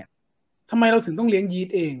าได้อะทำไมเราถึงต้องเลี้ยงยีส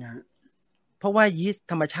ต์เองอะเพราะว่ายีสต์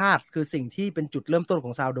ธรรมชาติคือสิ่งที่เป็นจุดเริ่มต้นข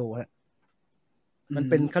องซาวโดฮะมัน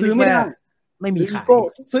เป็นเขาเรียกว่าไม่มีขาย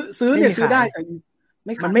ซื้อเนี่ยซื้อได้แต่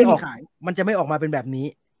มันไม่ออกมันจะไม่ออกมาเป็นแบบนี้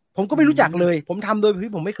ผมก็ไม่รู้จักเลยผมทำโดย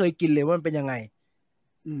ที่ผมไม่เคยกินเลยว่ามันเป็นยังไง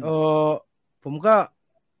ผม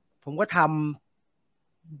ก็ทำ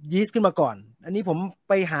ยีสต์ขึ้นมาก่อนอันนี้ผม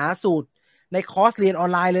ไปหาสูตรในคอร์สเรียนออ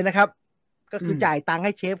นไลน์เลยนะครับก็คือจ่ายตังค์ใ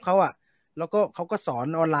ห้เชฟเขาอ่ะแล้วก็เขาก็สอน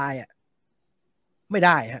ออนไลน์อ่ะไม่ไ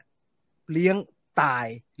ด้ฮะเลี้ยงตาย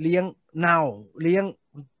เลี้ยงเน่าเลี้ยง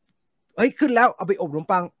ขึ้นแล้วเอาไปอบขนม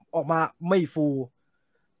ปังออกมาไม่ฟู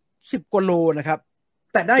10 กว่าโลนะครับ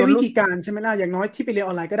แต่ได้วิธีการใช่ไหมล่ะอย่างน้อยที่ไปเรียนอ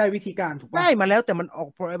อนไลน์ก็ได้วิธีการถูกป่ะได้มาแล้วแต่มันออก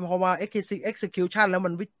พอมา execution แล้ว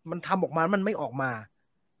มันทำออกมามันไม่ออกมา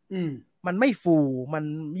มันไม่ฟูมัน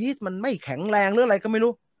ยีสต์มันไม่แข็งแรงหรืออะไรก็ไม่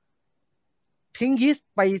รู้ทิ้งยีสต์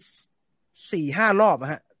ไป 4-5 รอบ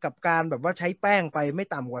ฮะกับการแบบว่าใช้แป้งไปไม่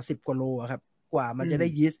ต่ำกว่า10 กว่าโลครับกว่ามันจะได้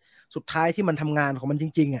ยีสต์สุดท้ายที่มันทำงานของมันจ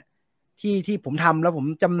ริงๆอ่ะที่ผมทำแล้วผม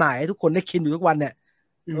จำหน่ายให้ทุกคนได้กินอยู่ทุกวันเนี่ย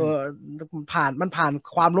มันผ่าน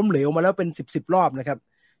ความล้มเหลวมาแล้วเป็น10 รอบนะครับ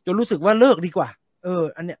จนรู้สึกว่าเลิกดีกว่า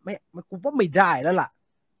อันเนี้ยไม่กูว่าไม่ได้แล้วล่ะ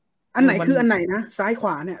อันไหนคืออันไหนนะซ้ายขว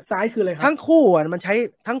าเนี่ยซ้ายคืออะไรครับทั้งคู่มันใ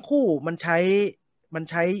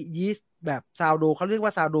ช้ยีสต์แบบซาวโดเขาเรียกว่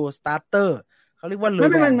าซาวโดสตาร์เตอร์เขาเรียกว่า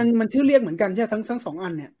มันชื่อเรียกเหมือนกันใช่ทั้ง2 อั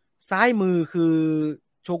นเนี่ยซ้ายมือคือ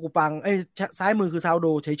โชกุปังซ้ายมือคือซาวโด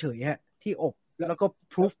เฉยๆฮะที่อบแล้วก็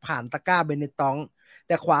พรูฟผ่านตะกร้าเบเนตองแ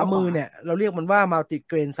ต่ขวามือเนี่ยเราเรียกมันว่ามัลติ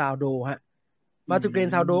เกรนซาวโดฮะมัลติเกรน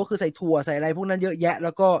ซาวโดคือใส่ถั่วใส่อะไรพวกนั้นเยอะแยะแ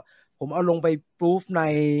ล้วก็ผมเอาลงไปพรูฟ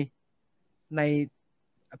ใน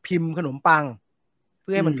พิมพ์ขนมปังเ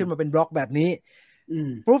พื่อให้มันขึ้นมาเป็นบล็อกแบบนี้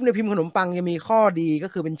พรูฟในพิมพ์ขนมปังยังมีข้อดีก็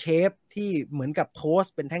คือเป็นเชฟที่เหมือนกับโทส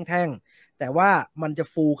ต์เป็นแท่งๆแต่ว่ามันจะ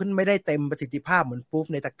ฟูขึ้นไม่ได้เต็มประสิทธิภาพเหมือนพรูฟ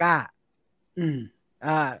ในตะกร้า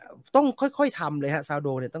ต้องค่อยๆทำเลยฮะซาวโด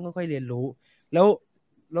เนี่ยต้องค่อยๆเรียนรู้แล้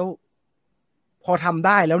วพอทำไ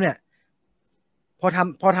ด้แล้วเนี่ยพอ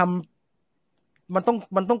ทำมัน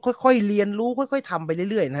ต้องค่อยๆเรียนรู้ค่อยๆทำไป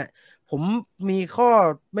เรื่อยๆนะฮะผมมีข้อ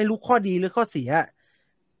ไม่รู้ข้อดีหรือข้อเสีย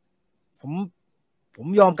ผม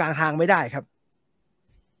ยอมกลางทางไม่ได้ครับ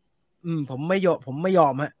ผมไม่ยอ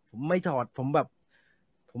มฮะผมไม่ถอดผ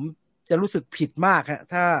มจะรู้สึกผิดมากฮะ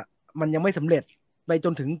ถ้ามันยังไม่สำเร็จไปจ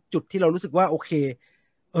นถึงจุดที่เรารู้สึกว่าโอเค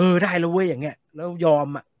ได้แล้วเว้ยอย่างเงี้ยแล้วยอม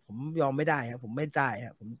ผมยอมไม่ได้ครับผมไม่ได้ค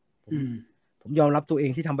รับผมยอมรับตัวเอ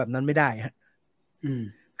งที่ทำแบบนั้นไม่ได้ฮะ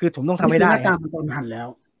คือผมต้องทำให้ได้หน้าตามันตอนหั่นแล้ว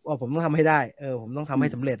ว่าผมต้องทำให้ได้ผมต้องทำให้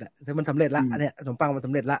สำเร็จอะถ้ามันสำเร็จละอันเนี้ยขนมปังมันส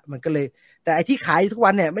ำเร็จละมันก็เลยแต่ไอ้ที่ขายทุกวั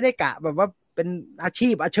นเนี่ยไม่ได้กะแบบว่าเป็นอาชี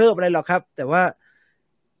พอาชีพอะไรหรอกครับ แต่ว่า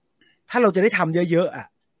ถ้าเราจะได้ทำเยอะๆอ่ะ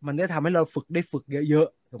มันจะทำให้เราฝึกเยอะ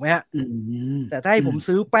ๆถูกไหมฮะแต่ถ้าให้ผม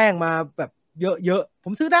ซื้อแป้งมาแบบเยอะๆผ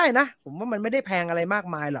มซื้อได้นะผมว่ามันไม่ได้แพงอะไรมาก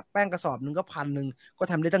มายหรอกแป้งกระสอบนึงก็1,000ก็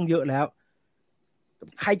ทำได้ตั้งเยอะแล้ว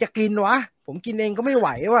ใครจะกินวะผมกินเองก็ไม่ไหว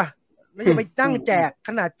ว่ะแล้วจะไปตั้งแจกข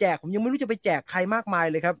นาดแจกผมยังไม่รู้จะไปแจกใครมากมาย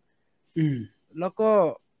เลยครับแล้วก็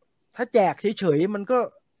ถ้าแจกเฉยๆมันก็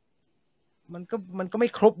ไม่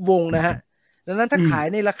ครบวงนะฮะดังนั้นถ้าขาย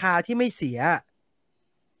ในราคาที่ไม่เสีย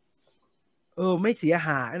ไม่เสียห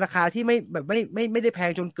ายราคาที่ไม่แบบไม่ได้แพ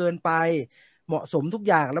งจนเกินไปเหมาะสมทุก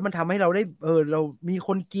อย่างแล้วมันทำให้เราได้เรามีค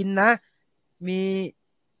นกินนะ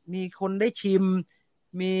มีคนได้ชิม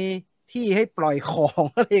มีที่ให้ปล่อยของ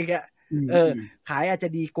อะไรอย่างเงี้ยขายอาจจะ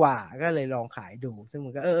ดีกว่าก็เลยลองขายดูซึ่งมั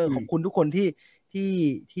นก็ขอบคุณทุกคน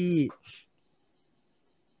ที่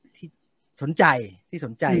สนใจ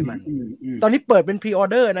มันตอนนี้เปิดเป็นพรีออ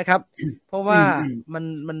เดอร์นะครับเพราะว่ามั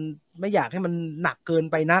นไม่อยากให้มันหนักเกิน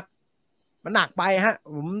ไปนักมันหนักไปฮะ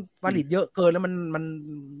ผมผลิตเยอะเกินแล้วมัน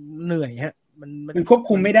เหนื่อยฮะมันควบ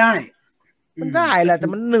คุมไม่ได้มันได้แหละแต่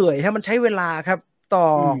มันเหนื่อยฮะมันใช้เวลาครับต่อ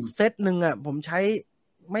เซตหนึ่งอ่ะผมใช้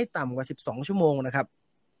ไม่ต่ำกว่า12 ชั่วโมงนะครับ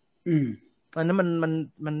อันนั้น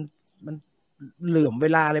มันเหลื่อมเว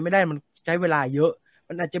ลาอะไรไม่ได้มันใช้เวลาเยอะ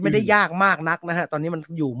มันอาจจะไม่ได้ยากมากนักนะฮะตอนนี้มัน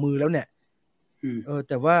อยู่มือแล้วเนี่ย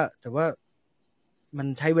แต่ว่ามัน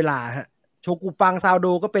ใช้เวลาฮะโชกุปังซาวโด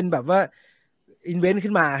ก็เป็นแบบว่าอินเวนต์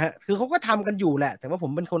ขึ้นมาฮะคือเขาก็ทำกันอยู่แหละแต่ว่าผ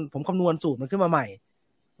มคำนวณสูตรมันขึ้นมาใหม่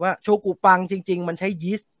ว่าโชกุปังจริงๆมันใช้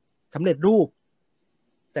ยีสต์สำเร็จรูป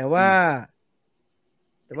แต่ว่า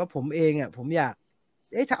ผมเองอ่ะผมอยาก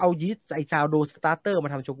ถ้าเอายีสต์ไอซาวโดสตาร์เตอร์มา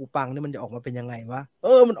ทำโชกุปังนี่มันจะออกมาเป็นยังไงวะ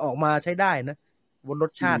มันออกมาใช้ได้นะร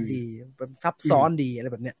สชาติดีซับซ้อนดีอะไร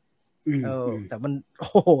แบบเนี้ยแต่มัน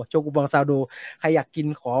โชกุปังซาวโดใครอยากกิน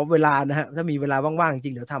ขอเวลานะฮะถ้ามีเวลาว่างๆจ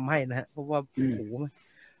ริงเดี๋ยวทำให้นะฮะเพราะว่าโอ้โห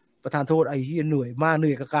ประธานโทษไอ้ที่เหนื่อยมากเห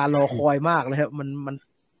นื่อยกับการรอคอยมากเลยครับมัน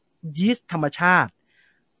ยีสต์ธรรมชาติ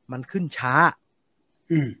มันขึ้นช้า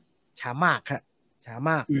มากครับช้า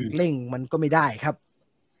มากเร่งมันก็ไม่ได้ครับ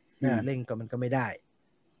เร่งก็มันก็ไม่ได้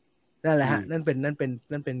นั่นแหละฮะนั่นเ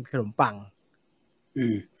ป็นขนมปัง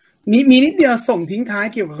มีนิดเดียวส่งทิ้งท้าย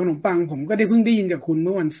เกี่ยวกับขนมปังผมก็ได้เพิ่งได้ยินจากคุณเ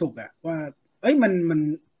มื่อวันศุกร์อะว่า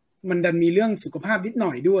มันดันมีเรื่องสุขภาพนิดหน่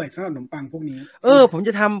อยด้วยสำหรับขนมปังพวกนี้ผมจ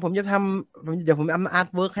ะทำเดี๋ยวผมเอาอาร์ต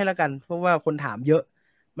เวิร์กให้แล้วกันเพราะว่าคนถามเยอะ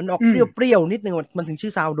มันออกเปรี้ยวๆนิดนึงมันถึงชื่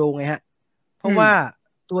อซาวโดไงฮะเพราะว่า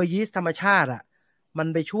ตัวยีสต์ธรรมชาติอ่ะมัน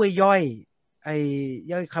ไปช่วยย่อย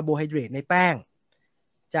คาร์โบไฮเดรตในแป้ง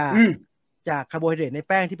จากคาร์โบไฮเดรตใน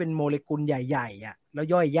แป้งที่เป็นโมเลกุลใหญ่ๆอ่ะแล้ว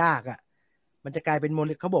ย่อยยากอ่ะมันจะกลายเป็น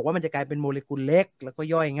เขาบอกว่ามันจะกลายเป็นโมเลกุลเล็กแล้วก็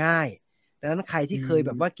ย่อยง่ายดังนั้นใครที่เคยแ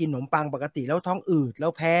บบว่ากินขนมปังปกติแล้วท้องอืดแล้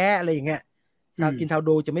วแพ้อะไรอย่างเงี้ยกินซาวโด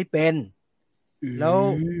จะไม่เป็นแล้ว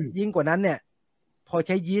ยิ่งกว่านั้นเนี่ยพอใ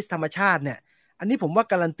ช้ยีสต์ธรรมชาติเนี่ยอันนี้ผมว่า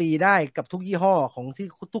การันตีได้กับทุกยี่ห้อของที่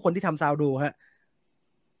ทุกคนที่ทำซาวโดฮะ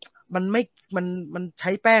มันใ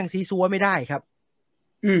ช้แป้งซีซัวไม่ได้ครับ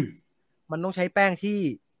มันต้องใช้แป้งที่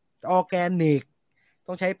ออร์แกนิก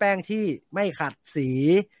ต้องใช้แป้งที่ไม่ขัดสี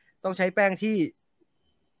ต้องใช้แป้ง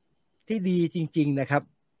ที่ดีจริงๆนะครับ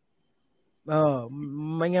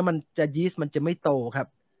ไม่งั้นมันจะยีสต์มันจะไม่โตครับ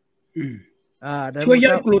ช่วยย่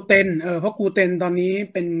อยกลูเตนเพราะกลูเตนตอนนี้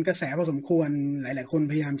เป็นกระแสพอสมควรหลายๆคน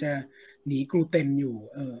พยายามจะหนีกลูเตนอยู่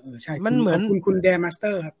ใช่มันเหมือนคุณแดมาสเต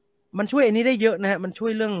อร์ครับมันช่วยอันนี้ได้เยอะนะฮะมันช่ว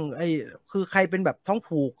ยเรื่องคือใครเป็นแบบท้อง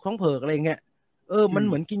ผูกท้องเผิกอะไรเงี้ยมันเ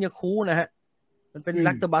หมือนกินยาคูนะฮะมันเป็นแล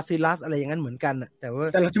คโตบาซิลลัสอะไรอย่างนั้นเหมือนกันแ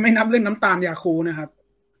ต่เราจะไม่นับเรื่องน้ำตาลยาคูนะครับ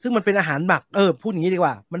ซึ่งมันเป็นอาหารหมักพูดอย่างนี้ดีก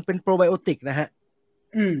ว่ามันเป็นโปรไบโอติกนะฮะ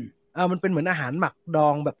มันเป็นเหมือนอาหารหมักดอ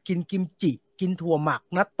งแบบกินกิมจิกินถั่วหมัก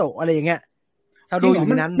นัตโตะอะไรอย่างเงี้ยซาวโดอยู่ใ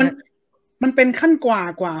นนั้นนะมันเป็นขั้นก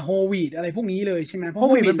ว่าโฮลวีตอะไรพวกนี้เลยใช่ไหมเพราะโฮ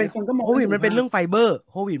ลวีตคนก็มองโฮลวีตมันเป็นเรื่องไฟเบอร์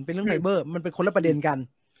โฮลวีตเป็นเรื่องไฟเบอร์มันเป็นคนละประเด็นกัน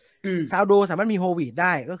ซาวโดสามารถมีโฮลวีตไ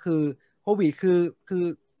ด้ก็คือโฮลวีตคือ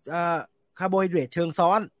คาร์โบไฮเดรตเชิงซ้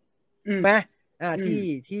อนไหม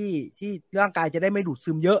ที่ร่างกายจะได้ไม่ดูด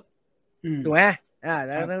ซึมเยอะถูกไหมแ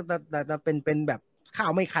ล้วเป็นแบบข้า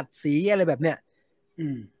วไม่ขัดสีอะไรแบบเนี้ย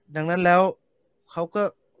ดังนั้นแล้วเขาก็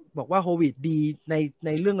บอกว่าโฮลวีตดีใน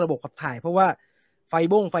เรื่องระบบขับถ่ายเพราะว่าไฟ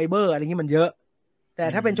เบอร์อะไรอย่างนี้มันเยอะแต่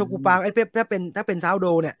ถ้าเป็นโชกุปังถ้าเป็นซาวโด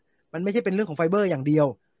เนี่ยมันไม่ใช่เป็นเรื่องของไฟเบอร์อย่างเดียว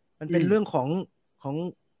มันเป็นเรื่องของ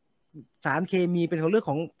สารเคมีเป็นของเรื่อง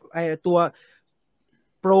ของตัว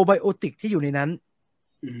โปรไบโอติกที่อยู่ในนั้น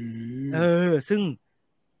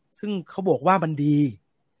ซึ่งเขาบอกว่ามันดี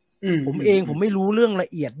ผมเองผมไม่รู้เรื่องละ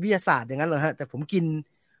เอียดวิทยาศาสตร์อย่างนั้นหรอกฮะแต่ผมกิน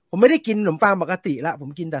ผมไม่ได้กินขนมปังปกติละผม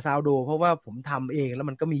กินแต่ซาวโดเพราะว่าผมทำเองแล้ว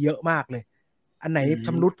มันก็มีเยอะมากเลยอันไหนช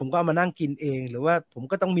ำรุดผมก็เอามานั่งกินเองหรือว่าผม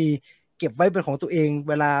ก็ต้องมีเก็บไว้เป็นของตัวเอง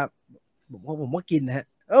เวลาผมก็กินนะฮะ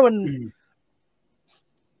มัน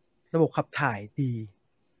ระบบขับถ่ายดี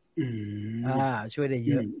ช่วยได้เ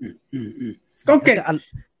ยอะก็เกร็ด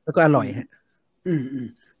แล้วก็อร่อยฮะ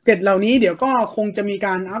เกร็ดเหล่านี้เดี๋ยวก็คงจะมีก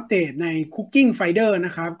ารอัปเดตใน Cooking Finder น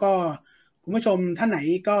ะครับก็คุณผู้ชมท่านไหน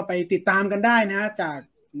ก็ไปติดตามกันได้นะจาก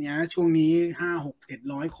เนี่ยช่วงนี้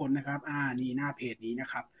5-6-700 คนนะครับนี่หน้าเพจนี้นะ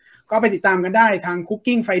ครับก็ไปติดตามกันได้ทาง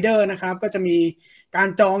Cooking Finder นะครับก็จะมีการ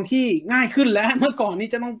จองที่ง่ายขึ้นแล้วเมื่อก่อนนี้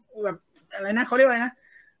จะต้องแบบอะไรนะเขาเรียกว่าอะไรนะ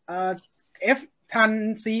F ทัน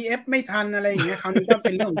CF ไม่ทันอะไรอย่างเงี้ยคราวนี้ก็เ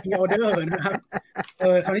ป็นเรื่องของ Pre-order นะครับ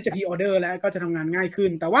คราวนี้จะ Pre-order แล้วก็จะทำงานง่ายขึ้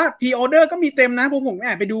นแต่ว่า Pre-order ก็มีเต็มนะผมแอ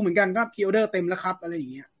บไปดูเหมือนกันก็ Pre-order เต็มแล้วครับอะไรอย่า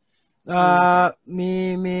งเงี้ย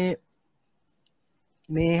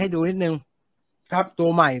มีให้ดูนิดนึงครับตัว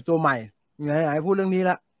ใหม่ไหนพูดเรื่องนี้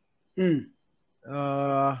ละ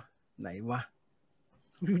ไหนวะ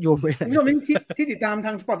โยนไปไหนคุณผู้ชมที่ติดตามท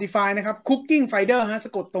าง Spotify นะครับ Cooking Finder ฮะส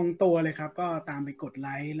ะกดตรงตัวเลยครับก็ตามไปกดไล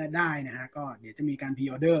ค์และได้นะฮะก็เดี๋ยวจะมีการ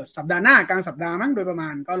Pre-order สัปดาห์หน้ากลางสัปดาห์มั้งโดยประมา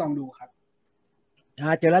ณก็ลองดูครับ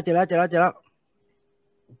เจอแล้ว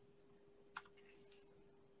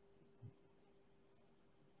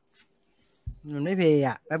มันไม่เพย์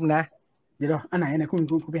อ่ะแป๊บนะเดี๋ยวอันไหนคุ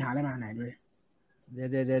ณไปหาอะไรมาไหนด้วยเดี๋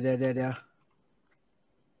ยว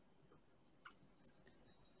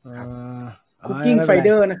Cooking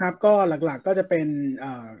Finder นะครับก็หลักๆก็จะเป็น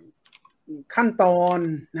ขั้นตอน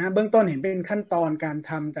นะเบื้องต้นเห็นเป็นขั้นตอนการ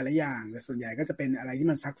ทำแต่ละอย่างแต่ส่วนใหญ่ก็จะเป็นอะไรที่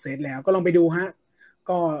มันซักเซสแล้วก็ลองไปดูฮะ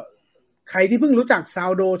ก็ใครที่เพิ่งรู้จักซา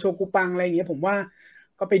วโดโชกุปังอะไรอย่างเงี้ยผมว่า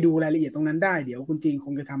ก็ไปดูรายละเอียดตรงนั้นได้เดี๋ยวคุณจีนค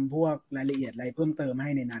งจะทำพวกรายละเอียดอะไรเพิ่มเติมให้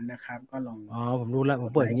ในนั้นนะครับก็ลองผมรู้แล้วผม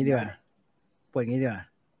เปิดอย่างนี้ดีกว่า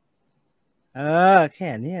แค่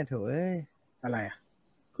นี้โถอะไร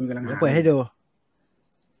คุณกำลังเปิดให้ดู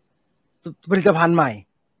ผลิตภัณฑ์ใหม่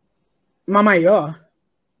มาใหม่เหรอ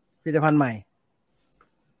ผลิตภัณฑ์ใหม่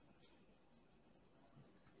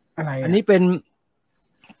อะไรอันนี้เป็น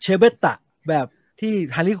เชเบตตะแบบที่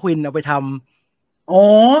ฮาร์ลีควินเอาไปท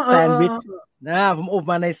ำแซนด์วิชผมอบ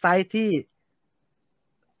มาในไซส์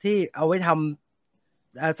ที่เอาไว้ท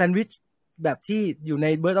ำแซนด์วิชแบบที่อยู่ใน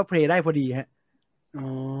Birds of Prey ได้พอดีฮะ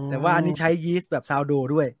แต่ว่าอันนี้ใช้ยีสต์แบบซาวโด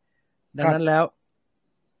ด้วยดังนั้นแล้ว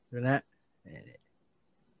เดี๋ยวนะ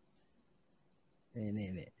นี่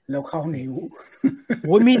แล้วเข้านิ้วโ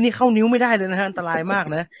อ้ยมีดนี่เข้านิ้วไม่ได้เลยนะฮะอันตรายมาก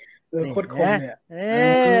นะโคตรคมเลย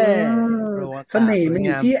เสน่ห์มันอ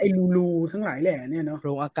ยู่ที่ไอ้รูทั้งหลายแหละเนี่ยเนาะโพร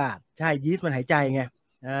งอากาศใช่ยีสต์มันหายใจไง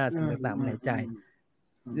สิ่งต่างๆมันหายใจ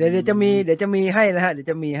เดี๋ยวจะมีให้นะฮะเดี๋ยว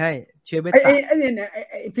จะมีให้เชฟเบต้า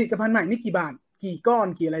ไอ้ผลิตภัณฑ์ใหม่นี่กี่บาทกี่ก้อน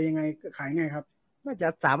กี่อะไรยังไงขายไงครับน่าจะ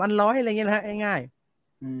3,100อะไรเงี้ยนะฮะง่าย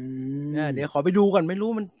ๆเดี๋ยวขอไปดูก่อนไม่รู้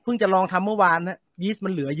มันเพิ่งจะลองทำเมื่อวานนะยีสต์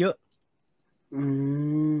มันเหลือเยอะ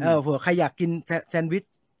เผื่อใครอยากกินแซนด์วิช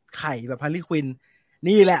ไข่แบบฮาร์ลีควิน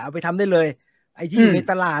นี่แหละเอาไปทำได้เลยไอ้ที่อยู่ใน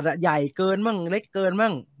ตลาดอะใหญ่เกินมั่งเล็กเกินมั่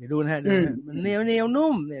งเดี๋ยวดูนะฮะมันเหนียว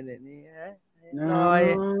นุ่มเนี่ยหน่อย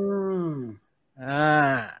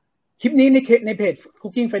คลิปนี้ในเพจ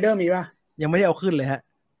Cooking Finder มีป่ะยังไม่ได้เอาขึ้นเลยฮะ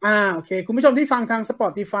โอเคคุณผู้ชมที่ฟังทาง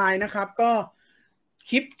Spotify นะครับก็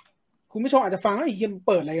คลิปคุณผู้ชมอาจจะฟังแล้วอีก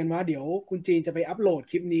เปิดอะไรกันวะเดี๋ยวคุณจีนจะไปอัปโหลด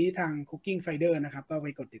คลิปนี้ทาง Cooking Finder นะครับก็ไป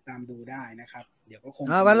กดติดตามดูได้นะครับเดี๋ยวก็คง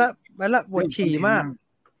วันละปวดฉี่มาก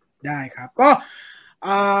ได้ครับก็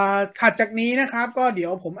ถัดจากนี้นะครับก็เดี๋ย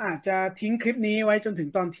วผมอาจจะทิ้งคลิปนี้ไว้จนถึง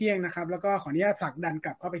ตอนเที่ยงนะครับแล้วก็ขออนุญาตผลักดันก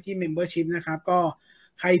ลับเข้าไปที่ Membership นะครับก็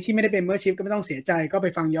ใครที่ไม่ได้เป็น Membership ก็ไม่ต้องเสียใจก็ไป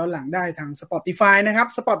ฟังย้อนหลังได้ทาง Spotify นะครับ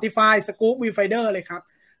Spotify Scoop Viewfinder เลยครับ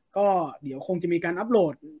ก็เดี๋ยวคงจะมีการอัปโหล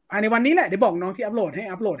ดภายในวันนี้แหละเดี๋ยวบอกน้องที่อัปโหลด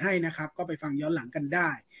ให้นะครับก็ไปฟังย้อนหลังกันได้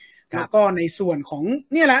แล้วก็ในส่วนของ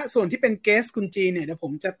เนี่ยแหละส่วนที่เป็นเกสคุณจีเนี่ยเดี๋ยวผ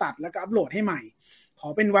มจะตัดแล้วก็อัปโหลดให้ใหม่ขอ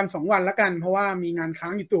เป็นวัน2วันละกันเพราะว่ามีงานค้า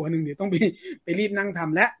งอยู่ตัวนึงเดี๋ยวต้องไปรีบนั่งท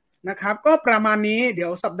ำแล้วนะครับก็ประมาณนี้เดี๋ย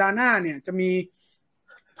วสัปดาห์หน้าเนี่ยจะมี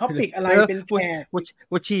ท็อปิกอะไรเป็นแขก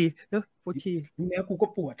ปวดฉี่แล้วกูก็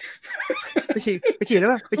ปวดไปฉี่แล้ว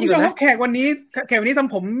ป่ะไปฉี่ก่อนนะแขกวันนี้ท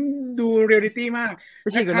ำผมดูเรียลลิตี้มากไป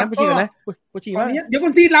ฉี่ก่อนนะปวดฉี่มากเดี๋ยวคุ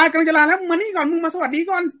ณจีกำลังจะลาแล้วมานี่ก่อนมึงมาสวัสดี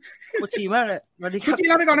ก่อนปวดฉี่มากเลยสวัสดีครับคุณจี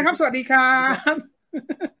ลาไปก่อนนะครับสวัสดีครับ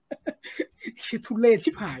ทุเรศ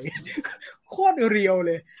ชิบหายโคตรเรียวเ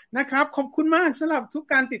ลยนะครับขอบคุณมากสำหรับทุก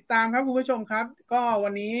การติดตามครับคุณผู้ชมครับก็วั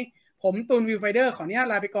นนี้ผมตูนวิวไฟเดอร์ขออนุญาต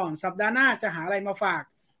ลาไปก่อนสัปดาห์หน้าจะหาอะไรมาฝาก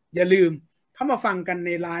อย่าลืมเข้ามาฟังกันใน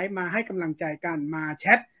ไลฟ์มาให้กำลังใจกันมาแช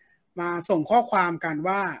ทมาส่งข้อความกัน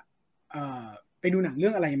ว่าไปดูหนังเรื่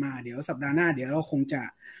องอะไรมาเดี๋ยวสัปดาห์หน้าเดี๋ยวเราคงจะ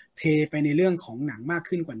เทไปในเรื่องของหนังมาก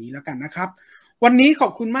ขึ้นกว่านี้แล้วกันนะครับ วันนี้ขอ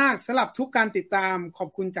บคุณมากสำหรับทุกการติดตามขอบ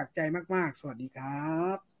คุณจากใจมากๆสวัสดีครั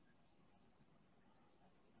บ